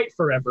can fight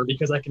forever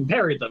because I can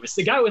parry them. It's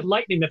the guy with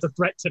lightning that's a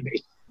threat to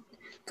me.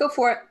 Go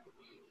for it.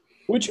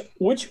 Which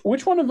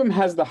one of them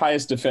has the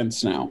highest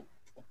defense now?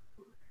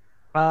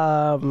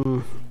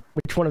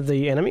 Which one of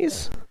the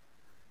enemies?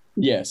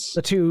 Yes.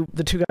 The two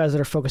guys that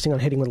are focusing on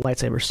hitting with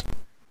lightsabers.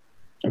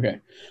 Okay.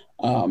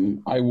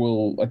 I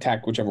will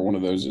attack whichever one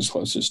of those is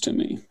closest to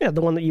me. Yeah,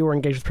 the one that you were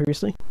engaged with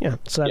previously. Yeah.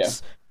 So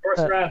that's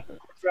Corserath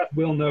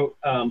will note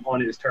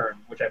on his turn,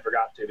 which I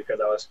forgot to because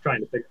I was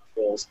trying to figure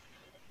out rules.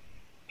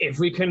 If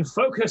we can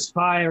focus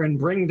fire and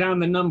bring down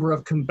the number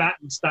of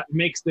combatants, that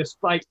makes this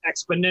fight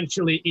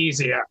exponentially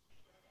easier.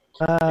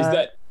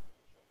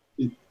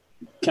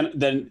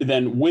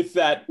 Then with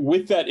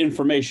that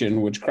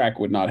information, which Crack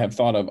would not have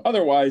thought of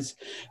otherwise,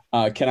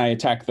 can I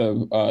attack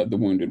the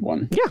wounded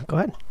one? Yeah, go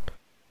ahead.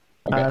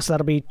 Okay. So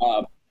that'll be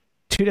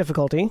 2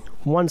 difficulty,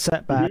 1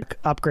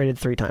 setback, upgraded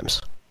 3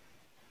 times.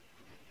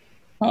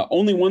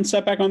 Only 1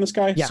 setback on this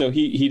guy, yeah. So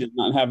he does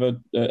not have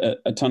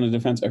a ton of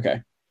defense.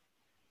 Okay.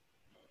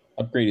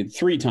 Upgraded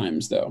 3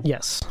 times though.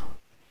 Yes.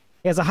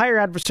 He has a higher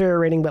adversary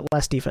rating but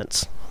less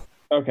defense.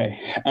 Okay.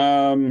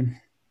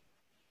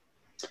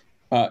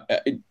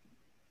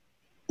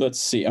 Let's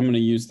see. I'm going to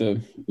use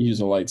the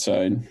light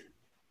side.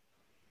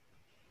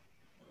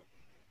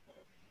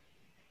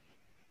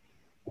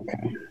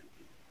 Okay.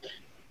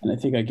 And I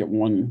think I get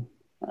 1.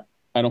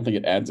 I don't think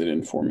it adds it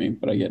in for me,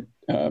 but I get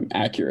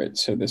accurate.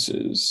 So this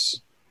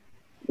is.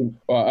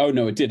 Oh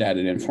no, it did add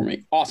it in for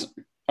me. Awesome.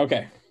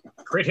 Okay.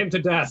 Crit him to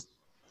death.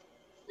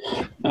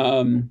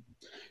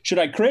 Should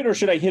I crit or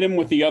should I hit him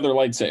with the other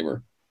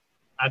lightsaber?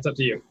 That's up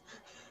to you.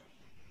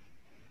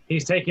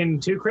 He's taken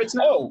 2 crits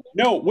now? Oh,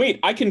 no, wait.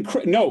 I can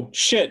crit. No,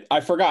 shit. I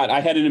forgot. I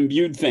had an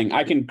imbued thing.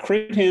 I can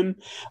crit him.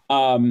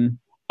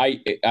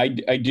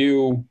 I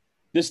do.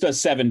 This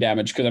does 7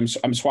 damage because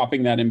I'm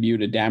swapping that imbue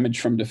to damage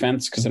from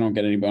defense because I don't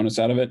get any bonus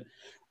out of it.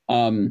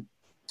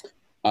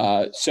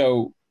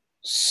 So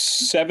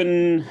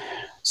 7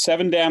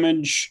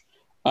 damage.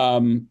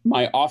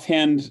 My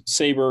offhand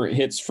saber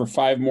hits for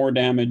 5 more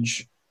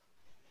damage.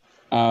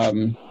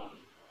 And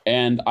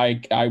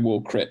I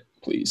will crit,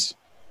 please.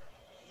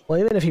 Well,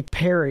 even if he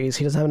parries,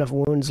 he doesn't have enough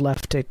wounds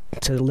left to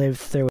live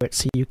through it,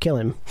 so you kill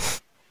him.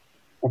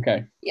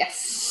 Okay.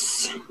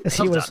 Yes.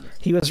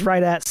 He was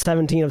right at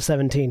 17 of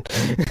 17.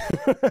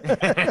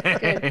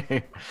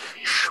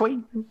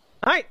 Sweet. All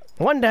right,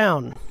 1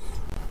 down.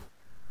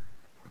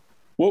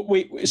 Well,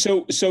 wait.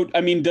 So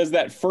I mean, does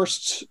that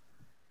first?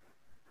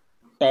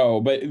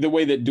 Oh, but the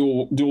way that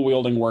dual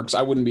wielding works,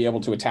 I wouldn't be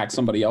able to attack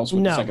somebody else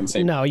with the second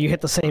save. No, you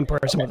hit the same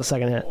person with the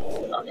second hit.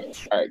 Okay.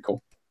 All right,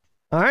 cool.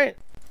 All right,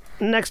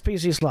 next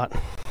PC slot.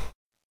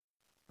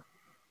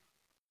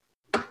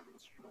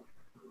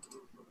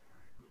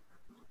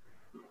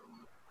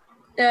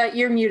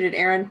 You're muted,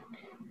 Aaron.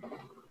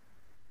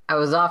 I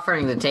was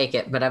offering to take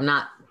it, but I'm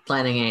not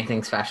planning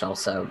anything special,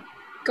 so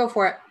Go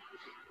for it.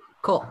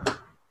 cool.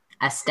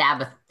 I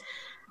stab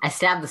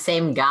the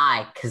same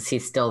guy because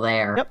he's still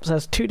there. Yep, so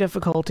that's 2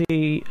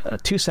 difficulty,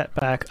 2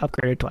 setback,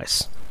 upgraded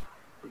twice.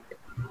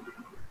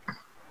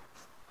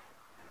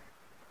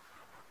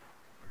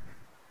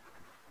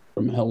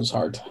 From Hell's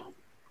Heart.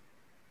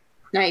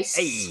 Nice.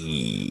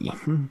 Hey.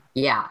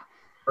 Yeah.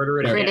 Murder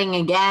it again. Critting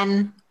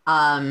again.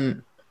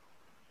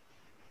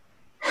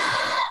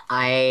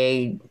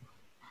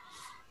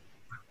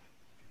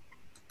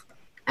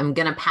 I'm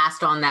gonna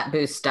pass on that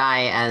boost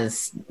die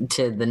as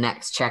to the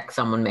next check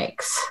someone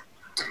makes.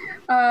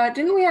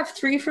 Didn't we have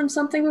 3 from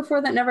something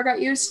before that never got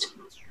used?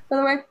 By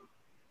the way.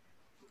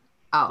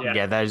 Oh,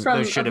 Yeah, those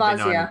from should have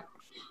been on.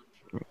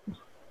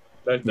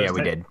 Those Yeah, we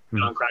ten did.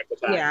 non-cracked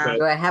attack. Yeah.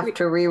 do I have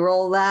to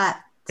re-roll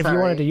that? If you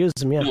wanted to use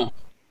them, yeah.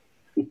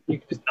 You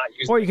can just not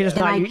use Or you can just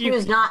Can not I use.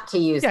 choose not to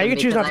use Yeah, them you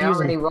can choose because not to I use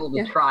them. already rolled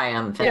a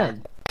triumph. Yeah.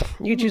 and-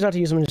 You can choose not to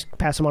use them and just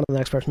pass them on to the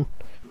next person.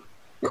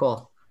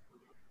 Cool.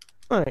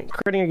 All right,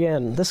 critting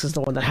again. This is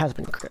the one that has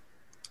been crit.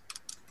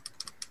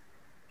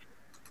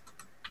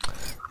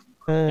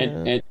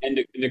 And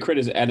the crit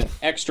is at an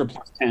extra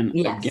 +10.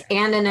 Yes, again.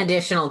 and an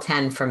additional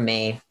 10 from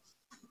me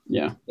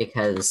Yeah.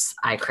 because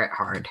I crit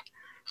hard.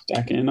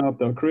 Stacking up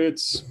the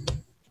crits.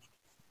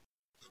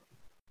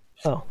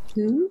 Oh.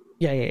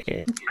 Yeah.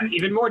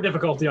 even more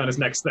difficulty on his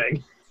next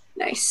thing.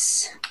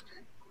 Nice.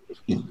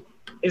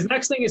 His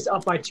next thing is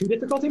up by 2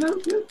 difficulty now?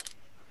 Yeah.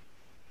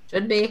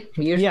 Should be.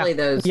 Usually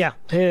those. Yeah.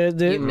 He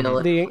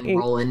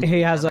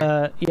has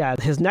a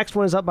his next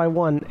one is up by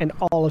 1, and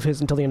all of his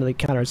until the end of the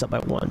counter is up by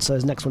 1. So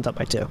his next one's up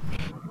by 2.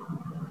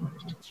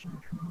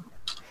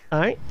 All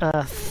right.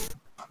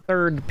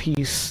 Third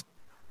piece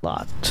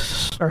slot,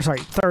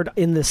 third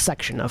in this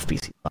section of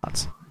PC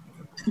slots.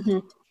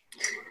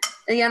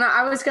 Yeah, no,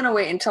 I was gonna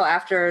wait until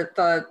after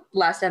the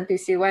last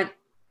NPC went,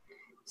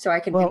 so I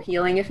can do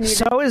healing if needed.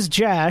 So is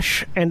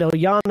Jash, and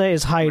Ilyana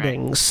is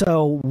hiding. Right.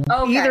 So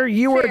Okay, either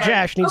you or fair.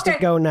 Jash needs to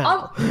go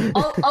now.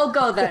 I'll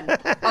go then.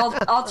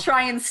 I'll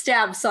try and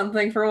stab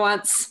something for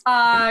once.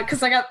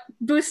 Because I got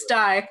boost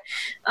die.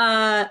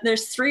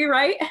 There's 3,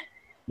 right?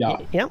 Yeah.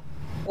 Yep.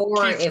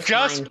 Or She's if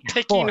just mine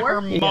picking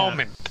Four. her Yeah.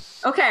 moment.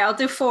 Okay, I'll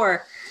do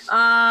 4.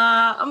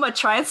 I'm gonna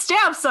try and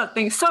stab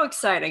something. So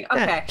exciting.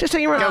 Okay. Yeah, just so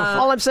you remember,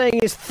 all I'm saying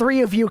is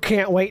 3 of you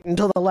can't wait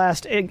until the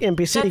last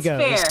NPC That's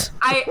goes. fair.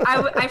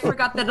 I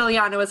forgot that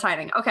Ilyana was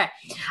hiding. Okay.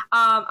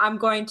 I'm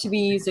going to be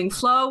using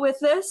flow with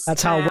this.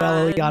 That's how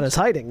well Ilyana's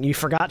hiding. You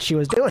forgot she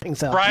was doing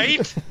so.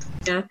 Right?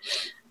 Yeah.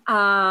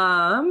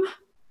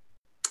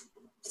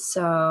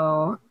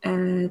 So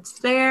it's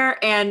there,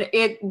 and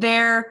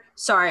their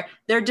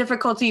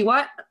difficulty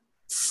what?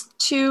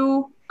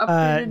 2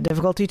 upgraded.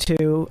 Difficulty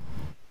 2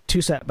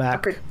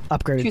 setback,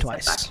 upgraded 2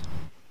 twice. setback.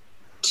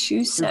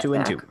 2 setback, 2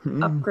 and 2.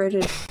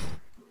 upgraded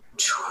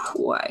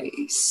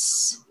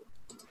twice.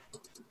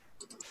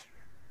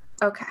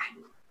 Okay.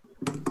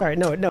 All right,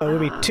 no, it would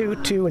be 2,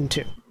 2, and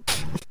 2.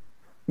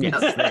 Yes,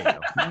 there you go.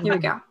 Here we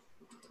go.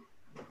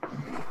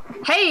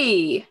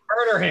 Hey,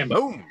 Murder him.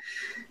 Boom.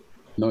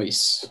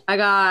 Nice. I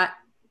got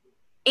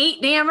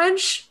 8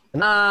 damage.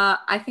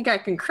 I think I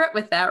can crit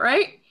with that,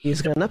 right?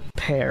 He's gonna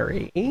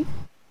parry.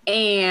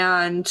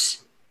 And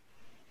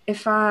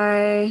if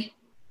I...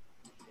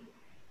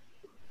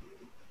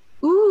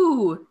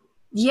 Ooh,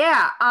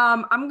 yeah.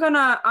 I'm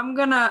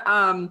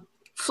gonna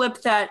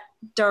flip that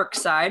dark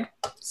side.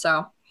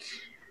 So,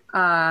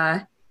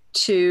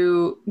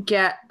 to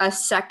get a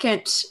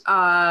second,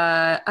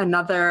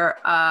 another,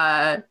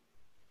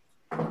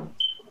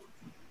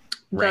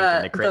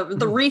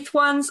 the wreath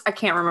ones. I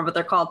can't remember what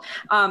they're called.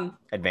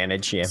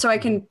 Advantage, yeah. So I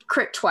can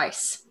crit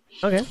twice.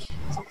 Okay.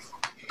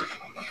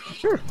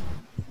 Sure.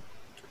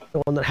 The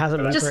one that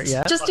hasn't been crit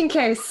yet. Just in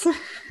case.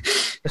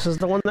 This is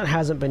the one that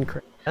hasn't been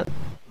crit yet.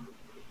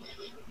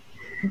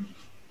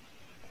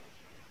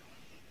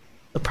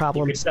 The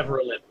problem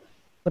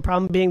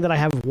being that I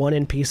have 1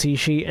 NPC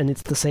sheet and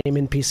it's the same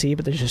NPC,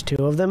 but there's just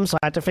 2 of them, so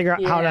I have to figure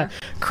out how to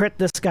crit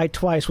this guy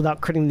twice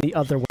without critting the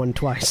other one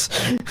twice.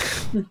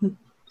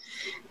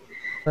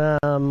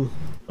 Let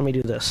me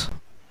do this.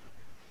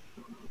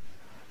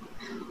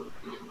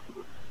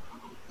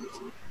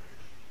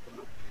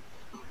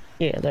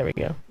 Yeah, there we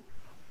go.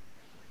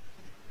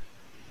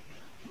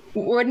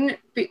 Would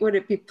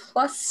it be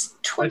plus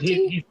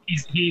 20?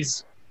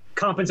 He's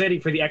compensating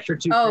for the extra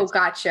 2. Oh,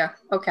 gotcha.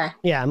 Okay.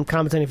 Yeah, I'm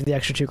compensating for the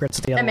extra 2 crits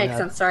that the other That makes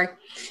sense. Sorry.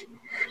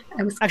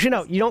 Actually,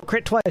 no, you don't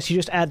crit twice. You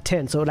just add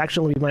 10, so it would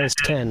actually only be minus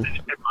 10.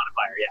 Modifier,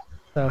 yeah.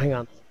 So hang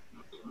on.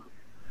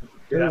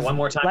 Do that one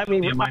more time.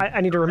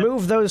 I need to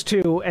remove those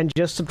 2 and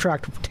just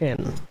subtract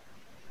 10.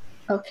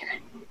 Okay.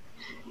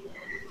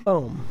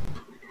 Boom.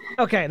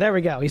 Okay, there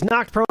we go. He's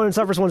knocked prone and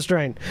suffers 1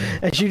 strain.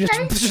 And you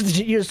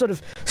just sort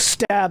of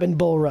stab and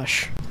bull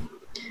rush.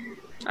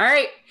 All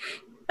right.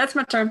 That's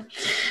my turn.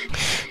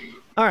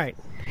 All right.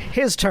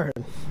 His turn.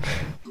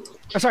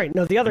 Oh, sorry,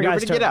 no, the other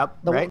guy's turn. Get up,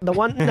 right? The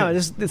one, no,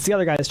 it's the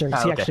other guy's turn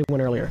because he actually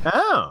went earlier.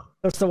 Oh.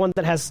 That's the one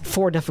that has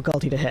 4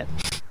 difficulty to hit.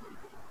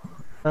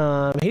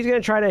 He's going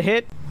to try to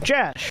hit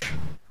Jash.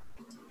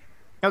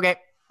 Okay.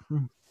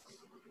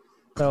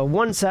 So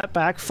 1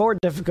 setback, 4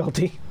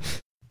 difficulty.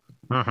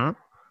 Mm-hmm. I'm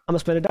going to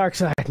spin a dark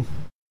side.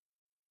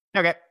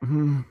 Okay.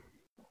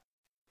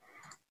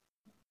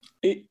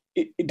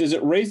 Does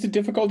it raise the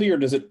difficulty or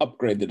does it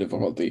upgrade the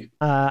difficulty?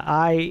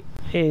 Both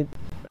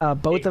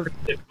of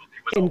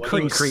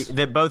increase.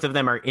 Both of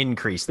them are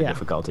increase the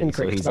difficulty.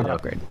 Increase, so he's not at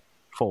upgrade.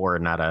 4,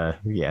 not a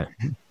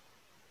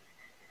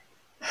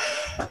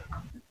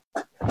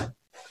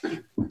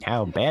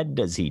How bad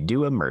does he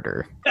do a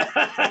murder?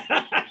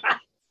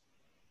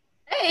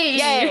 Hey,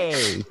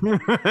 Yay!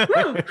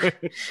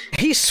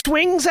 He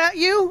swings at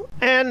you,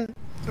 and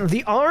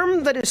the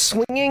arm that is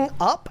swinging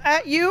up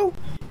at you,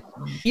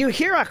 you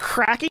hear a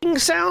cracking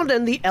sound,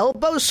 and the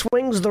elbow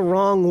swings the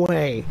wrong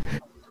way.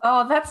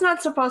 Oh, that's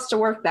not supposed to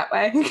work that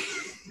way.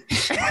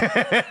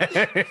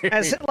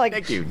 As like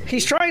Thank you.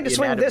 he's trying to The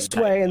swing anatomy this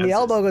way, and the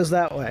diagnosis. elbow goes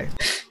that way.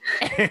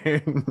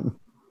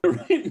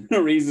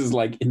 Reese is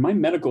like, in my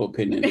medical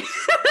opinion.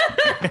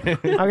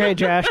 Okay,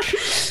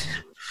 Josh.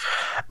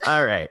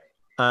 All right.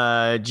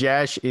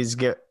 Josh is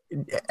good.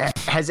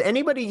 Has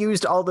anybody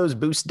used all those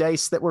boost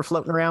dice that were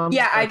floating around?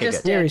 Yeah, I Okay,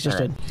 just good. Yeah, did. he's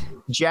just All did.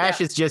 Josh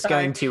Yeah, is just sorry.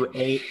 going to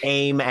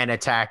aim and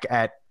attack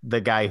at the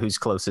guy who's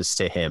closest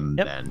to him.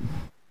 Yep. Then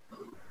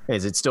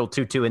is it still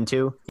 2, 2, and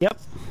 2? Yep.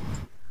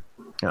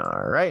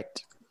 All right.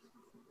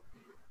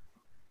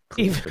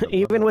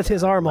 Even with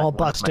his arm all Let one of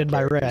my busted by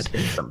characters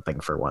red. hit something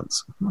for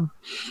once.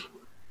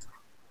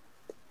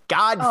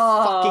 God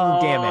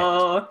fucking damn it!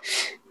 Oh.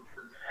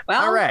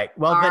 Well, All right.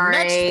 Well, the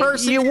next Alright.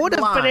 person You in would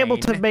have been able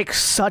to line- make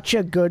such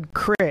a good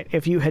crit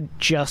if you had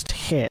just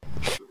hit.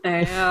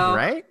 I know.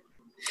 right?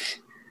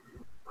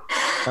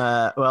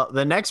 Well,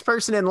 the next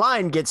person in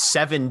line gets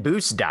 7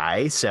 boost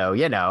die, so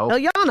Ilyana,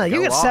 you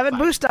Go get off 7 on-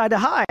 boost die to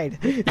hide.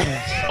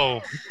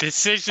 Oh,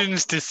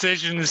 decisions.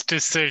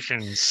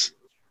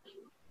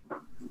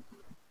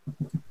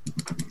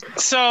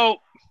 So,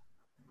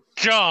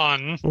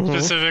 John,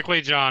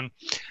 specifically John,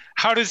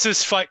 how does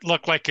this fight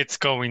look like it's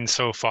going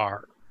so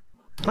far?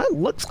 Well, it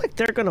looks like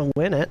they're going to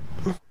win it.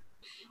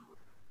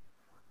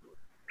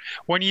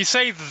 When you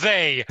say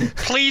they,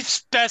 please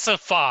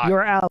specify.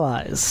 Your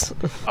allies.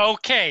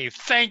 Okay,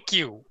 thank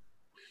you.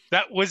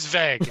 That was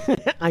vague.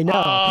 I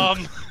know.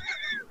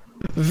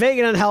 Vague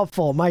and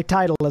unhelpful, my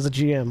title as a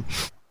GM.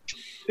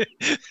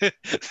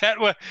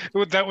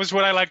 that was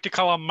what I like to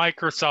call a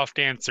Microsoft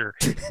answer.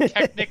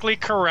 Technically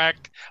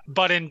correct,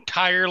 but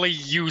entirely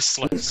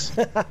useless.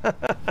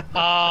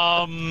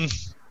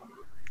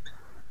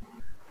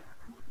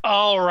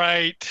 All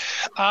right.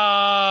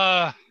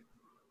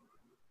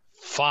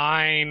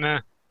 Fine. I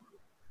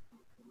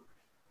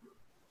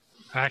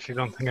actually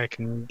don't think I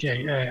can.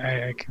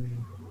 I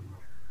can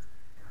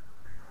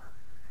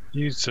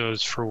use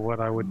those for what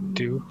I would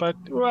do, but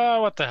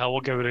well, what the hell?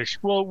 We'll give it a.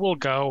 We'll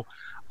go.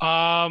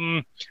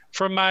 From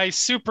my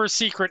super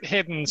secret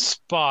hidden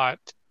spot,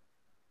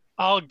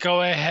 I'll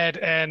go ahead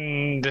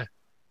and.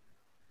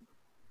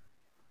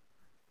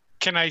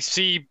 Can I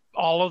see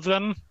all of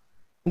them?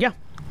 Yeah.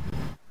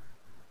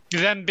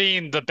 Them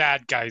being the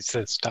bad guys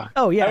this time.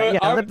 Oh, yeah, I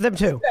yeah, them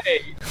too. Hey,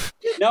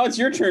 now it's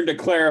your turn to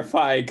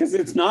clarify, because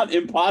it's not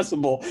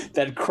impossible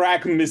that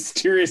Crack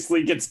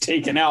mysteriously gets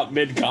taken out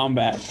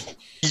mid-combat.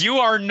 You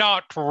are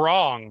not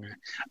wrong.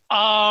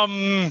 But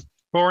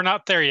we're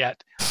not there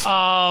yet.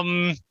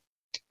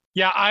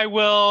 Yeah, I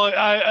will.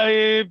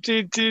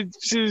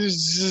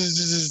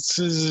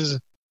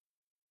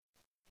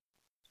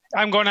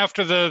 I'm going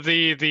after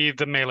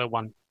the melee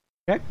one.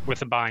 Okay. With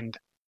the bind.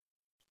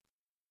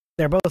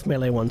 They're both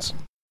melee ones.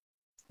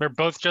 They're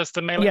both just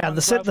the melee. Yeah,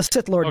 ones the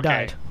Sith Lord Okay.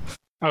 died.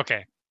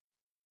 Okay.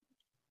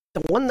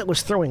 The one that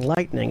was throwing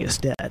lightning is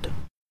dead,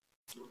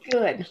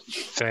 Good.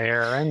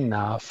 Fair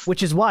enough.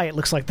 which is why it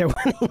looks like they're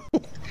winning.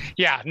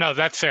 Yeah, no,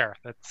 that's fair.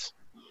 That's.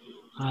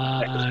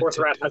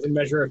 Sorcerer has a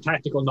measure of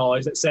tactical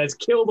knowledge that says,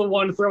 kill the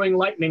one throwing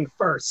lightning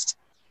first.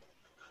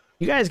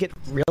 You guys get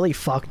really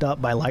fucked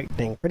up by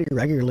lightning pretty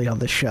regularly on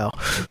this show.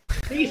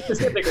 Me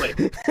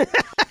specifically.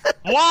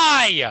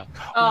 Why?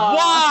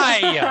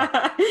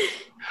 Why?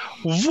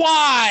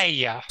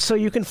 Why? So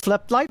you can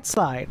flip light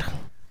side.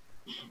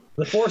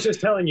 The Force is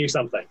telling you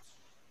something.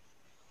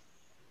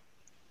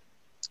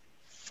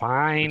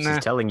 Fine. She's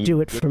telling you.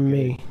 Do it for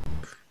me.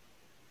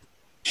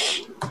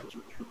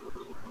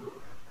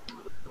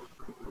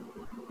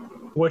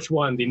 Which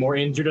one? The more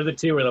injured of the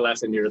two or the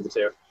less injured of the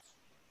two?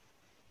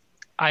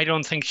 I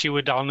don't think she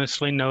would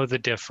honestly know the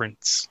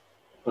difference.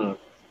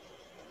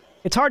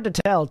 It's hard to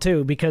tell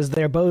too because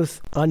they're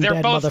both undead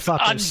They're both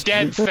motherfuckers.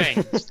 undead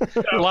things.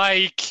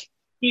 Like,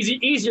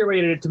 Easier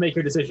way to make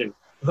your decision.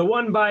 The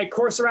one by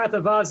Corsorath,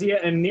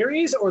 Avazia, and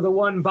Neres, or the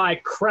one by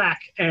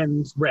Crack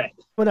and Red?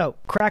 Well, no,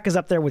 Crack is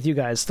up there with you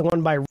guys. The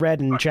one by Red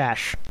and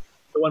Jash.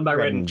 The one by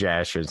Red Red. and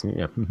Josh is.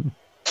 Yeah.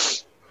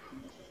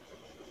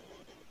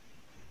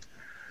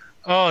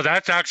 oh,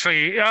 that's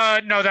actually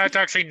no, that's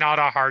actually not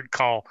a hard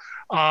call.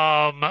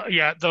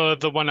 Yeah,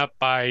 the one up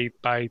by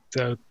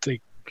the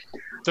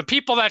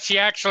people that she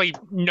actually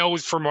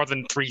knows for more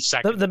than 3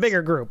 seconds. The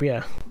bigger group,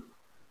 yeah.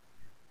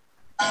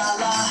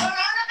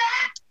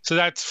 So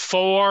that's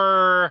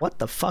 4. What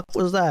the fuck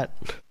was that?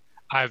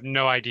 I have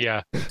no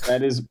idea.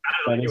 That is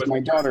my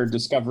daughter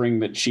discovering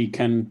that she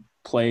can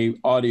play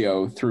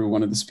audio through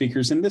one of the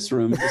speakers in this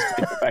room. Despite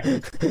the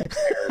fact that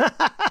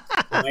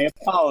my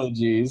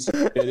apologies.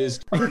 It is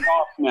turned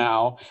off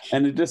now,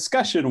 and a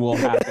discussion will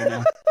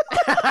happen.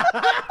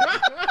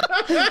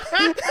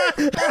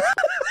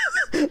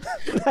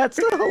 That's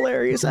a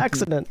hilarious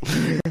accident.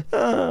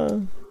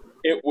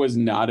 It was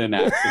not an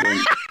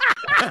accident.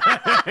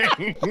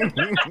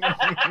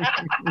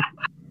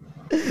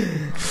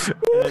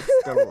 That's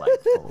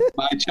delightful.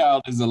 My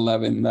child is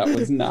 11. That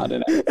was not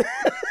an accident.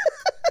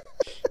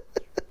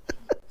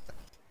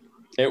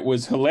 It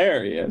was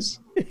hilarious.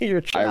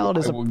 Your child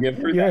I will give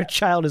her your that.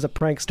 child is a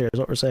prankster, is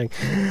what we're saying.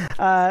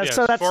 Yes,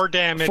 So that's 4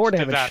 damage, four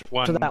damage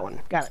to that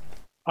one. Got it.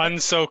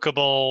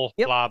 Unsoakable,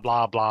 Yep. blah,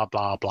 blah, blah,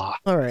 blah, blah.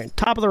 All right,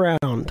 top of the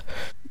round.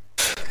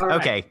 All right.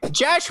 Okay,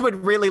 Josh would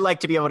really like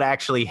to be able to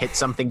actually hit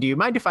something. Do you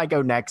mind if I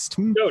go next?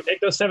 Go, take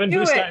those 7 Do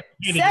boost it.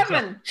 dice.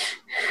 7.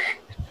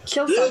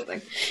 Kill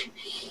something.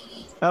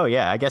 Oh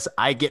yeah, I guess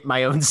I get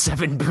my own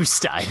 7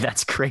 boost die.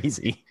 That's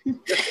crazy.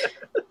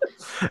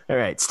 All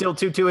right, still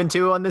 2, 2, and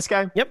 2 on this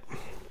guy? Yep.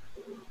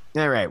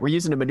 All right, we're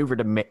using a maneuver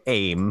to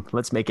aim.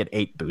 Let's make it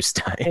 8 boost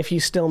die. If you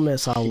still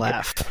miss, I'll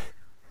laugh.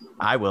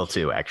 I will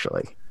too,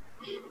 actually.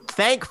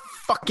 Thank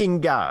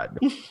fucking God.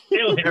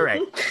 All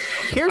right,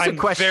 here's I'm a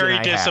question very I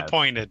have.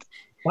 disappointed.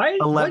 Why?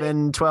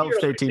 11, 12, You're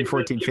 13,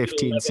 14, like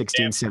 15,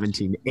 16, damage.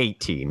 17,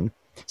 18.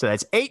 So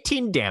that's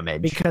 18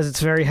 damage. Because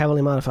it's very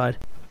heavily modified.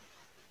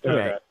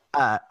 Okay.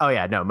 Oh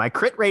yeah, no. My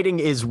crit rating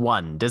is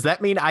 1. Does that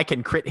mean I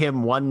can crit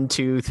him 1,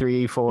 2,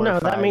 3, 4? No,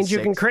 5, that means you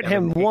 6, can crit 7,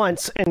 him 8?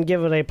 once and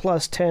give it a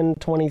plus 10,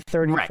 20,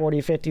 30, Right.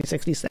 40, 50,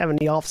 60,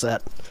 70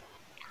 offset.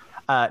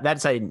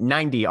 That's a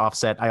 90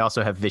 offset. I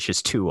also have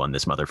vicious 2 on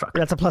this motherfucker.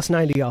 That's a plus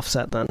 90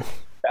 offset then.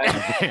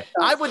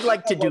 I would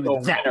like to do The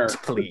winner. that,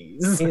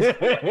 please.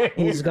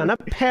 He's gonna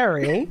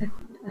parry.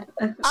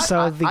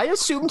 So I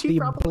assumed he the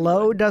probably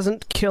blow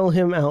doesn't kill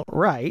him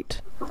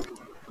outright.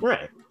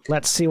 Right.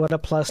 Let's see what a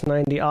plus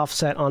 90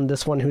 offset on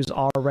this one who's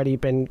already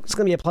been... It's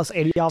going to be a plus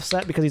 80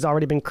 offset because he's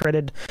already been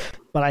critted,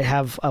 but I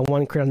have a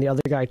 1 crit on the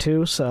other guy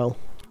too, so...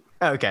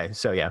 Okay,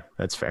 so yeah,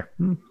 that's fair.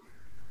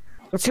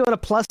 Let's see what a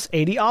plus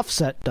 80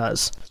 offset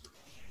does.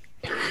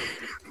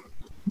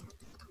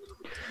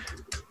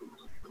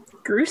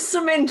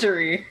 Gruesome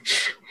injury.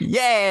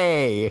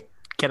 Yay!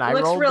 Can I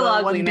Looks roll real the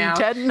ugly now.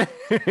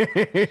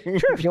 1d10?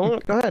 Sure, if you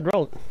want. Go ahead,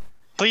 roll it.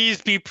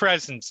 Please be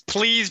present.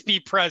 Please be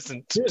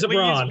present. Here's a Please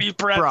brawn. be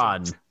present.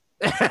 Brawn.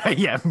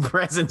 Yeah,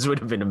 presents would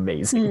have been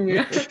amazing.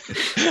 Are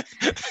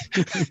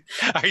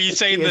you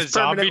saying He the is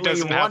zombie permanently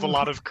doesn't have a one-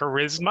 lot of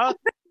charisma?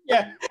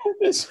 Yeah,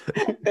 this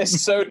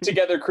sewed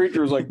together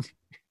creature was like,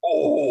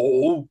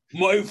 oh,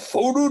 my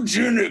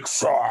photogenic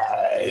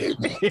side.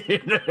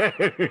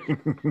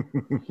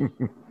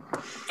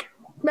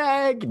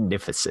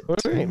 Magnificent. All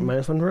right,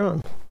 -1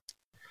 round.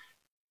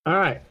 All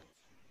right.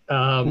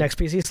 Next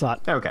PC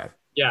slot. Okay.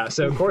 Yeah,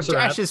 so Josh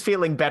Corsair. is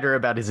feeling better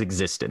about his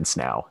existence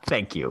now.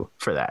 Thank you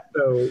for that,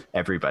 So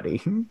everybody.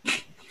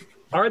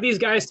 are these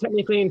guys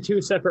technically in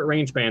 2 separate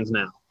range bands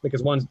now?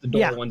 Because one's the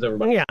door, Yeah. one's over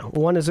by. Yeah,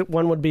 one is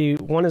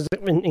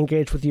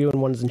engaged with you and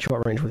one is in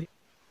short range with you.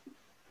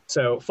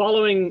 So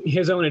following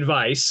his own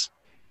advice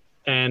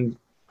and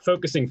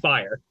focusing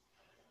fire,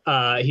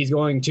 he's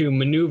going to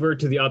maneuver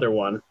to the other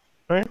one.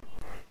 All right.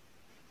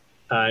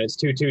 It's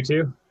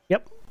 2-2-2.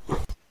 Yep.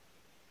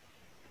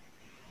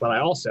 But I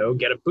also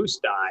get a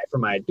boost die for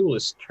my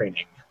duelist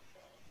training.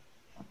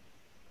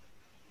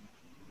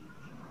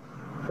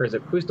 Or is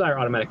it boost die or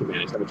automatic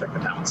advantage? Let me check the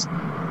talents.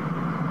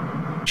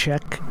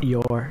 Check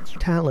your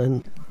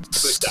talents.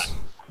 Boost die.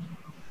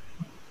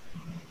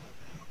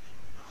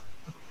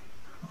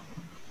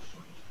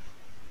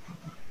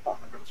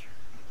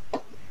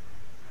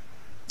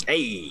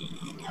 Hey.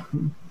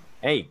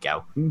 There you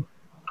go.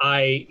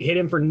 I hit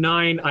him for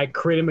 9. I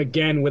crit him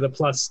again with a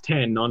plus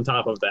 10 on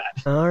top of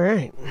that. All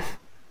right.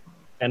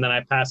 And then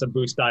I pass a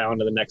boost die on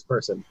to the next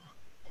person.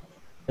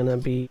 Gonna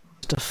be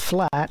just a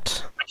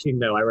flat. Actually,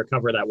 no, I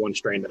recover that 1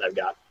 strain that I've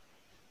got.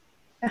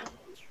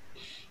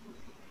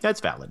 That's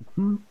valid.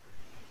 You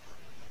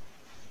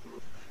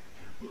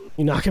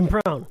knock him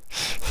prone.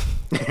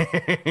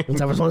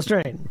 That was 1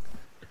 strain.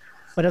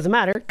 But it doesn't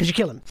matter because you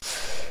kill him.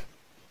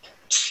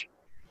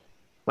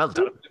 Well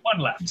done. 1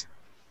 left.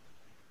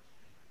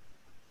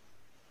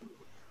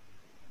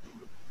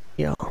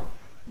 Yo.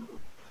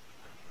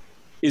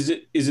 Is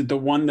it the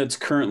one that's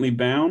currently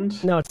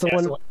bound? No, it's the Yeah,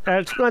 one. so-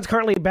 It's the one that's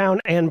currently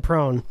bound and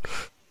prone,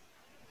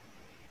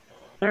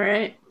 All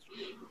right.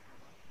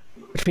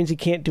 which means he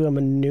can't do a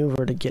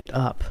maneuver to get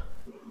up.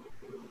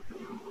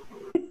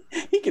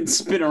 He can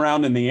spin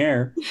around in the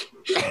air.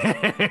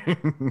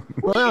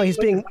 Well, no, he's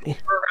being We're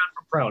around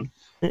for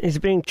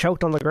prone.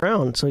 choked on the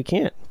ground, so he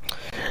can't.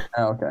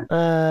 Oh,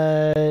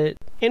 okay.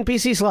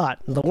 NPC slot,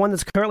 the one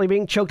that's currently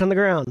being choked on the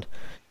ground,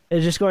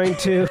 is just going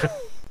to.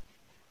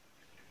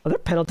 Are there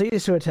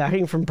penalties to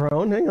attacking from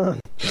prone? Hang on.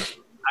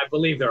 I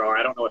believe there are.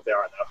 I don't know what they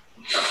are, though.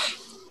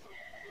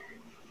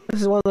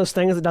 This is one of those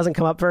things that doesn't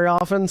come up very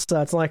often,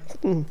 so it's like,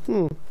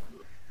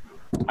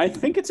 I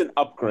think it's an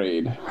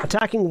upgrade.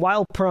 attacking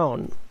while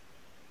prone.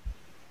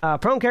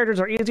 Prone characters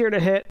are easier to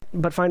hit,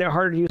 but find it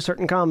harder to use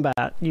certain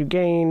combat. You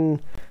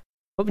gain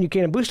a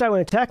boost die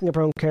when attacking a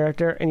prone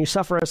character, and you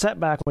suffer a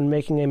setback when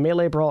making a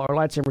melee brawl or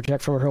lightsaber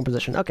check from a prone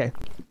position. Okay.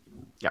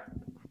 Yep.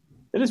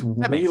 It is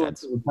way makes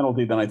less of a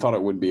penalty than I thought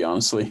it would be,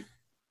 honestly.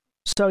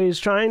 So he's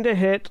trying to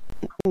hit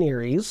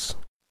Neres.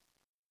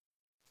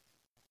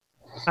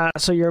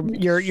 So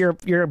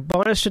your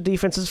bonus to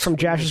defenses from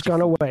Jash has gone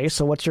away.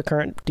 So what's your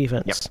current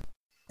defense?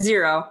 Yep.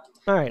 0.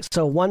 All right,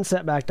 so 1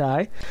 setback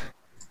die.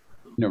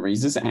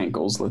 Narise's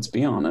ankles, let's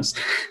be honest.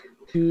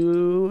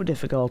 2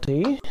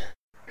 difficulty.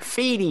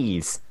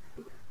 Feeties.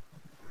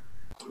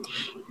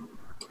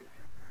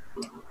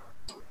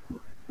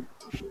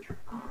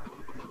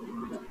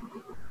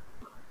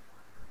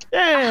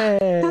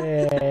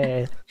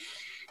 Yay!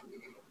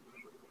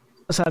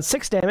 So that's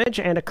 6 damage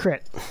and a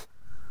crit.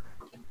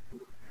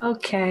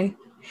 Okay.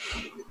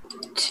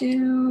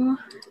 2.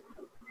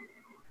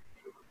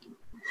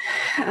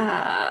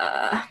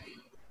 And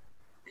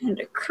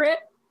a crit.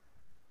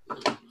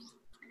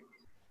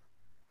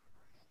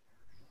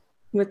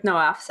 With no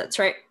offsets,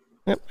 right?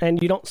 Yep,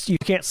 and you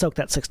can't soak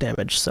that 6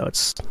 damage, so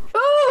it's Ooh!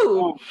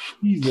 Oh,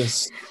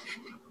 Jesus.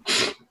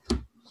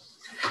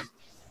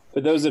 For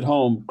those at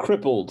home,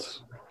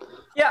 crippled.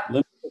 Yeah.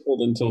 Limb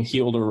crippled until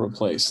healed or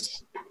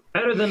replaced.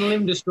 Better than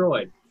limb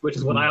destroyed, which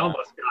is what I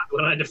almost got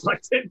when I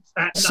deflected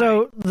that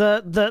so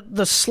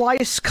the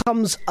slice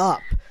comes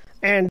up,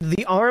 and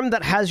the arm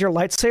that has your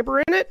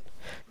lightsaber in it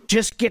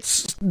just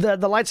gets the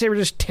lightsaber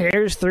just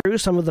tears through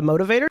some of the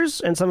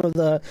motivators and some of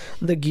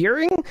the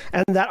gearing,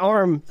 and that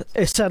arm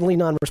is suddenly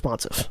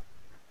non-responsive.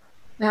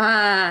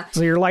 Ah.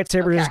 So your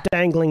lightsaber is Okay.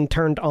 dangling,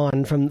 turned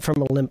on from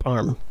a limp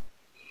arm.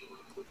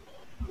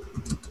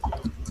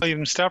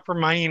 William, stop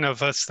reminding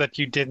of us that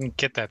you didn't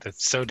get that.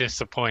 That's so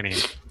disappointing.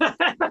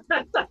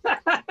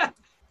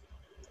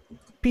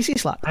 PC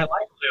slot. I like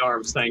my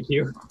arms, thank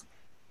you.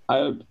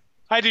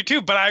 I do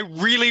too, but I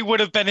really would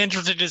have been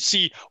interested to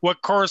see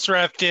what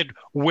Korsrath did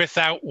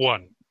without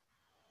one.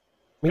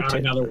 Me Got too.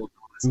 another one.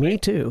 Me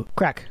too.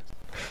 Crack.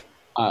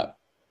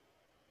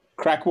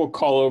 Crack will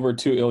call over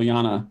to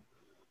Ilyana.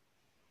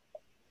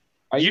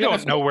 You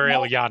don't know where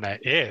Ilyana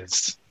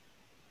is.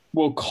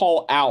 We'll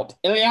call out,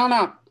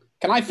 Ilyana,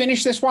 can I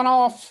finish this one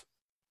off?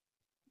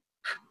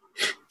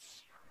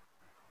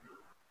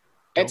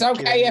 It's Don't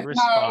get okay any if no.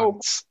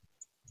 response.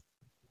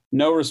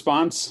 No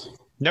response?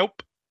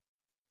 Nope.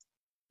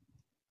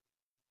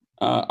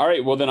 All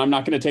right, well then I'm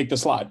not going to take the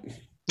slot.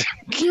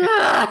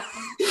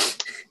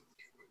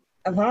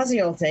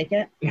 Avazia will take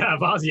it. Yeah,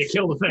 Vazia,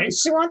 kill the thing.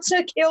 She wants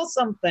to kill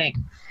something.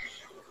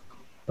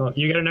 Well,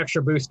 you get an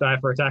extra boost die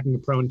for attacking a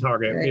prone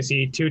target. Right. Is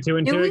he 2, 2,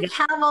 and Do 2 we again?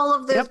 have all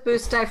of those Yep.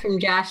 boost die from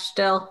Josh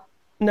still?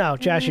 No,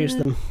 Josh used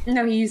them.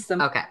 No, he used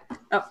them. Okay.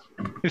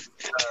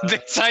 They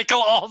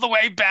cycle all the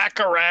way back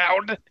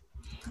around.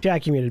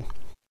 Jack, you muted.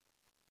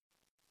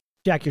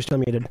 Jack, you're still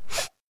muted.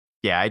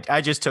 Yeah, I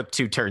just took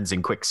 2 turns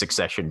in quick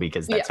succession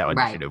because that's how Right,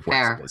 initiative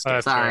fair. works.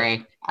 That's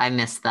Sorry, I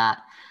missed that.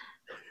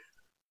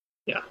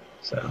 Yeah,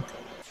 so.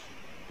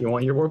 You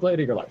want your warblade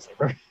or your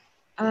lightsaber?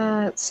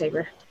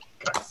 Saber.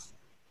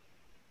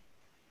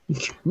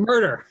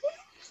 Murder!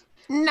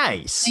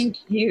 Nice. Thank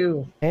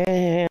you.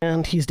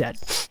 And he's dead.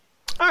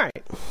 All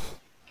right.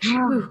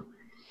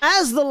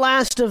 As the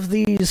last of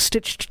these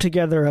stitched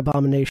together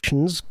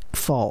abominations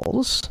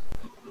falls,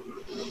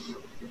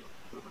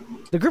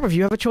 the group of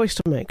you have a choice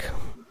to make.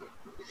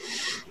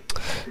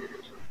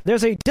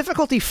 There's a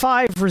difficulty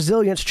 5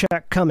 resilience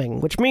check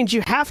coming, which means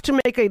you have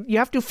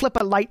to flip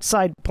a light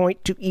side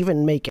point to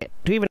even make it,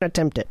 to even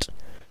attempt it.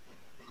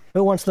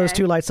 Who wants those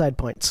 2 light side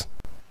points?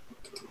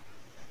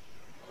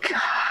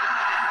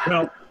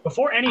 Well,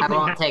 before anything I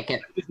won't happens, take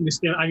it.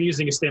 I'm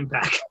using a stim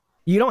pack.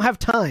 You don't have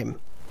time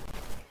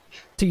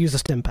to use a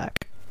stim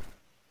pack.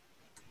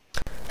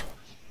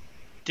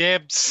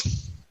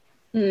 Dibs.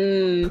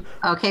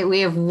 Okay, we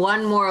have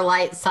one more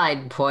light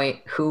side point.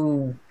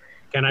 Who?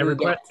 Can I Who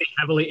request gets- the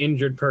heavily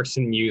injured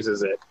person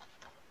uses it?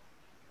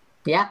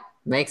 Yeah,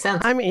 makes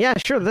sense. I mean, yeah,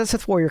 sure, the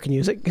Sith Warrior can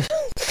use it.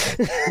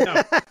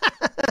 No.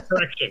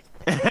 Correction.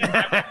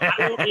 I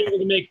won't be able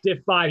to make diff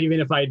 5 even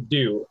if I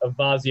do.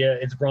 Avazia,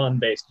 it's brawn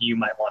based. You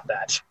might want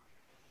that.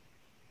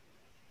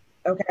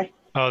 Okay.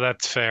 Oh,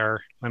 that's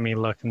fair. Let me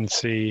look and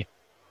see.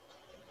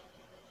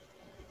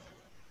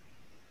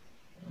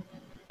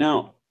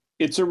 Now,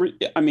 it's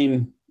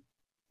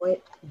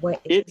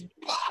it's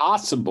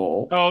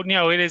possible Oh,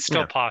 no, it is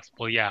still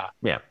possible, yeah.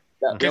 that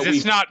Because we,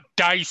 it's not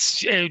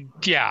dice.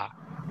 Yeah.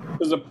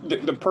 because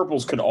the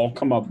purples could all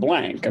come up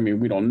blank. I mean,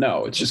 we don't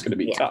know. It's just going to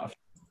be tough.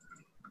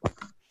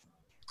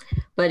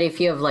 But if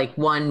you have like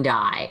 1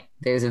 die,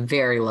 there's a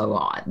very low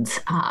odds.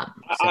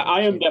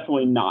 I am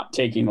definitely not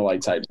taking the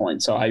light side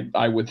point, so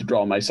I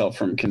withdraw myself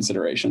from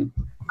consideration.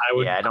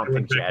 I don't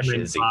think Josh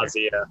recommend is either.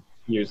 Vazia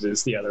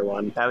uses the other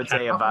one. I would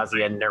say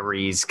Avazia and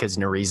Nariz because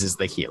Nariz is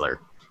the healer.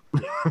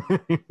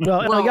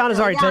 Well, Ilyana's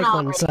already Ilyana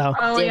taken one, so.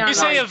 Oh, Did yeah. You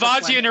say Right.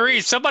 Avazia and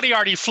Nariz, somebody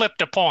already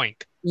flipped a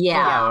point.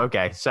 Yeah. Oh,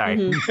 okay. Sorry.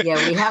 Mhm.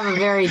 Yeah, we have a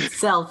very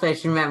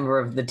selfish member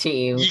of the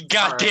team. You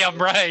goddamn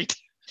right.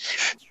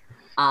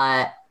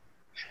 I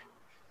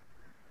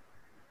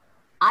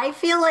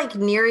feel like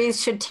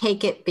Nereis should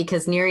take it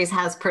because Nereis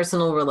has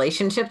personal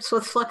relationships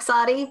with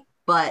Fluxati,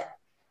 but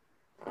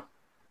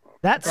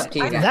up to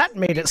you guys. That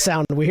made it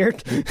sound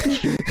weird.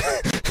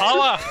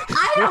 Allah.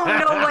 I don't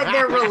know what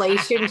their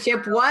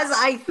relationship was.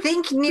 I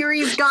think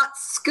Nereis got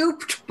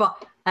scooped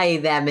by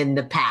them in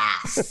the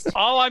past.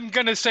 All I'm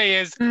gonna say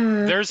is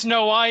there's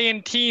no I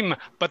in team,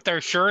 but there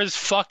sure as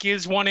fuck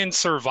is one in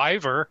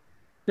Survivor.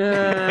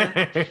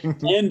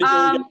 And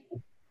I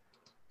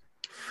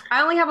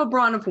only have a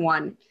brawn of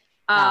 1.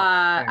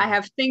 I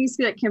have things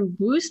that can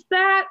boost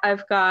that.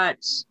 I've got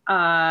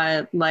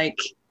I've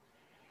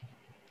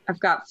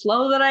got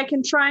flow that I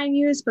can try and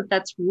use, but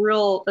that's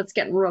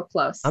getting real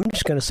close. I'm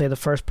just gonna say the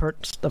first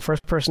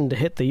person to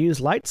hit the use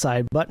light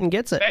side button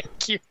gets it.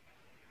 Thank you.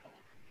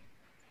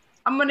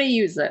 I'm gonna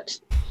use it.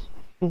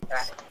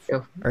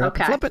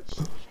 Okay. Flip it.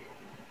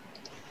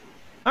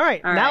 All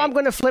right. Now I'm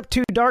going to flip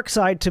to dark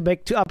side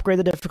to upgrade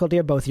the difficulty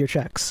of both your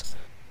checks.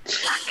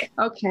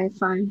 Okay,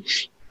 fine.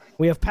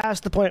 We have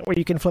passed the point where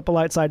you can flip a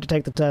light side to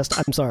take the test.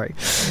 I'm sorry.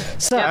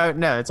 So,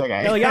 no, it's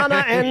okay.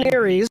 Ilyana and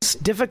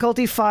Neres,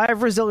 difficulty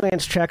 5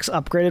 resilience checks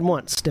upgraded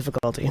once.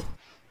 Difficulty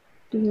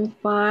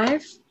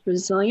 5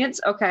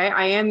 resilience. Okay,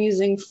 I am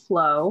using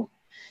flow.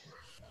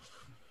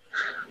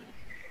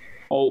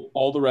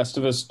 all the rest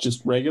of us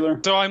just regular?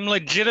 So I'm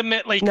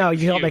legitimately No,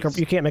 you confused.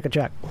 you can't make a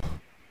check.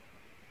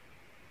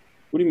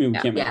 What do you mean we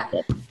can't make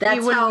it?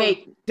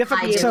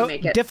 That's how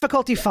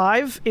Difficulty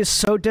 5 is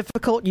so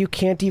difficult you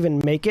can't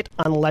even make it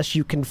unless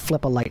you can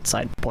flip a light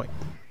side point.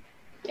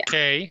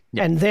 Okay.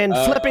 And then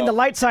flipping the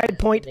light side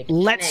point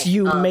lets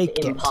you make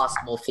it.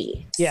 Impossible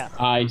feat. Yeah.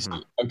 I see.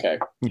 Okay.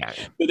 Yeah.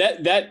 So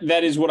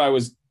that is what I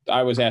was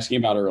asking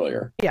about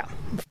earlier. Yeah.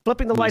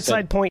 Flipping the light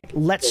side point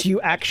lets you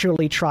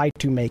actually try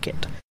to make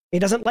it. It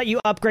doesn't let you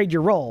upgrade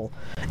your roll.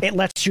 It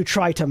lets you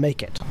try to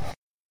make it.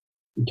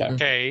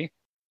 Okay.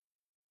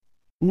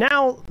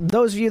 Now,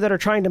 those of you that are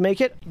trying to make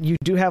it, you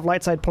do have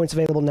light side points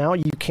available now.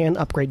 You can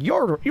upgrade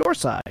your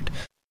side.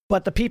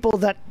 But the people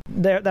that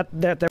there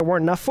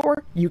weren't enough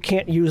for, you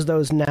can't use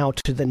those now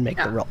to then make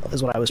the roll,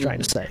 is what I was trying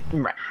to say.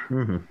 Right.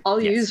 Mm-hmm.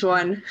 I'll use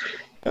one.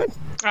 Good.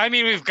 I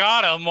mean, we've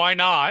got them. Why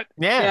not?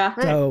 Yeah.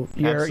 So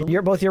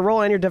your both your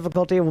roll and your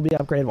difficulty will be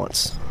upgraded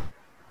once.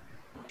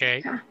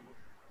 Okay.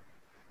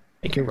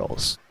 Make your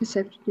rolls. I just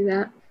have to do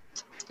that.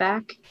 It's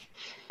back.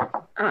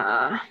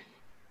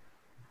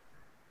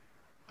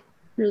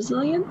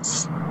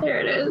 Resilience. There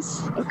it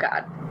is. Oh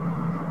God.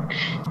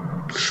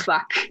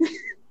 Fuck.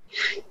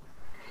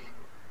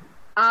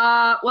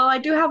 Well, I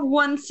do have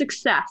one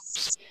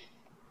success.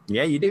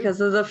 Yeah, you do.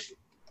 Because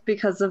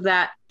of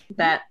that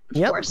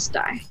force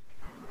die.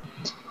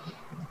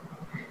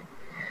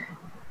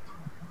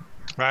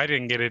 I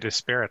didn't get a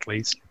despair at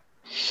least.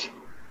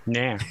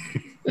 Nah.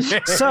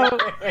 So,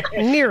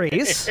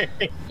 Neres.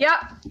 Yep.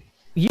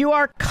 You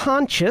are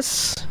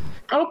conscious.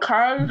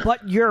 Okay.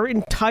 But your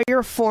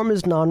entire form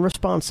is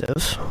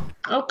non-responsive.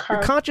 Okay.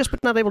 You're conscious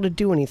but not able to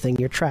do anything.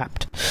 You're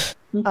trapped.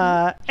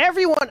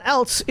 Everyone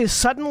else is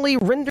suddenly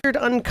rendered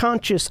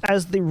unconscious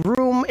as the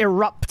room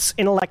erupts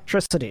in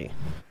electricity.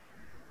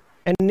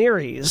 And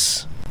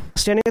Neres,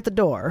 standing at the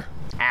door,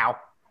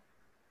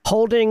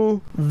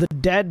 holding the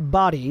dead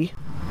body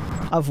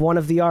of one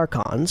of the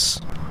Archons,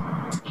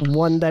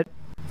 one that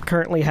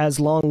currently has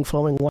long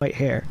flowing white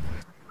hair,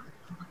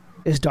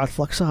 is Darth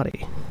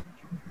Fluxati,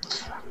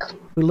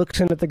 who looks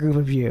in at the group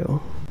of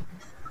you.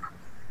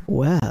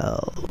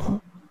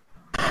 Well,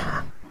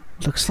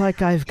 looks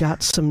like I've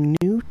got some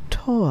new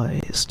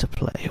toys to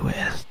play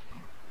with.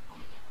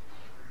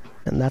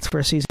 And that's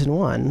where season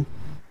 1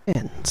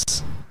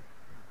 ends.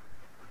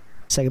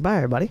 Say goodbye,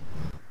 everybody.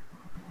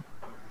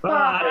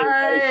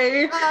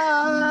 Bye.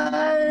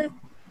 Bye.